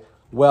 okay,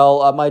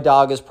 well, my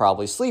dog is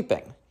probably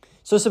sleeping.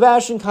 So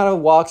Sebastian kind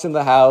of walks in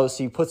the house,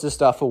 he puts his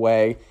stuff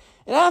away,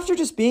 and after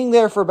just being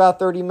there for about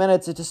 30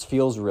 minutes, it just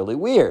feels really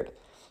weird.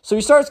 So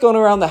he starts going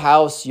around the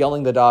house,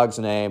 yelling the dog's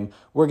name.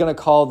 We're going to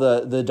call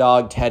the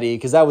dog Teddy,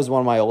 because that was one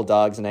of my old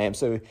dog's names.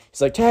 So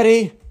he's like,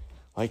 Teddy,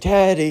 like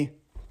Teddy,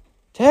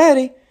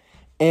 Teddy.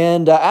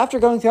 And after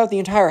going throughout the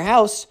entire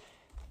house,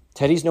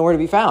 Teddy's nowhere to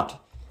be found.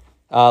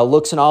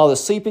 Looks in all the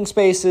sleeping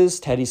spaces.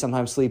 Teddy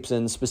sometimes sleeps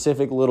in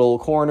specific little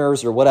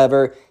corners or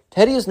whatever.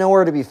 Teddy is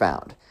nowhere to be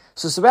found.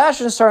 So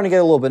Sebastian is starting to get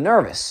a little bit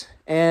nervous.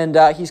 And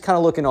he's kind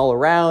of looking all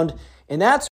around. And that's